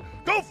bad?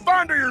 Go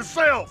find her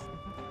yourself.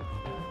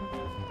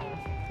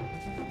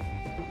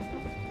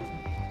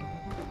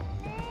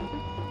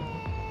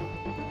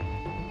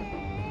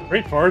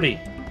 Great party.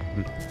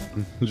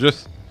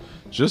 Just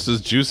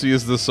as juicy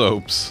as the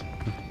soaps.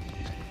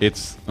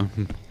 It's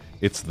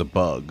the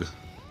bug.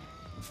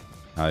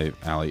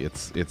 Allie,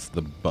 it's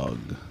the bug.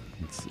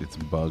 It's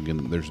bug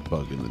and there's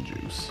bug in the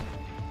juice.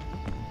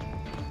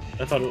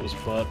 I thought it was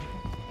butt.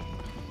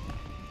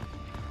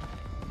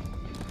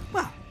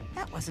 well,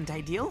 that wasn't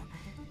ideal.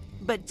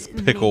 But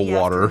Pickle maybe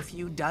water. after a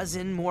few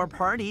dozen more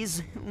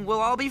parties,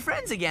 we'll all be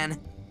friends again.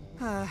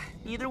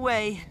 Either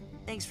way,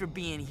 thanks for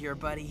being here,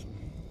 buddy.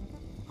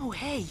 Oh,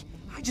 hey,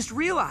 I just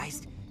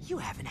realized you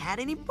haven't had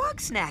any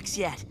bug snacks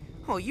yet.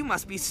 Oh, you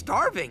must be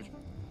starving.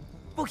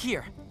 Well,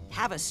 here,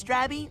 have a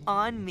Strabby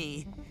on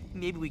me.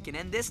 Maybe we can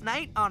end this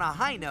night on a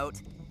high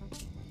note.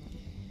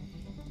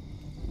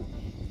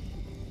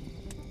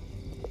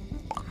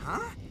 Huh?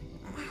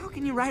 How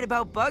can you write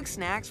about bug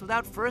snacks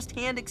without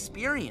first-hand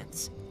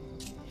experience?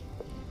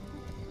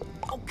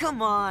 Oh,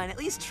 come on, at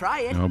least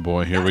try it. Oh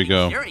boy, here Gotta we be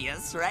go.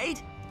 Curious,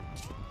 right?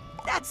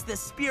 That's the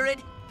spirit.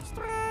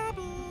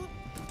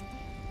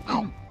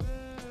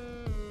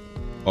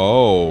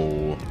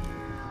 Oh.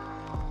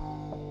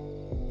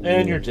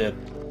 And you're dead.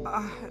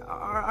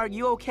 Are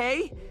you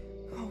okay?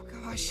 Oh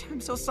gosh, I'm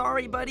so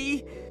sorry,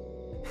 buddy.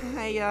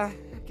 I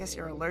guess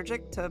you're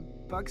allergic to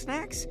bug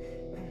snacks?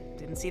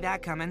 Didn't see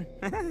that coming.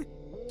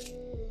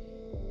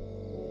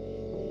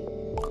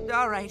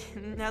 All right,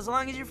 as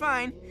long as you're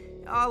fine,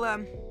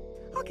 I'll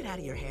get out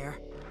of your hair.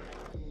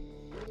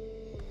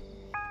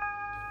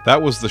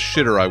 That was the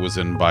shitter I was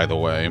in, by the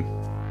way.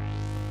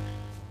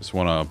 Just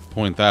want to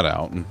point that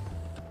out.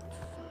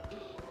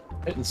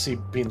 I didn't see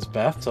Bean's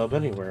bathtub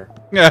anywhere.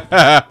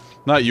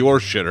 Not your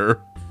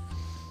shitter.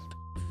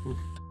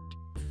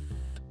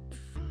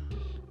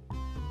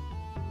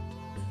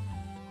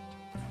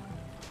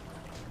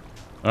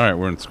 Alright,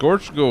 we're in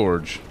Scorched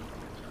Gorge.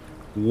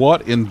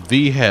 What in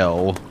the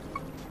hell?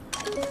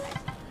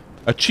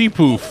 A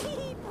Cheepoof.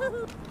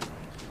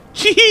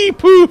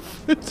 Cheepoof!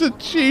 It's a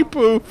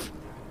Cheepoof!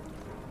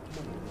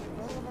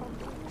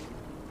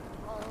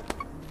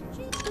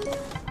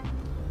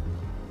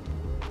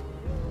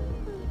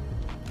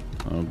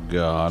 Oh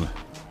god.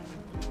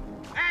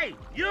 Hey,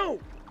 you!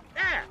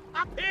 There,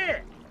 up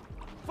here!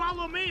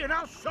 Follow me and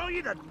I'll show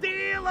you the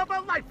deal of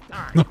a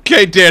lifetime!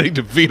 Okay, Danny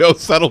DeVito,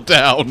 settle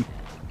down.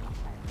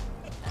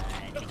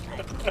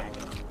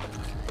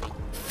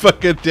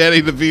 Fucking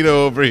Danny DeVito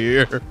over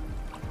here.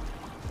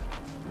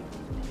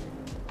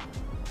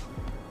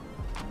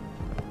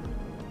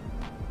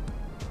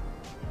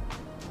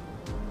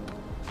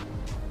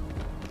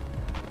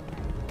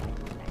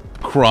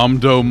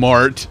 Cromdo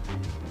Mart.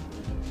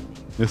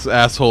 This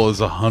asshole is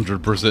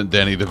 100%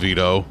 Danny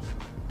DeVito.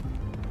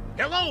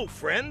 Hello,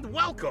 friend.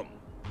 Welcome.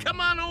 Come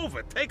on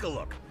over. Take a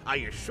look. I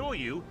assure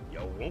you, you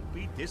won't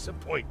be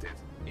disappointed.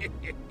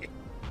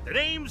 The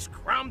name's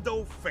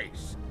Cromdo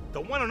Face,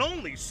 the one and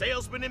only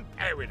salesman in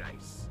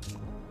paradise.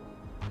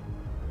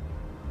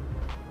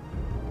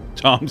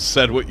 Tom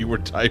said what you were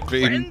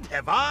typing. Friend,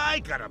 have I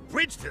got a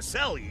bridge to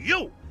sell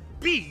you?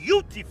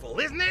 Beautiful,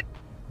 isn't it?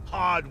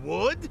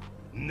 Hardwood,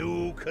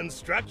 new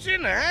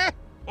construction, huh?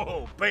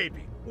 Oh,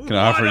 baby. Can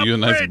I offer you a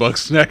nice bug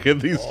snack at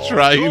these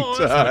trying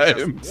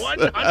times?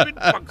 100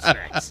 bug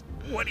snacks.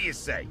 What do you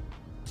say?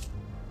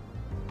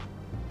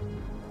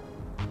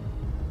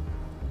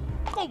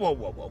 Whoa, whoa,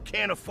 whoa, whoa.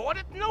 Can't afford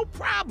it? No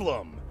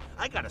problem.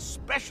 I got a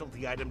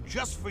specialty item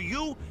just for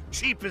you.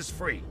 Cheap is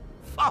free.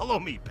 Follow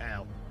me,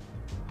 pal.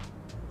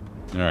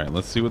 Alright,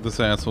 let's see what this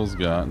asshole's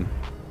got.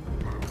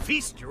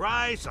 Feast your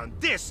eyes on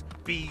this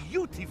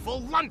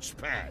beautiful lunch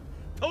pad.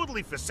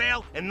 Totally for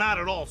sale and not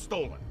at all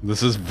stolen.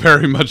 This is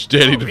very much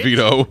Danny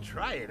DeVito.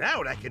 Try it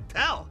out, I can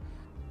tell.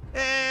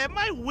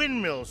 My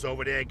windmills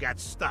over there got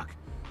stuck.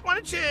 Why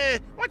don't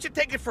you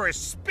take it for a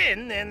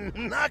spin and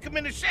knock them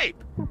into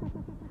shape?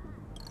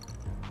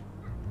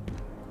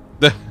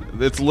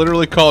 It's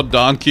literally called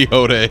Don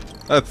Quixote.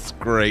 That's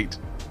great.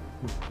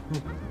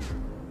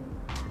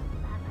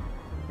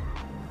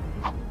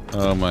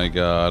 Oh my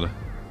god.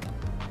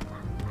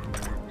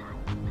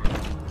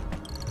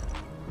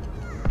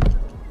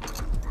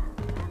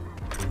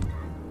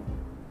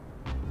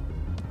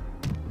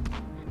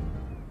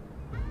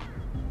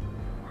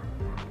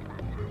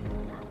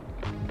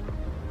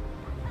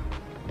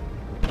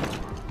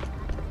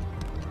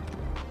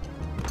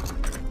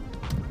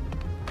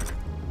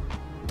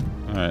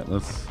 Alright,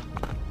 let's...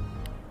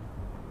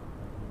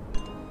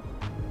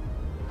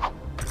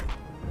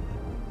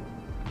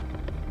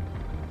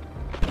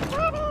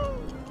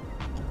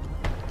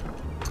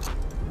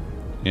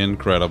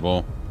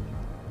 Incredible.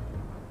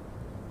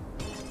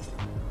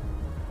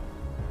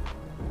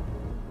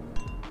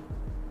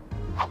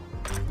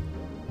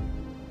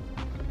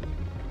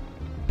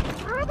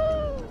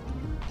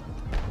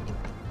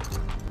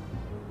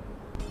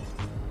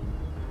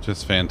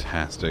 Just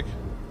fantastic.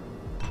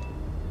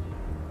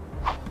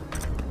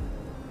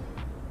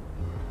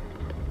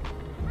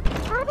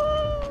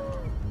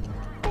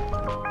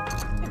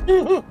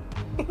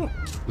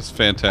 Just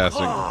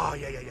fantastic. Oh,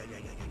 yeah.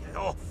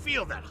 Oh,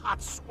 feel that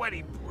hot,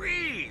 sweaty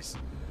breeze.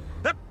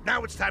 Yep,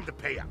 now it's time to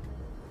pay up.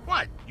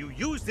 What? You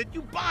used it,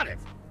 you bought it.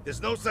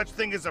 There's no such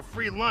thing as a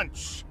free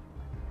lunch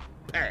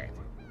pad.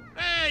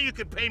 You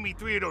can pay me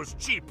 3 of those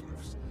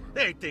cheapers.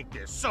 They think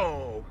they're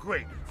so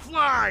great,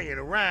 flying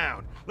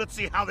around. Let's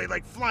see how they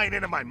like flying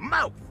into my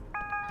mouth.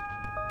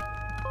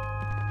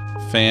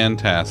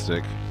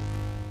 Fantastic.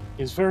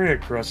 He's very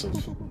aggressive.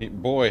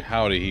 Boy,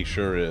 howdy, he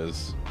sure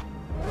is.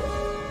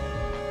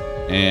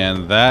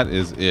 And that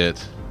is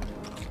it.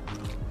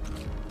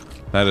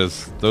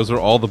 Those are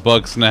all the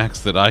bug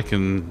snacks that I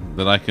can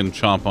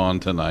chomp on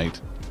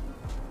tonight.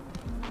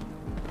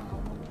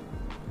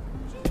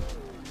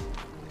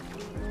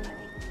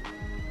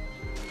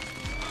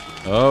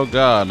 Oh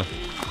god.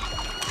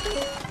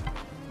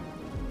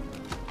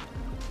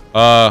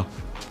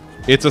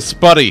 It's a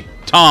Spuddy.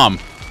 Tom.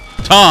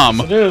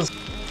 It is.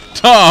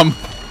 Tom.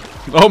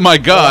 Oh my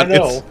god. Oh, I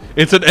know.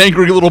 It's an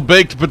angry little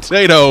baked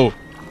potato.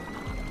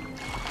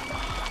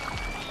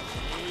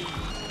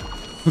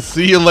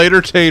 See you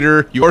later,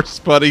 Tater. Your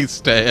Spuddy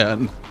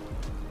Stan.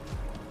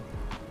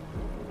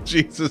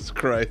 Jesus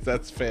Christ,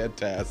 that's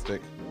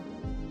fantastic.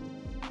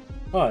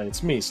 Hi,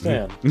 it's me,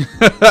 Stan.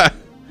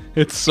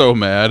 It's so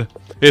mad.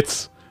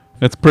 It's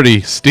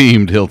pretty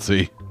steamed,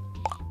 Hiltsy.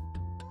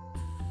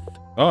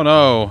 Oh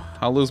no,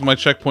 I'll lose my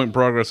checkpoint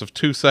progress of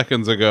 2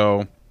 seconds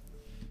ago.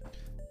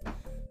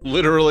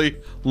 Literally,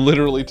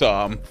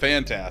 Tom.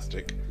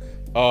 Fantastic.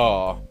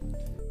 Oh.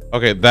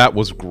 Okay, that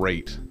was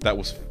great.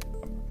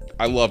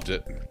 I loved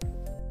it.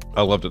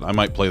 I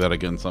might play that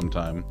again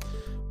sometime.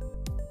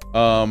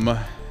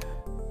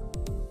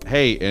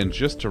 Hey, and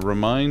just to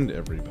remind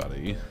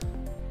everybody,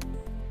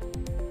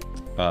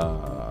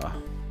 oh,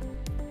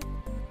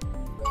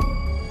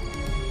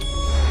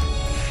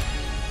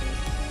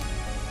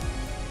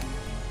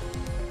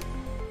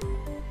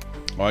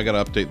 I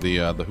gotta update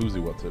the Who's It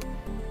What's It.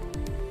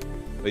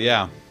 But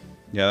yeah,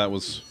 that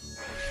was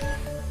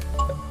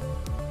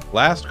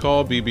Last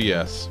Call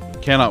BBS.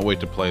 Cannot wait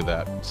to play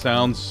that.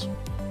 Sounds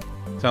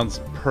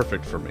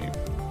perfect for me.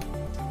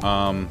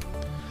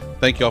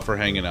 Thank y'all for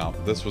hanging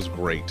out. This was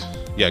great.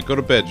 Yeah, go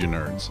to bed, you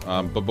nerds.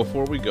 But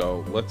before we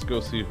go, let's go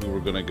see who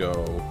we're gonna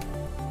go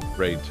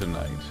raid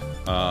tonight.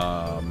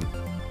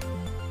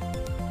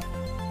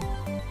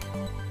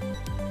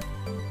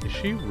 Is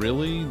she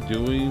really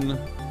doing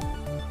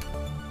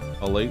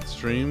a late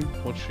stream?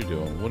 What's she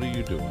doing? What are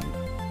you doing?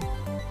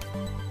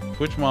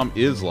 Twitch Mom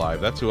is live.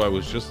 That's who I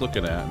was just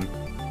looking at.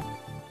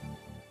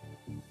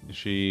 Is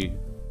she?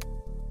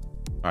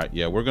 All right,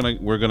 yeah, we're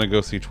gonna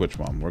go see Twitch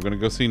Mom. We're gonna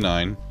go see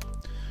 9.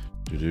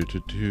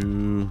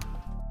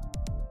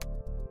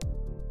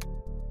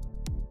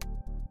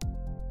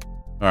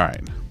 All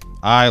right,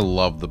 I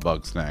love the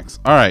bug snacks.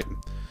 All right,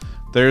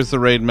 there's the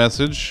raid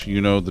message.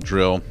 You know the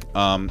drill.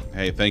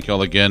 Hey, thank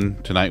y'all again.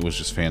 Tonight was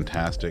just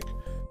fantastic.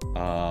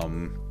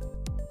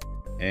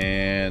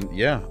 And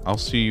yeah, I'll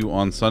see you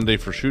on Sunday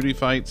for shooty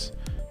fights,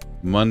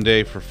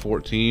 Monday for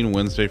 14,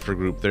 Wednesday for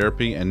group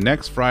therapy, and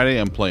next Friday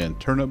I'm playing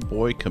Turnip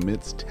Boy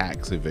Commits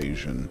Tax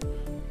Evasion.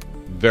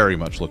 Very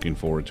much looking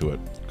forward to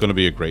it. It's going to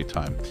be a great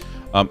time.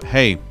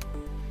 Hey,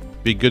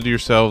 be good to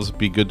yourselves,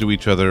 be good to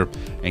each other,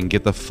 and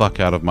get the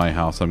fuck out of my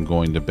house. I'm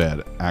going to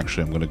bed.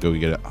 Actually, I'm going to go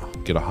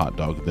get a hot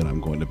dog, then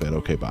I'm going to bed.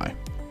 Okay, bye.